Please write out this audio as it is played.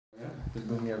Fui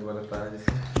dormir agora à tarde.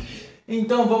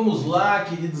 Então vamos lá,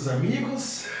 queridos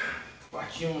amigos.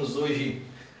 Partimos hoje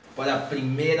para a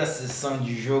primeira sessão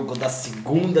de jogo da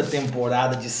segunda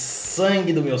temporada de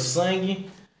Sangue do Meu Sangue.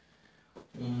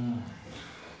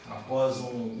 Após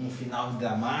um final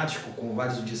dramático, com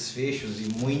vários desfechos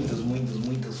e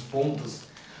muitas pontas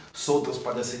soltas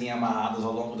para serem amarradas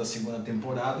ao longo da segunda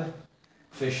temporada,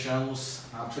 fechamos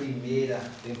a primeira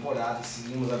temporada e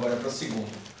seguimos agora para a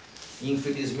segunda.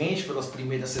 Infelizmente, pelas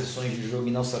primeiras sessões de jogo,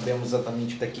 e não sabemos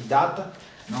exatamente até que data,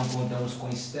 não contamos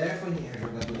com Stephanie, a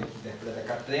jogadora que interpreta a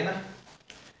Katrina.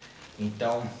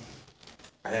 Então,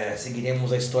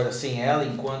 seguiremos a história sem ela,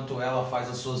 enquanto ela faz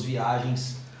as suas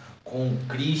viagens com o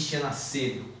Christian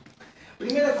cedo.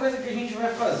 Primeira coisa que a gente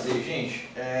vai fazer, gente,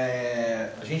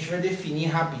 a gente vai definir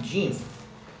rapidinho,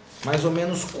 mais ou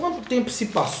menos quanto tempo se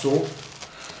passou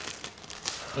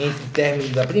entre o término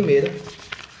da primeira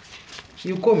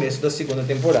e o começo da segunda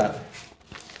temporada.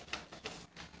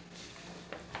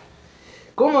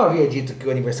 Como eu havia dito que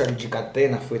o aniversário de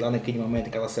Catena foi lá naquele momento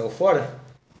que ela saiu fora,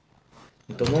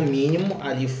 então no mínimo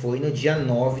ali foi no dia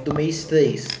 9 do mês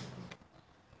 3.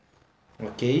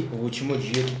 Ok? O último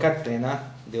dia que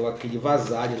Catena deu aquele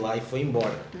vazare lá e foi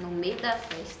embora. No meio da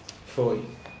festa. Foi.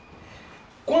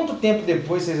 Quanto tempo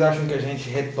depois vocês acham que a gente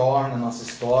retorna a nossa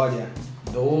história?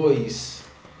 2,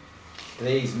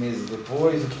 3 meses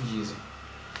depois? O que dizem?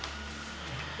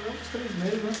 Uns 3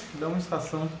 meses, né? Dá uma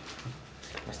estação.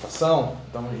 Na estação?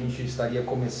 Então a gente estaria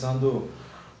começando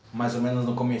mais ou menos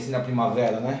no começo da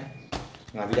primavera, né?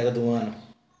 Na virada do ano.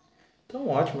 Então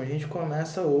ótimo, a gente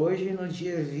começa hoje no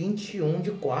dia 21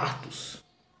 de quartos.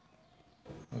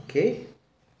 Ok?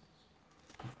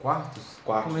 Quartos?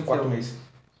 Quarto, Como é que quarto é o mês.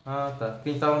 Ah, tá.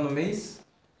 Quem tava no mês?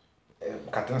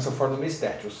 Catena saiu fora no mês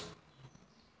Tertius.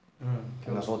 Que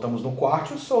eu... Nós voltamos no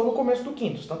quartus ou no começo do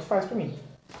quintus, tanto faz pra mim.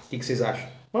 O que vocês acham?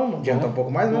 Vamos adiantar um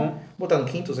pouco mais, né? Bom. Botar no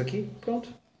quintus aqui, pronto.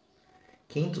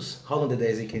 Quintus, rola um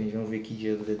D10 aí, Kenny, vamos ver que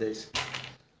dia do D10.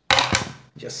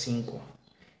 Dia 5.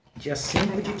 Dia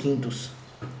 5 de quintus.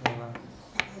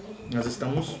 Nós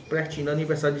estamos pertinho do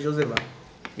aniversário de Joselá.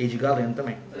 E de Galeno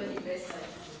também.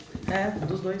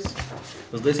 Dos dois.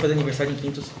 Os dois fazem aniversário em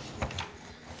quintus.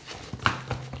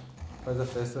 Faz a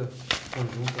festa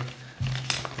conjunta.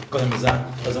 Economizar,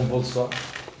 fazer um bolo só.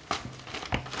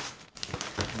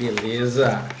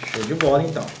 Beleza, show de bola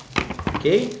então.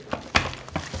 Ok?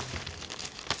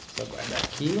 Só guardar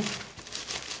aqui.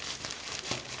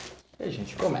 E a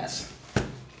gente começa.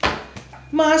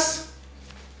 Mas,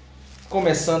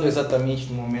 começando exatamente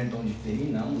no momento onde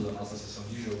terminamos a nossa sessão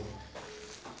de jogo.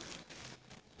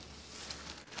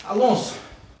 Alonso,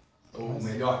 ou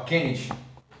melhor, Kennedy,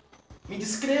 me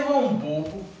descreva um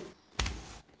pouco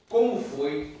como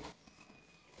foi,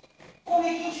 com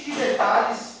requinte de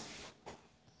detalhes,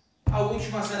 a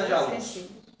última cena de Alonso.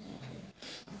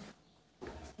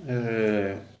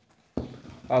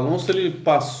 Alonso ele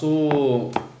passou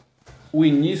o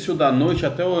início da noite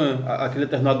até aquele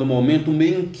determinado momento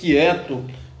meio inquieto,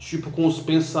 tipo com os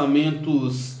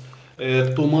pensamentos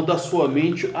tomando a sua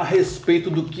mente a respeito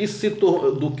do que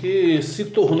se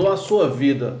tornou a sua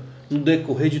vida no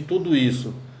decorrer de tudo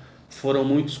isso. Foram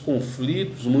muitos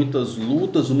conflitos, muitas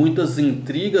lutas, muitas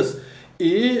intrigas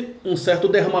e um certo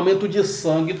derramamento de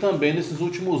sangue também nesses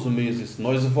últimos meses.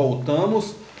 Nós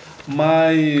voltamos,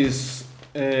 mas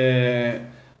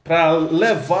para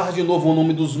levar de novo o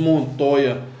nome dos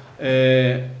Montoya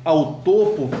ao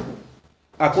topo,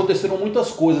 aconteceram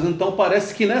muitas coisas. Então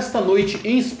parece que nesta noite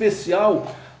em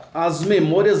especial as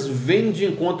memórias vêm de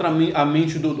encontro à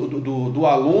mente do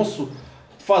Alonso,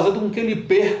 fazendo com que ele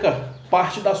perca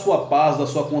parte da sua paz, da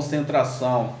sua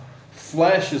concentração.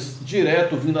 Flashes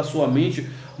direto vindo à sua mente,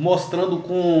 mostrando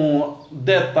com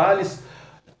detalhes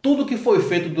tudo que foi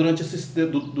feito durante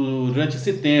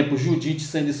esse tempo. Judite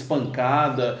sendo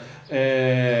espancada,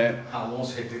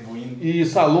 Alonso retribuindo.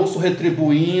 Isso, Alonso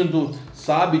retribuindo,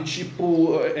 sabe?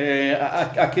 Tipo,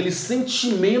 aquele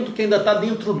sentimento que ainda está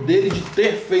dentro dele de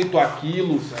ter feito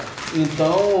aquilo.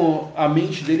 Então, a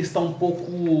mente dele está um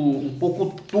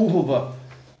pouco turva,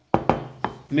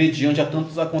 mediante a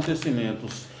tantos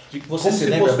acontecimentos. Você se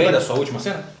lembra bem da sua última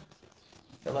cena?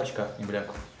 É lá de cá, em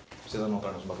branco. Precisa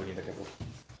anotar nos bagulhinhos daqui a pouco.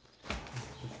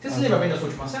 Você se lembra bem da sua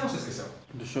última cena ou você esqueceu?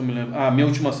 Deixa eu me lembrar. Minha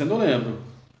última cena eu lembro.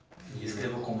 E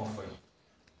escreva como foi.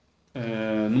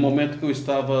 No momento que eu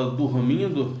estava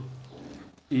dormindo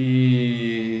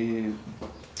e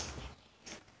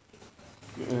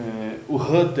o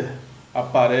Hunter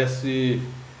aparece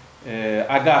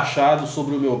agachado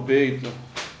sobre o meu peito.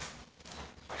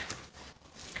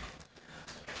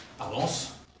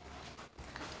 Alonso,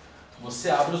 você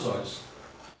abre os olhos.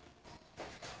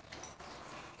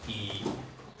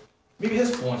 E me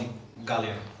responde,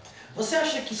 galera. Você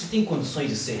acha que isso tem condições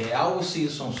de ser real ou se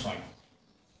isso é um sonho?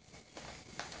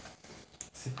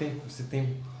 Se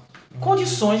tem...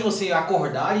 Condições de você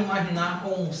acordar e imaginar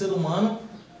com um ser humano,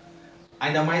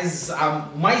 ainda mais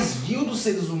o mais vil dos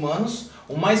seres humanos,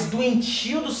 o mais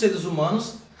doentio dos seres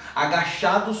humanos,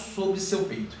 agachado sobre seu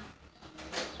peito.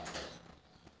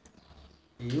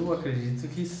 Eu acredito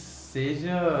que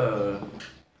seja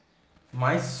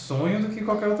mais sonho do que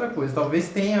qualquer outra coisa. Talvez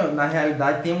tenha, na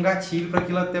realidade, tenha um gatilho para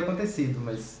aquilo ter acontecido,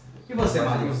 mas E você, é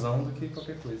mais Maria? ilusão do que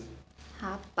qualquer coisa.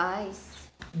 Rapaz,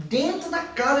 Dentro da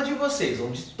casa de vocês,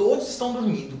 onde todos estão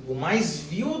dormindo, o mais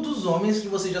vil dos homens que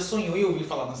você já sonhou e ouviu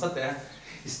falar nessa terra,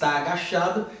 está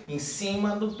agachado em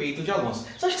cima do peito de Alonso.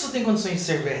 Você acha que isso tem condições de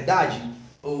ser verdade?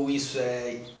 Ou isso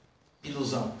é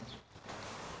ilusão?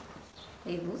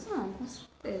 é ilusão, com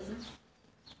certeza.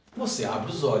 Você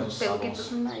abre os olhos, Pelo que Alonso.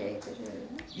 tu não é, tá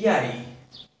ligado? E aí?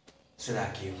 Será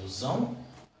que é ilusão?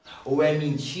 Ou é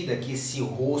mentira que esse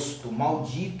rosto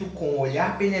maldito com o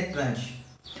olhar penetrante,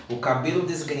 o cabelo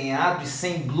desgrenhado e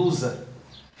sem blusa,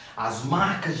 as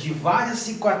marcas de várias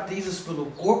cicatrizes pelo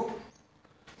corpo,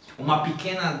 uma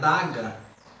pequena adaga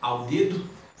ao dedo,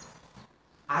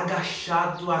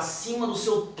 agachado acima do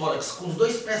seu tórax, com os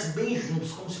dois pés bem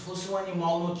juntos, como se fosse um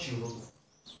animal notívago?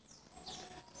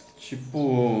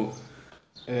 Tipo,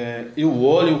 eu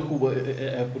olho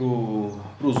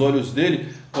pros olhos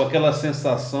dele com aquela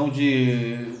sensação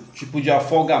de tipo de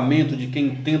afogamento de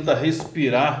quem tenta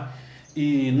respirar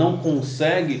e não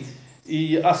consegue,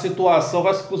 e a situação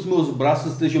faz com que os meus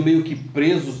braços estejam meio que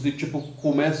presos e tipo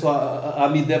começo a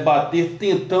me debater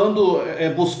tentando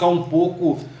buscar um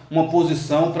pouco uma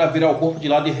posição para virar o corpo de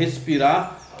lado e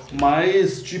respirar,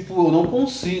 mas tipo eu não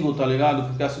consigo, tá ligado?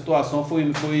 Porque a situação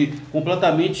foi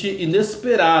completamente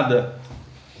inesperada.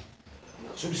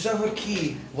 Você observa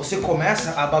que você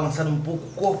começa a balançar um pouco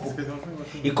o corpo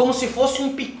e como se fosse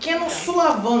um pequeno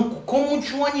sulavanco, como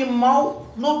de um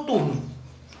animal noturno.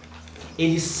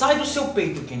 Ele sai do seu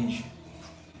peito, Kennedy,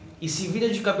 e se vira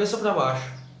de cabeça para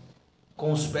baixo,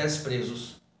 com os pés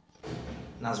presos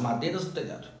nas madeiras do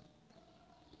telhado.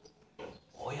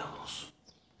 Oi, Alonso.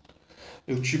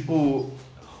 Eu tipo,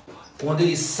 Quando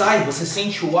ele sai, você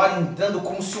sente o ar entrando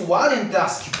como se o ar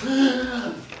entrasse tipo,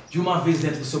 de uma vez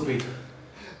dentro do seu peito.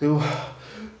 eu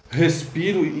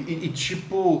respiro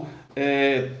tipo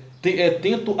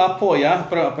tento apoiar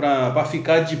para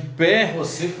ficar de pé.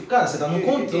 Cara, você tá no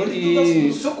controle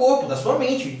do seu corpo, da sua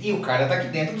mente. E o cara tá aqui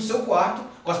dentro do seu quarto,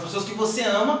 com as pessoas que você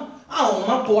ama, a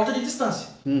uma porta de distância.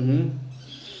 Uhum.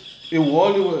 Eu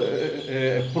olho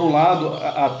pro lado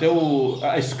até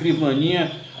a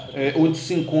escrivaninha onde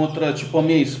se encontra tipo a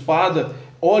minha espada.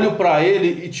 Olho para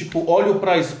ele e tipo olho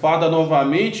para a espada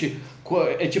novamente.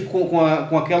 Tipo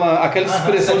com aquela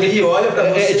expressão de ele olha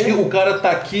pra você. de que o cara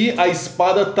tá aqui, a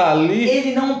espada tá ali.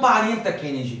 Ele não aparenta,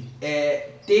 Kennedy,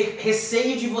 ter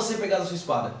receio de você pegar a sua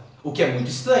espada. O que é muito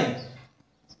estranho.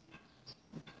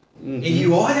 Uhum. Ele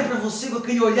olha pra você com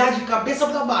aquele olhar de cabeça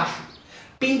pra baixo,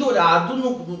 pendurado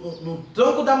no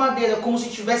tronco da madeira, como se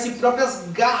tivesse próprias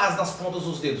garras nas pontas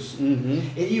dos dedos. Uhum.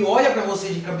 Ele olha pra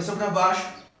você de cabeça pra baixo,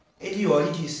 ele olha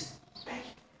e diz: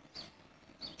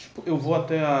 Tipo, eu vou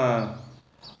até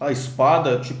a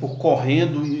espada, tipo,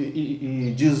 correndo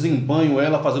e desembanho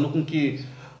ela, fazendo com que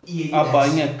E ele a desce.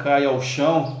 bainha caia ao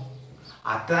chão.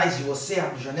 Atrás de você,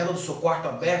 a janela do seu quarto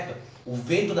aberta, o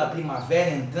vento da primavera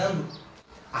entrando,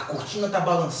 a cortina está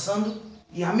balançando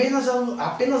e apenas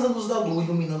a luz da lua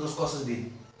iluminando as costas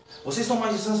dele. Vocês estão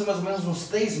mais distância, mais ou menos uns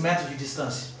 3 metros de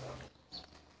distância.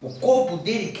 O corpo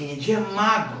dele, Kennedy, é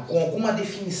magro, com alguma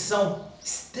definição,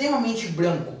 extremamente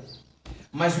branco,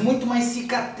 mas muito mais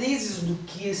cicatrizes do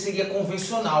que seria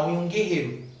convencional em um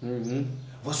guerreiro. Uhum.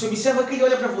 Você observa que ele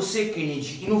olha para você,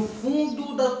 Kennedy, e no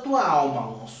fundo da tua alma,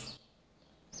 Alonso,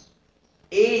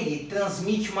 ele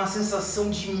transmite uma sensação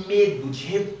de medo, de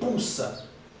repulsa.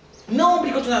 Não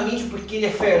obrigatoriamente porque ele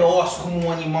é feroz como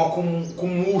um animal, como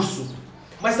um urso,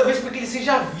 mas talvez porque ele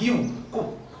seja vil,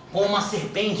 como uma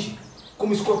serpente,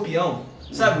 como um escorpião,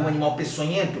 sabe, um animal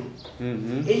peçonhento.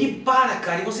 Uhum. Ele para,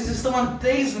 cara, e vocês estão a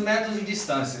 3 metros de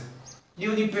distância. E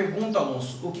eu lhe pergunto,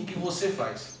 Alonso, o que você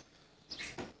faz?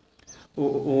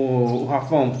 O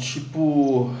Rafão,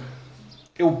 tipo,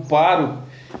 eu paro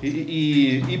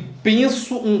e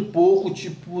penso um pouco,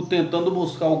 tipo, tentando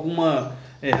buscar alguma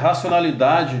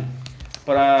racionalidade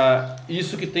para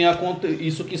isso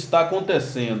que está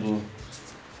acontecendo.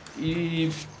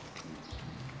 E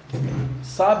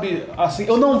sabe, assim,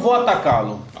 eu não vou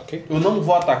atacá-lo. Ok. Eu não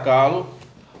vou atacá-lo,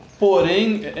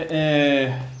 porém,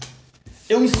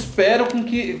 eu espero com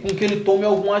que ele tome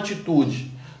alguma atitude.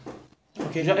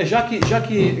 Porque já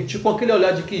que, tipo, aquele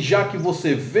olhar de que já que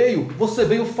você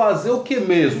veio fazer o que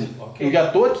mesmo? Ok. Eu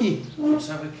já tô aqui.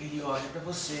 Sabe que ele olha pra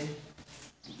você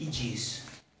e diz: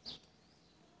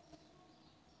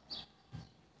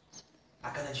 a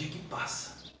cada dia que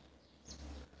passa,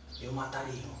 eu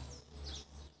matarei um.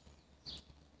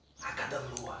 A cada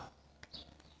lua,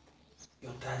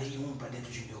 eu trarei um pra dentro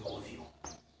de meu covil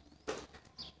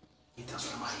e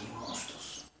transformarei em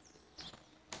monstros.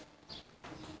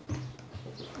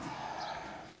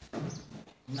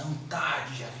 Não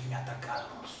tarde já vir me atacar,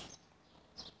 Alonso.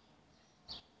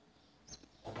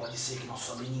 Ou pode ser que não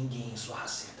sobre ninguém em sua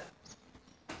raceta.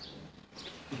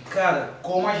 E cara,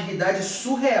 com uma agilidade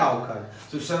surreal, cara.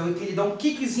 Você sabe que ele dá um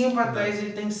kickzinho pra trás e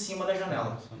ele tá em cima da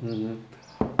janela. Uhum.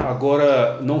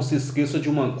 Agora, não se esqueça de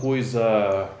uma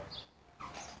coisa,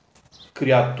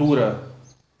 criatura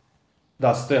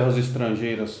das terras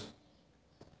estrangeiras.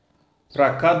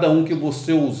 Para cada um que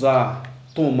você ousar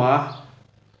tomar,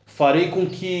 farei com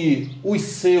que os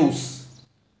seus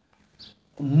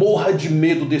morra de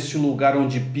medo deste lugar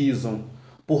onde pisam.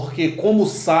 Porque, como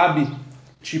sabe,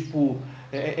 tipo,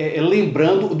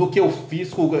 lembrando do que eu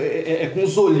fiz com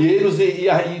os olheiros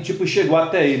e tipo, chegou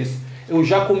até eles. Eu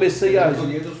já comecei a... Os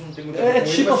olheiros não tem muita coisa com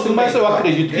ele, tipo assim, tudo mas bem, eu tá?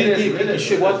 acredito Beleza, que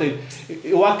chegou beleza. até ele.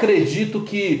 Eu acredito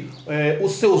que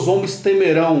os seus homens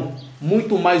temerão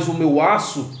muito mais o meu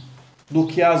aço do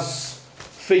que as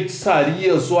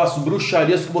feitiçarias ou as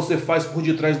bruxarias que você faz por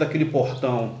detrás daquele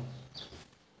portão.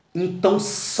 Então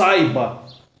saiba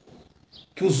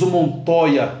que os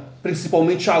Montoya,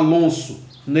 principalmente Alonso,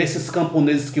 nesses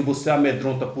camponeses que você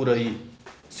amedronta por aí,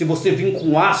 se você vir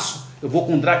com aço, eu vou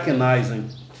com Drakenisen.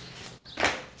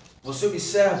 Você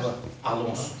observa,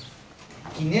 Alonso,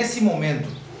 que nesse momento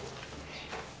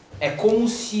é como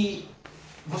se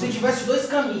você tivesse dois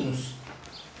caminhos.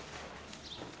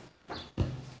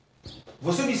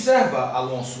 Você observa,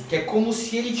 Alonso, que é como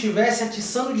se ele estivesse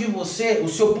atiçando de você o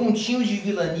seu pontinho de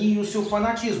vilania e o seu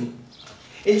fanatismo.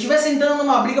 Ele estivesse entrando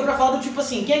numa briga pra falar do tipo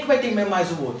assim, quem é que vai temer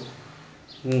mais o outro?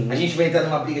 A gente vai entrar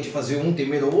numa briga de fazer um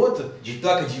temer o outro, de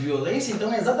troca de violência,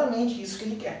 então é exatamente isso que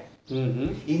ele quer.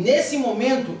 E nesse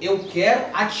momento eu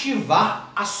quero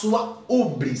ativar a sua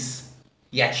ubris.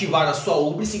 E ativar a sua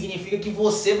ubris significa que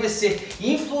você vai ser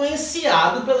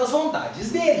influenciado pelas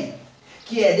vontades dele,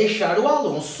 que é deixar o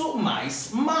Alonso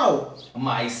mais mau,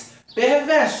 mais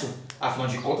perverso. Afinal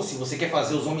de contas, se você quer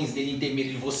fazer os homens dele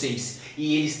temerem vocês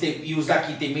e os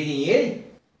daqui temerem ele,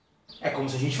 é como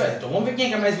se a gente fizesse. Então vamos ver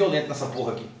quem é mais violento nessa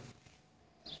porra aqui.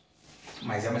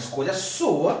 Mas é uma escolha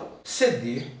sua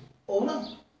ceder ou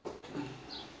não.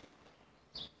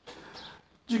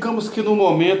 Digamos que no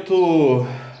momento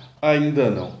ainda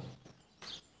não.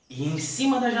 E em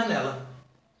cima da janela,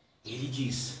 ele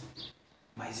diz: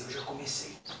 mas eu já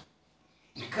comecei.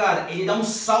 E cara, ele dá um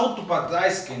salto para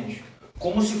trás, Kennedy,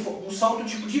 como se fosse um salto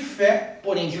tipo de fé,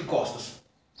 porém de costas.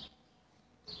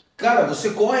 Cara,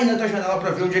 você corre dentro da janela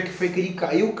para ver onde é que foi que ele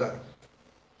caiu, cara.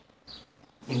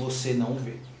 E você não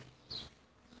vê.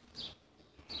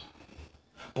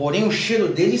 Porém o cheiro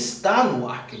dele está no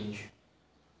ar, Kennedy.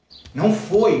 Não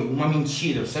foi uma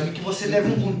mentira. Sabe que você leva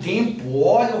um tempo,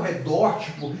 olha ao redor,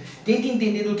 tipo, tenta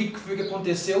entender o que foi que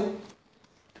aconteceu.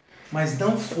 Mas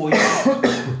não foi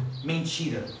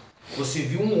mentira. Você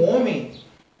viu um homem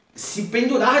se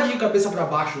pendurar de cabeça para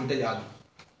baixo no telhado.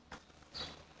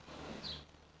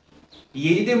 E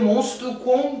ele demonstra o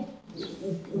quão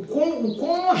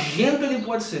nojento ele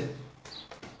pode ser.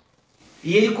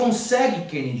 E ele consegue,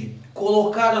 Kennedy,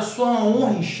 colocar a sua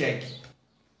honra em xeque.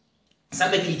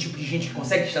 Sabe aquele tipo de gente que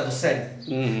consegue tirar do sério?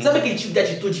 Sabe aquele tipo de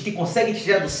atitude que consegue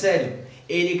tirar do sério?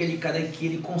 Ele é aquele cara que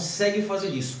ele consegue fazer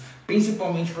isso.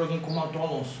 Principalmente para alguém como o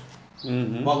Alonso.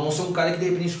 O Alonso é um cara que, de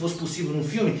repente, se fosse possível no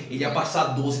filme, ele ia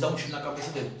passar 12 e dar um tiro na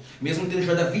cabeça dele. Mesmo tendo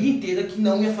jogado a vida inteira que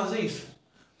não ia fazer isso.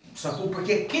 Sacou?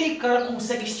 Porque aquele cara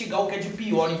consegue instigar o que é de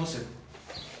pior em você.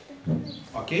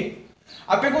 Ok?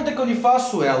 A pergunta que eu lhe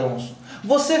faço é, Alonso,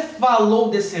 você falou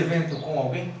desse evento com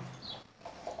alguém?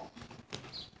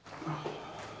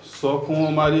 Só com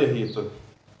a Maria Rita.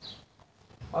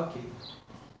 Ok.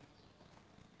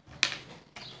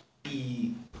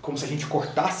 E como se a gente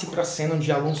cortasse pra cena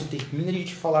onde Alonso termina de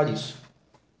te falar isso.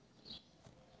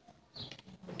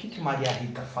 O que Maria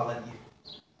Rita falaria?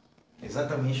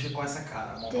 Exatamente com essa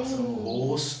cara, a mão passando no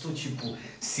rosto, tipo,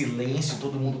 silêncio,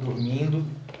 todo mundo dormindo.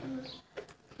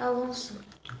 Alonso,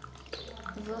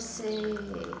 você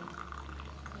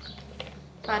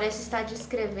parece estar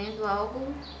descrevendo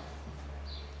algo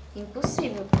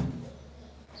impossível.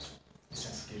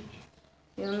 Licença, querido.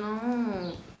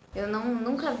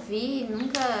 Nunca vi,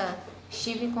 nunca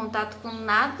estive em contato com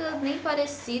nada nem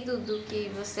parecido do que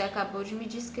você acabou de me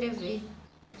descrever.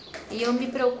 E eu me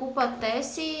preocupo até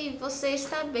se você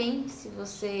está bem, se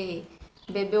você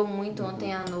bebeu muito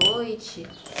ontem à noite,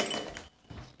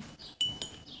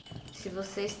 se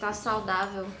você está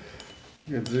saudável.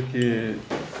 Quer dizer que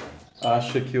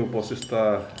acha que eu posso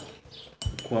estar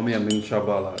com a minha mente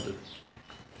abalada.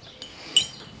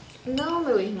 Não,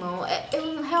 meu irmão,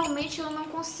 realmente eu não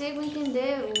consigo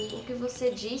entender o que você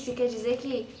disse. Quer dizer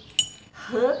que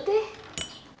Hunter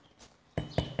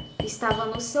estava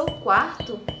no seu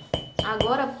quarto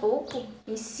agora há pouco,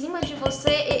 em cima de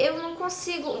você? Eu não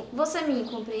consigo. Você me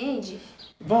compreende?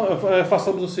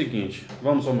 Façamos o seguinte,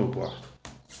 vamos ao meu quarto.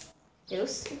 Eu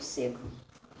consigo.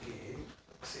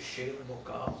 Você chega no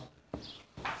local.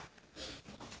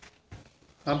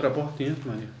 Abre a portinha,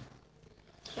 Maria.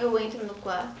 Eu entro no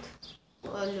quarto,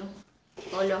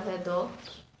 olho ao redor.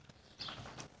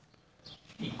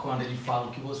 E quando ele fala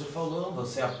o que você falou,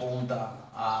 você aponta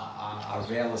a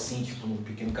vela assim, tipo num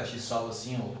pequeno castiçal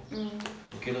assim,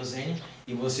 o querosene,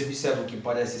 e você observa o que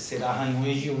parece ser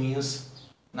arranhões de unhas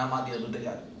na madeira do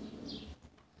telhado.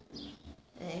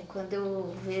 Quando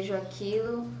eu vejo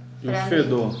aquilo, E o pra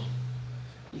fedor? mim,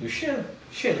 E o cheiro?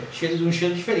 Cheiro de um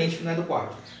cheiro diferente que não é do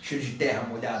quarto. Cheiro de terra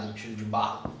molhada, cheiro de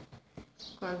barro.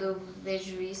 quando eu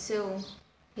vejo isso, eu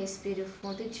respiro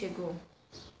fundo e digo: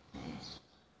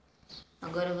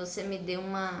 agora você me deu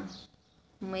uma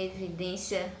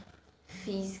evidência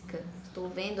física. Estou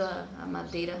vendo a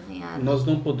madeira arranhada. Nós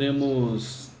não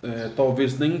podemos,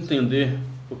 talvez, nem entender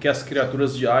o que as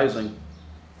criaturas de Aizen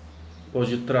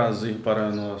podem trazer para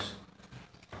nós.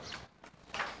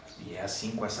 E é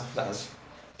assim com essa frase,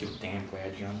 que o tempo é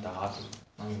adiantado,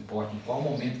 não importa em qual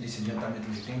momento desse adiantamento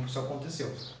de tempo isso aconteceu.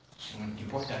 O muito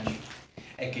importante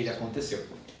é que ele aconteceu.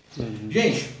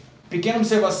 Gente, pequena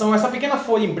observação, essa pequena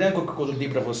folha em branco que eu coloquei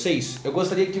para vocês, eu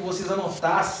gostaria que vocês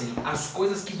anotassem as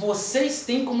coisas que vocês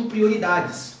têm como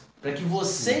prioridades, para que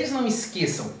vocês não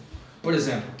esqueçam. Por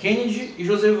exemplo, Kennedy e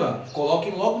Josevan,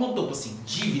 coloquem logo no topo assim,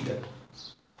 dívida.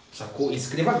 Sacou?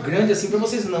 Escreva grande assim para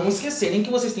vocês não esquecerem que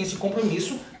vocês têm esse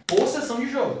compromisso por sessão de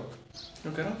jogo.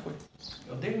 Eu quero uma folha.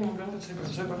 Eu dei uma pra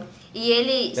você agora. E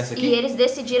eles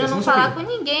decidiram Essa não não falar sabia.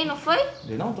 com ninguém, não foi?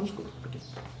 Não, tá no escuro.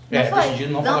 Não foi?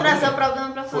 Decidiram Não falar com trazer o ninguém.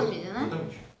 problema pra Foi. família, né?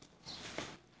 Exatamente.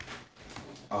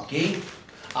 Ok?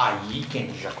 Aí,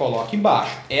 quem já coloca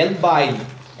embaixo. É baile.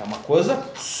 É uma coisa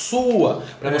sua.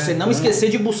 Pra você não esquecer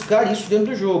de buscar isso dentro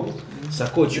do jogo.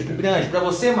 Sacou? Tipo grande. Pra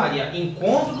você, Maria,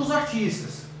 encontro dos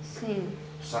artistas. Sim.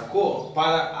 Sacou?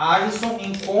 Para Alisson,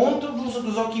 encontro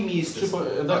dos alquimistas. Tipo,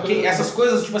 Ok? Essas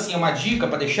coisas, tipo assim, é uma dica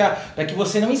pra deixar, pra que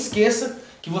você não esqueça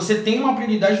que você tem uma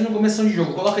prioridade no começo de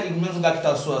jogo. Coloca ali no mesmo lugar que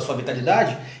tá a sua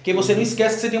vitalidade, que aí você não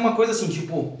esquece que você tem uma coisa assim,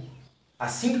 tipo,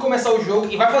 assim que começar o jogo,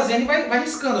 e vai fazendo e vai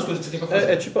riscando as coisas que você tem pra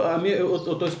fazer. Tipo,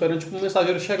 eu tô esperando tipo, um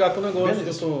mensageiro chegar com o negócio.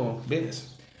 Beleza. Eu tô... Beleza.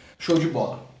 Show de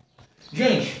bola.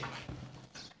 Gente,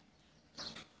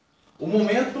 o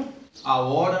momento, a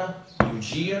hora e o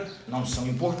dia não são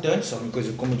importantes. A única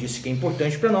coisa, como eu disse, que é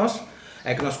importante para nós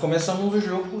é que nós começamos o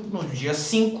jogo no dia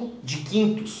 5 de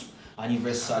Quintos,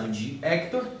 aniversário de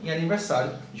Hector e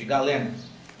aniversário de Galena.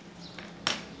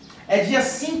 É dia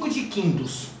 5 de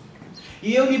Quintos.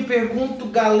 E eu lhe pergunto,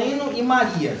 Galeno e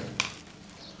Maria,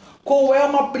 qual é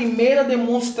uma primeira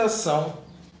demonstração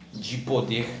de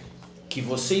poder que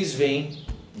vocês veem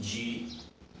de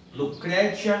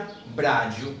Lucrécia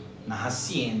Brádio na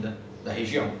hacienda da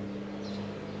região?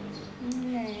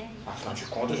 Afinal de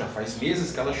contas, já faz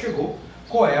meses que ela chegou.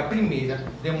 Qual é a primeira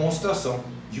demonstração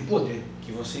de poder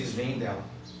que vocês veem dela?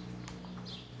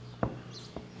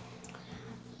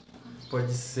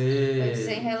 Pode ser. Pode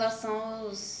ser em relação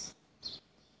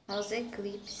aos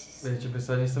eclipses. Eu tinha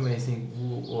pensado nisso também, assim,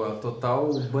 o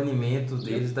total banimento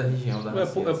deles da região da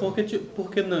Hacienda.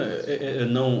 Porque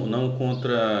não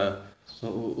contra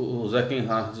os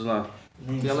Eckenhards lá?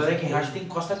 Porque ela é quem tem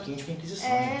costa quente com a Inquisição,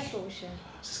 gente. Poxa.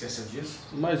 Você esqueceu disso?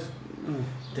 Mas...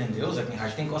 Entendeu? O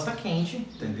Zeckenhard tem costa quente,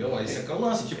 entendeu? Aí esse é que é o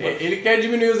lance, tipo... Ele quer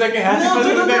diminuir o Zeckenhardt e Não, fazer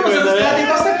tudo qualquer bem, mas coisa, os caras têm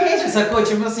né? costa quente, sacou?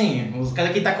 Tipo assim, os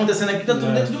caras que tá acontecendo aqui tá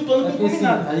tudo dentro de um plano É porque, assim,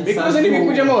 combinado. a gente Vê que sabe os inimigos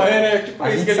podiam morrer, né? Tipo A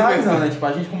isso gente que ele sabe pensa. não, né? Tipo,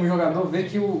 a gente como jogador vê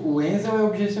que o Enzo é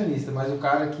objecionista, mas o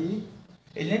cara aqui...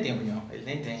 Ele nem tem opinião, ele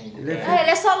nem tem... Ele é Ele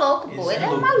é só louco, pô. Ele é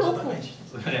louco, maluco. exatamente.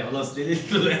 O lance dele,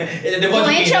 ele é devoto de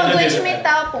Doente quem, é o né, doente dele?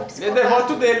 mental, pô. Ele é Psicopata.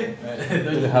 devoto dele.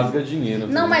 Ele rasga dinheiro.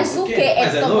 Não, mas o Ok, quê?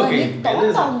 mas é É louco, banir hein? Beleza.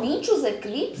 totalmente os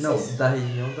eclipses? Não, da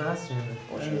região da Hacienda.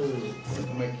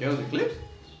 Como é que é os eclipses?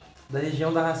 Da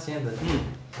região da Hacienda.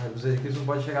 Os eclipses não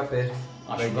podem chegar perto.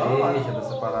 Acho Da da hora. igreja,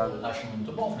 dessa parada. Acho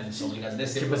muito bom, mas eles são obrigados a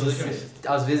descer Tipo para assim, as regiões.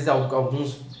 às vezes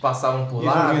alguns passavam por Isso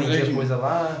lá, não vem vendia atrás de coisa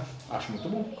lá. Acho muito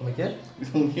bom. Como é que é? Eles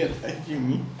vão vir atrás de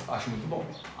mim. Acho muito bom.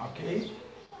 Ok.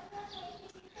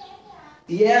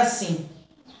 E é assim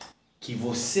que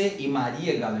você e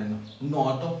Maria, galera,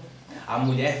 notam a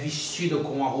mulher vestida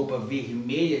com a roupa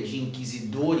vermelha de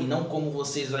inquisidor e não como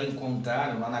vocês a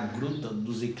encontraram lá na Gruta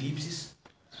dos Eclipses.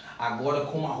 Agora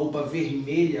com uma roupa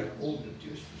vermelha. Oh, meu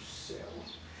Deus do céu.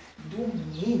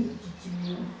 Domínio.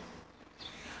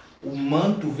 O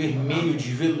manto vermelho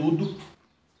de veludo.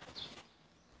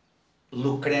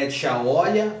 Lucrécia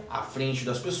olha à frente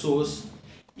das pessoas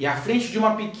e à frente de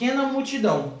uma pequena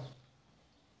multidão.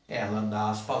 Ela dá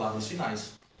as palavras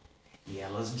finais. E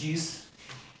elas diz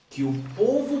que o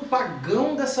povo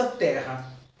pagão dessa terra,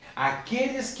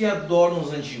 aqueles que adoram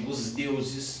os antigos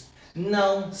deuses,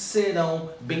 não serão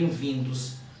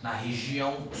bem-vindos na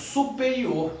região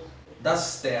superior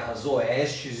das terras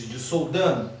oestes de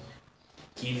Soldano.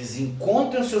 Que eles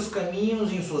encontrem os seus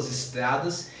caminhos em suas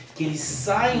estradas, que eles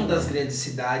saiam das grandes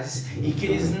cidades e que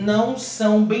eles não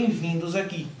são bem-vindos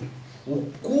aqui.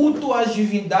 O culto às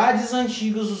divindades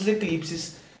antigas dos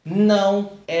eclipses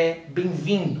não é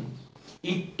bem-vindo.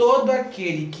 E todo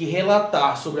aquele que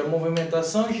relatar sobre a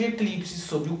movimentação de eclipses,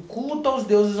 sobre o culto aos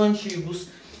deuses antigos,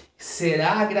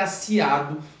 será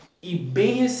agraciado e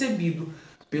bem recebido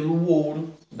pelo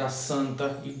ouro da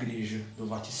Santa Igreja do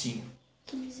Vaticínio.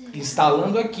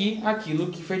 Instalando aqui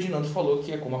aquilo que Ferdinando falou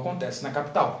que é como acontece na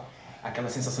capital. Aquela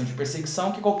sensação de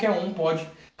perseguição que qualquer um pode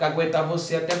caguetar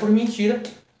você até por mentira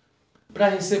para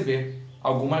receber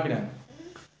alguma grana.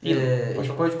 E, a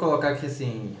gente pode colocar aqui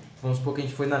assim, vamos supor que a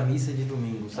gente foi na missa de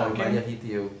domingo, sabe? Ok. Maria Rita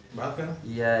e eu. Bacana.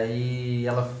 E aí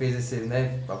ela fez esse,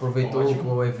 né? Aproveitou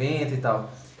Ótimo. o evento e tal.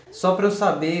 Só pra eu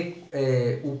saber,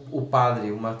 o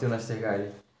padre, o Matheus Nastergalli,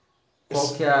 qual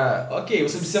que é a... Ok,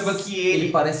 você observa que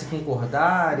ele... parece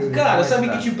concordar, ele... Cara, como é sabe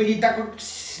tá? que tipo, ele tá com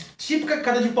típica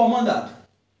cara de pau mandado.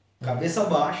 Cabeça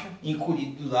baixa,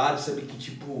 encolhido do lado, sabe que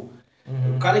tipo...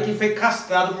 O cara que foi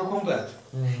castrado por completo.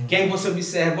 Quem você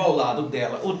observa ao lado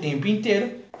dela o tempo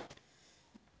inteiro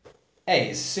é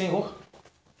esse senhor.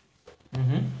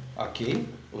 Ok?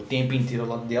 O tempo inteiro ao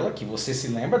lado dela, que você se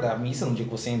lembra da missa, no dia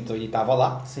que você entrou ele estava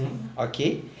lá. Sim.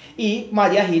 Ok? E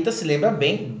Maria Rita se lembra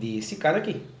bem desse cara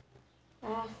aqui.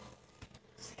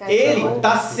 Esse cara Ele é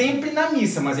tá sempre na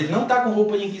missa, mas ele não tá com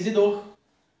roupa de inquisidor.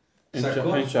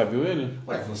 Sacou? A gente já viu ele?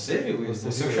 Ué, você viu ele?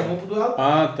 Você o viu chamou pro duelo.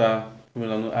 Ah, tá.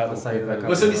 Ah, saída da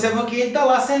Você observa que ele tá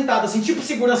lá sentado, assim, tipo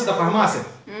segurança da farmácia.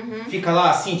 Fica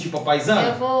lá assim, tipo a paisana.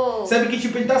 Eu vou... Sabe que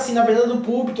tipo ele tá assim na beira do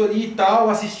púlpito ali e tal,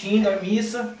 assistindo a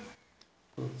missa.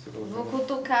 Vou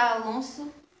cutucar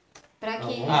Alonso pra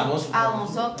que... Alonso.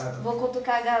 ó, vou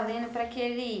cutucar Galeno pra que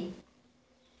ele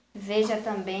veja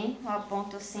também. Eu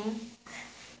aponto assim.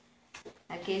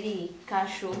 Aquele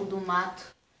cachorro do mato.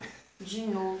 De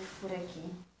novo por aqui.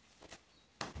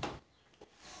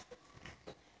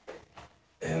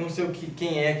 Eu não sei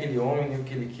quem é aquele homem, nem o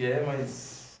que ele quer,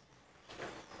 mas...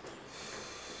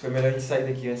 Foi melhor a gente sair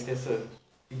daqui antes que essa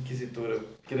inquisitora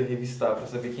queira revistar pra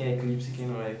saber quem é Eclipse e quem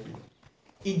não é aqui.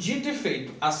 E dito e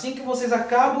feito, assim que vocês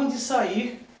acabam de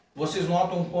sair, vocês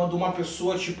notam quando uma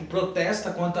pessoa tipo protesta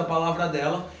contra a palavra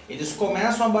dela, eles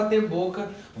começam a bater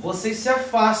boca, vocês se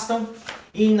afastam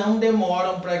e não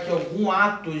demoram para que algum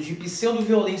ato de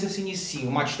pseudo-violência se inicie.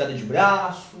 Uma tirada de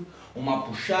braço, uma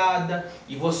puxada,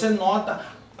 e você nota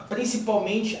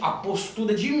principalmente a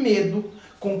postura de medo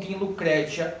com que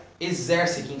Lucrécia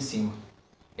exerce aqui em cima.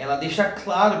 Ela deixa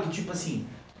claro que tipo assim,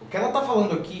 o que ela está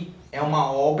falando aqui é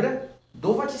uma obra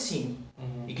do vaticínio.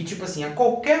 E que tipo assim, a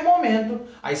qualquer momento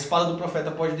a espada do profeta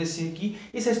pode descer aqui,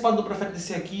 e se a espada do profeta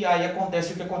descer aqui, aí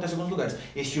acontece o que acontece em alguns lugares.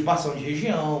 Extirpação de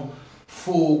região,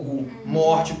 fogo,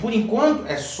 morte. Por enquanto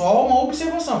é só uma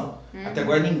observação. Até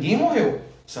agora ninguém morreu,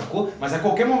 sacou? Mas a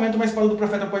qualquer momento uma espada do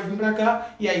profeta pode vir pra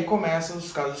cá, e aí começam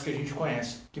os casos que a gente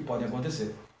conhece, que podem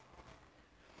acontecer.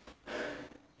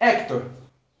 Hector,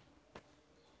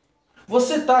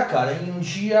 você tá, cara, em um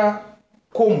dia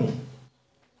comum,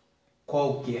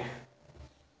 qualquer.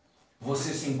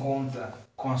 Você se encontra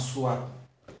com a sua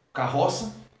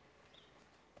carroça,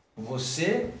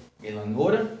 você,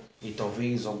 Eleonora e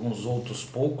talvez alguns outros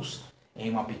poucos em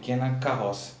uma pequena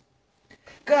carroça.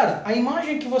 Cara, a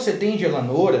imagem que você tem de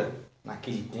Eleonora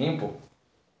naquele tempo,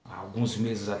 há alguns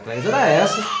meses atrás, era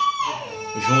essa,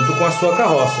 junto com a sua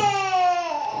carroça.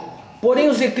 Porém,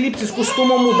 os eclipses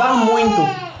costumam mudar muito,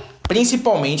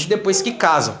 principalmente depois que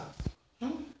casam.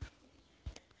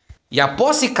 E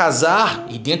após se casar,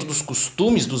 e dentro dos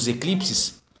costumes dos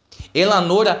eclipses,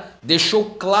 Eleonora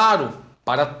deixou claro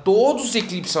para todos os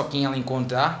eclipses a quem ela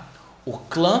encontrar o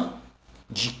clã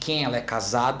de quem ela é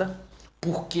casada,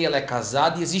 por que ela é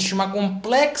casada, e existe uma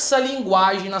complexa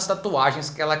linguagem nas tatuagens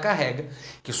que ela carrega,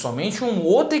 que somente um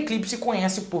outro eclipse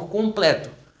conhece por completo.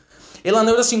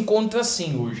 Eleonora se encontra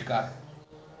assim hoje, cara.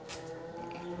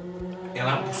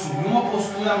 ela assumiu uma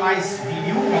postura mais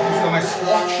viril, uma postura mais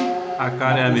forte. A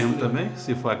cara é a mesma também?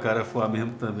 Se for a cara for a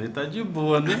mesma também, tá de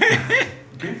boa, né?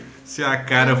 Se a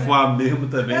cara for a mesma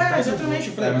também, tá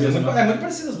Exatamente. de boa. Mas é muito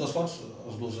parecido as duas fotos,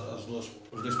 os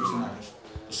dois personagens.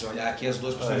 Se você olhar aqui, as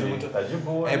duas personagens Tá de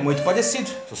boa. é muito parecido.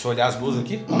 Se você olhar as duas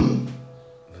aqui.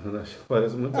 Acho que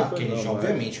parece muito Gente,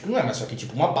 obviamente que não é, mas só que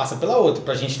tipo, uma passa pela outra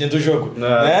pra gente dentro do jogo. Não,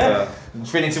 né? tá.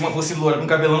 Diferente se uma fosse loura com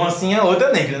cabelão assim, a outra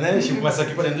é negra, né? Tipo, mas só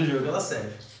que pra dentro do jogo ela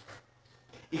serve.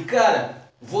 E cara,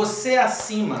 você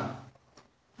acima,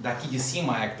 daqui de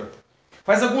cima, Hector,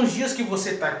 faz alguns dias que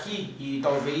você tá aqui e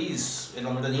talvez eu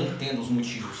não nem entenda os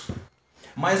motivos.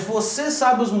 Mas você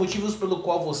sabe os motivos pelo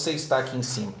qual você está aqui em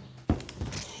cima.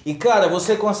 E cara,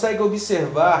 você consegue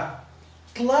observar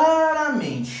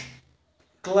claramente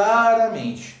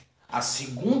a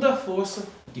segunda força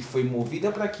que foi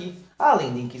movida para aqui,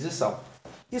 além da Inquisição.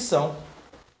 E são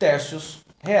tercios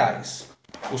reais.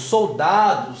 Os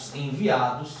soldados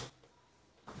enviados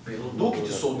pelo Duque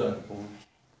de Soldano.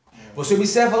 Você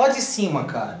observa lá de cima,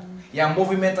 cara, e a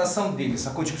movimentação deles,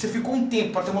 sacou? Tipo, você ficou um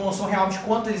tempo para ter uma noção real de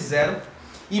quanto eles eram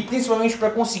e principalmente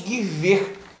para conseguir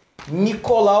ver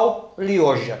Nicolau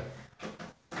Lioja,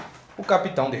 o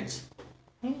capitão deles.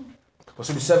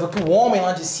 Você observa que o homem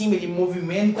lá de cima, ele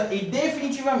movimenta e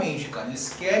definitivamente, cara, eles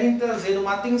querem trazer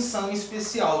uma atenção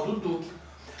especial do Duque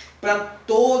para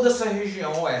toda essa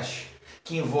região oeste,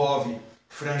 que envolve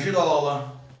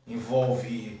Frangirola,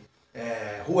 envolve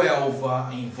Ruelva,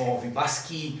 envolve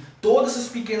Basqui, todas essas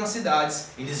pequenas cidades,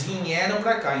 eles vieram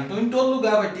para cá. Então em todo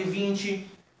lugar vai ter 20,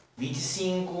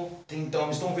 25, então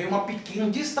eles estão vendo um pequeno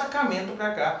destacamento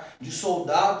para cá de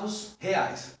soldados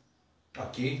reais.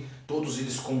 Ok? Todos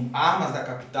eles com armas da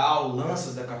capital,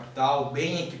 lanças da capital,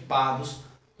 bem equipados,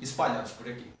 espalhados por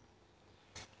aqui.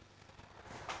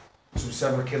 Você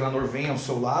observa que a Eleanor vem ao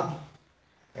seu lado,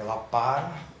 ela para,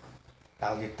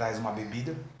 ela lhe traz uma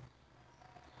bebida.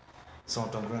 São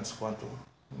tão grandes quanto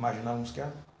imaginávamos que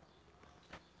eram.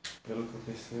 Pelo que eu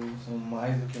percebo, são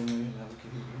mais do que eu imaginava que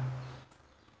vivia.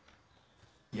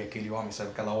 E aquele homem,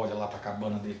 sabe que ela olha lá para a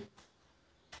cabana dele?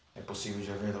 É possível de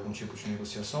haver algum tipo de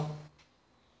negociação?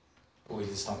 Ou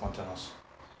eles estão contra nós?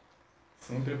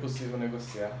 Sempre é possível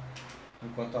negociar,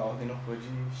 enquanto a ordem não pode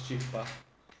extirpar.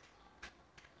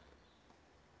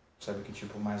 Sabe que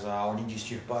tipo, mas a ordem de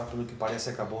extirpar tudo que parece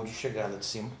acabou de chegar lá de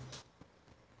cima.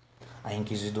 A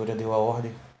Inquisidora deu a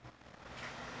ordem.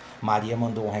 Maria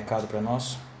mandou um recado para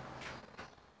nós.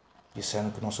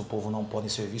 Disseram que o nosso povo não pode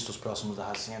ser vistos próximos da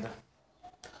Hacienda.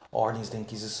 Ordens da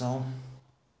Inquisição.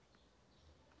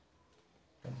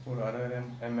 Então, por hora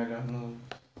é melhor nos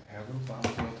reagruparmos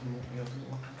em outro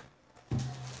lugar.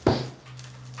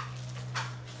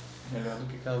 Melhor do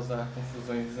que causar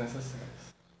confusões desnecessárias.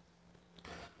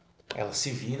 Ela se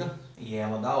vira e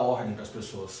ela dá ordem para as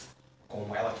pessoas.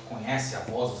 Como ela que conhece a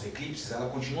voz dos eclipses, ela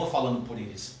continua falando por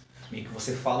eles. Meio que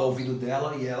você fala ao ouvido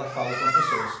dela e ela fala com as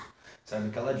pessoas. Sabe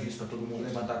o que ela diz para todo mundo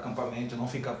levantar acampamento, não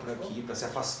ficar por aqui, para se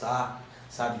afastar.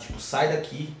 Sabe, tipo, sai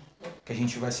daqui que a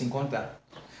gente vai se encontrar.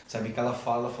 Sabe o que ela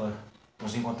fala?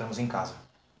 Nos encontramos em casa.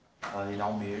 Ela lhe dá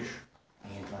um beijo,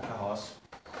 entra na carroça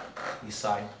e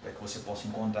sai para que você possa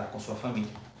encontrar com sua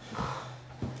família.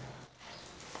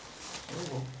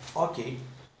 Ok.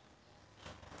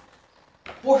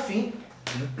 Por fim,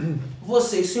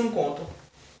 vocês se encontram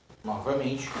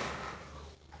novamente,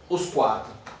 os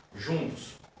quatro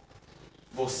juntos.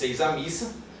 Vocês à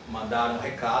missa, mandaram um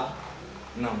recado,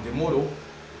 não demorou.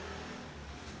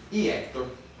 E Hector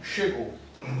chegou.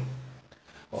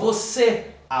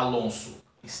 Você, Alonso,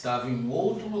 estava em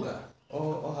outro lugar.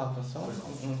 Ô Rafa, só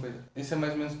uma coisa. Isso é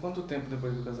mais ou menos quanto tempo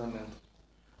depois do casamento?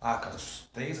 Ah, cara, uns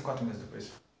 3 a 4 meses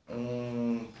depois.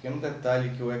 Um pequeno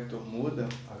detalhe que o Hector muda,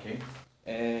 Ok.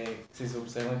 vocês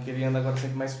observam que ele anda agora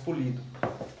sempre mais polido.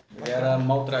 Ele era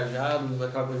mal trajado,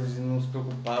 aquela coisa de não se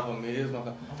preocupava mesmo.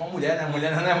 Uma mulher, né? A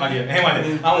mulher não é Maria. É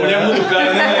Maria. A mulher muda o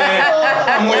cara, né?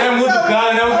 A mulher muda o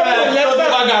cara, né? O cara é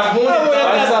todo vagabundo e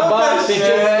tal. Essa barra,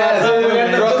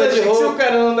 troca de roupa. Se o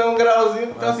cara não der um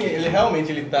grauzinho. Então assim, ele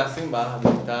realmente tá sem barba,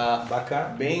 ele tá Bacana.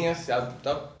 bem assiado,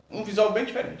 tá um visual bem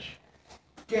diferente.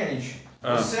 Kenneth,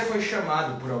 você foi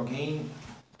chamado por alguém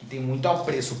que tem muito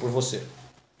apreço por você.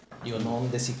 E o nome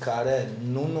desse cara é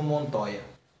Nuno Montoya.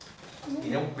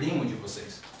 Ele é um primo de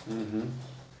vocês.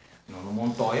 Nuno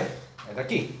Montoya é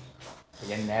daqui.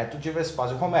 Ele é neto de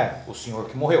Vespásio Romero, o senhor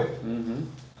que morreu.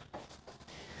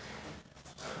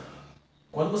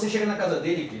 Quando você chega na casa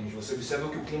dele, Kenneth, você observa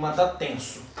que o clima está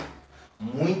tenso.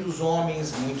 Muitos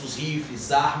homens, muitos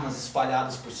rifles, armas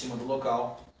espalhadas por cima do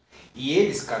local. E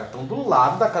eles, cara, estão do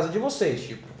lado da casa de vocês,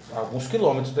 tipo, a alguns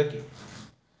quilômetros daqui.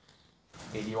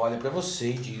 Ele olha pra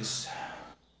você e diz: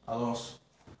 Alonso,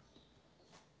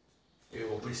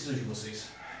 eu preciso de vocês.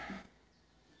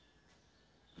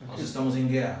 Nós estamos em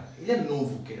guerra. Ele é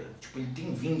novo, tipo, ele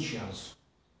tem 20 anos.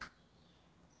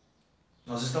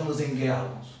 Nós estamos em guerra,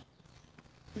 Alonso.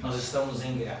 Nós estamos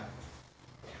em guerra.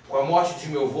 Com a morte de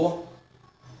meu avô,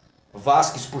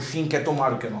 Vasquez, por fim, quer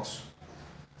tomar o que é nosso.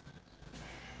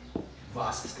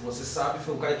 Vasquez, que você sabe,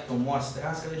 foi o cara que tomou as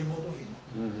terras que era de Moldovina.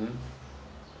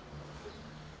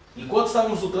 Enquanto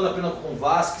estávamos lutando apenas com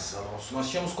Vasquez, Alonso, nós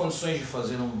tínhamos condições de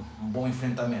fazer um bom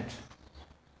enfrentamento.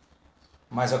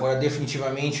 Mas agora,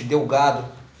 definitivamente, Delgado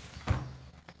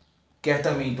quer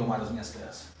também tomar as minhas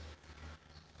terras.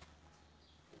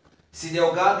 Se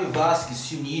Delgado e Vasquez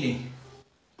se unirem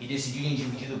e decidirem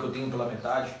dividir o que eu tenho pela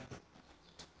metade,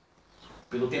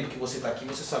 pelo tempo que você está aqui,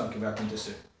 você sabe o que vai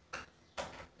acontecer.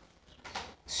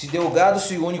 Se Delgado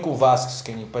se une com o Vasquez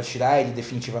para tirar ele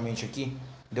definitivamente aqui,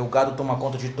 Delgado toma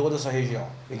conta de toda essa região.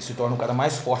 Ele se torna o cara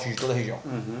mais forte de toda a região.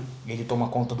 Ele toma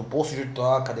conta do poço de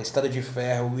troca, da estrada de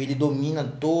ferro, e ele domina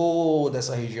toda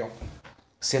essa região.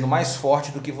 Sendo mais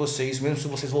forte do que vocês, mesmo se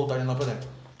vocês voltarem lá para dentro.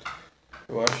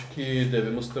 Eu acho que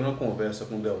devemos ter uma conversa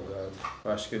com o Delgado.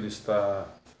 Eu acho que ele está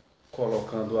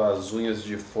colocando as unhas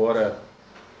de fora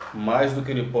mais do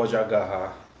que ele pode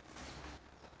agarrar.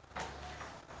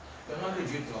 Eu não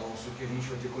acredito, Alonso, que a gente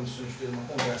vai ter condições de ter uma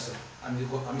conversa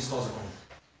amistosa com ele.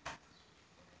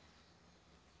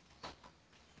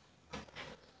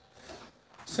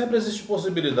 Sempre existem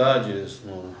possibilidades,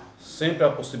 Nuno. Sempre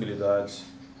há possibilidades.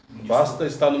 Basta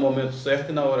estar no momento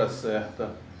certo e na hora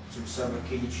certa. Você observa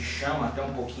que ele te chama até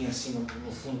um pouquinho assim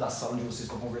no fundo da sala onde vocês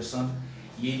estão conversando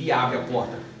e ele abre a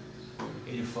porta.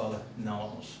 Ele fala, não,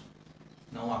 Alonso,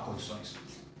 não há condições.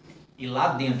 E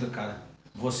lá dentro, cara,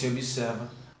 você observa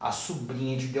a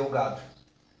sobrinha de Delgado,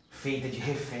 feita de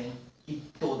refém e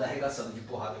toda arregaçada de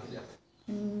porrada aqui dentro.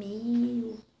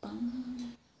 Meu pai.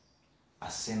 A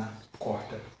cena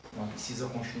corta, não precisa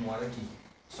continuar aqui.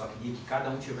 Só queria que cada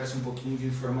um tivesse um pouquinho de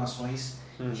informações,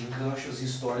 de ganchos e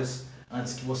histórias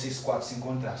antes que vocês quatro se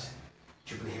encontrassem.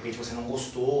 Tipo, de repente você não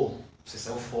gostou, você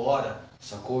saiu fora,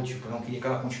 sacou? Tipo, eu não queria que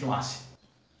ela continuasse.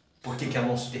 Por que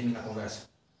Alonso termina a conversa?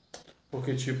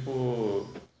 Porque, tipo,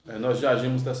 nós já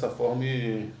agimos dessa forma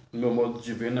e, no meu modo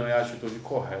de ver, não é a atitude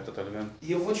correta, tá ligado?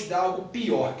 E eu vou te dar algo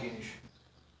pior, Kennedy.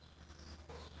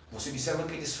 Você observa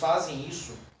que eles fazem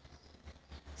isso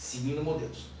seguindo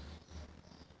modelos.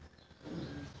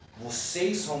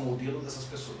 Vocês são o modelo dessas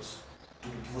pessoas.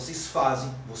 Tudo que vocês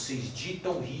fazem, vocês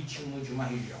ditam o ritmo de uma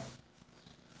região.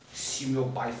 Se o meu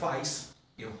pai faz,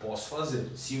 eu posso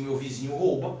fazer. Se o meu vizinho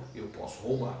rouba, eu posso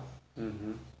roubar.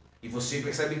 E você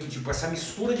percebe que tipo, essa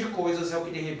mistura de coisas é o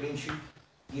que de repente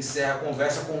encerra a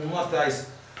conversa com um atrás.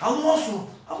 Alonso,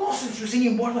 você indo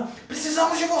embora,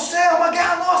 precisamos de você, é uma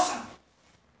guerra nossa.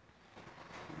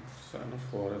 Saindo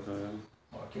fora, tá ligado?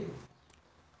 Ok.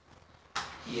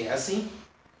 E é assim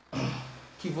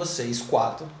que vocês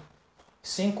quatro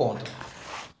se encontram.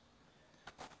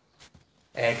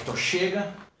 Hector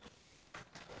chega,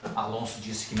 Alonso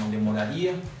disse que não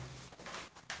demoraria.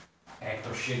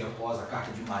 Hector chega após a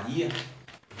carta de Maria,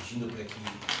 pedindo para que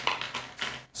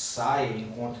saia e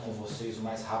encontre com vocês o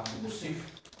mais rápido possível.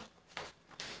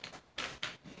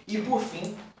 E por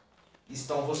fim,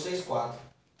 estão vocês quatro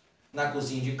na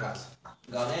cozinha de casa.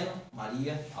 Galeno,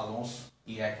 Maria, Alonso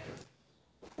e Hector.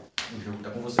 O jogo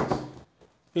está com vocês.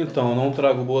 Então, não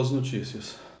trago boas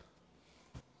notícias.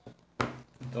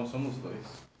 Então somos dois.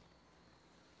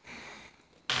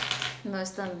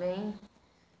 Nós também.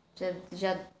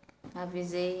 Já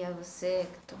avisei a você,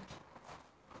 Hector.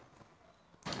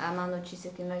 A má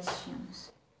notícia que nós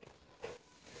tínhamos.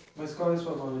 Mas qual é a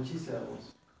sua má notícia,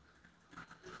 Alonso?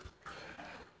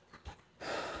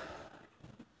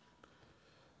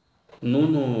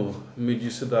 Nuno me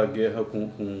disse da guerra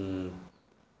com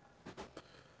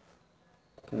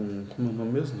como é o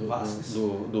nome mesmo? Vasquez.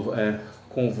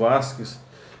 Com o Vasquez.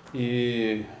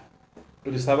 E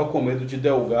ele estava com medo de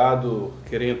Delgado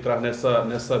querer entrar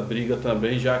nessa briga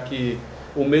também, já que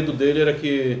o medo dele era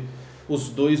que os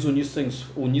dois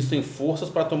unissem forças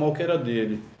para tomar o que era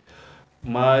dele.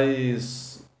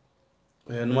 Mas,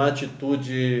 numa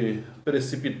atitude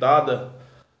precipitada,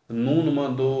 Nuno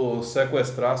mandou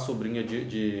sequestrar a sobrinha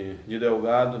de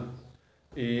Delgado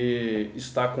e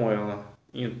está com ela.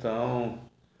 Então,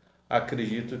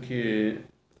 acredito que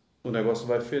o negócio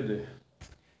vai feder.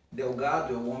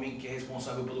 Delgado é o homem que é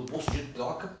responsável pelo posto de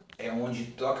troca, é onde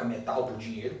troca metal por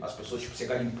dinheiro. As pessoas, tipo, você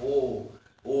garimpou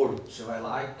ouro, você vai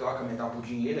lá e troca metal por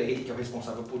dinheiro, é ele que é o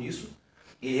responsável por isso.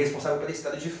 E é responsável pela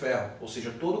estrada de ferro, ou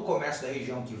seja, todo o comércio da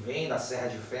região que vem da serra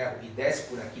de ferro e desce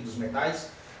por aqui dos metais,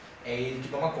 é ele que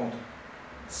toma conta.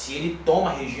 Se ele toma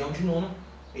a região de Nuno,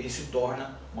 ele se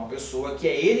torna uma pessoa que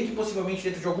é ele que possivelmente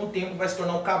dentro de algum tempo vai se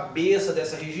tornar o cabeça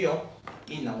dessa região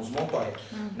e não os Montoya.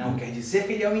 Não quer dizer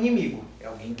que ele é um inimigo, é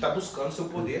alguém que está buscando seu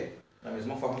poder da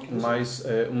mesma forma que você. Mas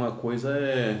uma coisa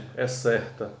é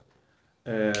certa.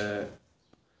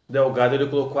 Delgado ele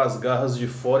colocou as garras de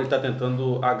fora e está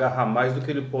tentando agarrar mais do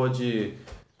que ele pode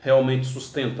realmente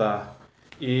sustentar.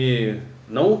 E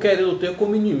não o querendo ter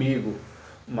como inimigo,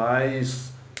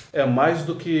 mas é mais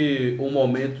do que um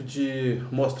momento de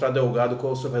mostrar a Delgado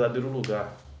qual é o seu verdadeiro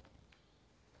lugar.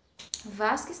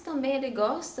 Vasquez também ele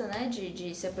gosta, né,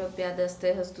 de se apropriar das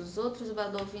terras dos outros. O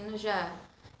Baldovino já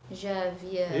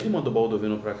havia Ele mandou o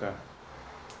Baldovino pra cá.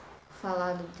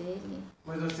 falado dele.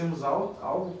 Mas nós temos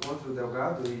algo contra o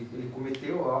Delgado? Ele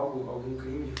cometeu algum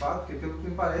crime de fato? Porque pelo que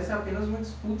me parece é apenas uma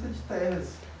disputa de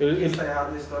terras. Quem está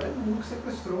errado na história é o Nuno que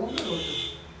sequestrou um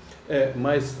garoto.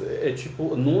 Mas é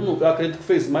tipo, Nuno, eu acredito que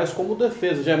fez mais como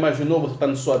defesa. Já imaginou você estar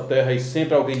na sua terra e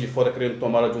sempre alguém de fora querendo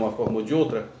tomá-la de uma forma ou de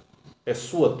outra? É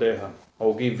sua terra.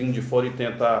 Alguém vir de fora e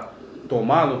tentar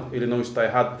tomá-lo, ele não está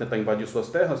errado em tentar invadir suas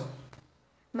terras?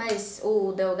 Mas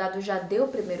o Delgado já deu o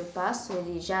primeiro passo,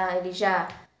 ele já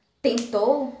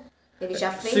tentou, ele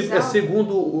já fez algo.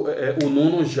 Segundo o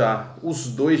Nuno já, os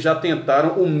dois já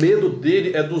tentaram, o medo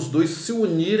dele é dos dois se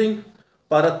unirem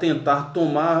para tentar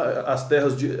tomar as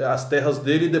terras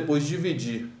dele e depois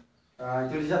dividir. Ah,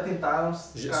 então eles já tentaram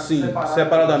Sim,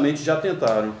 separadamente já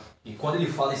tentaram. E quando ele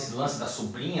fala esse lance da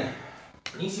sobrinha,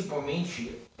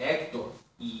 principalmente Hector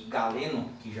e Galeno,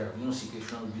 que já vinham se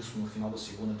questionando disso no final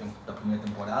da primeira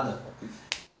temporada,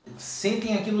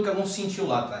 sentem aquilo que eu não sentiu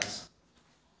lá atrás.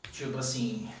 Tipo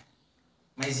assim,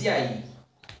 mas e aí?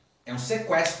 É um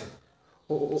sequestro.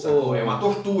 Sacou? É uma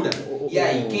tortura. E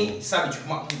aí, quem, sabe, tipo,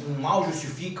 um mal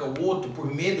justifica o outro, por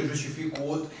medo justifica o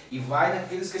outro, e vai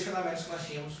naqueles questionamentos que nós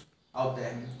tínhamos ao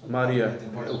término. Maria,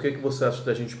 o que você acha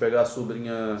da gente pegar a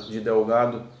sobrinha de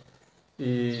Delgado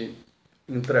e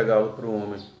entregá-lo para o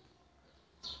homem?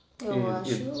 Eu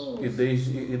acho.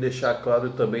 E deixar claro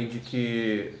também de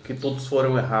que todos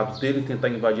foram errados, dele tentar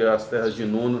invadir as terras de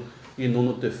Nuno e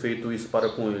Nuno ter feito isso para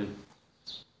com ele.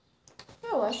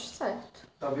 Eu acho certo.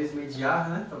 Talvez mediar,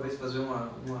 né? Talvez fazer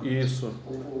Isso.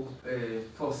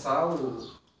 Forçá-lo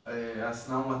a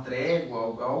assinar uma trégua,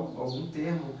 algum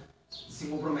termo, se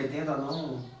comprometendo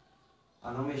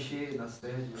a não mexer nas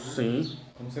terras de Nuno. Sim.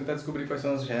 Vamos tentar descobrir quais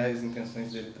são as reais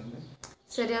intenções dele também.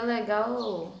 Seria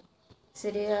legal,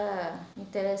 seria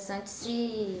interessante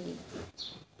se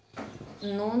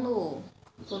Nuno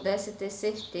pudesse ter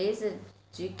certeza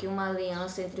de que uma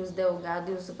aliança entre os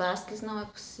Delgado e os Vasquez não é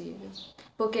possível.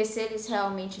 Porque se eles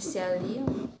realmente se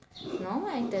aliam, não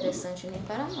é interessante nem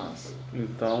para nós.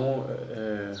 Então,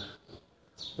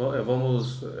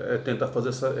 vamos tentar fazer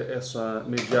essa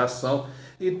mediação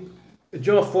e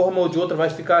de uma forma ou de outra vai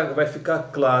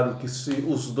ficar claro que se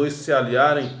os dois se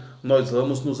aliarem, nós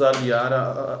vamos nos aliar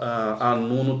a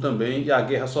Nuno também e a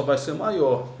guerra só vai ser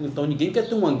maior. Então ninguém quer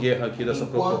ter uma guerra aqui dessa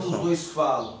Enquanto proporção. os dois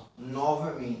falam,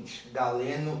 novamente,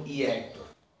 Galeno e Hector.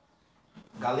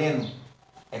 Galeno,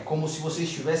 é como se você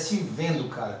estivesse vendo,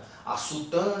 cara, a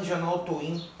sultana de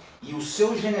Analtoin e os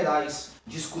seus generais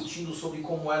discutindo sobre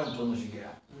como eram planos de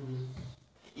guerra.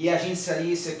 E a gente se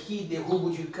alia esse aqui, derruba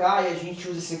o de cá, e a gente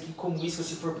usa esse aqui como isca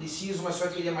se for preciso, mas só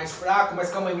que ele é mais fraco, mas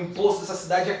calma aí, o imposto dessa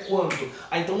cidade é quanto?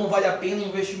 Ah, então não vale a pena o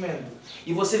investimento.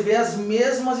 E você vê as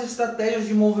mesmas estratégias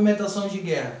de movimentação de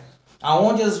guerra,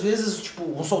 aonde às vezes, tipo,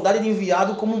 um soldado é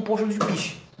enviado como um posto de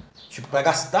bicho. Tipo, para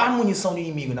gastar munição do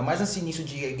inimigo, ainda mais nesse início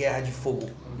de guerra de fogo.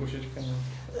 Bucha de canhão.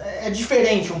 É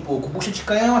diferente um pouco. Bucha de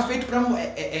canhão é feito para...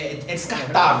 É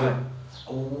descartável.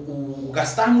 O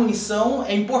gastar munição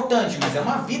é importante, mas é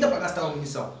uma vida para gastar uma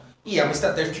munição. E é uma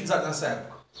estratégia utilizada nessa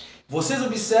época. Vocês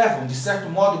observam, de certo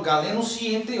modo, Galeno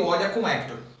se entreolha com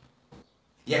Hector.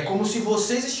 E é como se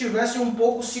vocês estivessem um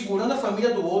pouco segurando a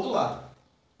família do outro lado.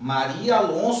 Maria e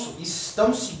Alonso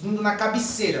estão seguindo na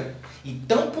cabeceira e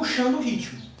estão puxando o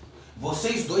ritmo.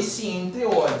 Vocês dois se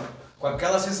entreolham com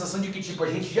aquela sensação de que, tipo, a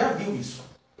gente já viu isso.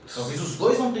 Talvez os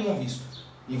dois não tenham visto.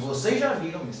 E vocês já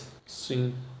viram isso.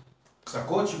 Sim.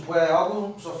 Sacou? Tipo, é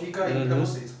algo que só fica aí pra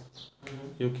vocês.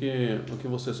 E o que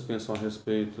vocês pensam a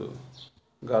respeito,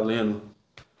 Galeno,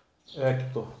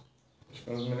 Hector? Acho que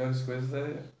uma das melhores coisas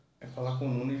é falar com o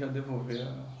Nuno e já devolver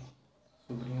a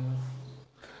sobrinha.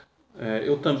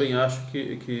 Eu também acho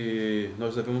que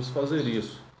nós devemos fazer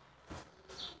isso.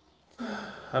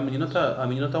 A menina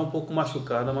tá um pouco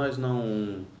machucada, mas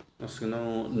não, assim,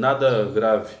 não nada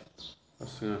grave.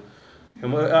 Assim,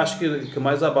 eu acho que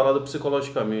mais abalada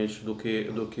psicologicamente do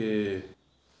que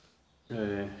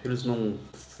eles não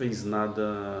fez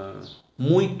nada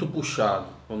muito puxado,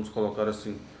 vamos colocar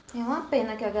assim. É uma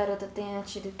pena que a garota tenha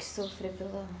tido que sofrer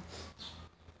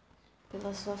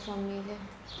pela sua família.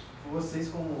 Vocês,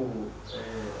 como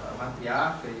a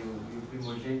matriarca e o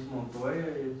primogênito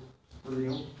Montoya,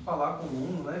 poderiam falar com o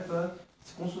Nuno, né, para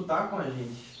se consultar com a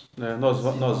gente. Nós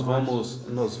vamos.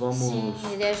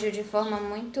 Sim, ele agiu de forma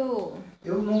muito...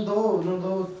 Eu não dou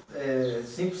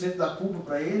 100% da culpa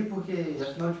para ele, porque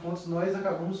afinal de contas nós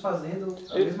acabamos fazendo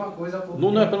a mesma coisa há pouco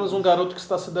Nuno é tempo. apenas um garoto que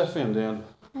está se defendendo.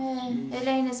 ele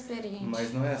é inexperiente.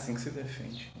 Mas não é assim que se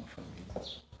defende uma família,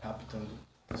 raptando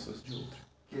pessoas de outra.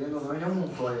 Querendo ou não, ele é um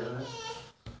Montoya, né?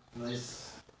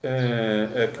 Mas...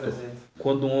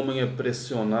 Quando um homem é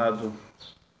pressionado,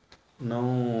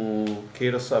 não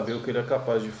queira saber o que ele é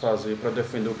capaz de fazer para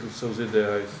defender os seus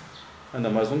ideais. Ainda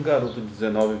mais um garoto de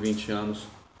 19, 20 anos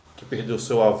que perdeu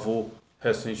seu avô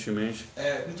recentemente.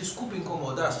 Me desculpe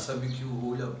incomodar, você sabe que o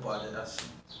William pode assim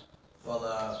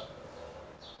falar.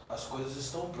 As coisas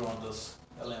estão prontas,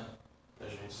 Helena, pra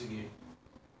gente seguir.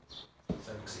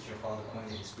 Sabe que você tinha falado com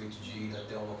ele a respeito de ir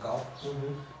até o local?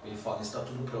 Ele fala, está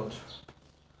tudo pronto.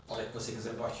 A hora que você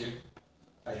quiser partir,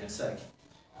 a gente segue.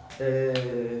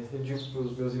 Eu digo para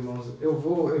os meus irmãos,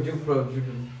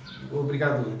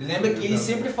 obrigado. Lembra que ele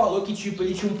sempre falou que tipo,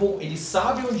 ele tinha um pouco, ele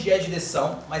sabe onde é a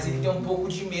direção, mas ele tem um pouco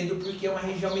de medo porque é uma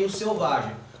região meio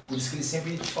selvagem. Por isso que ele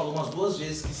sempre te falou umas 2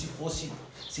 vezes que se fosse,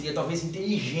 seria talvez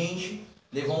inteligente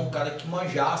levar um cara que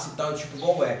manjasse e tal, tipo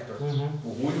igual o Hector.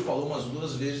 O Julio falou umas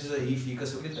 2 vezes aí, fica a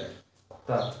seu critério.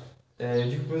 Tá. Eu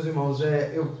digo para os meus irmãos,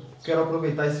 eu quero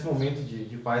aproveitar esse momento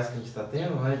de paz que a gente está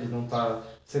tendo, né? De não estar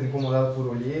sendo incomodado por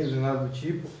olheiros e nada do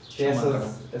tipo. Tem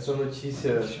essa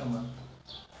notícia...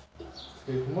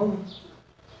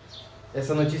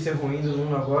 Essa notícia ruim do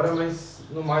Nuno agora, mas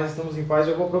no mais estamos em paz.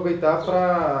 Eu vou aproveitar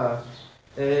para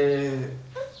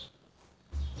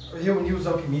reunir os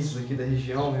alquimistas aqui da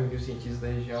região, reunir os cientistas da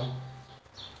região.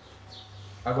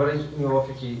 Agora em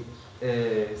off aqui,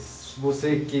 se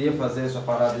você queria fazer essa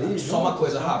parada aí... Só uma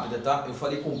coisa rápida, tá? Eu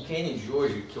falei com o Kennedy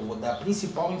hoje que eu vou dar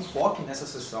principal enfoque nessa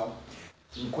sessão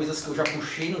em coisas que eu já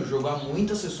puxei no jogo há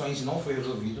muitas sessões e não foi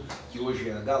resolvido, que hoje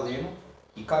é Galeno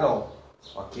e Carol,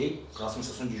 ok? Próxima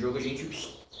sessão de jogo a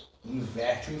gente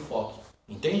inverte o enfoque,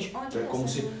 entende? É como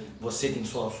se você tem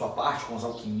sua parte com os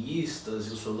alquimistas e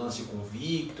o seu lance com o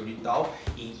Victor e tal,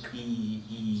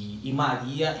 e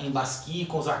Maria em Basqui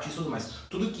com os artistas e tudo mais.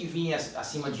 Tudo que vinha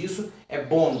acima disso é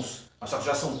bônus, mas só que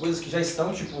já são coisas que já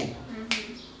estão tipo...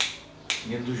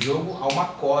 dentro do jogo há uma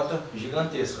cota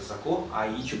gigantesca, sacou?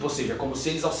 Aí, tipo, ou seja, como se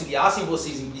eles auxiliassem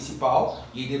vocês em principal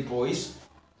e depois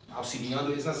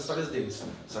auxiliando eles nas histórias deles,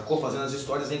 sacou? Fazendo as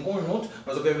histórias em conjunto,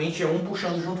 mas obviamente é um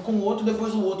puxando junto com o outro e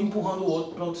depois o outro empurrando o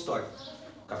outro pra outra história.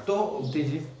 Captou?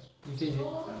 Entendi. Okay.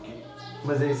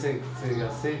 Mas aí você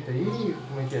aceita aí?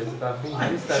 Como é que é? Você tá afim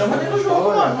disso? Tá chama ele no jogo,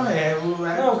 mano.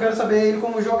 Não, eu quero saber ele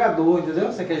como jogador,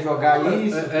 entendeu? Você quer jogar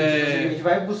isso? A gente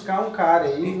vai buscar um cara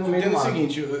aí no meio do mato. É o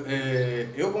seguinte,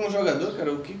 eu como jogador,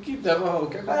 cara, o que aconteceu?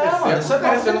 Mano, isso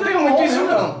acontece, eu não tenho muito isso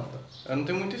né, não. Eu não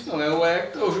tenho muito isso não. É o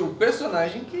Hector, o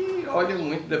personagem que olha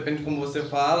muito, depende de como você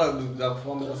fala, da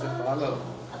forma que você fala,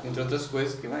 entre outras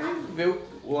coisas, que vai ver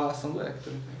a ação do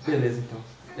Hector. Beleza, então.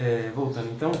 Voltando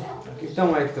então.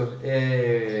 Então, Hector,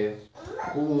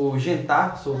 o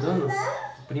Gentar Soldano,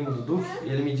 primo do Duque,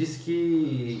 ele me disse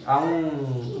que há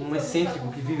um excêntrico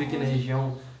que vive aqui na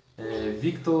região,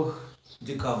 Victor...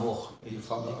 De Cavor, ele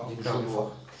fala. De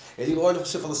Cavor. Ele olha pra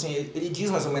você e fala assim, ele diz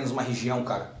mais ou menos uma região,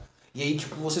 cara. E aí,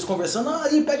 tipo, vocês conversando,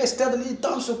 ali, pega a estrada ali e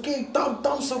tal, não sei o que e tal,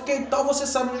 não sei o que e tal, você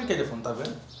sabe onde é que ele falou, tá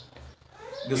vendo?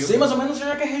 Eu sei mais ou menos onde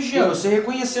é que é a região, eu sei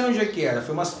reconhecer onde é que era.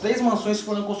 Foi umas 3 mansões que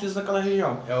foram construídas naquela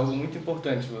região. É algo muito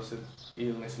importante você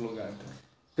ir nesse lugar, então.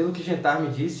 Pelo que Gentar me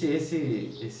disse,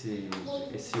 esse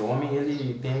homem,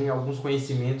 ele tem alguns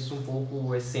conhecimentos um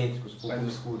pouco excêntricos, um pouco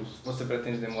obscuros. Você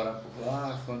pretende demorar por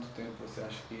lá? Quanto tempo você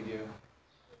acha que iria?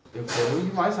 Eu quero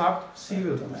ir o mais rápido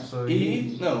possível.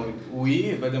 O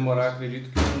ir vai demorar, acredito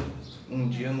que um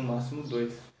dia, no máximo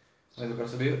 2. Mas eu quero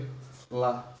saber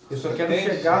lá. Eu só quero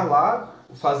chegar lá,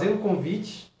 fazer um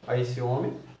convite a esse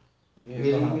homem, e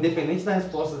ele, independente da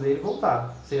resposta dele,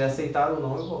 voltar. Se ele aceitar ou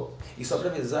não, eu volto. E só pra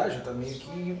avisar, já tá meio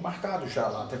que marcado já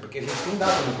lá, até porque a gente tem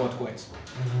data no encontro com eles.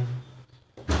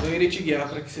 Eu irei te guiar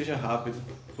para que seja rápido,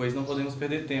 pois não podemos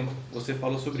perder tempo. Você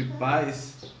falou sobre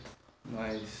paz,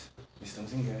 mas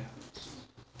estamos em guerra.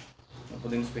 Não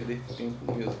podemos perder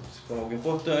tempo mesmo. Se for algo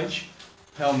importante,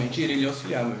 realmente irei lhe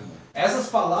auxiliar, meu irmão. Essas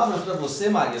palavras pra você,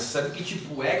 Maria, você sabe que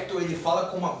tipo, o Hector ele fala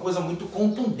com uma coisa muito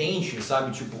contundente,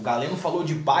 sabe? Tipo, o Galeno falou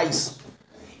de paz.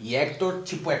 E Hector,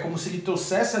 tipo, é como se ele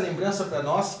trouxesse a lembrança pra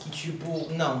nós que, tipo,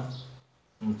 não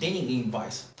tem ninguém em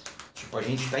paz. Tipo, a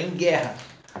gente tá em guerra.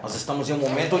 Nós estamos em um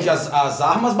momento onde as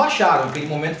armas baixaram, aquele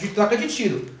momento de troca de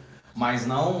tiro. Mas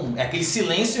não. É aquele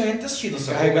silêncio entre os tiros.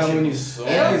 Carregar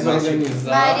munições,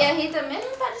 organizar. Maria Rita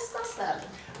mesmo não tá descansada.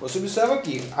 Você observa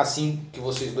aqui, assim que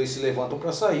vocês dois se levantam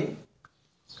para sair,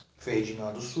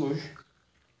 Ferdinando surge.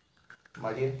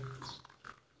 Maria,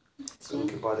 pelo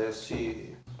que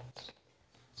parece,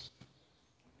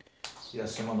 e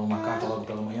assim mandou uma carta logo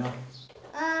pela manhã.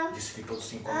 Disse que todos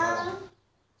se encontraram.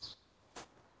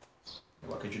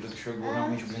 Eu acredito que chegou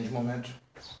realmente um grande momento.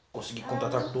 Consegui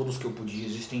contatar todos que eu podia.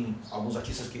 Existem alguns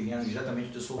artistas que vieram diretamente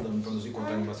de Soldano para nos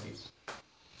encontrar em Basque.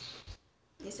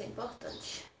 Isso é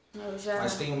importante.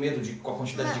 Mas tenho medo de, com a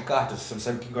quantidade de cartas, você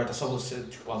sabe que agora tá só você,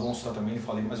 tipo, o Alonso tá também, eu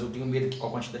falei, mas eu tenho medo que com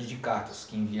a quantidade de cartas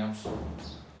que enviamos,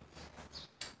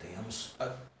 tenhamos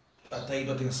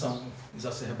atraído atenção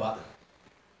exacerbada.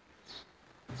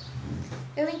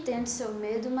 Eu entendo seu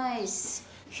medo, mas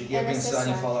Cheguei a pensar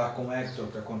em falar com Hector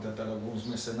para contratar alguns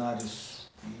mercenários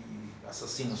e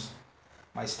assassinos,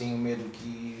 mas tenho medo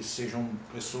que sejam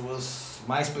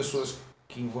mais pessoas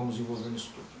que vamos envolver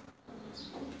nisso tudo.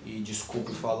 E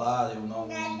desculpe falar, eu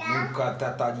nunca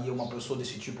trataria uma pessoa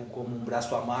desse tipo como um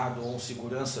braço armado ou um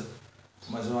segurança,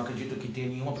 mas eu não acredito que tenha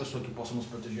nenhuma pessoa que possa nos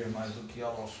proteger mais do que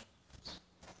Alonso.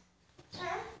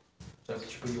 Sabe que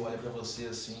tipo, ele olha pra você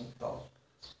assim e tal.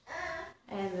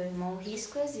 Meu irmão, o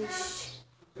risco existe.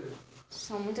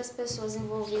 São muitas pessoas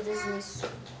envolvidas nisso.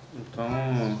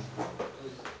 Então,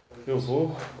 eu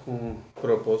vou com o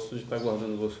propósito de estar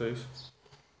guardando vocês.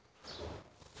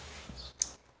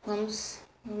 Vamos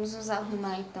nos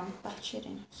arrumar então,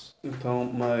 partiremos. Então,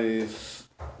 mas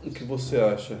o que você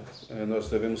acha? Nós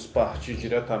devemos partir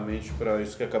diretamente para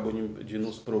isso que acabou de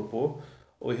nos propor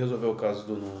ou resolver o caso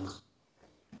do Nuno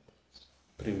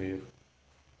primeiro?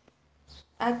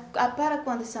 Para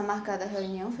quando está marcada a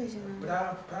reunião, Ferdinando?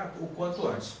 Pra o quanto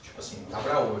antes, tipo assim, tá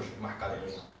pra hoje, marcada a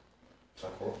reunião.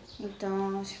 Sacou?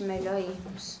 Então, acho melhor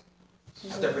irmos.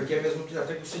 Até porque mesmo que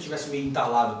até que você tivesse meio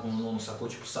entalado com o Nuno, sacou?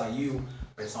 Tipo, saiu,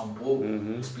 pensar um pouco,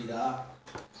 respirar.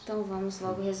 Então vamos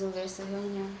logo resolver essa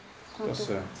reunião. Tá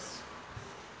certo. Antes.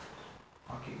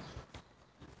 Ok.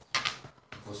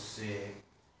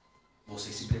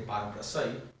 Vocês se preparam para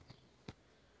sair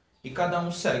e cada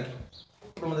um segue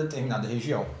para uma determinada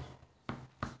região.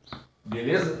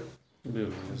 Beleza?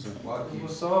 Beleza. Eu vou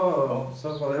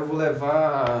só falar, eu vou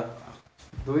levar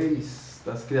 2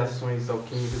 das criações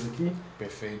alquímicas aqui.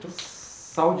 Perfeito.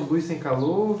 Sal de luz sem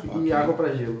calor e água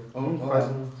para gelo.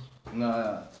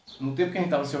 No tempo que a gente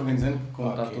tava se organizando,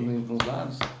 quando tava Ok. todo indo para uns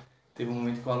lados, teve um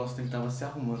momento que o Alonso tava se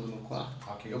arrumando no quarto.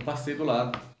 Ok. Eu passei do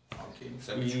lado. Ok.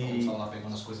 Sabe que como estava lá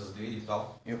pegando as coisas dele e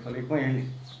tal. Eu falei com ele,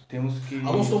 temos que...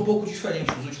 Alonso está um pouco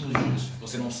diferente nos últimos dias.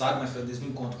 Você não sabe, mas foi desde o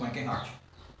encontro com Eckenhart.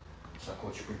 Sacou?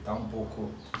 Tipo, ele tá um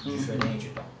pouco diferente e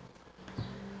tal.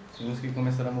 Temos que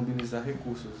começar a mobilizar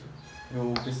recursos.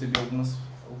 Eu percebi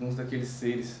alguns daqueles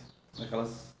seres,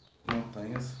 naquelas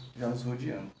montanhas, já nos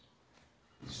rodeando.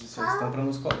 Eles já estão para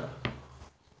nos cobrar.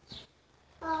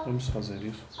 Vamos fazer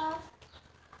isso.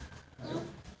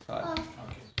 Sabe?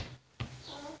 Ok.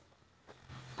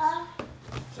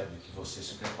 Sabe que você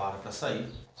se prepara para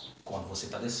sair. Quando você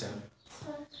está descendo,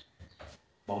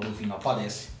 Baldovino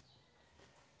aparece.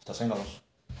 Está saindo, Alonso?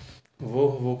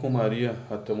 Vou com Maria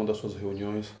até uma das suas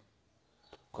reuniões.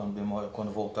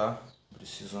 Quando voltar,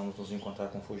 precisamos nos encontrar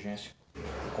com Fulgêncio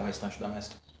e com o restante da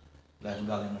mestra. Leve o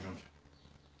Galeno junto.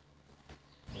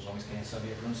 Os homens querem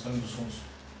saber para onde estão indo os fundos.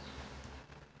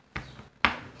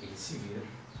 Ele se vira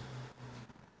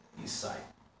e sai.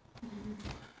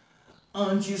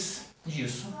 Antes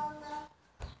disso...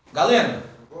 Galeno!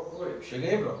 Chega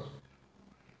aí, bro.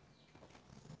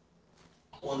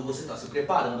 Quando você está se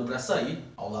preparando para sair,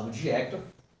 ao lado de Hector,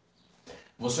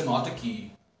 você nota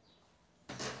que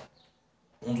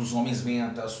um dos homens vem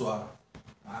até ao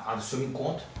seu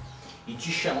encontro e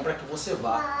te chama para que você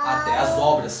vá até as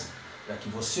obras, para que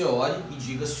você ore e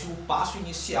diga se o passo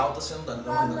inicial está sendo dado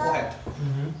da maneira correta.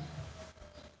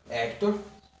 Hector,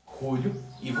 Julio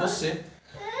e você,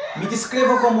 me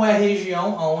descreva como é a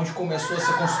região onde começou a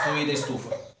ser construída a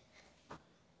estufa.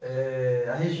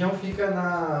 A região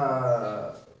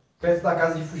fica perto da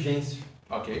casa de Fulgêncio.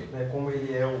 Ok. Né? Como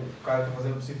ele é o cara que está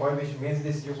fazendo o principal investimento, ele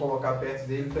decidiu colocar perto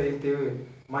dele para ele ter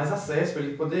mais acesso, para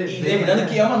ele poder E ver, lembrando né?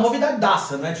 que é uma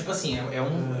novidadaça, né? Tipo assim,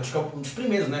 acho que é um dos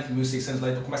primeiros, né? Que em 1600 lá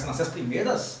então começa a nascer as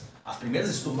primeiras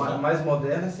estufas, né? Mais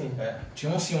moderna, assim.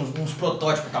 Tinha assim, uns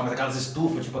protótipos e tal, mas aquelas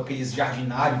estufas, tipo aqueles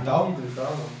jardinários e tal. Vidro e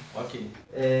tal, não. Ok.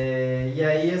 E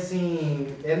aí,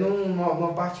 assim, é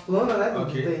numa parte plana, né, do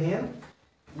terreno.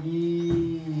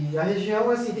 E a região,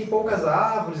 assim, tem poucas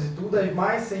árvores e tudo,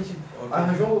 mas a gente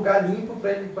arranjou um lugar limpo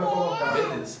para ele colocar.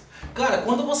 Beleza. Cara,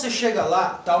 quando você chega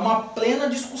lá, tá uma plena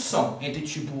discussão entre,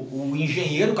 tipo, o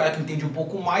engenheiro, o cara que entende um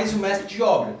pouco mais, e o mestre de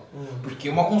obra. Porque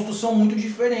é uma construção muito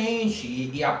diferente,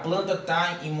 e a planta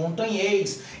tá em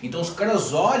montanhês. Então os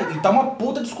caras olham e tá uma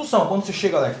puta discussão quando você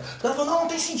chega lá. Os caras falam, não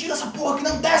tem sentido essa porra aqui,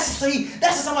 não, desce isso aí,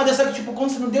 desce essa madeira. Sabe, tipo,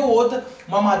 quando você não deu outra,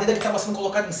 uma madeira que tava sendo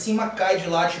colocada em cima cai de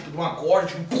lá, tipo, de uma corda,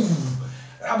 tipo, pum,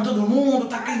 abre todo mundo,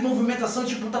 tá aquela movimentação,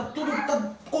 tipo, tá tudo,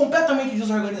 tá completamente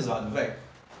desorganizado, velho.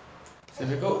 Você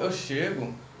vê que eu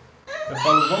chego, eu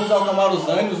falo, vamos acalmar os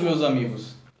ânimos, meus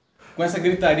amigos. Com essa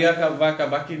gritaria vai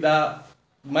acabar que dá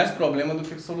mais problema do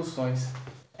que soluções.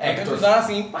 Hector, Dá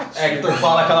assim, empatia. Hector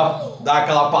dá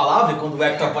aquela palavra e quando o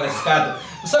Hector aparece, cara,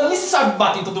 não sabe nem se sabe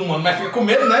bater em todo mundo, mas fica com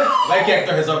medo, né? Vai que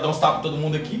Hector resolve dar uns tapas em todo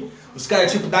mundo aqui. Os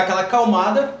caras, tipo, dá aquela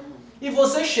acalmada e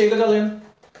você chega, galera,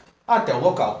 até o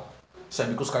local.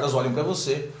 Sabe que os caras olham pra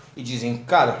você e dizem,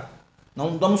 cara,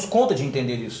 não damos conta de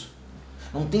entender isso.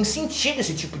 Não tem sentido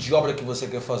esse tipo de obra que você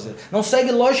quer fazer. Não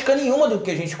segue lógica nenhuma do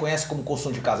que a gente conhece como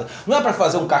construção de casa. Não é pra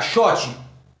fazer um caixote?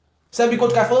 Sabe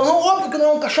quando o cara falou, não, óbvio que não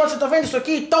é um caixote, você tá vendo isso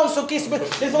aqui e tal, não sei o que.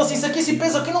 Ele falou assim, isso aqui, esse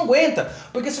peso aqui não aguenta.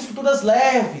 Porque são estruturas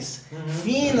leves,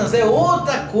 finas, é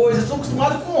outra coisa. Estão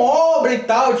acostumados com obra e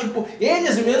tal. Tipo,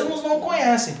 eles mesmos não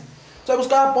conhecem. Sabe, os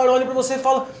caras olham pra você e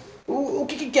falam, o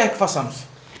que quer que façamos?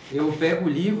 Eu pego o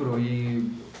livro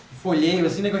e folheio,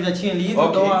 assim, né, que eu já tinha lido,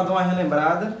 Ok. dou uma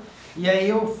relembrada. E aí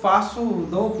eu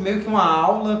dou meio que uma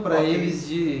aula para Ok. eles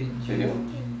de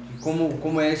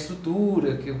como é a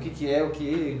estrutura, o que é o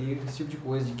que, esse tipo de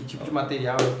coisa, de que tipo de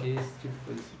material é o que, esse tipo de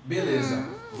coisa. Beleza.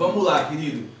 Vamos lá,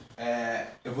 querido.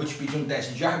 Eu vou te pedir um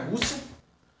teste de argúcia,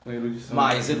 Com erudição.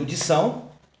 mais erudição.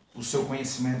 O seu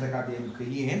conhecimento acadêmico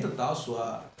ele entra, tá?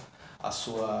 A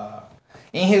sua...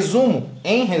 Em resumo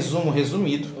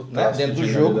resumido, né? Dentro do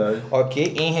jogo,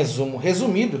 ok? Em resumo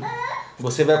resumido,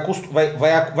 você vai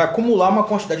acumular uma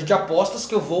quantidade de apostas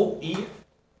que eu vou ir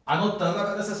anotando a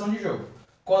cada sessão de jogo.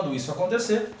 Quando isso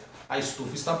acontecer, a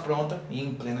estufa está pronta e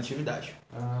em plena atividade.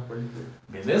 Ah, pode ver.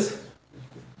 Beleza?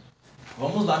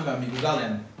 Vamos lá, meu amigo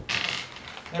Galeno.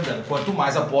 Lembrando, quanto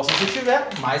mais apostas você tiver,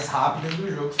 mais rápido dentro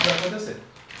do jogo isso vai acontecer.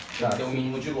 Tem que ter um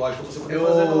mínimo de lógica pra você poder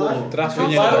fazer a rolagem. Traço de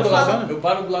Então, genialidade fala- funciona? Eu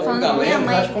paro do lado do Falando minha galeno.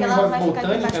 mãe, Acho que que como ela envolve vai ficar aqui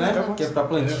botânica, né? embaixo. Que é pra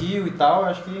plantio e tal,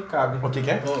 acho que cabe. O que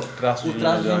é? Traço de O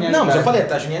traço de genialidade. Não, mas eu falei,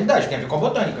 tá genialidade, tem a ver com a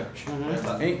botânica.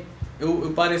 Hein?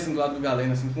 Eu paro assim do lado do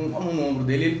galeno, assim, com a mão no ombro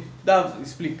dele, ele dá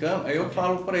explicando, aí eu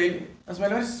falo pra ele as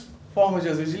melhores formas,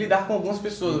 às vezes, de lidar com algumas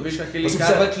pessoas. Eu vejo que aquele Você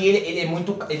cara... observa que ele é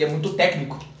muito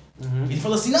técnico. Ele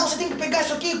falou assim, não, você tem que pegar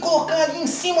isso aqui e colocar ali em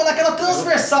cima naquela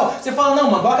transversal. Você fala, não,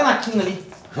 mano, coloca na quina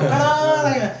ali.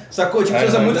 Caralho, sacou? Tipo, você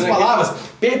usa muitas palavras,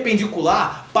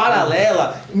 perpendicular,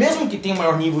 paralela. Mesmo que tenha um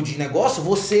maior nível de negócio,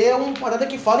 você é uma parada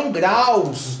que fala em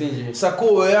graus. Entendi.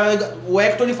 Sacou? O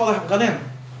Hector ele fala, galera,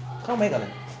 calma aí,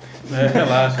 galera.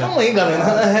 Relaxa. Calma aí,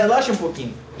 galera, relaxa um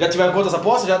pouquinho. Já tiveram quantas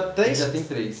apostas? Já 3? Já tem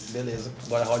 3. Beleza,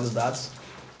 agora rola os dados.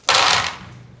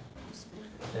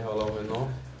 Quer rolar o menor?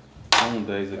 Um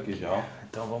 10 aqui já, ó.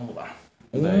 Então vamos lá.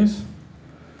 10.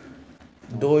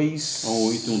 2, Um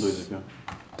 8 e um 2 aqui, ó.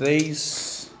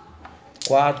 3,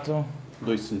 4,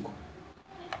 2, 5.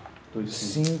 2,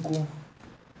 5.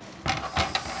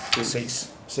 5, 6.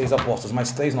 6 apostas,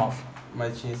 mais 3, 9.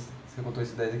 Mas tinha você contou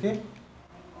esse 10 aqui?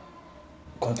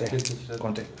 Contei. Que tinha tirado?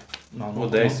 Contei. Não, O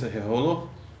 10 você rerolou?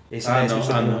 Esse Ah, 10 não, que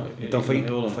você ah, pegou. não. Então Ele foi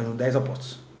rerolou. no 10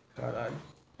 apostas. Caralho.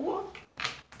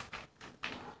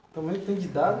 Tamanho que tem de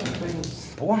dado, foi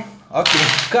uns... Pô, ok.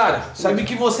 Cara, sabe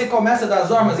que você começa das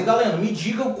armas e galera, me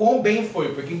diga o quão bem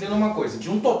foi, porque entenda uma coisa, de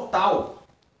um total,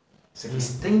 você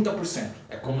fez 30%.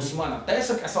 É como se, mano, até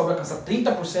essa obra alcançar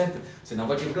 30%, você não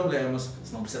vai ter problemas,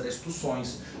 você não precisa dar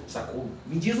instruções, sacou?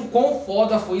 Me diz o quão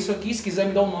foda foi isso aqui, se quiser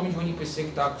me dar o nome de um NPC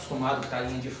que tá acostumado, que tá à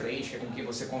linha de frente, que é com quem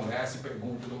você conversa e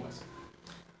pergunta e tudo mais.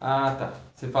 Ah, tá.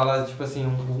 Você fala, tipo assim,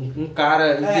 um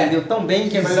cara entendeu tão bem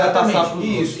que vai passar Exatamente, pros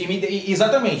isso.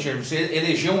 Exatamente, você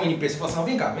elegeu um NPC e falou assim, não,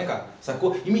 vem cá,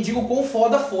 sacou? E me diga o quão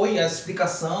foda foi a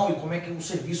explicação e como é que o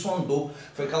serviço andou.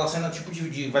 Foi aquela cena tipo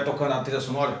de vai tocando a trilha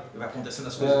sonora e vai acontecendo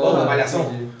as coisas igual na malhação.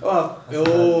 Ó,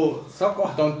 eu só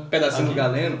cortar um pedacinho do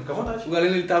galeno. Fica à vontade. O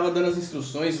galeno ele tava dando as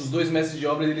instruções, os dois mestres de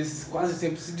obra eles quase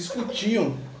sempre se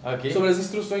discutiam Ok. sobre as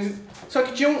instruções. Só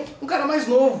que tinha um cara mais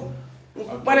novo.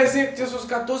 Parecia que tinha seus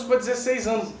 14 para 16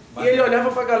 anos. E ele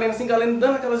olhava pra Galeno assim, Galeno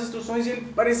dando aquelas instruções e ele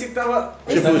parecia que tava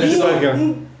Tipo, ouvindo aqui, ó.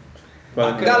 um...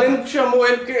 Galeno chamou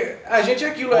ele porque a gente é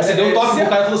aquilo. Você deu um toque pro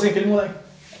cara e falou assim, aquele moleque.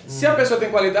 Se a pessoa tem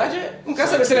qualidade, não quer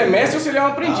saber se ele é mestre ou se ele é um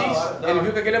aprendiz. Da hora. Ele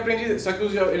viu que aquele aprendiz. Só que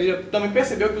ele já também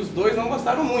percebeu que os dois não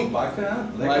gostaram muito. Bacana,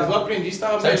 legal. Mas o aprendiz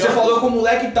estava Sabe melhor. que você falou com o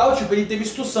moleque e tal, tipo, ele teve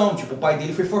instrução. Tipo, o pai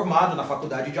dele foi formado na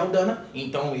faculdade de Aldana,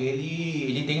 então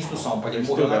ele tem instrução. O pai dele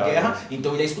morreu na guerra,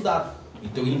 então ele é estudado.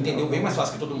 Então ele entendeu bem mais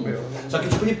fácil que todo mundo. Só que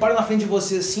tipo, ele para na frente de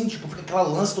você assim, tipo, fica aquela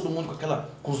lança, todo mundo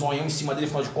com o zoião em cima dele,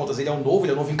 afinal de contas, ele é um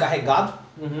novo encarregado,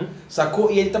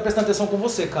 sacou? E ele tá prestando atenção com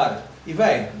você, cara. E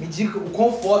velho, me diga o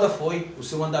quão foda foi o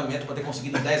seu andamento pra ter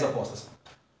conseguido 10 apostas.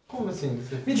 Como assim?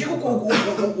 Me diga o quão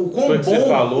Foi que você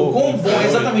falou, o quão como bom, foi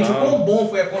exatamente, e o tal. quão bom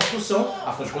foi a construção,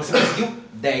 afinal de contas você conseguiu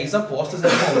 10 apostas em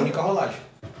uma única rolagem.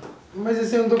 Mas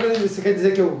assim, eu não tô querendo. Você quer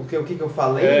dizer que o que eu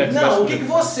falei? É. Não, o que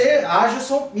você,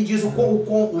 Agerson, me diz o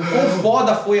quão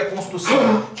foda foi a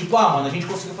construção? Tipo, mano, a gente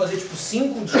conseguiu fazer tipo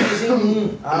 5 dias em um.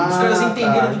 Os caras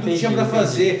entenderam tudo que tinha pra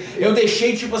fazer. Eu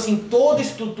deixei, tipo assim, toda a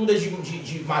estrutura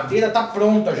de madeira tá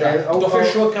pronta já. Então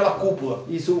fechou aquela cúpula.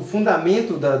 Isso, o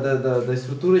fundamento da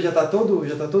estrutura já tá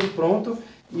todo pronto.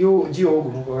 E o Diogo,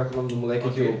 vamos colocar o nome do moleque,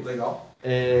 é Diogo. Legal.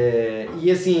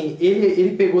 E assim,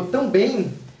 ele pegou tão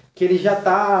bem que ele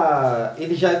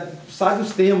já sabe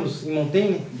os termos em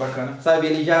Montaigne. Bacana.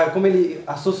 Sabe, como ele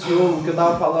associou o que eu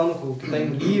tava falando com o que tá aí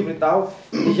no livro e tal,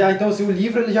 então assim, o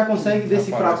livro ele já consegue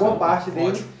decifrar boa parte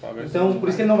dele. Então, por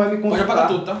isso que ele não vai me Pode consultar. apagar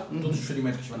tudo, tá? Todos os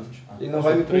ferimentos que tiver na frente. Ele não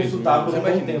vai me consultar por um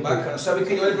bom tempo. Bacana. Sabe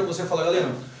que ele olha pra você e fala, galera,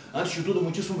 antes de tudo,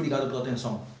 muitíssimo obrigado pela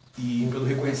atenção e pelo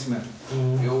reconhecimento.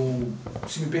 Eu,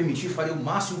 se me permitir, farei o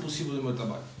máximo possível do meu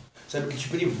trabalho. Sabe que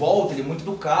tipo, ele volta, ele é muito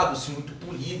educado, assim, muito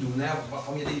polido, né? A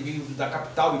família dele veio da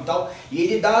capital e tal. E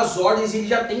ele dá as ordens e ele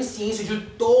já tem ciência de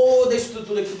toda a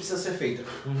estrutura que precisa ser feita.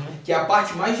 Que é a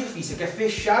parte mais difícil, que é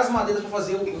fechar as madeiras para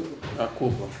fazer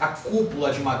a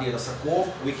cúpula de madeira, sacou?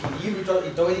 O equilíbrio.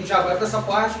 Então ele já vai para essa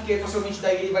parte que possivelmente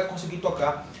daí ele vai conseguir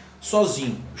tocar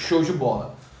sozinho. Show de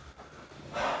bola.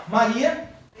 Maria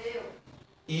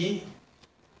e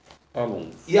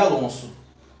Alonso.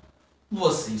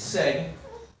 Vocês seguem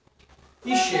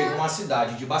e chegam à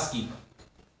cidade de Basqui.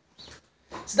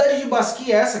 Cidade de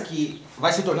Basqui é essa que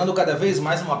vai se tornando cada vez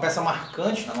mais uma peça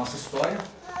marcante na nossa história.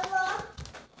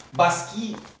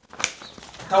 Basqui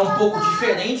está um pouco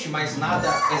diferente, mas nada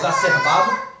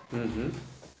exacerbado.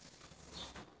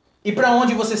 E para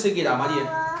onde você seguirá,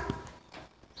 Maria?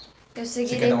 Eu Você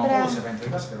seguirei quer dar uma pra... pausa? Você vai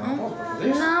entregar? Você quer dar uma pausa para fazer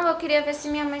isso? Não, eu queria ver se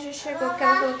minha mãe já chegou, porque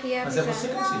ela falou que ia Mas é avisar. você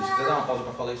que decide. Se quiser dar uma pausa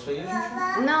para falar isso aí, a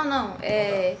gente... Não,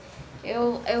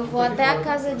 eu vou até a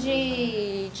casa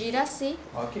de Iraci.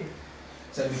 Ok.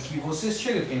 Sabe que você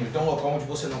chega aqui, então, um local onde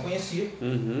você não conhecia.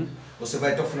 Você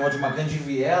vai até o final de uma grande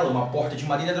viela, uma porta de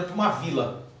madeira dentro de uma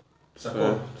vila.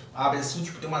 Sacou? Abre assim,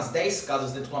 tipo, tem umas 10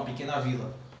 casas dentro de uma pequena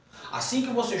vila. Assim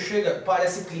que você chega,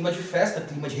 parece clima de festa,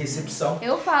 clima de recepção.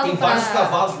 Eu falo tem pra... vários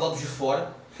cavalos do lado de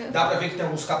fora. Dá pra ver que tem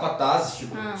alguns capatazes,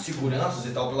 tipo, seguranças e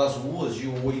tal, pelas ruas, de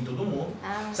olho em todo mundo.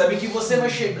 Sabe que você vai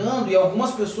chegando e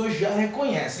algumas pessoas já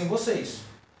reconhecem vocês.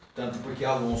 Tanto porque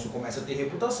Alonso começa a ter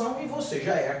reputação e você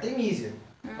já é Artemisia.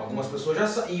 Algumas pessoas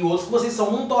já e outros que vocês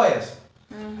são Montoias.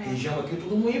 Região aqui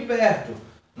tudo muito perto.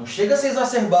 Não chega a ser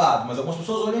exacerbado, mas algumas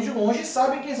pessoas olham de longe e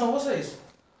sabem quem são vocês.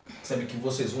 Sabe que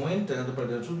vocês vão entrando para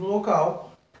dentro do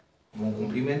local, vão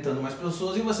cumprimentando mais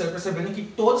pessoas e você vai percebendo que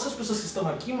todas as pessoas que estão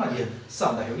aqui, Maria,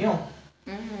 são da reunião.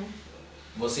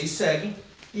 Vocês seguem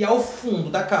e ao fundo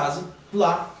da casa,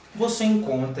 lá, você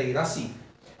encontra Iraci.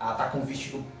 Ela tá com um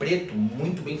vestido preto,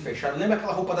 muito bem fechado. Lembra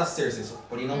aquela roupa da Cersei,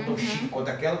 porém não tão chique quanto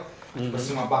aquela. Tipo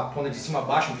assim, uma batona de cima a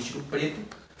baixo, um vestido preto.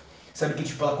 Sabe que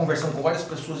tipo, ela conversando com várias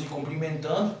pessoas e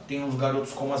cumprimentando. Tem uns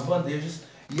garotos com umas bandejas.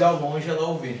 E ao longe ela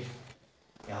o vê.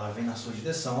 Ela vem na sua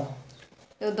direção.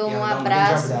 Eu dou um ela abraço.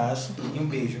 dá um grande abraço e um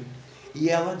beijo. E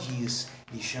ela diz,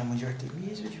 me chama de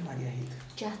Artemisia ou de Maria Rita?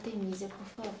 De Artemisia,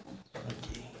 por favor.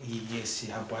 Ok. E esse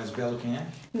rapaz belo quem é?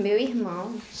 Meu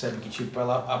irmão. Sabe que tipo,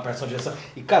 ela aperta a direção.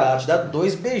 E cara, ela te dá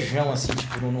 2 beijão assim,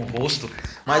 tipo, no rosto.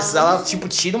 Mas Alonso. ela, tipo,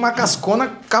 tira uma cascona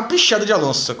caprichada de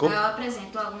Alonso, sacou? Eu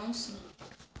apresento o Alonso.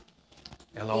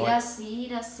 Ela olha.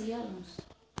 Iraci Alonso.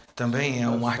 Também é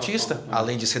um artista,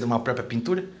 além de ser de uma própria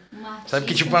pintura. Um artista. Sabe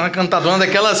que tipo, é uma cantadona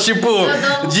daquelas, tipo,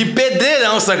 Eu dou- de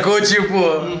pedreirão, sacou? Tipo.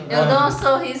 Eu dou um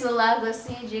sorriso largo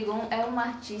assim e digo, é uma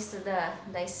artista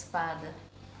da espada.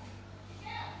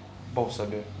 Bom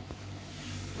saber.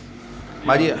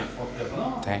 Maria.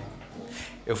 Tem.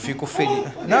 Eu fico feliz.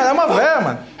 Não, é uma véia,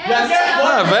 mano.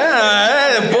 Uma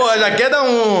véia, pô, já quer dar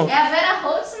um. É a Vera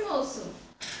Rhodes, moço.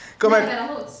 Como Não é? a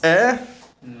Vera Rhodes? É?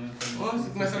 Nossa,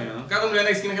 começa cada mulher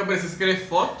na esquina que aparece querer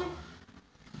foto.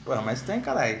 Pô, mas tem,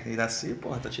 caralho. Iraci,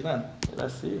 porra, tá tirando.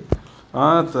 Iraci.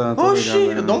 Ah, tá. Oxi,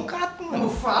 eu dou um cato, mano.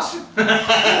 Fácil.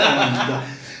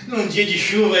 Num dia de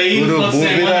chuva aí, Urubu final de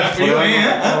semana vira frio aí,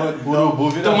 né? frango. Urubu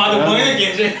vira Tomado frango. banho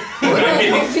aqui, gente.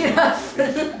 Urubu vira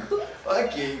frango.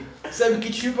 Ok. Sabe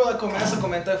que tipo, ela começa a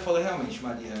comentar e fala, realmente,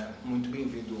 Maria, muito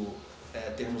bem-vindo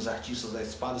termos artistas da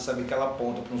espada. Sabe que ela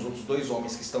aponta para os outros 2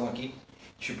 homens que estão aqui,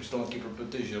 tipo, estão aqui para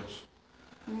protegê-los.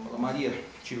 Fala, Maria,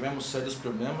 tivemos sérios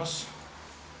problemas,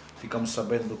 ficamos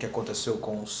sabendo do que aconteceu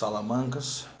com os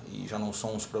salamancas e já não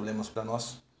são uns problemas para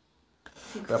nós.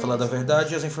 Para falar da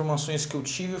verdade, as informações que eu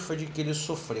tive foi de que eles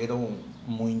sofreram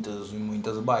muitas e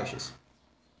muitas baixas.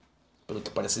 Pelo que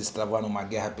parece, eles travaram uma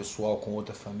guerra pessoal com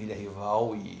outra família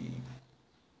rival e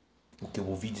o que eu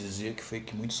ouvi dizer que foi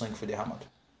que muito sangue foi derramado.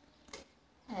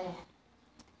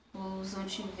 Os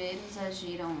ontiveiros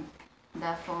agiram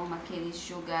da forma que eles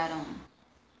julgaram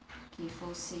que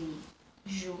fosse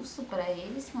justo para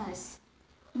eles, mas...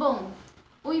 Bom,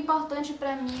 o importante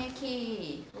para mim é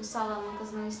que os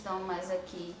salamancas não estão mais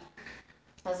aqui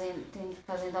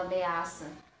fazendo ameaça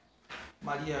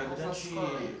Maria, aos nossos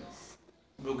colegas.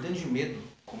 meu grande medo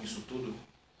com isso tudo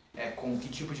é com que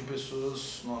tipo de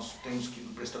pessoas nós temos que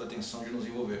prestar atenção de nos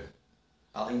envolver.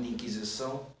 Além da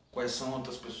Inquisição, quais são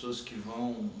outras pessoas que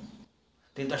vão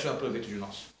tentar tirar proveito de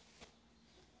nós?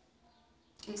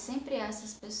 E sempre há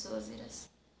essas pessoas, Iras.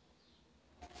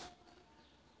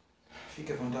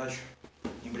 Fique à vontade,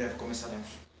 em breve começaremos.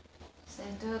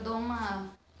 Certo, eu dou uma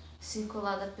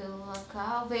circulada pelo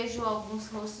local, vejo alguns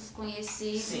rostos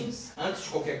conhecidos. Sim, antes de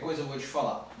qualquer coisa eu vou te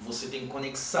falar. Você tem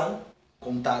conexão,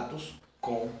 contatos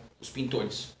com os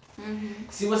pintores.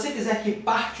 Se você quiser que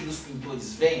parte dos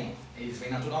pintores venham, eles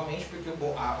vêm naturalmente porque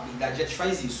a habilidade já te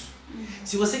faz isso.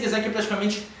 Se você quiser que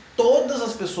praticamente todas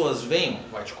as pessoas venham,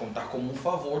 vai te contar como um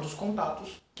favor dos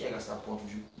contatos, que é gastar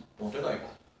ponto heróico.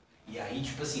 E aí,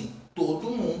 tipo assim,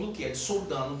 todo mundo que é de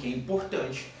soldano, que é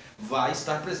importante, vai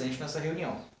estar presente nessa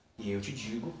reunião. E eu te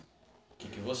digo, o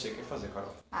que você quer fazer,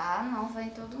 Carol? Ah, não,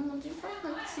 vai todo mundo de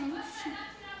importante, sim.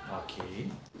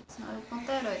 Ok. Senhora é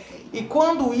ponto heróico aí. E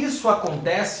quando isso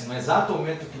acontece, no exato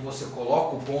momento que você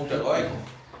coloca o ponto heróico,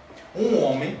 um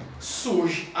homem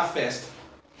surge à festa.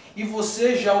 E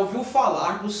você já ouviu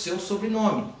falar do seu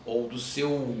sobrenome, ou do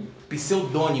seu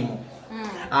pseudônimo.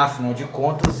 Afinal de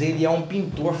contas, ele é um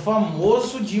pintor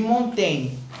famoso de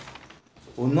Montaigne.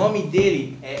 O nome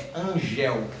dele é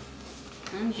Angel.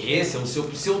 Esse é o seu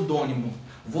pseudônimo.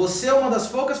 Você é uma das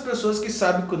poucas pessoas que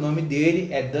sabe que o nome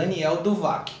dele é Daniel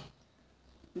Duvac.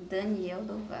 Daniel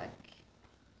Dovac.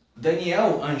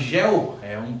 Daniel, Angel,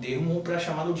 é um termo para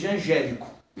chamá-lo de angélico.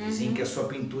 Dizem que a sua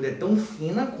pintura é tão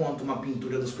fina quanto uma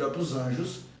pintura dos próprios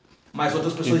anjos, mas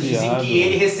outras pessoas dizem viado, que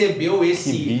ele recebeu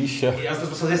esse... que bicha. Outras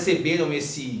pessoas receberam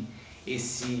esse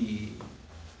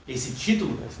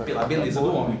título pela beleza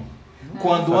do homem.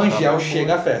 Quando o Angel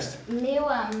chega à festa. Meu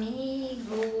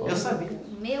amigo. Eu sabia.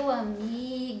 Meu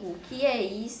amigo, que é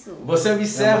isso? Você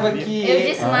observa que... Eu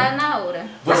disse mais na hora.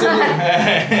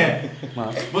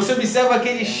 Você observa que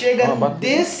ele chega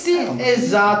desse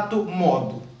exato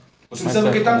modo. Você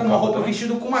observa que ele tá com uma roupa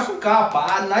vestido com uma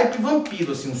capa, a naipe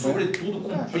vampiro, assim, um sobretudo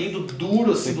comprido,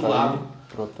 duro assim do lado.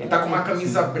 Ele tá com uma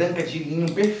camisa branca de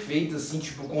linho perfeita, assim,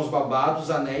 tipo, com os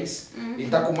babados, anéis. Ele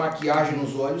tá com maquiagem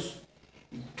nos olhos.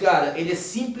 E, cara, ele é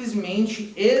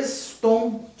simplesmente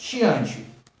estonteante.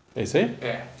 É isso aí?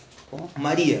 É.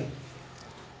 Maria,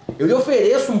 eu lhe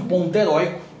ofereço um ponto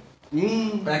heróico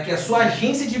para que a sua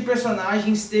agência de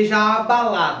personagem esteja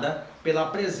abalada pela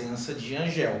presença de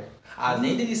Angel.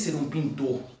 Além dele ser um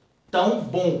pintor tão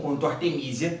bom quanto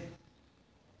Artemisia,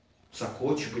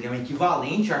 sacou? Tipo, ele é um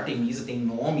equivalente a Artemisia, tem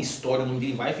nome, história, o nome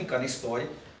dele vai ficar na história.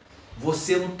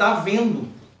 Você não tá vendo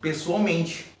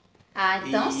pessoalmente. Ah,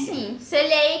 então sim. Se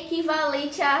ele é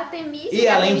equivalente a Artemisia... E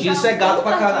além ele tá disso é um gato ponto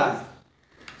pra a caralho.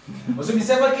 Você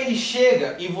observa que ele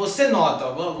chega e você nota,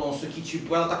 Alonso, que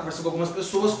tipo, ela tá conversando com algumas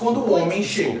pessoas quando o homem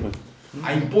chega.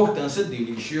 A importância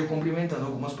dele, ele chega cumprimentando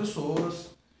algumas pessoas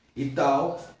e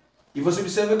tal. E você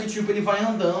observa que tipo, ele vai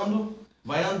andando,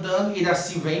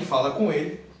 Iraci vem, fala com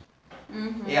ele.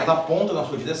 Ela aponta na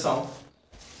sua direção.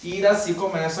 E Iraci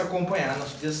começa a acompanhar na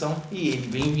sua direção e ele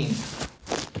vem vindo.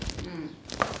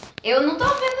 Eu não tô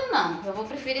vendo, não. Eu vou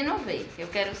preferir não ver. Eu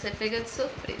quero ser pega de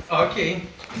surpresa. Ok.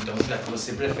 Então, já que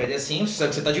você prefere assim, só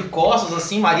que você tá de costas,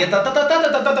 assim, Maria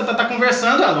tá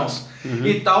conversando, Alonso,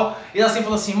 e tal. E ela assim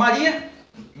falou assim, Maria,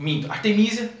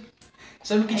 Artemisia,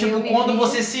 sabe que, tipo, quando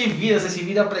você se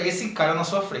vira pra esse cara na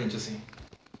sua frente, assim.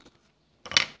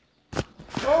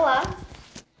 Olá.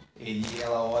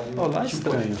 Ela olha, Olá, tipo,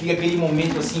 estranho. fica aquele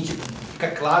momento assim, tipo,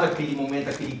 fica claro aquele momento,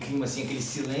 aquele clima assim, aquele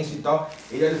silêncio e tal.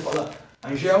 Ele olha e fala,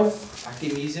 Angel,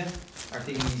 Artemisia,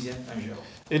 Angel.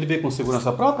 Ele veio com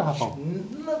segurança própria, Rafão?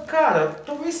 Cara,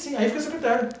 talvez sim, aí fica a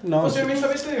secretário. Não, Possivelmente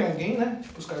talvez tenha alguém, né?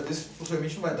 Tipo, os caras desses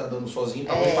possivelmente não vai estar dando sozinho,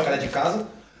 talvez pra cara de casa.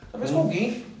 Talvez com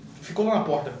alguém ficou lá na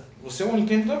porta. Você é um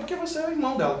entendedor porque você é o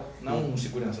irmão dela, não um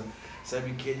segurança.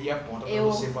 Sabe que ele aponta pra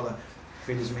você e fala: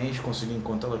 felizmente consegui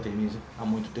encontrar a Artemisia há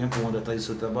muito tempo, anda atrás do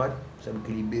seu trabalho. Sabe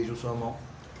que ele beija sua mão,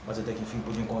 mas até que enfim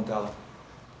pude encontrá-la.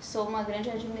 Sou uma grande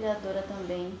admiradora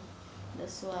também da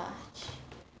sua arte.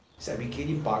 Sabe que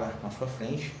ele para na sua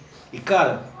frente. E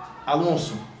cara,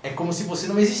 Alonso, é como se você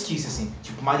não existisse, assim.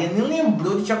 Tipo, Maria nem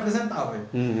lembrou de te apresentar,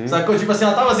 velho. Sabe que, tipo assim,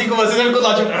 ela tava assim com você, sabe quando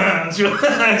ela,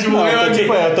 tipo, Não, eu aqui.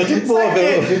 eu tô de boa,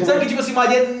 velho. Sabe que, tipo assim,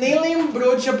 Maria nem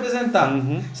lembrou de te apresentar.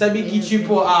 Sabe que,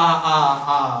 tipo,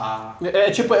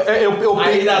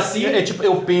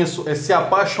 eu penso, se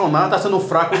apaixonar tá sendo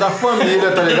fraco da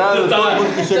família, tá ligado? Todo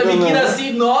mundo que chega sabe que lá.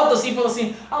 assim, nota assim, falou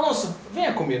assim, Alonso,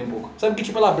 venha comer um pouco. Sabe que,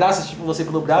 tipo, ela abraça, tipo, você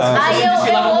pelo braço, Aí você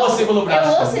desfilar com você pelo braço.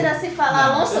 eu ouço Iraci falar,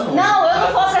 Não, Alonso, você não, eu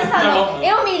não vou apresentar Não. não.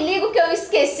 Eu me ligo que eu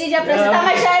esqueci de apresentar,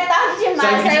 mas já é tarde demais.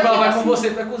 Sabe que, Aí tipo, eu ela fico vai assim, com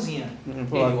você pra cozinha.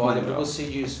 vou Ele lá olha comer. pra você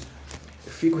e diz,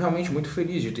 eu fico realmente muito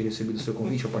feliz de ter recebido o seu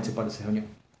convite para participar dessa reunião.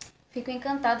 Fico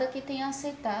encantada que tenha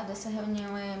aceitado. Essa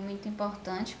reunião é muito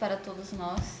importante para todos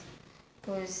nós,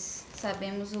 pois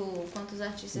sabemos o quanto os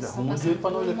artistas estão Arruma um dinheiro passando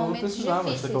pra nós, por que eu não momentos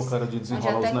precisava. Você que é o cara de difíceis, onde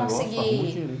desenrolar até os negócios, arruma um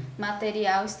conseguir dinheiro.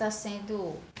 material está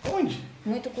sendo Onde?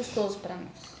 muito custoso para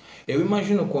nós. Eu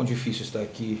imagino o quão difícil está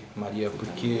aqui, Maria,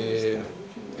 porque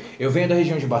eu venho da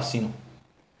região de Bacino.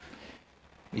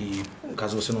 E,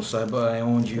 caso você não saiba, é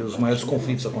onde os maiores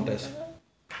conflitos acontecem.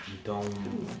 Então,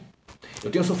 eu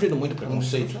tenho sofrido muito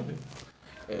preconceito.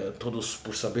 Todos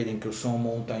por saberem que eu sou um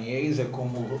montanhês,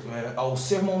 ao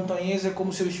ser montanhês é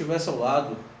como se eu estivesse ao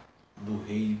lado do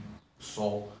rei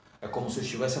Sol. É como se eu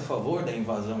estivesse a favor da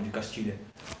invasão de Castilha.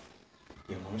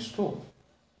 Eu não estou.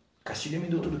 Castilha me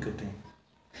deu tudo que eu tenho.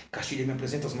 Castilha me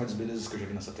apresenta as maiores belezas que eu já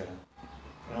vi nessa terra.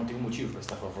 Eu não tenho motivo para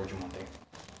estar a favor de montanha.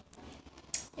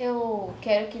 Eu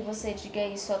quero que você diga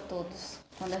isso a todos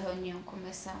quando a reunião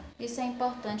começar. Isso é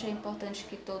importante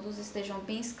que todos estejam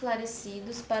bem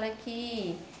esclarecidos para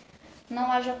que não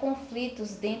haja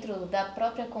conflitos dentro da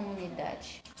própria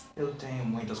comunidade. Eu tenho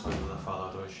muitas coisas a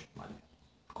falar hoje, Maria.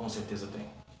 Com certeza tenho.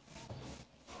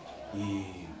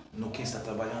 E no que está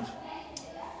trabalhando?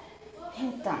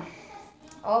 Então,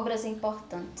 obras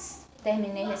importantes.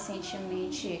 Terminei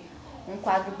recentemente um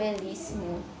quadro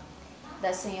belíssimo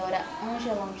da senhora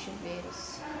Ângela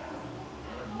Ontiveros.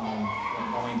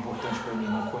 Não é importante para mim,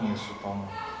 não conheço o tal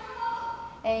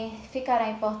nome. Ficará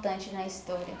importante na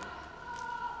história.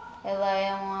 Ela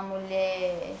é uma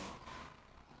mulher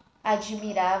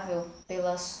admirável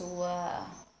pela sua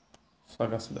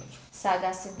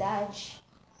sagacidade.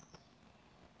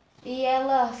 E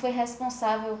ela foi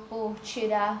responsável por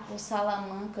tirar os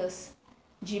salamancas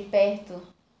de perto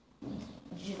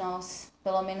de nós.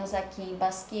 Pelo menos aqui em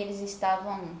Basqui, eles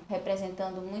estavam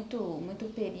representando muito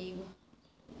perigo.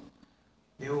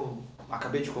 Eu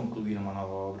acabei de concluir uma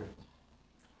nova obra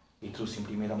e trouxe em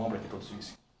primeira mão para que todos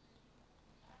vissem.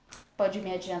 Pode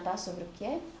me adiantar sobre o que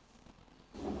é?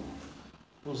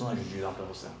 Os anjos dirão para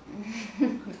você.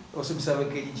 Você observa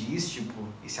que ele diz, tipo,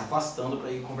 e se afastando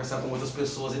para ir conversar com outras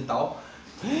pessoas e tal.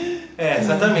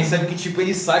 Exatamente. Sabe que, tipo,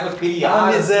 ele sai com aquele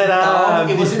ar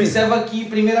miserável. E você observa que,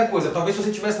 primeira coisa, talvez se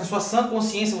você tivesse na sua sã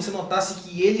consciência, você notasse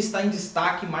que ele está em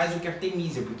destaque mais do que a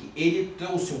Artemisia, porque ele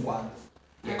trouxe um quadro.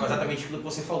 E é exatamente aquilo que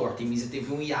você falou. A Artemisia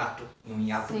teve um hiato, e um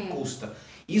hiato custa.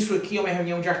 Isso aqui é uma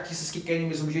reunião de artistas que querem o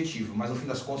mesmo objetivo, mas no fim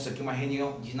das contas, isso aqui é uma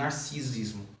reunião de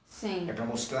narcisismo. Sim. É pra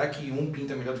mostrar que um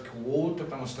pinta melhor do que o outro, é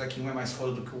pra mostrar que um é mais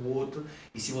foda do que o outro,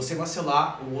 e se você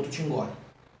vacilar, o outro te engole.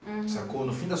 Sacou?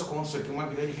 No fim das contas, isso aqui é uma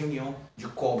grande reunião de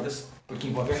cobras, porque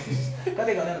envolve artistas.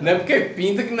 Cadê a galera? Não é porque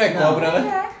pinta que não é cobra,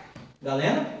 né?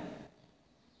 Galera?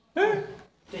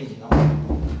 Entendi não.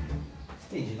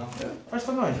 Mas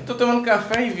foi onde? Tô tomando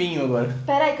café e vinho agora.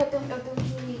 Peraí que eu tenho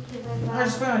que levar...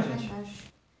 Mas foi onde, gente?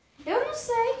 Eu não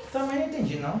sei. Também não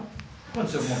entendi não.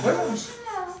 Aconteceu alguma coisa?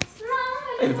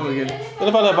 Não, Ele falou que ele...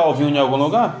 Ele vai levar o vinho em algum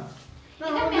lugar?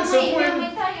 Não, minha aconteceu com mãe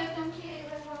ele. tá aí, eu tenho que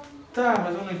levar. Tá,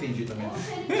 mas eu não entendi também.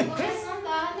 Poxa, ele pegou minha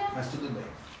sandália. Mas tudo bem.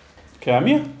 Quer a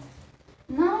minha?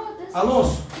 Não, eu desci.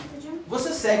 Alonso,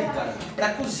 você segue, cara,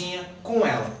 pra cozinha com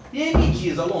ela. E aí me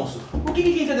diz, Alonso, o que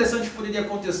de interessante poderia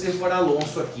acontecer para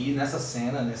Alonso aqui nessa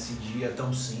cena, nesse dia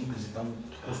tão simples e tão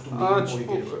costumeiro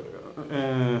corriqueiro?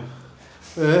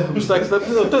 O destaque da...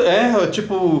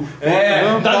 tipo...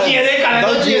 dá dinheiro aí,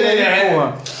 cara, dá dinheiro aí,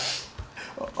 porra.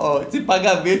 Ó, esse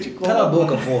pagamento de Cala a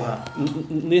boca, porra.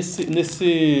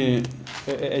 Nesse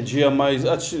dia mais,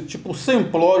 tipo,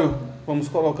 simplório, vamos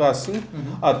colocar assim,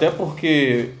 até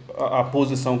porque a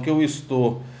posição que eu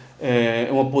estou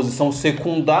uma posição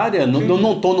secundária,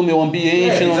 não tô no meu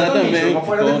ambiente, não é também. Uma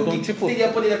parada Então, que tipo,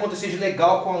 poderia acontecer de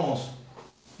legal com o Alonso.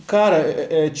 cara,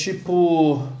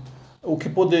 tipo, o que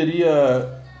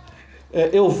poderia...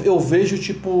 eu vejo,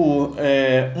 tipo,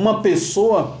 uma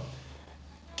pessoa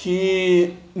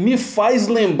que me faz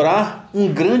lembrar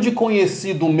um grande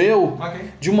conhecido meu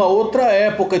de uma outra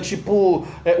época, tipo,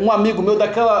 um amigo meu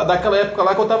daquela época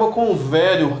lá que eu tava com um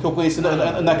velho que eu conheci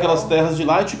naquelas terras de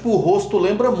lá, e tipo, o rosto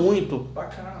lembra muito.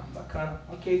 Bacana.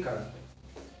 Ok, cara.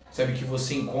 Sabe que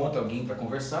você encontra alguém pra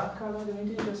conversar? Caralho, eu não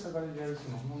entendi essa galera assim,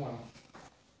 não. Vamos lá.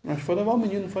 Acho que foi levar o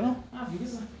menino, não foi não?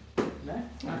 Avisa, né?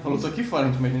 Falou, tô aqui fora, a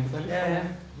gente imagina que tá ali fora.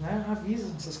 Né? Avisa,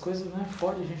 essas coisas, né?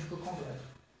 Fode a gente por completo.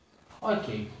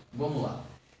 Ok, vamos lá.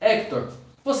 Hector,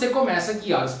 você começa a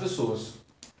guiar as pessoas.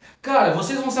 Cara,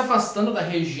 vocês vão se afastando da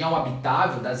região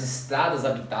habitável, das estradas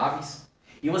habitáveis,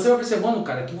 e você vai percebendo,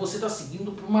 cara, que você tá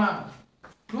seguindo por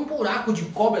um buraco de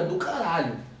cobra do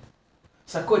caralho.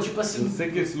 Sacou? Tipo assim... Eu sei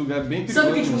que esse lugar é bem perigoso.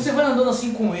 Sabe que tipo, você vai andando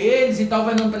assim com eles e tal,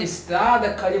 vai andando pela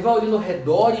estrada, cara, e vai olhando ao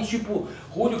redor e tipo,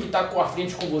 Julio que tá com a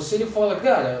frente com você, ele fala,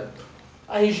 cara,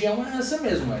 a região é essa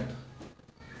mesmo, Hector.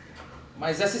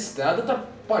 Mas essa estrada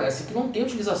parece que não tem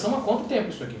utilização há quanto tempo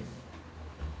isso aqui?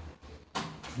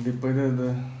 Depois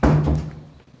da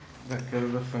queda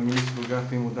da família, esse lugar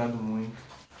tem mudado muito.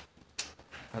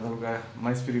 Cada lugar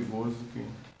mais perigoso que...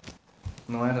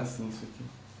 Não era assim isso aqui.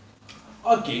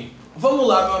 Ok, vamos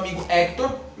lá, meu amigo Hector.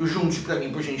 Junte pra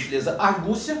mim, por gentileza,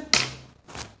 Argúcia.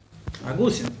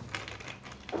 Argúcia?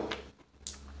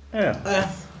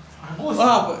 Argúcia?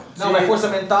 Não, é força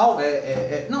mental.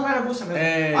 Não, era Argúcia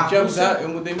mesmo. Te avisar, eu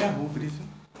mudei minha rua, por isso.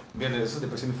 Beleza,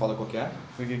 depois você me fala qual que é.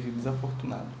 Fiquei aqui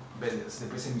desafortunado. Beleza,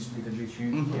 depois você me explica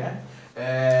direitinho o que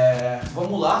é.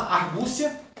 Vamos lá,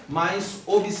 Argúcia, mais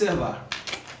observar.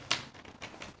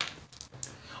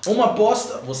 Uma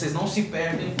aposta, vocês não se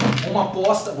perdem. Uma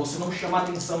aposta, você não chama a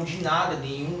atenção de nada,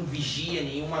 nenhum vigia,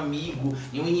 nenhum amigo,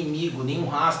 nenhum inimigo, nenhum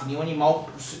rastro, nenhum animal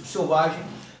selvagem.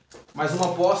 Mas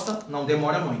uma aposta não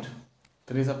demora muito.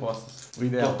 3 apostas, o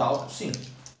ideal. Total, sim.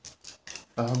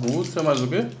 Argúcia, mais o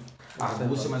quê?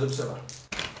 Argúcia, mais observar.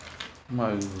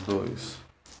 Mais 2.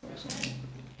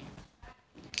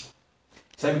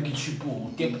 Sabe que tipo,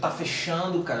 o tempo tá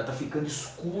fechando, cara, tá ficando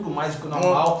escuro mais do que o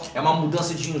normal. É uma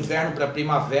mudança de inverno pra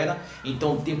primavera,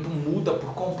 então o tempo muda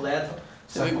por completo,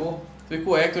 sacou? Você vê que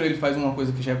o Hector ele faz uma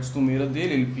coisa que já é costumeira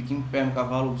dele, ele fica em pé no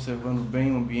cavalo observando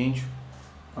bem o ambiente.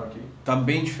 Ok. Tá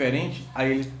bem diferente,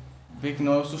 aí ele vê que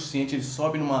não é o suficiente, ele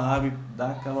sobe numa árvore,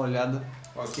 dá aquela olhada.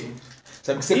 Ok.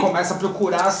 Sabe que você começa a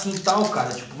procurar assim e tal,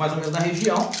 cara, tipo, mais ou menos na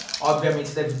região. Obviamente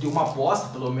você deve ter uma aposta,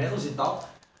 pelo menos, e tal.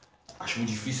 Acho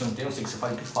muito difícil, eu não sei que você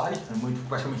fale que fale, é muito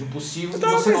praticamente impossível. Eu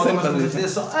tava você nota pensando mais ou menos a fazer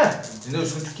direção. Entendeu?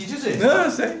 Isso que eu quis dizer. Não,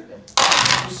 eu sei. É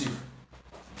impossível.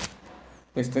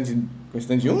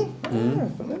 Questão de 1?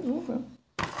 Pelo menos 1, né?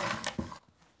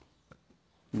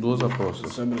 2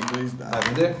 apostas. Sobre os 2 dados. Vai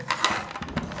vender?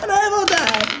 Não, vou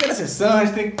dar. Primeira sessão, a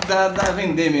gente tem que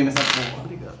vender mesmo essa porra.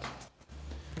 Obrigado.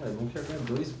 É bom que agora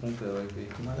 2 pontos herói aí,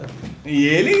 que maravilha. E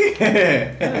ele?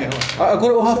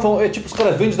 Agora, o Rafão, tipo, os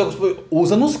caras vendem os negócios,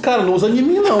 usa nos caras, não usa em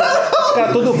mim, não. Os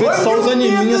caras todo vez só usam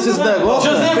em mim esses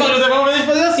negócios. José, vamos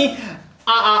fazer assim.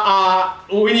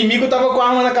 O inimigo tava com a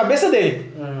arma na cabeça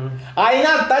dele. Aí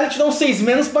Natália te dá um 6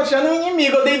 menos pra atirar no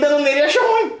inimigo. Eu dei dano nele e achou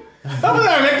ruim. Eu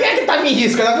falei, mas quem é que tava em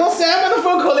risco? Era você, mas não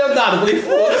foi o que rolei o dado. Eu falei,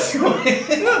 foda-se.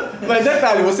 Mas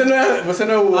detalhe, você não é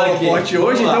o Ok, aporte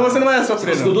vamos hoje, lá. então você não vai Você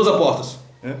sofrer, conseguiu não. 2 apostas.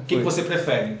 É? O que Foi. você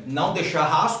prefere? Não deixar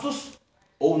rastros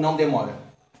ou não demora?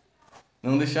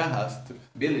 Não deixar rastro.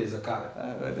 Beleza,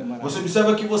 cara. Vai demorar. Você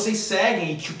observa que vocês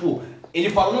seguem e, tipo,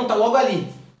 ele fala, não, tá logo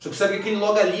ali. Você observa que aquele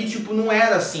logo ali, tipo, não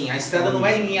era assim. A estrada não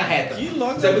era em linha reta. Que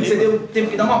logo Sabe ali, que você mano?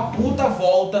 teve que dar uma puta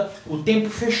volta, o tempo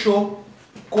fechou,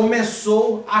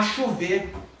 começou a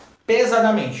chover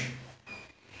pesadamente.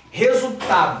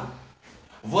 Resultado,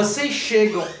 vocês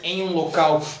chegam em um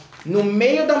local no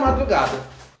meio da madrugada,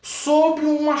 sob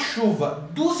uma chuva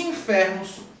dos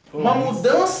infernos, uma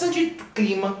mudança de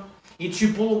clima e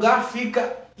tipo, o lugar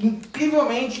fica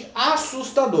incrivelmente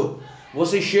assustador.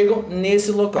 Vocês chegam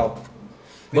nesse local.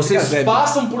 Vocês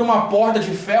passam por uma porta de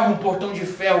ferro, um portão de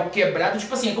ferro quebrado,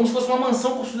 tipo assim, é como se fosse uma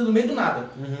mansão construída no meio do nada.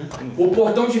 O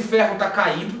portão de ferro tá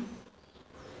caído,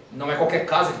 não é qualquer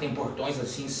casa que tem portões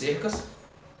assim, cercas.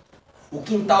 O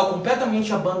quintal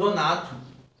completamente abandonado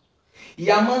e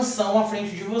a mansão à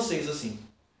frente de vocês, assim.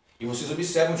 E vocês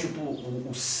observam, tipo,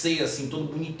 o C, assim,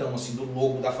 todo bonitão, assim, do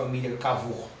logo da família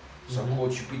Cavour, sacou?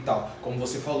 Tipo, e tal. Como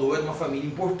você falou, era uma família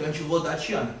importante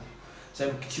lodatiana.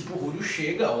 Sabe que tipo, o Julio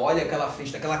chega, olha aquela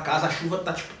frente daquela casa, a chuva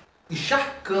tá tipo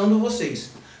encharcando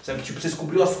vocês. Sabe que tipo, você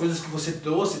descobriu as coisas que você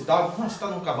trouxe e tal. Não, você tá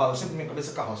num cavalo, sempre na minha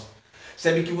cabeça carroça.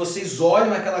 Sabe que vocês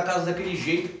olham aquela casa daquele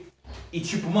jeito e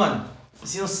tipo, mano,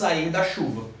 precisam sair da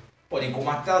chuva. Porém, como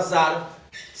atrasaram,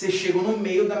 vocês chegam no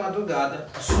meio da madrugada,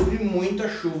 sob muita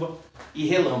chuva e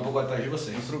relâmpago atrás de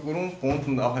vocês. Eu procuro um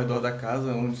ponto ao redor da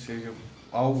casa onde seja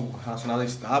algo relacionado a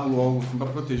estábulo ou algo assim pra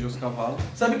proteger os cavalos.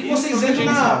 Sabe que E vocês proteger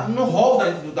entram eles, no hall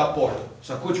da porta,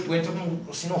 sacou? Tipo, entram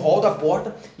assim, no hall da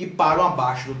porta e param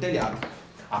abaixo do telhado.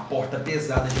 A porta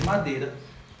pesada de madeira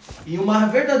e uma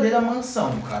verdadeira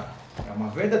mansão, cara. É uma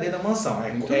verdadeira mansão.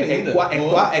 Muito linda.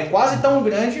 É quase tão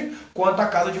grande quanto a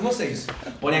casa de vocês.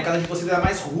 Porém, a casa de vocês é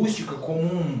mais rústica,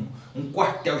 como um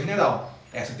quartel-general.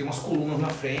 Essa tem umas colunas na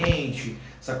frente,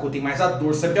 sacou? Tem mais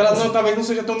ador. Sabe porque ela não, talvez não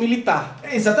seja tão militar.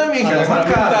 Exatamente, Ah, ela é uma mas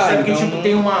é casa. militar, Sabe que então tipo, não-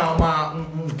 tem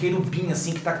um querubim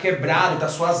assim que tá quebrado, tá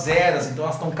suas eras, então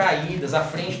elas estão caídas. A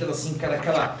frente dela assim,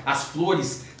 as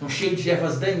flores estão cheias de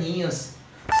ervas daninhas,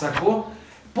 sacou?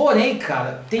 Porém,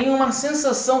 cara, tem uma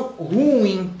sensação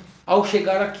ruim ao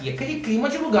chegar aqui. Aquele clima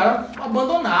de lugar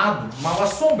abandonado, mal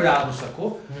assombrado,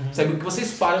 sacou? Sabe que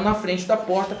vocês param na frente da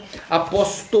porta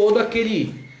após todo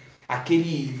aquele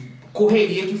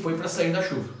correria que foi pra sair da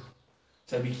chuva.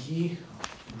 Sabe que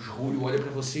o Júlio olha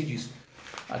pra você e diz: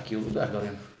 aqui é o lugar,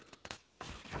 galera.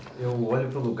 Eu olho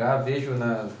pro lugar, vejo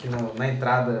que na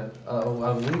entrada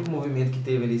o único movimento que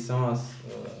teve ali são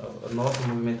a nossa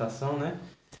movimentação, né?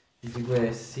 E digo,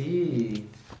 se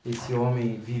esse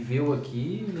homem viveu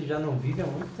aqui, ele já não vive há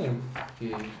muito tempo.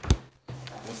 Porque,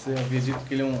 Você havia dito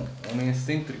que ele é um homem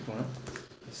excêntrico, né?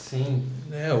 sim,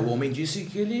 O homem disse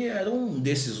que ele era um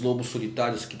desses lobos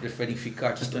solitários que preferem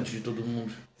ficar distante de todo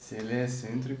mundo. Se ele é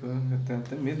excêntrico, eu tenho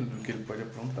até medo do que ele pode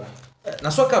aprontar.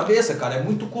 Na sua cabeça, cara, é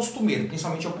muito costumeiro,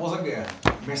 principalmente após a guerra.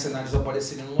 Mercenários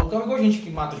aparecerem no local, igual gente que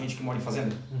mata gente que mora em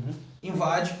fazenda.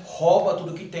 Invade, rouba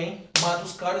tudo que tem, mata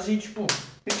os caras e tipo...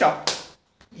 E tchau.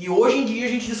 E hoje em dia a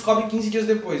gente descobre 15 dias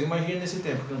depois, imagina nesse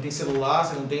tempo, que não tem celular,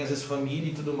 você não tem às vezes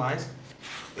família e tudo mais.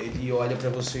 Ele olha pra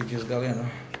você e diz: galera,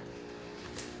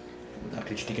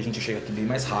 acreditei que a gente chega aqui bem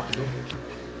mais rápido.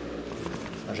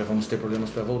 Nós já vamos ter problemas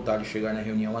pra voltar e chegar na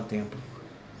reunião a tempo.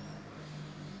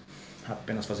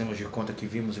 Apenas fazemos de conta que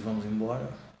vimos e vamos embora?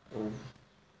 Ou...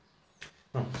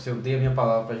 não, se eu dei a minha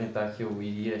palavra pra gente estar que eu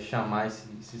iria chamar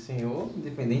esse senhor,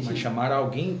 independente... Mas chamar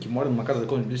alguém que mora numa casa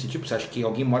desse tipo, você acha que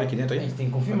alguém mora aqui dentro A aí? gente tem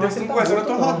que Mas confirmar eles se ele estão tá conversando,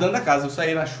 eu morto tô ou não. rodando a casa, eu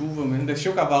saí na chuva mesmo,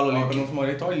 deixei o cavalo ali Ok. pra não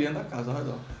molhar e tô olhando a casa ao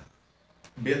redor.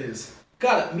 Beleza.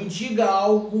 Cara, me diga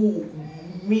algo.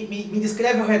 Me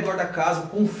descreve ao redor da casa o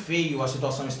quão feio a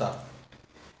situação está.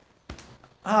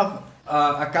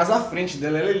 A casa à frente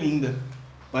dela ela é linda.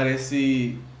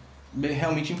 Parece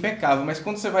realmente impecável, mas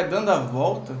quando você vai dando a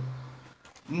volta,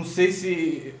 não sei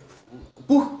se...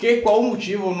 por quê, qual o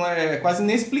motivo, não é quase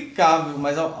inexplicável,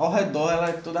 mas ao redor ela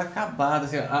é toda acabada,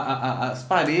 assim, as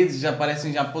paredes já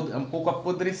parecem já um pouco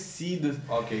apodrecidas.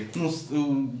 Ok.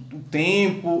 O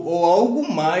tempo ou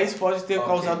algo mais pode ter Ok.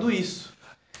 causado isso.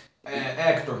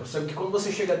 Hector, sabe que quando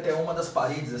você chega até uma das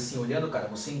paredes, assim, olhando, cara,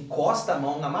 você encosta a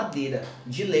mão na madeira,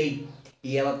 de lei,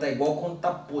 e ela tá igual quando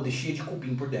tá podre, cheia de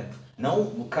cupim por dentro. Não,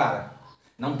 cara,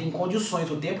 não tem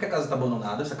condições. O tempo que a casa tá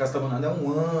abandonada, essa casa tá abandonada é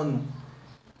 1 ano,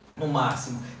 no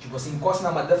máximo. Tipo, você encosta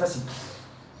na madeira e faz assim...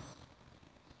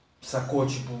 sacou?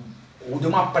 Tipo, ou deu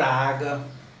uma praga,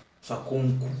 sacou?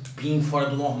 Um cupim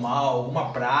fora do normal,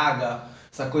 alguma praga,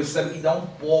 sacou? Isso sabe que dá um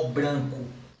pó branco,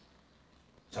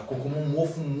 sacou? Como um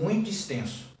mofo muito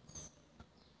extenso.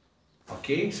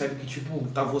 Ok? Sabe que tipo,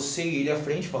 tá você e ele à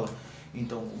frente e fala: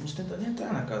 então vamos tentar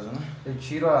entrar na casa, né? Eu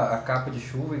tiro a capa de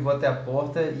chuva e vou até a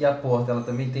porta, e a porta, ela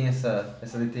também tem essa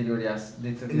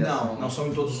deterioração? Não são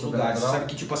em todos os lugares. sobrenatural? Sabe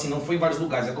que tipo assim, não foi em vários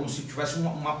lugares, é como se tivesse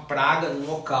uma praga num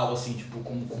local, assim, tipo,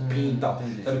 como cupim e tal.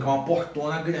 Entendi. Sabe que é uma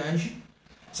portona grande,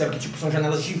 sabe que tipo são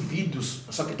janelas de vidros,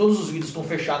 só que todos os vidros estão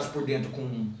fechados por dentro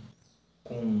com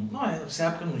não, nessa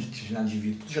época não tinha janela de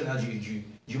vidro, tudo janela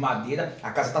de madeira,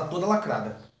 a casa tá toda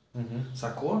lacrada.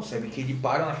 Sacou? Sabe que ele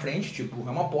para na frente, tipo,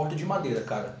 é uma porta de madeira,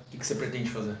 cara. O que você pretende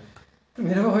fazer?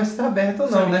 Primeiro eu vou ver se tá aberto ou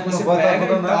não, Sabe né? que Quando você a porta tá pega e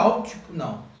abandonada. tal, tipo,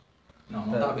 não,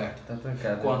 tá aberto. Tá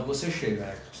trancado. Quando você chega,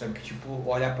 Hector, sabe que tipo,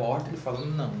 olha a porta e fala: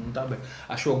 não tá aberto.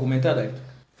 Achou alguma entrada, Hector?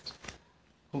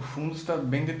 O fundo está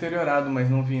bem deteriorado, mas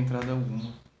não vi entrada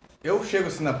alguma. Eu chego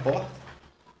assim na porta,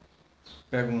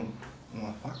 pego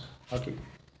uma faca. Ok.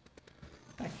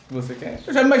 O que você quer?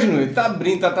 Eu já imagino, ele tá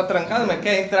abrindo, tá trancado, mas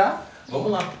quer entrar. Vamos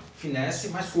lá, finesse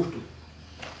mais curto.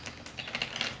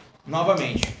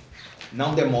 Novamente,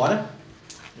 não demora,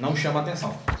 não chama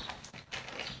atenção.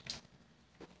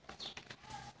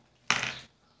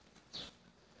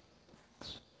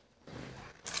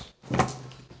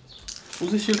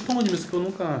 Os estilos estão onde mesmo que eu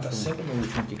nunca Tá acho. sempre no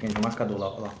último aqui, que a gente marcador lá,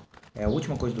 ó lá. É a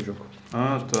última coisa do jogo.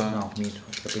 Ah, tá. Não, minto.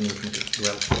 Acho que é a penúltima aqui.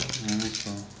 Duelo.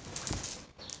 Tá.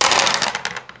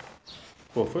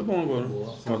 Pô, foi bom agora.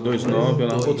 Boa. Ó, 2,9, olha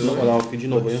lá. Dois. Olha lá, o fim de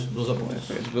novembro. Duas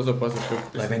apostas. Duas apostas que eu...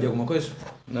 Vai vender alguma coisa?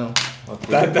 Não. Ok.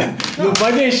 Não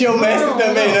pode encher o mestre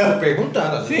também, não. Tô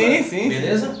perguntando. às vezes, Sim, tá? sim.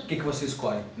 Beleza? O que você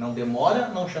escolhe? Não demora,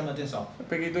 não chama atenção. Eu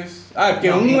peguei 2. Ah, é porque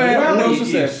Não, um é um abrir,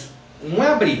 sucesso. isso. Um é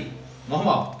abrir,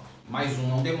 normal. Mais um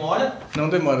não demora. Não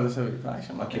demora dessa vez. Vai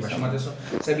chamar Ok, atenção. vai chamar atenção.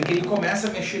 Sabe que ele começa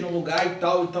a mexer no lugar e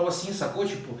tal assim, sacou?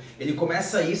 Tipo, ele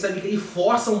começa a ir, sabe que ele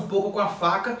força um pouco com a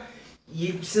faca e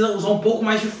ele precisa usar um pouco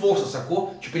mais de força,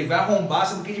 sacou? Tipo, ele vai arrombar,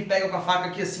 sabe que ele pega com a faca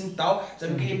aqui assim e tal,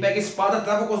 sabe que ele pega a espada,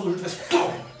 trava com as duas juntas e faz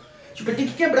tom! Tipo, ele tem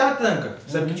que quebrar a tranca,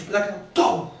 sabe que tipo, dá aquele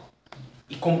tom!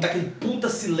 E como tá aquele puta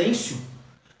silêncio,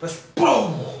 faz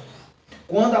pum!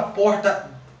 Quando a porta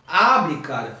abre,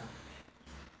 cara,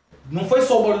 não foi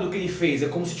só o barulho que ele fez, é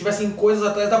como se tivessem coisas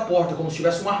atrás da porta, como se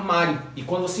tivesse um armário. E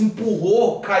quando você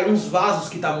empurrou, caiu uns vasos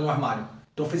que estavam no armário.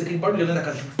 Então fez aquele barulho dentro da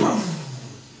casa, tipo, pum!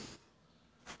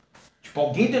 Tipo,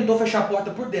 alguém tentou fechar a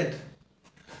porta por dentro.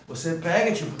 Você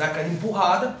pega, tipo, dá aquela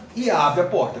empurrada e abre a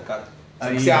porta, cara.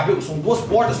 Aí você abre, são duas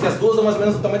portas, que as duas dão mais ou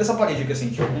menos o tamanho dessa parede aqui, assim,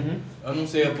 tipo. Eu não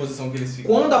sei a posição que eles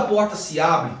ficam. Quando a porta se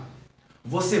abre,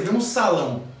 você vê um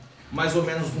salão, mais ou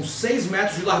menos uns 6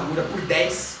 metros de largura por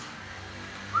 10,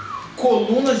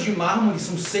 colunas de mármore,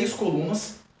 são 6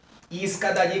 colunas, e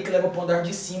escadaria que leva para o andar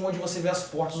de cima, onde você vê as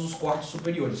portas dos quartos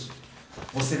superiores.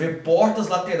 Você vê portas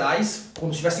laterais,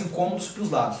 como se tivessem cômodos para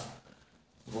os lados.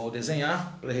 Vou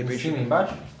desenhar para Em repetir. cima e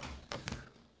embaixo?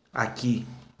 Aqui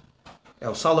é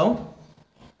o salão,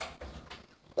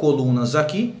 colunas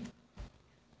aqui,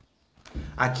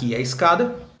 aqui é a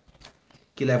escada,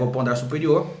 que leva para o andar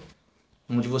superior,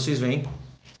 onde vocês veem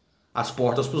as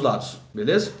portas para os lados,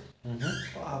 beleza?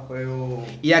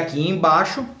 E aqui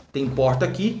embaixo tem porta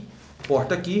aqui,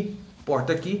 porta aqui,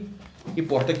 porta aqui e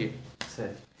porta aqui.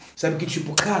 Certo. Sabe que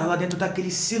tipo, cara, lá dentro tá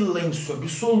aquele silêncio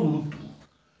absoluto.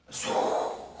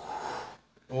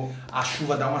 A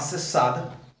chuva dá uma cessada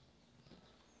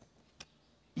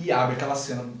e abre aquela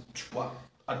cena, tipo,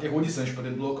 aterrorizante pra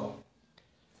dentro do local.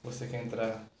 Você quer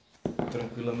entrar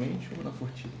tranquilamente ou na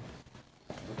furtiva?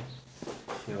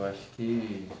 Eu acho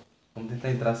que... Vamos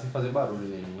tentar entrar sem fazer barulho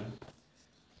nenhum, né?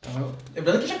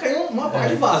 Lembrando que já caiu uma parte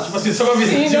de vaso, tipo assim, só pra ver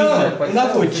Sim, se não, pode na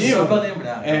ser, furtiva. só pra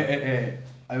lembrar.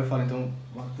 Aí eu falo, então,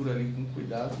 vá por ali com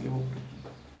cuidado e eu vou por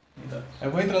aqui. Aí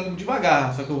eu vou entrando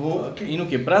devagar, só que eu vou indo o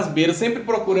quê? Pras beiras, sempre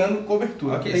procurando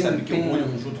cobertura. Ok, Tem- sabe que tem- eu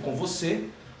vou junto com você.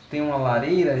 Tem uma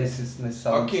lareira nesse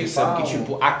salão Ok, principal? sabe que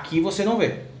tipo, aqui você não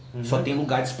vê. Só tem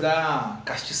lugares pra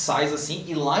castiçais assim,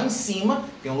 e lá em cima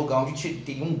tem um lugar onde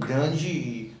tem um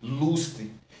grande lustre,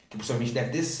 que possivelmente deve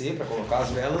descer pra colocar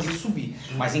as velas e subir.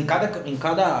 Mas em cada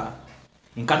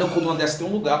coluna dessa tem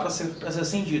um lugar pra ser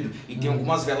acendido. E tem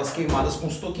algumas velas queimadas com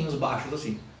os toquinhos baixos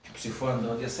assim. Tipo, se for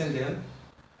andando e acendendo.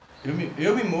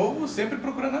 Eu me movo sempre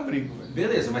procurando abrigo, velho.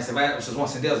 Beleza, mas vocês vão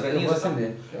acender as Eu velinhas? vou e tal?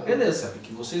 acender. Beleza, sabe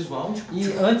que vocês vão, tipo,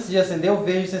 E antes de acender eu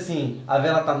vejo se assim, a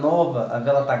vela tá nova, a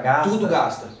vela tá gasta. tudo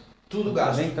gasta. Tudo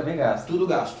gasta. Também gasta. Tudo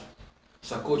gasto.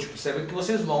 Sacou? Tipo, você vê que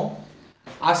vocês vão,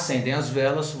 acendem as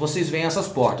velas, vocês veem essas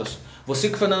portas. Você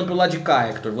que foi andando pelo lado de cá,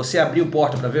 Hector, você abriu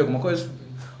porta pra ver alguma coisa?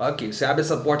 Ok, você abre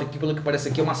essa porta aqui, pelo que parece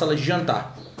aqui é uma sala de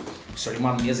jantar. Você olha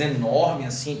uma mesa enorme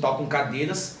assim, tal, com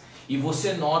cadeiras, e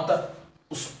você nota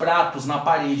os pratos na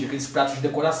parede, aqueles pratos de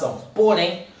decoração.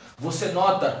 Porém, você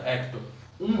nota, Hector,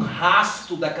 um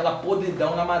rastro daquela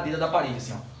podridão na madeira da parede,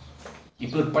 assim, ó. E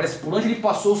parece que por onde ele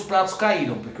passou os pratos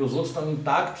caíram, porque os outros estão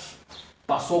intactos.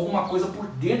 Passou alguma coisa por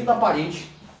dentro da parede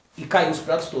e caiu os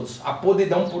pratos todos. A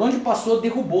podridão por onde passou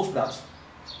derrubou os pratos.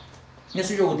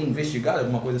 Nesse jogo tem investigado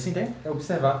alguma coisa assim, tem? É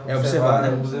observar. É observar,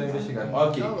 né? Usa investigar.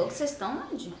 Ok. Ô, louco, vocês estão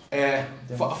onde?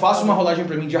 Faça uma rolagem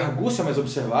pra mim de argúcia, mas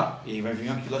observar. E aí vai vir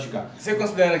aqui investigar. Você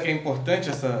considera que é importante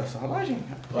essa rolagem?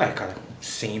 Ué, cara,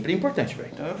 sempre é importante, velho.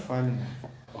 Então eu falho, né?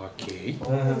 Ok.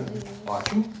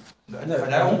 Ótimo.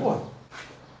 Falharam um, porra.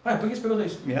 Ué, por que você pegou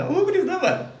dois? Minha ubris, né,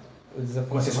 mano?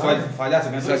 Quando você escolhe falhar, você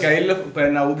ganha Só dois? que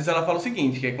aí na ubris ela fala o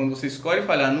seguinte, que é quando você escolhe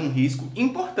falhar num risco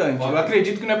importante. Ok. Eu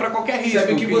acredito que não é pra qualquer risco.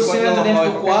 Sabe que você enquanto entra normal dentro é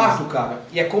do qualquer quarto, risco. cara,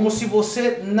 e é como se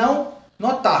você não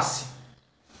notasse.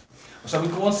 Sabe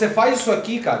que quando você faz isso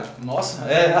aqui, cara, nossa,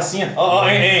 é assim, ó.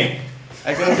 É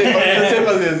que eu não sei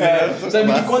fazer assim, né? Eu sou Sabe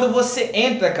que massa. quando você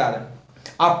entra, cara,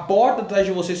 a porta atrás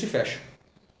de você se fecha.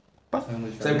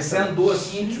 Sabe que você andou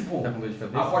assim, tipo, Tá com dor de a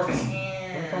cabeça? porta assim,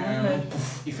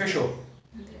 e fechou.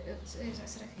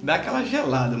 Será que... Dá aquela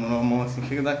gelada, mano, a mão assim,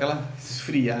 chega a dar aquela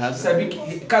esfriada. Sabe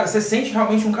que, cara, você sente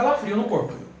realmente um calafrio no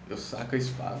corpo. Eu saco a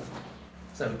espada.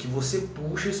 Sabe que você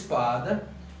puxa a espada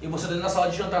e você tá dentro da sala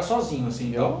de jantar sozinho, assim,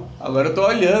 então. Agora eu tô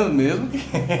olhando mesmo.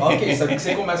 Ok, sabe que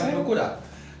você começa a procurar.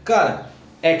 Cara,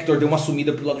 Hector deu uma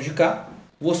sumida pro lado de cá,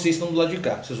 vocês estão do lado de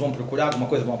cá. Vocês vão procurar alguma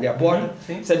coisa, vão abrir a porta.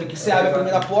 Sim. Sabe que você abre a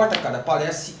primeira porta, cara,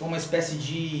 parece uma espécie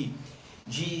de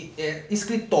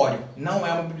escritório. Não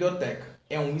é uma biblioteca,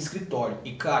 é um escritório.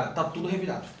 E, cara, tá tudo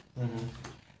revirado.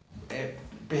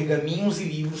 Pergaminhos e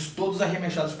livros, todos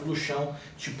arremessados pelo chão,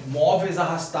 tipo móveis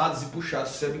arrastados e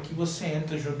puxados. Você sabe que você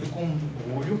entra junto com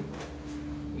o olho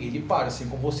e ele para assim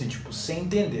com você, tipo, sem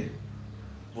entender.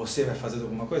 Você vai fazer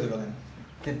alguma coisa, galera?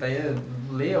 Tentar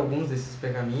ler alguns desses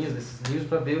pergaminhos, desses livros,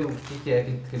 pra ver o que é que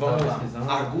ele Vamos tava lá. pesquisando.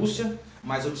 Argúcia,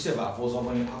 mas observar. Vou usar o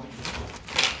banheiro rapidinho.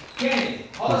 Kenny,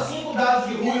 rola 5 dados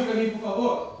de ruim pra mim, por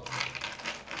favor.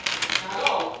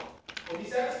 Carol,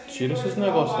 observa se Tira esses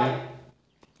negócios aí.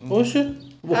 Oxe,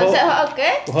 vou Você o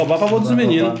quê? roubar a favor dos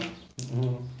meninos.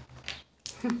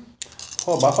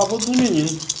 Roubar a favor dos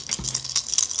meninos.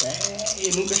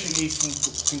 Eu nunca cheguei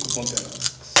 5 pontos.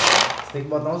 Você tem que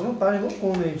botar umas vantagens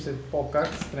loucuras aí pra você focar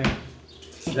com esse trem.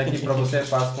 Já que pra você é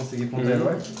fácil conseguir ponto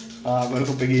herói. Ah, agora que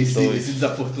eu peguei esse Dois.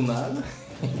 desafortunado.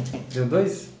 Deu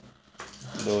 2?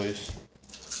 2.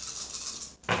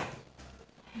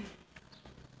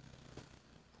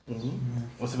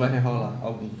 Você vai rerolar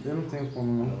algum? Eu não tenho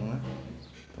como não. Não, né?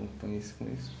 Então põe esse com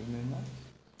esse primeiro.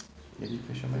 E ele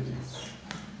fecha mais esse.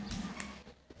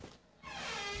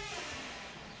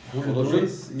 Julho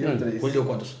 2 e eu 3. Ele deu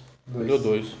quantos? Deu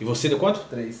 2. E você deu quanto?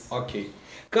 3. Ok.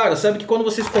 Cara, sabe que quando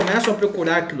vocês começam a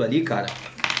procurar aquilo ali, cara,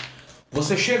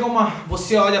 você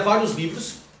olha vários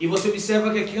livros e você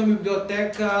observa que aqui é uma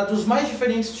biblioteca dos mais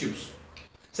diferentes tipos.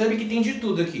 Sabe que tem de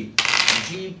tudo aqui.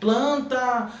 De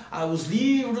planta, os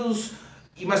livros,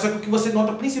 mas só que o que você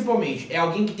nota principalmente é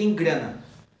alguém que tem grana,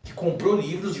 que comprou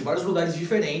livros de vários lugares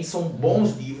diferentes, são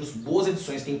bons livros, boas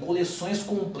edições, tem coleções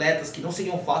completas que não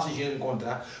seriam fáceis de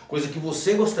encontrar, coisa que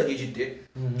você gostaria de ter.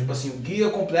 Tipo assim, o guia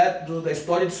completo da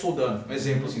história de Soldano, um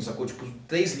exemplo assim, sacou? Tipo,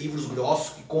 3 livros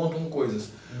grossos que contam coisas.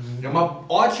 É uma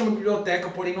ótima biblioteca,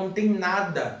 porém não tem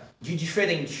nada de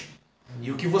diferente. E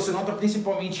o que você nota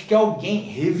principalmente é que alguém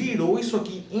revirou isso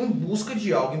aqui em busca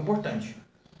de algo importante.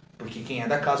 Porque quem é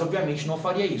da casa, obviamente, não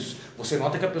faria isso. Você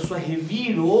nota que a pessoa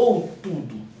revirou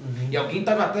tudo. E alguém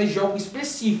estava atrás de algo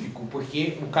específico.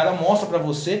 Porque o cara mostra pra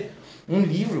você um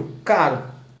livro caro.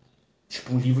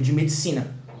 Tipo, um livro de medicina.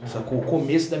 Sacou? O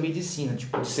começo da medicina.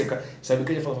 Tipo, de seca. Sabe o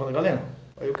que ele falou? Fala, galera,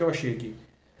 olha o que eu achei aqui.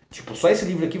 Tipo, só esse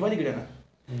livro aqui vale grana.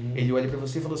 Ele olha pra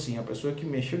você e fala assim, a pessoa que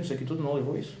mexeu nisso aqui tudo não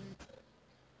levou isso.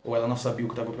 Ou ela não sabia o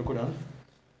que estava procurando.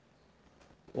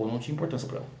 Ou não tinha importância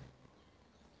pra ela.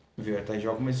 Veio atrás de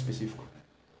algo mais específico.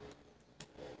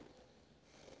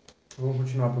 Vamos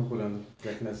continuar procurando,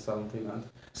 já que nessa sala não tem nada.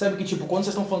 Sabe que, tipo, quando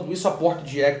vocês estão falando isso, a porta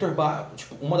de Hector,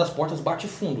 tipo, uma das portas bate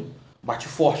fundo. Bate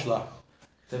forte lá.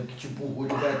 Sabe que, tipo, o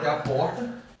Rudy vai até a porta.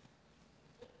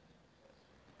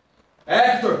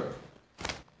 Hector!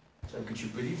 Sabe que,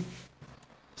 tipo,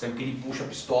 sabe que ele puxa a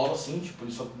pistola, assim, tipo,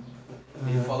 ele só...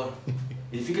 Ele fala...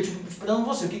 Ele fica, tipo, esperando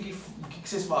você. O que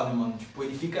vocês fazem, mano? Tipo,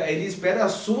 ele espera a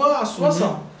sua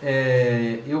ação.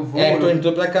 Eu vou... Hector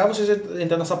entrou pra cá, vocês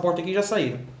entraram nessa porta aqui e já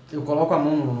saíram. Eu coloco a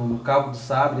mão no cabo do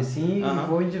sabre, assim, e Aham.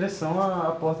 vou em direção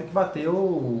à porta que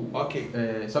bateu. Ok.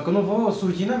 Só que eu não vou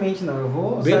surdinamente, não. Eu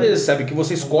vou... Beleza, sabe que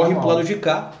vocês correm pro normal. lado de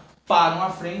cá, param à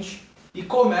frente e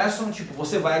começam, tipo,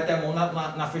 você vai até a mão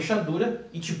na fechadura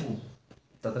e, tipo...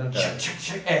 Tá trancado.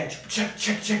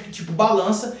 Tipo,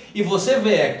 balança e você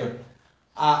vê, Hector,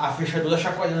 a fechadura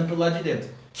chacoalhando pelo lado de dentro.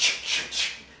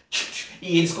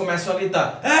 E eles começam a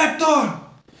gritar, Hector!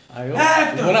 Aí eu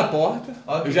Hector! vou na porta,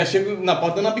 Ok. eu já chego na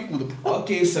porta dando uma bicuda.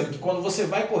 Ok, sabe que quando você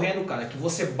vai correndo, cara, que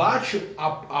você bate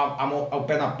o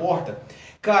pé na porta,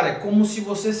 cara, é como se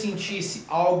você sentisse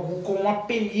algo como uma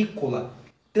película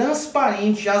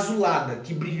transparente, azulada,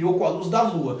 que brilhou com a luz da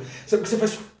lua. Sabe que você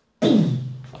faz... Pum!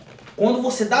 Quando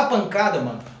você dá a pancada,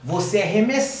 mano, você é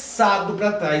arremessado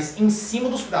pra trás, em cima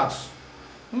dos pratos.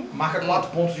 Marca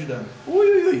 4 pontos de dano.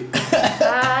 Ui.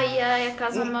 Ai, ai, a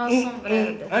casa mal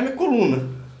assombrada. Ai, minha coluna.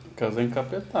 Casa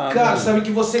encapetada. Cara, né? sabe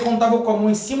que você, quando tava com a mão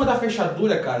em cima da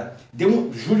fechadura, cara, deu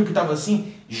um... Júlio que tava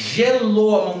assim,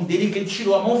 gelou a mão dele, que ele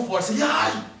tirou a mão fora. Ele,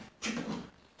 ai! Tipo...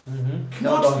 Dá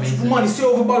uma Nossa, dormência. tipo, mano, e você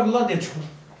ouve o barulho lá dentro, tipo...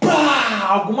 Pá!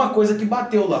 Alguma coisa que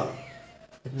bateu lá.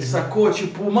 Sacou?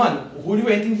 Tipo, mano, o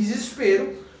Julio entra em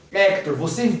desespero. Hector,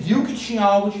 você viu que tinha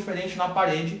algo diferente na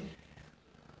parede.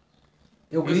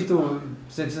 Eu grito...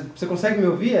 Você consegue me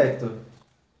ouvir, Hector?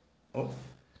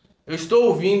 Eu estou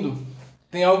ouvindo.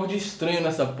 Tem algo de estranho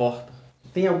nessa porta.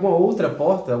 Tem alguma outra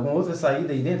porta, alguma outra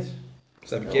saída aí dentro?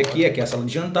 Sabe que aqui é a sala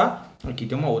de jantar. Aqui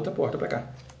tem uma outra porta pra cá.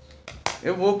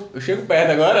 Eu chego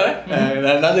perto agora,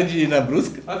 né? Nada de ir na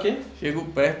brusca. Ok. Chego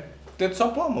perto, tento só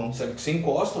pôr a mão. Sabe que você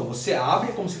encosta, você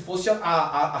abre como se fosse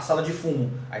a sala de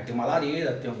fumo. Aí tem uma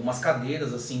lareira, tem algumas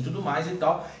cadeiras assim, tudo mais e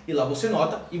tal. E lá você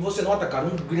nota, cara,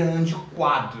 um grande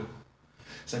quadro.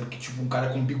 Sabe que tipo um cara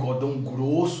com um bigodão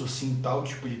grosso assim e tal,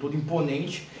 tipo ele todo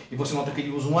imponente. E você nota que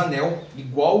ele usa um anel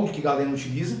igual o que Galeno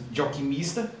utiliza, de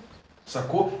alquimista.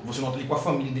 Sacou? Você nota ele com a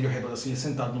família dele ao redor assim,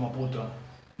 sentado numa poltrona.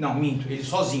 Não, minto, ele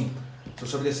sozinho. Você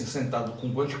só vê ele assim, sentado com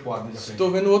um grande quadro ali na frente.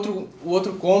 Estou vendo o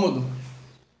outro cômodo.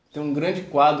 Tem um grande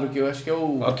quadro que eu acho que é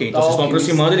o... Ok, então vocês estão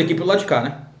aproximando ele aqui pelo lado de cá,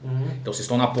 né? Uhum. Então vocês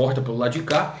estão na porta pelo lado de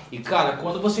cá. E cara,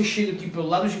 quando você chega aqui pelo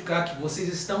lado de cá, que vocês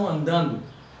estão andando,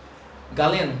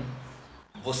 Galeno,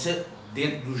 você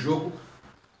dentro do jogo,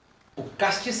 o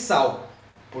castiçal,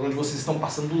 por onde vocês estão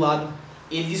passando do lado,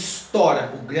 ele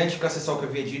estoura, o grande castiçal que eu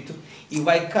havia dito, e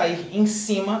vai cair em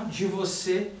cima de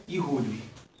você e Rúlio.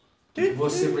 O que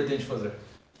você pretende fazer?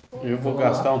 Eu vou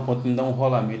gastar um ponto, me dar um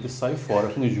rolamento e sair fora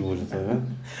com o Júlio, tá vendo?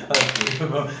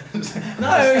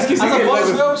 Não, eu esqueci As que ele apostas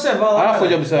vai... foi observar lá. Ah, foi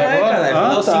de observar agora? Caralho, foi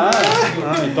lá o Tá. seguinte.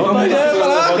 Ah, então tá Vamos aí. lá. Eu ia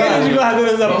falar que a gente guardou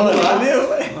essa Vamos bola lá. ali,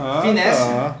 ué. Ah, Finesse,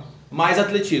 tá. mais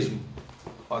atletismo.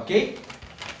 Ok?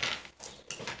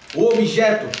 O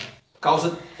objeto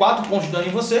causa 4 pontos de dano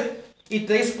em você e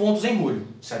 3 pontos em Rúlio.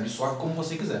 Você absorve como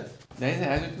você quiser.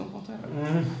 R$10 eu te dou um ponto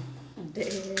errado.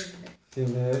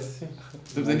 Finesse.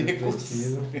 Tô precisando de recursos.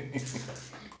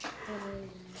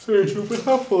 Gente, eu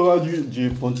vou falar de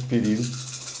ponto de perigo.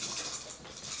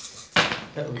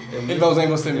 Ele vai usar em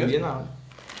você mesmo? Não.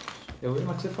 Eu vi,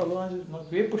 mas que você falou antes.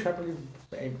 Eu ia puxar pra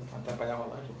ele atrapalhar a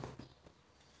rolagem.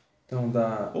 Então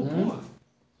dá Ô, porra.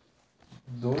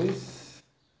 2,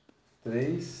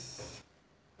 3,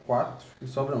 4 e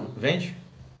sobra 1. Vende?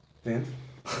 Dentro.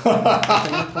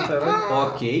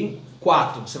 Ok.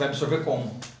 4. Você vai absorver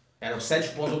como? Eram 7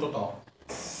 pontos no total.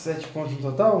 7 pontos no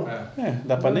total? É.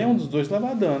 Dá pra nenhum dos dois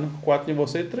levar dano. 4 em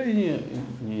você e 3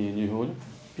 de Júlio.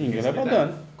 Ninguém leva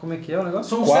dano. Como é que é o negócio?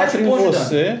 São 4 7 em pontos de dano.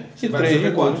 você Você e vai 3 de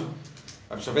absorver quanto? Júlio.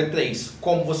 Absorver 3.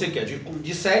 Como você quer.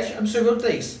 De 7, absorveu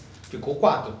 3. Ficou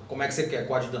 4. Como é que você quer?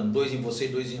 4 de dano? 2 em você e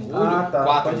 2 em Rúlio? Ah, tá.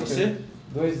 4 em Pode você? crer.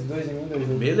 2 em mim, 2 em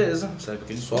mim. Beleza. Sabe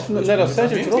que ele sofre. Não era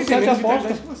 7? Ele tirou Tem 7 menos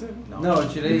apostas. vitalidade que você. Não, eu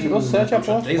tirei. Tirou 7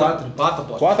 apostas. 4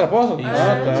 apostas. 4 apostas? Isso.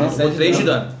 Ah, tá. Você tomou 3 de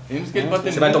dano. Menos que ele pode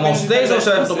ter Você vai tomar os 3 ou você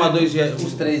vai tomar 2 de...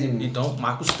 Os 3 em mim. Então,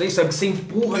 marca os 3, sabe que você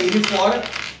empurra ele fora.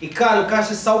 E cara, o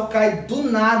castiçal cai do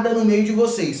nada no meio de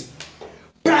vocês.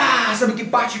 Pá! Sabe que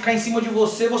parte cai em cima de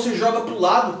você, você joga pro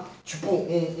lado. Tipo,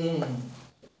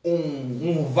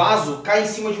 um vaso cai em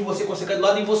cima de você quando você cai do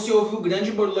lado e você ouve o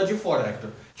grande barulho lá de fora, Hector.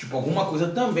 Tipo, alguma coisa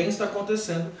também está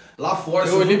acontecendo lá fora.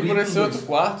 Eu você olhei ouve o por grito esse dos outro dois.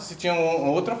 quarto se tinha uma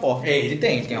outra porta. É, ele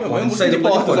tem a Eu porta vou de saída de do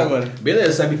lado de portas fora. agora.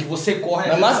 Beleza, sabe que você corre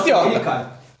Na direção maciota. dele,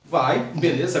 cara. Vai,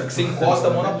 beleza, sabe que você encosta a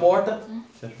mão na porta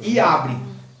e abre.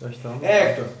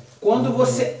 Hector, quando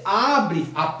você abre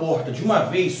a porta de uma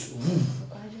vez,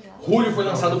 Rúlio foi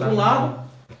lançado para um lado,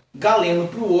 Galeno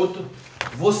para o outro.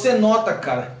 Você nota,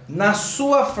 cara, na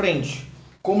sua frente,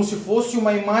 como se fosse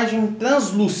uma imagem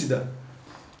translúcida.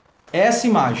 Essa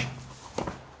imagem.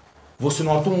 Você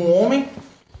nota um homem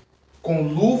com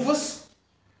luvas,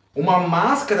 uma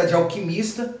máscara de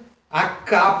alquimista, a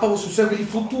capa, você observa ele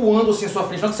flutuando assim à sua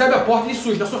frente. Na hora que você abre a porta, ele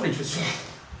surge na sua frente.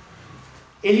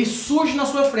 Ele surge na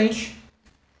sua frente.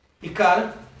 E,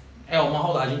 cara, é uma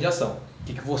rolagem de ação. O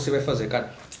que você vai fazer,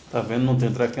 cara? Tá vendo? Não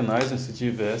tem traquenagem. Se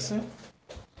tivesse...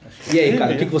 E aí,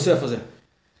 cara, o que você vai fazer?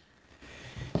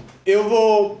 Eu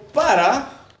vou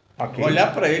parar, Ok.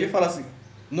 olhar pra ele e falar assim: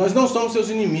 nós não somos seus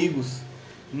inimigos.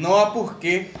 Não há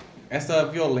porquê essa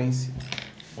violência.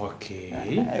 Ok.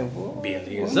 Eu vou.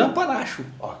 Beleza. Vou panacho.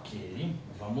 Ok.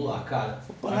 Vamos lá, cara.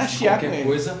 Vou Antes de panachear com qualquer ele.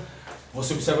 coisa,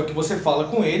 você observa que você fala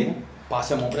com ele,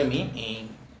 passe a mão pra mim em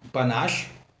panache,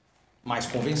 mais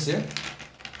convencer.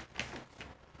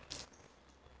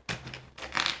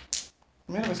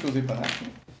 Primeira vez que eu usei panache.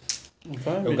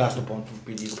 Vai, Eu bicho. gasto o ponto de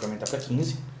perigo pra aumentar pra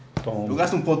 15. Toma. Eu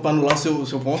gasto um ponto pra anular o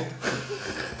seu ponto.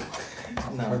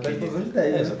 Não, Vai ter querido. explosão de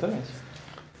 10, né? Exatamente.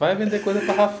 Vai vender coisa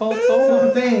pra Rafão, toma.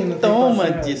 Não tem Toma,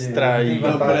 façanha de- distraído. tem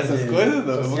Não, por vantagem essas de- coisas,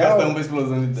 não. Eu vou social? gastar um pra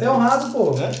explosão de 10. Você é honrado,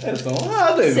 pô. Eu sou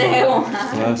honrado, ele. Você é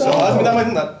honrado. Sou honrado, me dá mais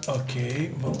um dado.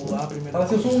 Ok, vamos lá, primeiro. Fala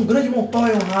assim, eu sou um grande mortal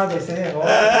e honrado, aí você é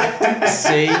honrado.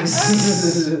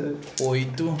 6,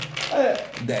 8,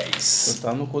 10. Você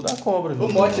tá no cu da cobra, O João.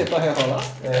 mote é pra rerolar?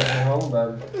 É, você rola um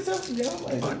dado. Esse é o que ganha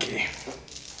mais. Ok.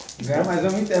 Ganhar mais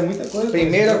é muita coisa.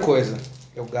 Primeira pô. coisa,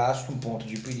 eu gasto um ponto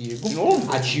de perigo, De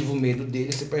novo? ativo o medo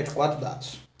dele, você perde 4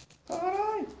 dados.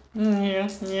 Caralho.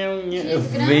 Desgrama,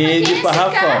 Vende quem é pra esse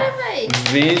Rafão. cara, véi?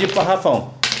 Vende pra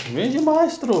Rafão. Vende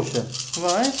mais, trouxa.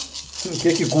 Vai. O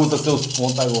que que conta seus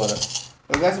pontos agora?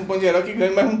 Eu gasto um ponto de herói que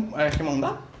ganho mais um. Acho que mais um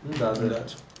dá? Não dá, né?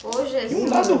 Ô, Jesus. Um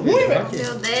dado ruim, velho.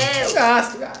 Meu Deus.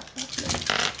 Gasto.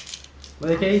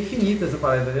 Mas é que é infinita essa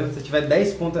parada, entendeu? Se você tiver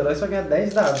 10 pontos herói, você vai ganhar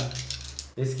 10 dados.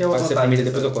 Esse que é o Pode ser vantagem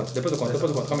primeiro, dessa- depois eu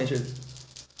conto. Calma aí.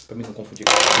 Pra mim não confundir.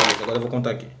 Beleza, agora eu vou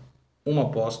contar aqui. Uma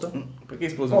aposta, Por que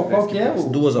explosão? Qual que é o...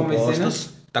 duas comecei, né?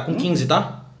 apostas. Tá com 15,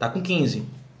 tá? Tá com 15.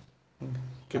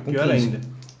 Que é Tá com pior 15. ainda.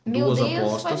 Meu Duas Deus,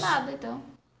 apostas. foi nada, então.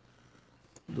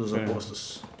 Duas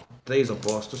apostas. 3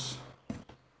 apostas.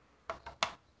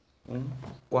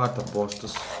 4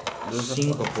 apostas.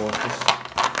 5 apostas.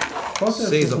 Qual que é a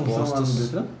 6 sua função lá no apostas.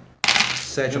 Detran?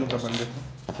 7 Eu não apostas. trabalho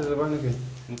no Você trabalha no quê?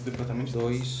 departamento de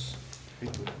 2,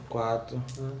 4,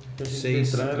 Eu achei que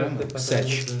 6, Detran era departamento de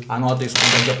 7. Detran. Anota isso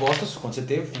com de apostas, quando você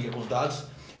teve, fica com os dados.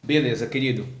 Beleza,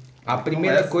 querido. A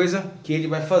primeira coisa que ele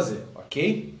vai fazer,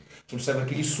 ok? Você observa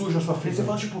que ele surge na sua frente, você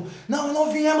fala tipo, não,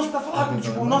 não viemos pra falar,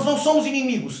 tipo, nós não somos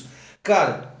inimigos.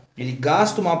 Cara, ele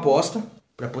gasta uma aposta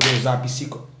pra poder usar a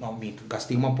psico... Não, minto,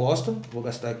 gastei uma aposta, vou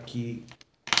gastar aqui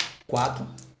 4.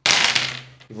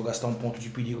 E vou gastar um ponto de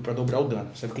perigo pra dobrar o dano.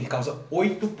 Sabe que ele causa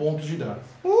 8 pontos de dano.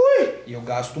 Ui! E eu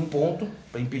gasto um ponto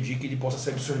pra impedir que ele possa ser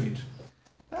absorvido.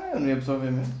 Ah, eu não ia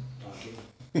absorver mesmo.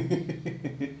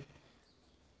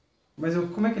 Mas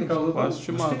como é que ele causou? Quase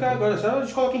te Vou mato. explicar agora, só a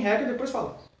gente coloca em regra e depois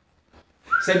fala.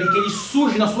 Sabe que ele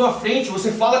surge na sua frente,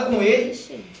 você fala com ele,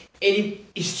 Ixi. ele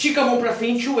estica a mão pra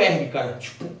frente e o ergue, cara.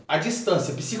 Tipo, a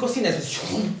distância, psicocinese.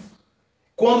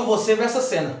 Quando você vê essa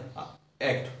cena,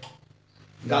 Hector,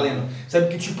 Galeno, sabe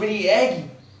que tipo, ele ergue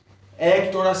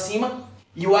Hector acima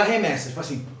e o arremessa. Tipo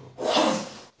assim.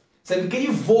 Sabe que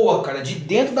ele voa, cara, de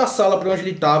dentro da sala pra onde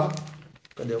ele tava.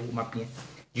 Cadê o mapinha?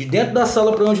 De dentro da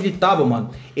sala pra onde ele tava, mano.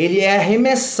 Ele é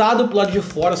arremessado pro lado de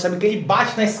fora. Sabe que ele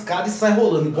bate na escada e sai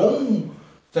rolando. Igual um.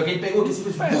 Só que ele pegou aqui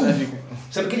simplesmente.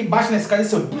 Sabe que ele bate na escada e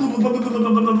sai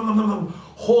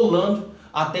rolando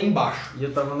até embaixo. E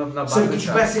eu tava na base Sabe da que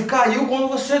tipo, escada. você caiu quando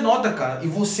você nota, cara. E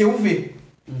você o vê.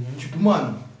 Tipo,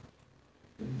 mano.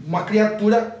 Uma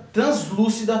criatura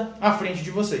translúcida à frente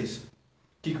de vocês. O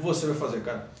que você vai fazer,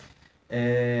 cara?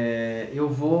 Eu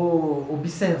vou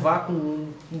observar com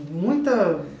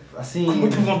muita, assim... Com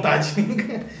muita vontade.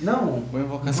 Não, Vou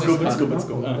invocar Desculpa, essa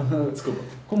espada. desculpa.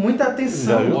 com muita Já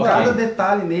atenção viu? em cada Ok.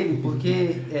 detalhe nele,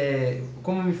 porque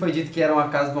como me foi dito que era uma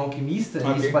casa do alquimista,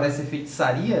 Ok. e isso parece ser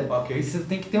feitiçaria, Ok. isso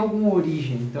tem que ter alguma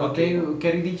origem. Então Ok. eu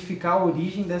quero identificar a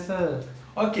origem dessa...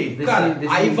 Ok, Desse- cara,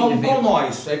 desse aí vamos evento. com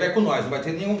nós. Aí vai com nós. Não vai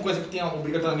ter nenhuma coisa que tenha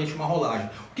obrigatoriamente uma rolagem.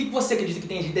 O que você acredita que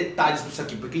tem de detalhes nisso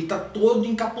aqui? Porque ele tá todo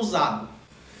encapuzado.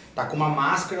 Tá com uma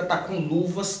máscara, tá com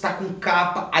luvas, tá com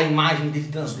capa, a imagem dele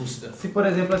translúcida. Se, por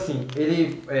exemplo, assim,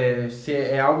 ele se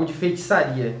é algo de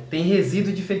feitiçaria, tem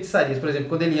resíduo de feitiçarias. Por exemplo,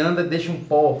 quando ele anda, deixa um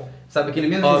pó, sabe? Aquele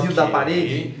mesmo resíduo da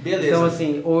parede. Beleza. Então,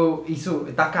 assim, ou isso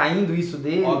tá caindo isso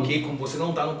dele. Ok, como você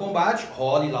não tá no combate,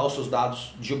 role lá os seus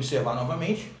dados de observar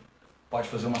novamente. Pode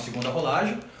fazer uma segunda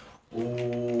rolagem.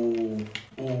 O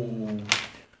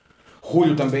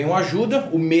Julio também o ajuda.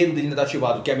 O medo dele ainda tá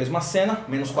ativado, que é a mesma cena,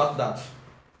 menos 4 dados.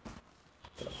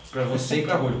 Pra você e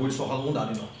pra Julio. Julio só rola um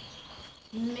dado então.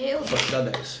 Meu Só tirar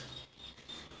 10.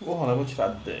 Vou rolar, vou tirar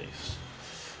 10.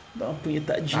 Dá uma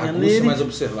punhetadinha Aguça, nele. mas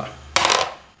observar.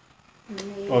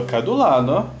 Ó, cai do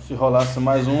lado, ó. Se rolasse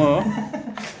mais um, ó.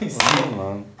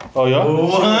 Olha, ó.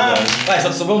 Porra! Vai,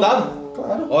 só sobrou um dado?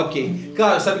 Claro. Ok.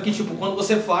 Cara, sabe que tipo, quando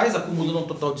você faz, acumulando um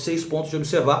total de 6 pontos de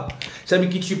observar, sabe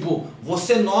que tipo,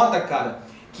 você nota, cara,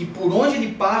 que por onde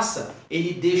ele passa,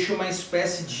 ele deixa uma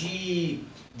espécie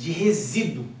de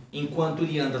resíduo enquanto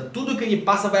ele anda. Tudo que ele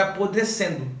passa vai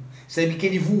apodrecendo. Sabe que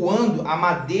ele voando, a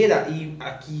madeira e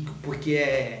aqui, porque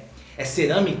é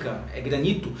cerâmica, é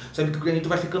granito, sabe que o granito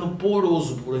vai ficando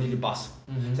poroso por onde ele passa.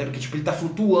 Sabe que tipo, ele tá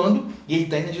flutuando e ele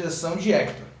tá indo na direção de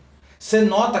Hector. Você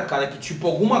nota, cara, que tipo,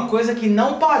 alguma coisa que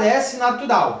não parece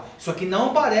natural. Isso aqui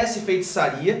não parece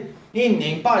feitiçaria e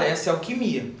nem parece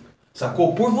alquimia.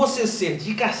 Sacou? Por você ser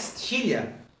de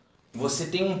Castilha, você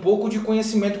tem um pouco de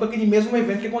conhecimento com aquele mesmo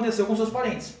evento que aconteceu com seus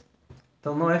parentes.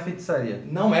 Então não é feitiçaria.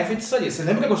 Não é feitiçaria. Você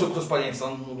lembra o que aconteceu com seus parentes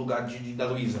lá no lugar da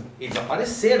Luísa? Eles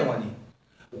apareceram ali.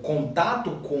 O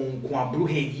contato com a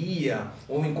brujeria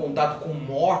ou em contato com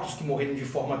mortos que morreram de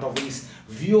forma talvez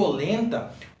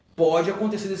violenta pode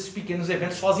acontecer desses pequenos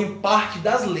eventos, fazem parte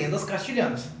das lendas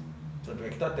castilhanas. Tanto é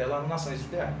que tá até lá no Nações de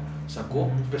Terra, sacou?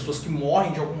 Pessoas que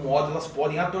morrem de algum modo, elas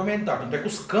podem atormentar. Tanto é que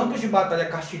os campos de batalha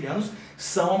castilhanos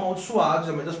são amaldiçoados,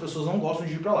 a maioria das pessoas não gostam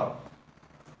de ir pra lá.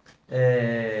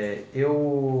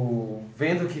 Eu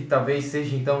vendo que talvez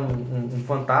seja então um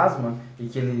fantasma e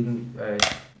que ele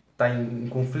tá em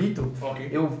conflito, Ok.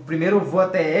 eu primeiro vou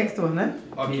até Hector, né?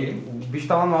 Ok. Que o bicho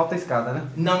tá lá na alta escada, né?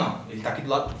 Não. Ele tá aqui do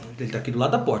lado. Ele tá aqui do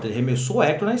lado da porta. Ele arremessou o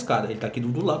Hector na escada. Ele tá aqui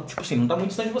do lado. Tipo assim, não tá muito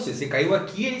distante de você. Você caiu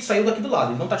aqui e ele saiu daqui do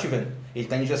lado. Ele não tá te vendo. Ele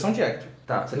tá em direção de Hector.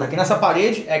 Tá. Você tá aqui nessa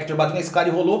parede, Hector bateu na escada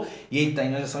e rolou. E ele tá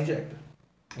em direção de Hector.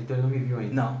 Então ele não me viu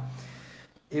ainda. Não.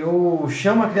 Eu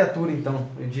chamo a criatura então.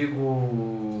 Eu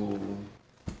digo.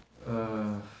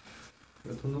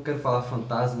 Eu não quero falar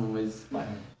fantasma, mas.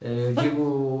 Eu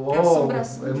digo.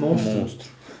 Assombração. É monstro.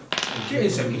 Que é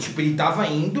isso? Sabe que tipo, ele tava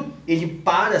indo, ele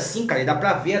para assim, cara, e dá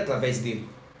pra ver através dele.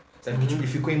 Sabe que tipo, ele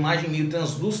ficou a imagem meio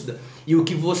translúcida. E o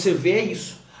que você vê é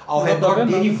isso. Ao Não dá pra redor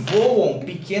ver dele voam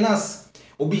pequenas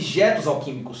objetos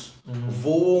alquímicos.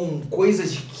 Voam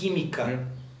coisas de química.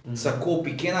 Sacou?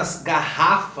 Pequenas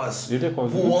garrafas Ele é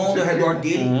quase, né? voando ao redor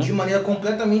dele Uhum. de maneira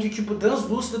completamente tipo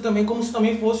translúcida também, como se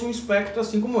também fosse um espectro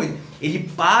assim como ele. Ele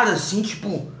para assim,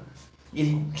 tipo,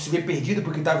 ele se vê perdido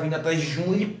porque tá vindo atrás de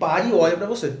um, ele para e olha pra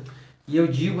você. E eu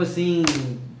digo assim,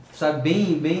 sabe,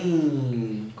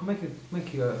 bem. Como é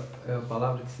que é a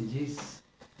palavra que se diz?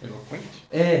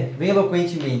 Eloquente? Bem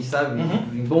eloquentemente, sabe? Uhum.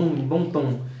 Em bom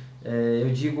tom. Eu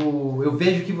digo, eu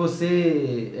vejo que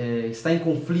você está em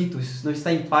conflito, não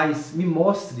está em paz. Me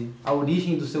mostre a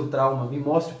origem do seu trauma, me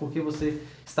mostre por que você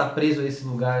está preso a esse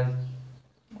lugar.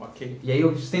 Ok. E aí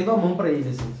eu estendo a mão pra ele,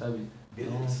 assim, sabe?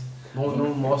 Beleza. Não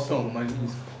mostro. Então, mas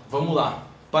Vamos lá.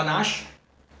 Panache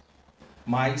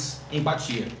mais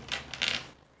empatia.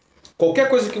 Qualquer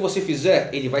coisa que você fizer,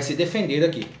 ele vai se defender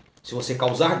aqui. Se você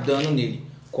causar dano nele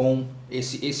com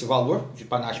esse valor de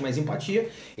panache mais empatia,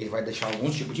 ele vai deixar algum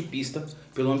tipo de pista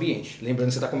pelo ambiente. Lembrando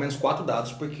que você está com menos 4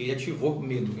 dados, porque ele ativou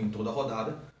medo em toda a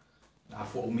rodada.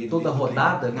 O medo Toda dele-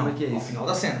 rodada? Não, Como é que é ao isso? final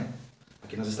da cena.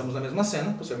 Aqui nós estamos na mesma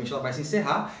cena, possivelmente ela vai se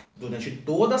encerrar durante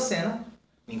toda a cena.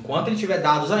 Enquanto ele tiver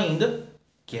dados ainda,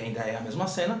 que ainda é a mesma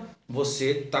cena,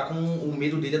 você tá com o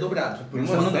medo dele dobrado. Por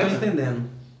isso eu não tô entendendo.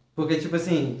 Porque, tipo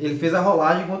assim, ele fez a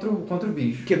rolagem contra o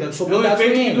bicho. Que sobrou pelo dados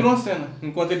efeito que ainda. durou a cena.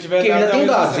 Enquanto ele tiver Porque ainda dado, é a tem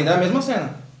mesma dados, cena. ainda é a mesma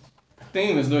cena.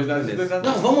 Tem os dois dados e dois dados.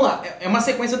 Não, vamos lá. É uma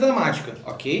sequência dramática,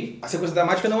 ok? A sequência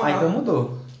dramática não Então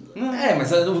mudou.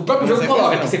 Mas o próprio Não, jogo sequência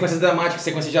coloca não. que sequências dramáticas e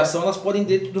sequências de ação, elas podem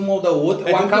dentro de uma ou da outra,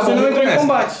 É ou como acabam você não ou entrou em começam.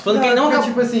 combate. Falando que ele não porque, acabou.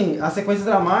 tipo assim, a sequência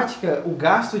dramática, o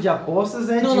gasto de apostas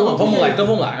é de Não, outro vamos lá, jeito. então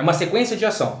vamos lá. É uma sequência de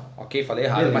ação, ok? Falei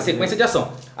errado. É uma Beleza, sequência de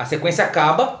ação. A sequência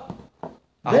acaba,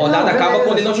 a Não, rodada acaba beleza,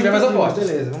 quando ele não só tiver mais entendi, apostas.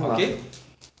 beleza, vamos lá. Ok?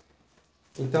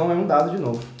 Então é um dado de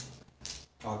novo.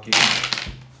 Ok.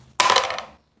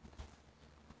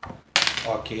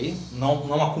 Ok.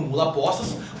 Não acumula apostas.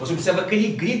 Você observa que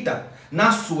ele grita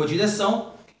na sua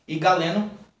direção. E Galeno,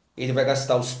 ele vai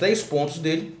gastar os 3 pontos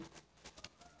dele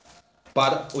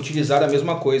para utilizar a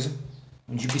mesma coisa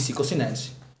de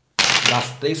psicocinese.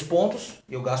 Gasto 3 pontos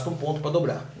e eu gasto 1 ponto para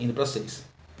dobrar, indo para 6.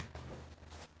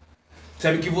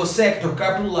 Sabe que você, Hector,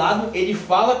 cai pro lado, ele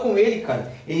fala com ele,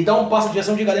 cara. Ele dá um passo de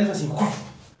direção de Galeno e faz assim. Uf!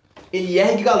 Ele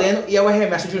ergue Galeno e eu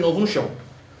arremesso de novo no chão.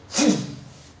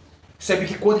 Sabe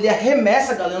que quando ele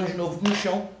arremessa Galeno de novo no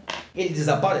chão, ele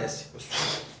desaparece.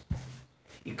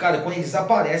 E cara, quando ele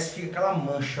desaparece, fica aquela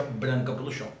mancha branca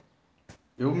pelo chão.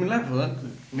 Eu me levanto,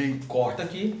 meio... Corta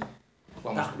aqui,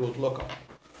 vamos para outro local.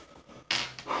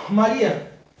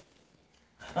 Maria,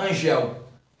 Angel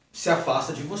se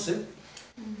afasta de você.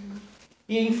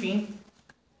 E enfim,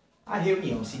 a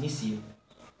reunião se inicia.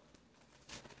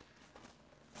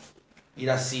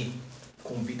 Iraci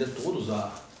convida todos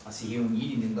a se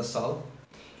reunirem dentro da sala.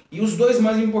 E os dois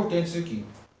mais importantes aqui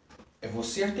é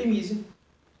você, Artemisia,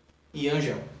 e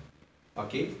Angel.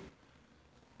 Ok?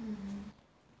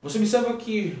 Você observa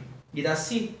que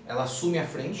Iraci, ela assume a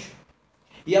frente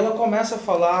e ela começa a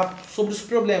falar sobre os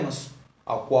problemas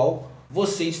ao qual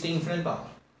vocês têm enfrentado.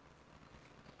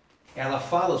 Ela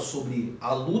fala sobre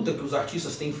a luta que os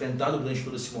artistas têm enfrentado durante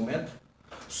todo esse momento,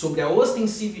 sobre a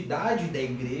ostensividade da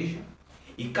igreja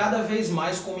e cada vez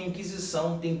mais como a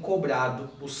Inquisição tem cobrado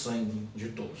o sangue de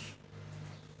todos.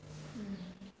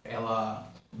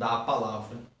 Ela dá a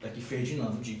palavra para que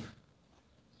Ferdinando diga.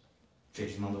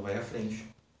 Ferdinando vai à frente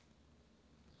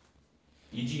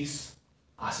e diz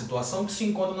a situação que se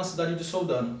encontra na cidade de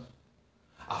Soldano,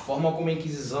 a forma como a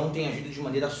Inquisição tem agido de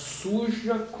maneira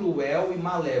suja, cruel e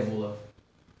malévola,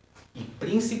 e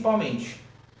principalmente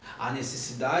a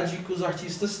necessidade que os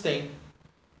artistas têm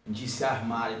de se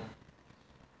armarem.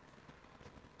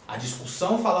 A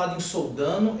discussão falada em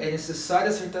Soldano é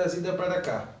necessária ser trazida para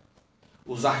cá.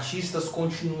 Os artistas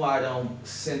continuarão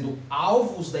sendo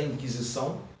alvos da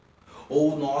Inquisição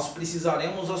ou nós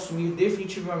precisaremos assumir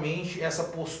definitivamente essa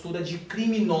postura de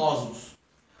criminosos,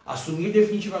 assumir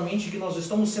definitivamente que nós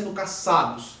estamos sendo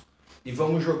caçados e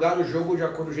vamos jogar o jogo de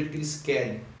acordo com o jeito que eles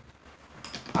querem.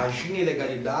 agir na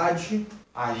ilegalidade,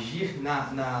 agir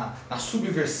na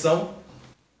subversão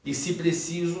e, se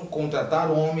preciso, contratar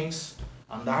homens,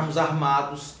 andarmos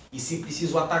armados e, se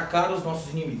preciso, atacar os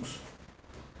nossos inimigos.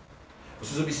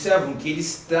 Vocês observam que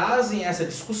eles trazem essa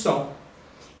discussão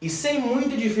e, sem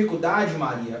muita dificuldade,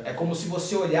 Maria, é como se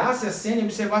você olhasse a cena e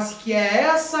observasse que é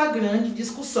essa a grande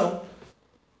discussão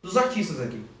dos artistas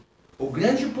aqui. O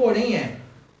grande porém é: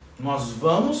 nós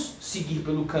vamos seguir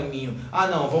pelo caminho,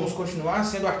 não, vamos continuar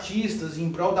sendo artistas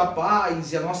em prol da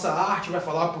paz e a nossa arte vai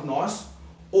falar por nós,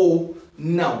 ou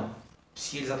não,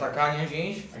 se eles atacarem a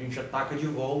gente ataca de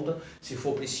volta, se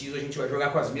for preciso a gente vai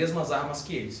jogar com as mesmas armas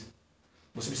que eles.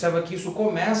 Você observa que isso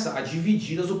começa a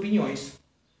dividir as opiniões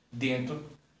dentro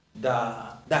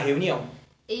da reunião.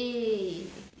 E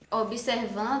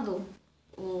observando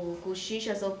o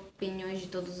cochicho, as opiniões de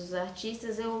todos os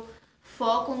artistas, eu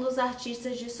foco nos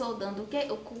artistas de soldando.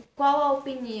 Qual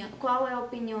é a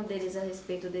opinião deles a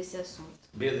respeito desse assunto?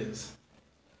 Beleza.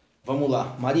 Vamos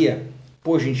lá. Maria,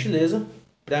 por gentileza,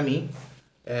 para mim,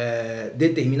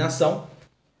 determinação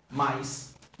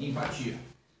mais empatia.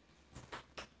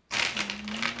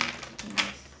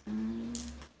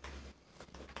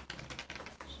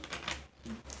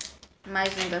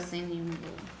 Mais um da sem nenhum.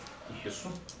 Isso.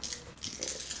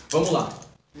 Vamos lá.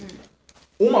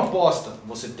 Uma aposta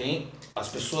você tem as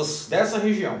pessoas dessa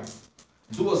região.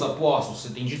 2 apostas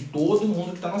você tem de todo mundo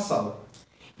que está na sala.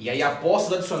 E aí,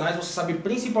 apostas adicionais, você sabe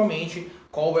principalmente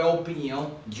qual é a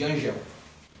opinião de Angel.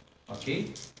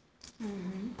 Ok?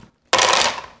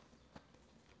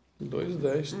 2,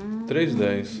 10, 3,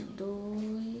 10.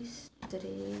 2,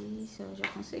 3, eu já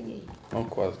consegui. Vamos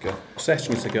quase aqui, ó.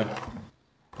 Certinho isso aqui, ó.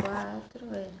 4,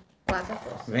 4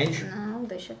 apostas. Vende? Não,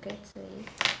 deixa quieto isso aí.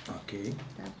 Ok.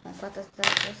 Tá bom, 4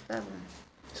 apostas tá bom.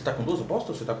 Você tá com 2 apostas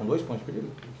ou você tá com 2 pontos de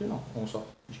perigo? Aqui não, um só.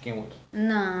 De quem é o outro?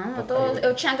 Não,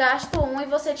 eu tinha gasto 1 e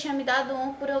você tinha me dado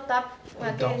 1 por eu estar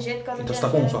daquele jeito por causa então de você tá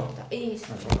com um só? Isso.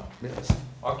 Beleza.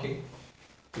 Ok.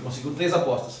 Você conseguiu 3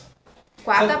 apostas.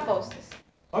 4 Sabe- apostas.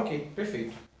 Ok,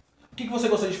 perfeito. O que você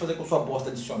gostaria de fazer com a sua aposta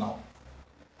adicional?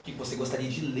 O que você gostaria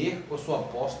de ler com a sua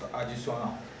aposta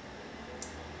adicional?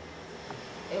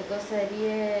 Eu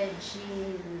gostaria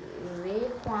de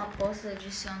ler com a aposta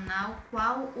adicional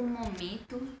qual o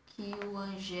momento que o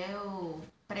Angel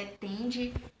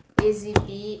pretende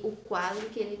exibir o quadro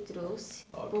que ele trouxe,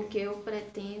 porque eu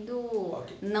pretendo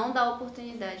não dar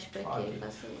oportunidade para que ele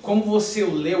faça isso. Como você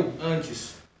o leu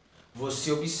antes,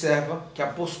 você observa que a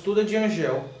postura de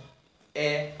Angel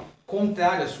é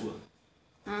contrária à sua.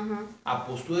 A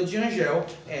postura de Angel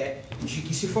é de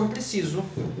que, se for preciso,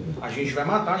 a gente vai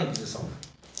matar a Inquisição.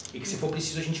 E que, se for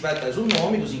preciso, a gente vai atrás do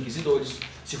nome dos inquisidores.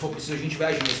 Se for preciso, a gente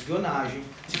vai agir na espionagem.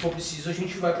 Se for preciso, a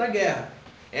gente vai pra guerra.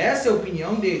 Essa é a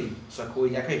opinião dele. Só que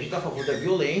ele acredita a favor da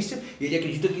violência e ele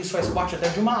acredita que isso faz parte até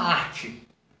de uma arte.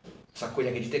 Sacou? Ele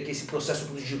acredita que esse processo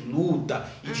todo de luta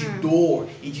e de dor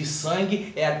e de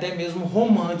sangue é até mesmo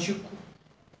romântico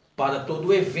para todo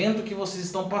o evento que vocês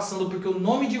estão passando, porque o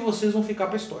nome de vocês vão ficar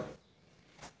para a história.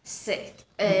 Certo.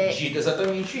 Dito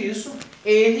exatamente isso,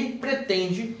 ele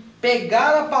pretende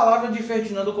pegar a palavra de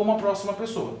Ferdinando como a próxima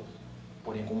pessoa.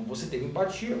 Porém, como você teve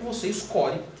empatia, você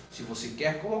escolhe se você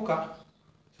quer colocar,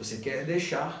 se você quer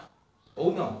deixar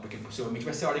ou não, porque possivelmente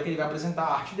vai ser a hora que ele vai apresentar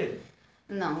a arte dele.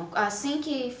 Não, assim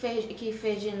que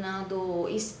Ferdinando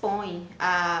expõe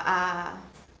a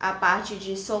parte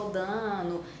de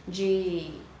soldando,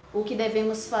 de o que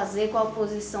devemos fazer, qual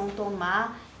posição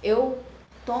tomar, eu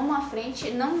tomo a frente,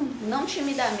 não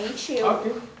timidamente,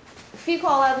 eu fico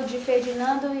ao lado de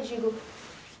Ferdinando e digo,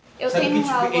 eu tenho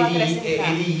algo a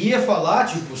acrescentar. Ele ia falar,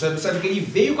 sabe que ele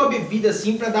veio com a bebida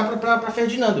assim pra dar pra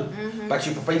Ferdinando,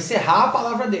 pra encerrar a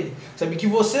palavra dele. Sabe que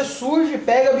você surge,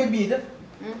 pega a bebida,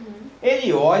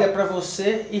 ele olha pra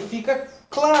você e fica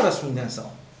clara a sua intenção.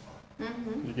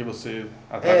 De que você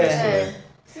atravessou.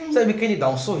 Sabe que ele dá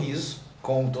um sorriso,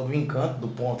 com todo o encanto do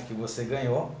ponto que você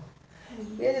ganhou,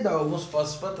 e ele dá alguns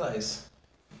passos para trás.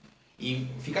 E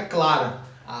fica clara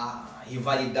a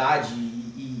rivalidade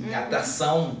e a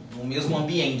atração no mesmo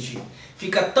ambiente.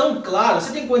 Fica tão claro.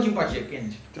 Você tem quanto de empatia,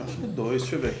 Kennedy? Eu acho que 2,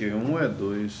 deixa eu ver aqui. 1 é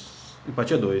 2.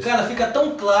 Empatia 2. Cara, fica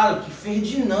tão claro que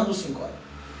Ferdinando se encolhe.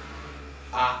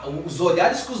 Os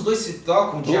olhares que os dois se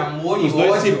trocam de amor e ódio. Os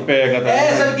dois se pegam,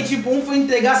 tá? Sabe que tipo, um foi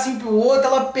entregar assim pro outro,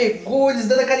 ela pegou, eles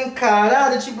dando aquela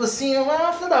encarada, tipo assim,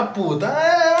 filha da puta.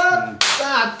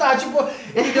 Tipo,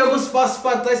 ele deu alguns passos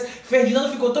pra trás.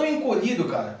 Ferdinando ficou tão encolhido,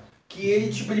 cara, que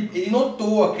ele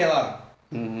notou aquela,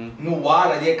 no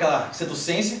ar ali, aquela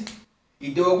seducência, e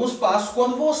deu alguns passos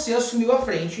quando você assumiu a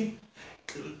frente.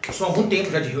 São algum tempo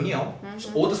já de reunião,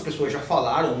 outras pessoas já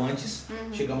falaram antes,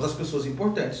 chegamos às pessoas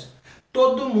importantes.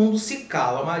 Todo mundo se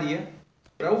cala, Maria,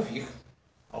 para ouvir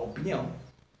a opinião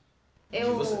de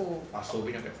você. A sua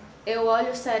opinião. Eu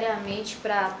olho seriamente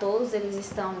para todos, eles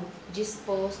estão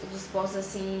dispostos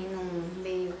assim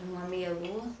numa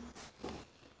meia-lua.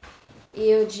 E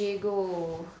eu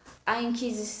digo, a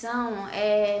Inquisição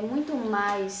é muito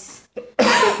mais do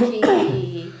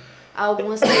que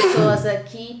algumas pessoas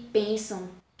aqui pensam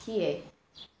que é.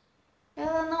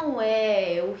 Ela não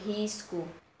é o risco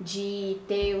de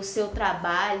ter o seu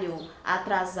trabalho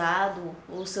atrasado,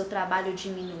 o seu trabalho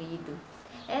diminuído.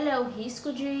 Ela é o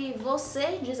risco de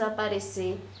você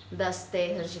desaparecer das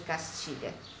terras de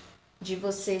Castilha, de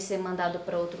você ser mandado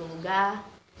para outro lugar,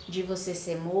 de você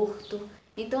ser morto.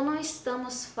 Então não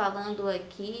estamos falando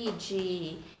aqui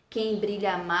de quem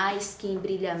brilha mais, quem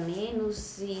brilha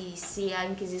menos e se a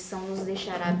Inquisição nos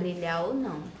deixará brilhar ou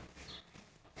não.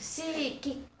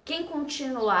 Quem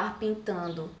continuar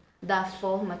pintando da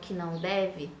forma que não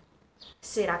deve,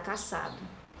 será caçado.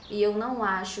 E eu não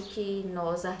acho que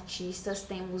nós artistas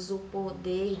temos o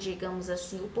poder, digamos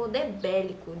assim, o poder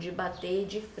bélico de bater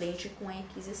de frente com a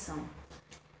Inquisição.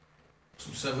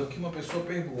 Observa que uma pessoa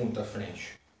pergunta à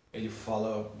frente. Ele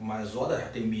fala, mas olha,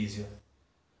 Artemisia,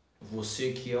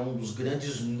 você que é um dos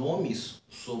grandes nomes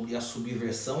sobre a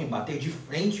subversão e bater de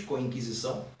frente com a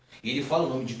Inquisição, e ele fala o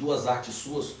nome de duas artes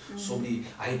suas sobre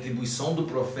a retribuição do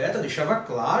profeta, deixava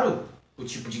claro o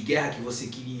tipo de guerra que você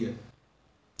queria.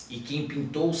 E quem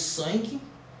pintou o sangue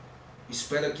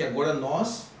espera que agora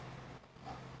nós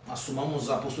assumamos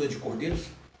a postura de cordeiros?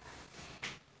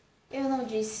 Eu não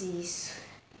disse isso.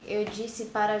 Eu disse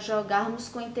para jogarmos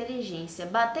com inteligência.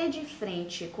 Bater de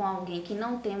frente com alguém que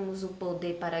não temos o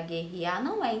poder para guerrear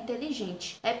não é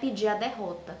inteligente, é pedir a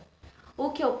derrota. O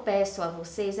que eu peço a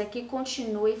vocês é que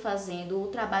continuem fazendo o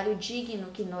trabalho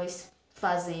digno que nós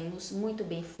fazemos, muito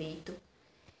bem feito.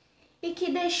 E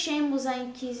que deixemos a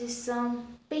Inquisição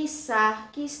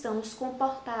pensar que estamos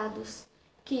comportados,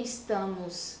 que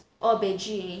estamos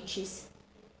obedientes,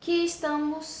 que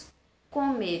estamos com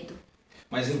medo.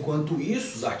 Mas enquanto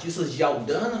isso, os artistas de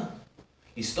Aldana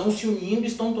estão se unindo e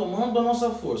estão tomando a nossa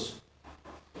força.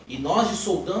 E nós de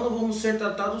Soldano vamos ser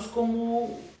tratados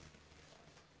como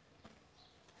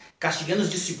castilhanos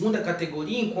de segunda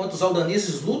categoria, enquanto os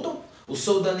aldaneses lutam, os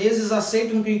soldaneses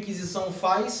aceitam o que a Inquisição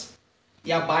faz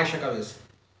e abaixam a cabeça.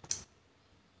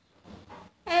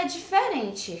 É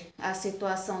diferente a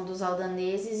situação dos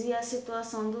aldaneses e a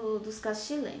situação dos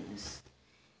castilhenhos.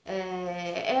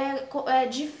 É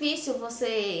difícil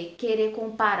você querer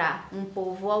comparar um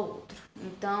povo ao outro.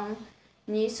 Então,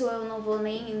 nisso eu não vou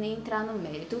nem entrar no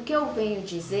mérito. O que eu venho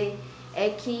dizer é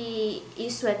que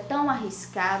isso é tão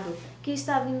arriscado que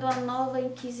está vindo a nova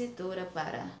inquisidora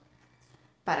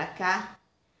para cá.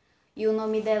 E o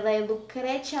nome dela é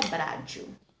Lucrécia Bradio.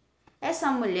 Essa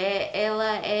mulher,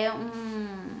 ela é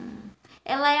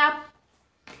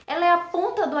a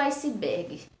ponta do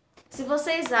iceberg. Se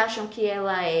vocês acham que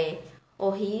ela é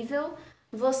horrível,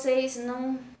 vocês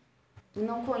não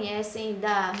conhecem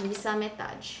da missa à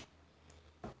metade.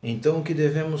 Então o que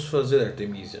devemos fazer,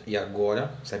 Artemisia? E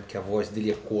agora, sabe que a voz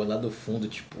dele ecoa lá do fundo,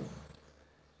 tipo...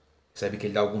 Sabe que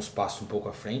ele dá alguns passos um pouco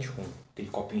à frente, com aquele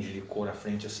copinho de licor à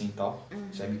frente assim e tal.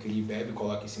 Sabe que ele bebe e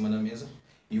coloca em cima da mesa.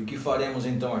 E o que faremos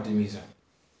então, Artemisia?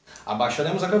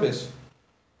 Abaixaremos a cabeça.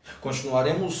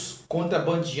 Continuaremos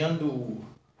contrabandeando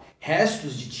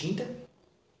restos de tinta,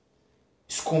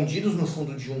 escondidos no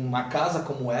fundo de uma casa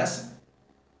como essa,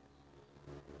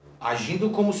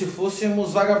 agindo como se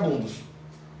fôssemos vagabundos.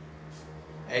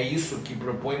 É isso que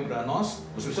propõe pra nós?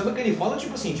 Você sabe que ele fala,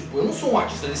 tipo assim, tipo, eu não sou um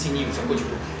artista desse nível, sacou? Tipo,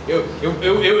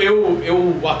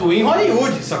 eu atuei em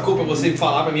Hollywood, sacou? Pra você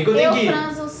falar pra mim que eu tenho que... Eu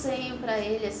franzo o senho pra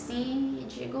ele assim e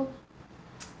digo...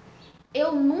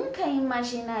 Eu nunca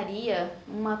imaginaria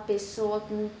uma pessoa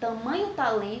com tamanho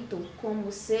talento como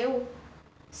o seu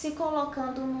se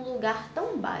colocando num lugar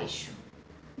tão baixo.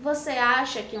 Você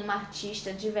acha que um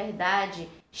artista de verdade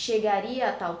chegaria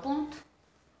a tal ponto?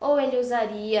 Ou ele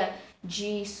usaria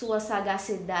de sua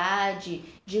sagacidade,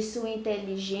 de sua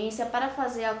inteligência para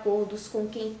fazer acordos com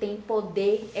quem tem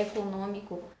poder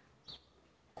econômico,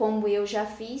 como eu já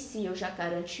fiz e eu já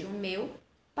garanti o meu,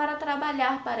 para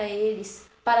trabalhar para eles,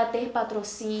 para ter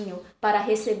patrocínio, para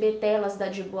receber telas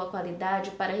de boa qualidade,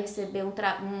 para receber um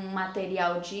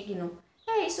material digno?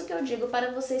 É isso que eu digo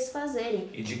para vocês fazerem.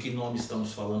 E de que nome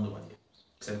estamos falando, Maria?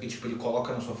 Sabe que tipo, ele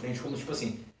coloca na sua frente como tipo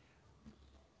assim...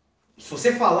 Se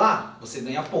você falar, você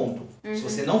ganha ponto. Se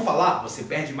você não falar, você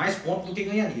perde mais ponto do que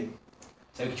ganharia.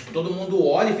 Sabe que tipo, todo mundo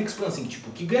olha e fica esperando assim, tipo,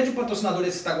 que grande patrocinador é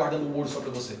esse que está guardando o ouro só pra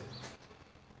você?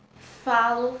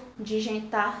 Falo de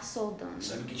Gentar Soldano.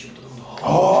 Sabe que tipo, todo mundo...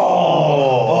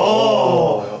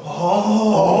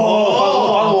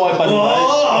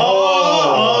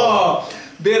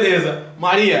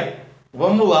 Maria,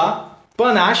 vamos lá.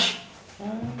 Panache,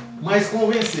 mas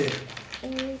convencer.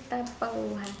 Eita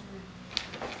porra.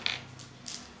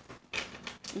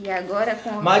 E agora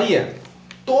com... Maria,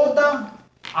 toda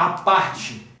a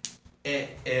parte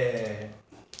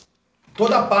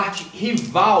toda a parte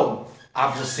rival a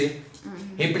você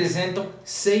representam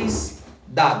 6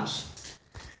 dados.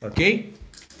 Ok?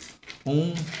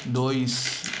 1,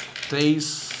 2,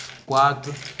 3,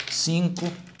 4,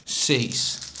 5,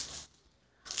 6.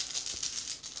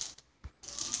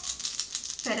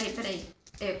 Peraí.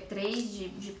 É 3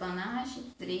 de panache,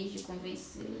 3 de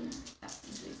convencer. Tá,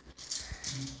 2.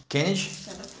 Kennedy,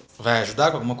 vai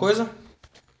ajudar com alguma coisa?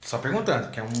 Só perguntando,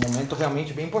 que é um momento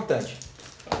realmente bem importante.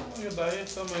 Vamos ajudar aí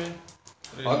também.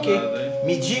 Ok.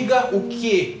 Me diga o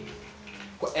que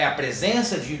é a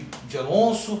presença de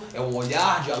Alonso, é o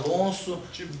olhar de Alonso,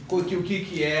 o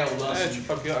que é o lance? É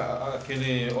tipo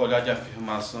aquele olhar de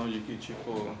afirmação de que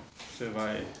tipo você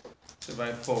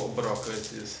vai pôr broca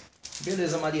esses.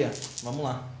 Beleza, Maria, vamos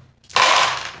lá.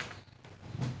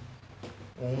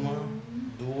 1,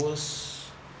 2,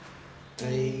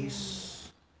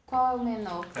 3. Qual é o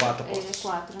menor? 4 Ele é apostas.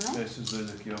 4, né? Esses dois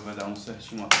aqui ó, vai dar um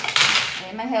certinho.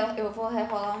 É, mas eu vou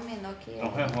rerolar o menor que é.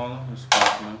 Então rerola os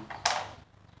 4, né?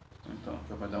 Então,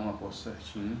 aqui vai dar uma aposta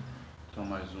certinho. Então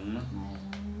mais uma. Mais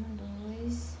 1,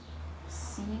 2,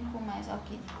 5, mais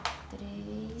aqui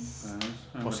 3.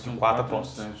 Consegui 4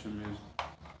 apostas. 7 mesmo.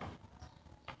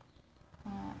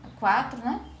 4,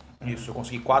 né? Isso, eu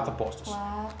consegui 4 apostas.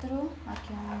 4,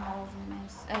 aqui 9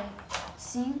 mais.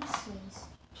 5, 6.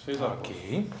 6 apostas.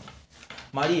 Ok.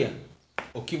 Maria,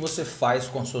 o que você faz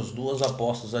com suas 2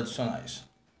 apostas adicionais?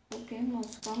 O que,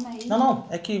 moço? Calma aí. Não,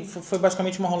 é que foi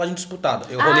basicamente uma rolagem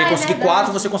disputada. Eu rolei, consegui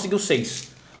verdade. 4, você conseguiu 6.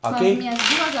 Com Ok? as minhas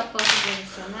 2 apostas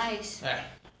adicionais.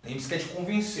 Lembre-se que é de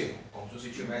convencer. Como se você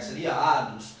tivesse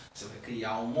aliados, você vai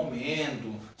criar um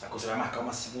momento, sabe? Você vai marcar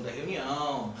uma segunda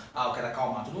reunião. Eu quero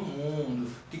acalmar todo mundo.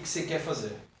 O que você quer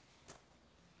fazer?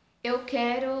 Eu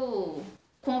quero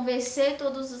convencer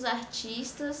todos os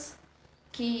artistas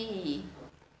que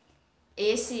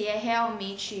esse é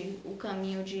realmente o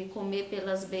caminho de comer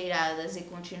pelas beiradas e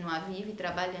continuar vivo e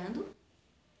trabalhando.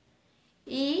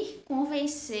 E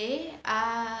convencer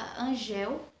a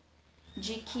Angel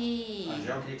de que...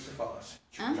 Angel, eu queria que você falasse.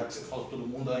 Já que você falou todo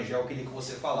mundo, a Angel, eu queria que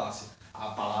você falasse a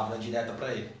palavra direta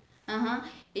pra ele.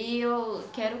 E eu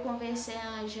quero convencer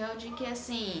a Angel de que,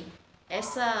 assim,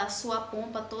 essa sua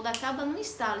pompa toda acaba num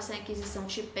estalo se a Inquisição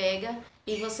te pega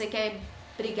e você quer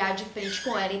brigar de frente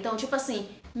com ela. Então, tipo assim,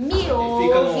 me ouve,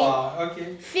 Fica no ar,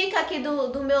 ok. fica aqui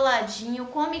do meu ladinho,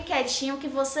 come quietinho que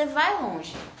você vai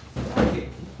longe. Ok.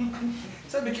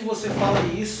 Sabe que você fala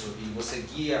isso e você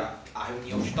guia a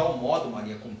reunião de tal modo,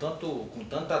 Maria, com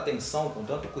tanta atenção, com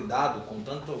tanto cuidado, com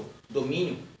tanto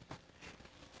domínio,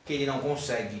 que ele não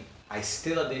consegue. A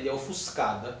estrela dele é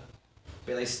ofuscada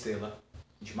pela estrela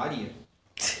de Maria.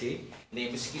 Ok?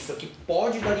 Lembre-se que isso aqui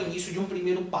pode dar início de um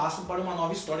primeiro passo para uma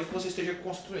nova história que você esteja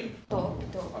construindo. Top.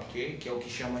 Ok? Que é o que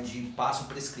chama de passo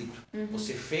prescrito.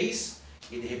 Você fez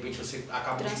e de repente você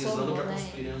acaba utilizando para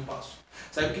construir um passo.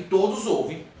 Sabe que todos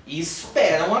ouvem e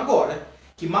esperam agora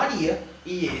que Maria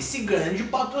e esse grande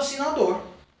patrocinador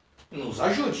nos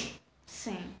ajude.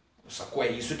 Sim. Sacou?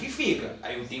 É isso que fica.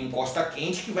 Aí eu tenho um Costa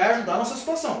Quente que vai ajudar a nossa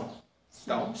situação. Sim.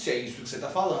 Então, se é isso que você está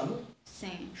falando,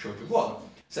 sim, show de bola.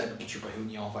 Sabe que tipo a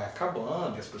reunião vai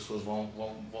acabando e as pessoas vão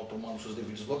tomando seus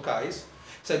devidos locais.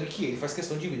 Sabe que ele faz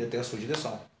questão de vir até a sua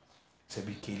direção.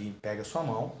 Sabe que ele pega a sua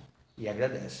mão e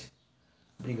agradece.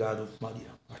 Obrigado, Maria,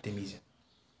 Artemisia,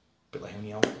 pela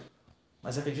reunião.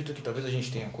 Mas acredito que talvez a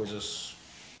gente tenha coisas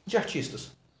de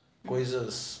artistas.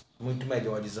 Coisas muito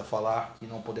melhores a falar e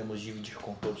não podemos dividir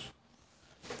com todos.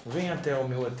 Venha até o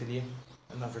meu ateliê.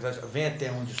 Na verdade, venha até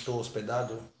onde estou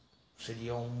hospedado.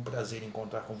 Seria um prazer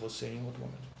encontrar com você em outro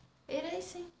momento. Irei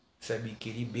sim. Sabe que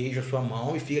ele beija a sua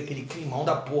mão e fica aquele climão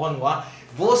da porra no ar.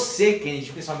 Você,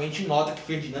 Kennedy, principalmente nota que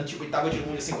Ferdinando, tipo, ele tava de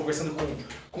longe assim, conversando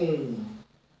com...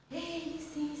 Ei,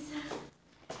 licença.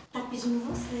 Tá pedindo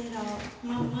você, ó.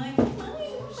 Mamãe.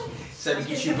 Sabe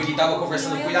que tipo, ele tava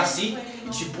conversando com ele assim e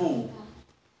tipo...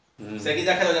 Sabe que ele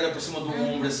dá aquela olhada por cima do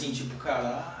ombro assim, tipo,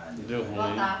 caralho. Deu ruim.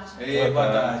 Boa tarde. Ei,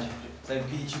 boa tarde. Sabe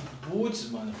que ele tipo,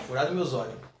 putz, mano, furaram meus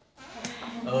olhos.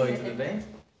 Oi, tudo bem?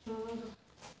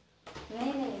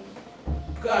 Vem.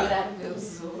 Cara, Furaram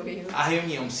meus olhos. a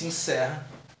reunião se encerra,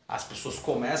 as pessoas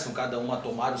começam cada uma a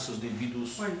tomar os seus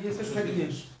devidos... Ué, e esse os seus aqui?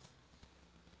 devidos.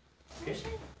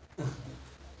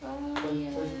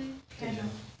 Ai. Entendi.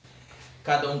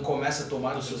 Cada um começa a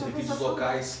tomar os seus devidos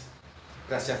locais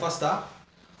para se afastar.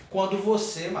 Quando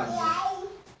você, Maria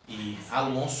e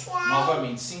Alonso,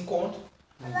 novamente se encontram,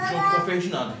 junto com o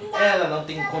Ferdinando. Ela não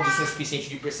tem condições suficientes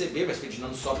de perceber, mas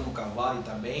Ferdinando sobe no cavalo e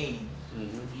tá bem,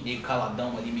 meio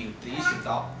caladão ali, meio triste e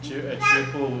tal.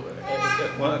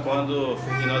 Quando o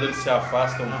Ferdinando ele se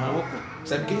afasta um pouco.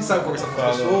 Sabe que ele sabe conversar com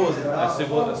as pessoas e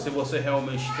tal. Se você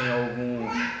realmente tem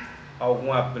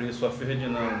algum apreço a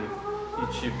Ferdinando e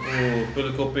tipo,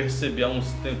 pelo que eu percebi há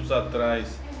uns tempos atrás,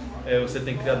 você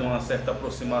tem criado uma certa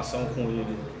aproximação com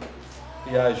ele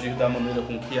e agir da maneira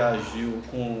com que agiu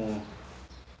com...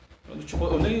 Tipo,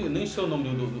 eu nem sei o nome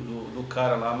do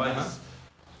cara lá, mas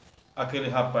aquele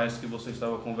rapaz que você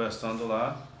estava conversando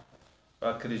lá, eu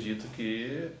acredito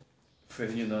que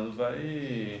Ferdinando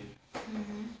vai...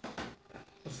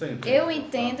 Eu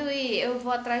entendo e eu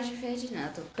vou atrás de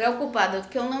Ferdinando. Preocupada,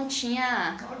 porque eu não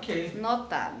tinha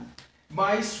notado.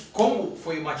 Mas como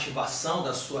foi uma ativação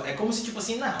da sua... É como se tipo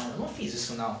assim, não, eu não fiz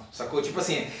isso não, sacou? Tipo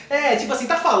assim,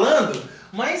 tá falando,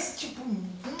 mas tipo...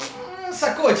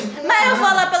 sacou? Tipo, Mas eu vou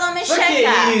lá pelo menos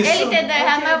checar. Ele entendeu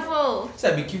errado, mas eu vou.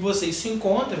 Sabe que vocês se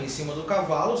encontram em cima do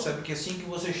cavalo, sabe que assim que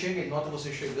você chega, ele nota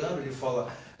você chegando, ele fala,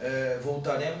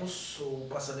 voltaremos ou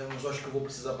passaremos, acho que eu vou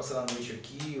precisar passar a noite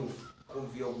aqui, eu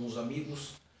convivi alguns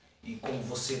amigos, e como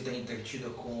você está entretida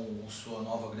com sua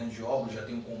nova grande obra, já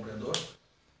tem um comprador,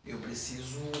 eu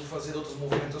preciso fazer outras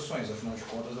movimentações, afinal de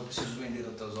contas eu preciso vender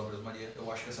outras obras, Maria.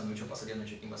 Eu acho que essa noite eu passaria a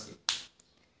noite aqui em Basquete.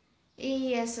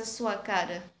 E essa sua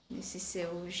cara, esse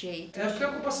seu jeito? É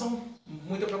preocupação,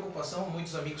 muita preocupação,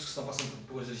 muitos amigos que estão passando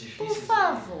por coisas difíceis. Por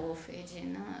favor,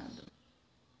 Ferdinando.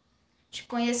 Te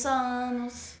conheço há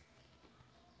anos.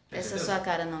 Essa sua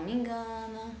cara não me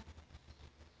engana.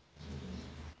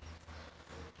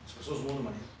 As pessoas mudam,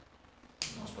 Maria.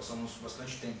 Nós passamos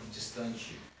bastante tempo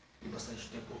distante e bastante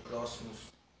tempo próximos.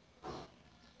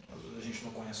 Às vezes a gente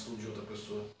não conhece tudo de outra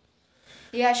pessoa.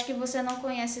 E acho que você não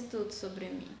conhece tudo sobre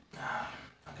mim.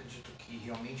 Acredito que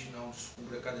realmente não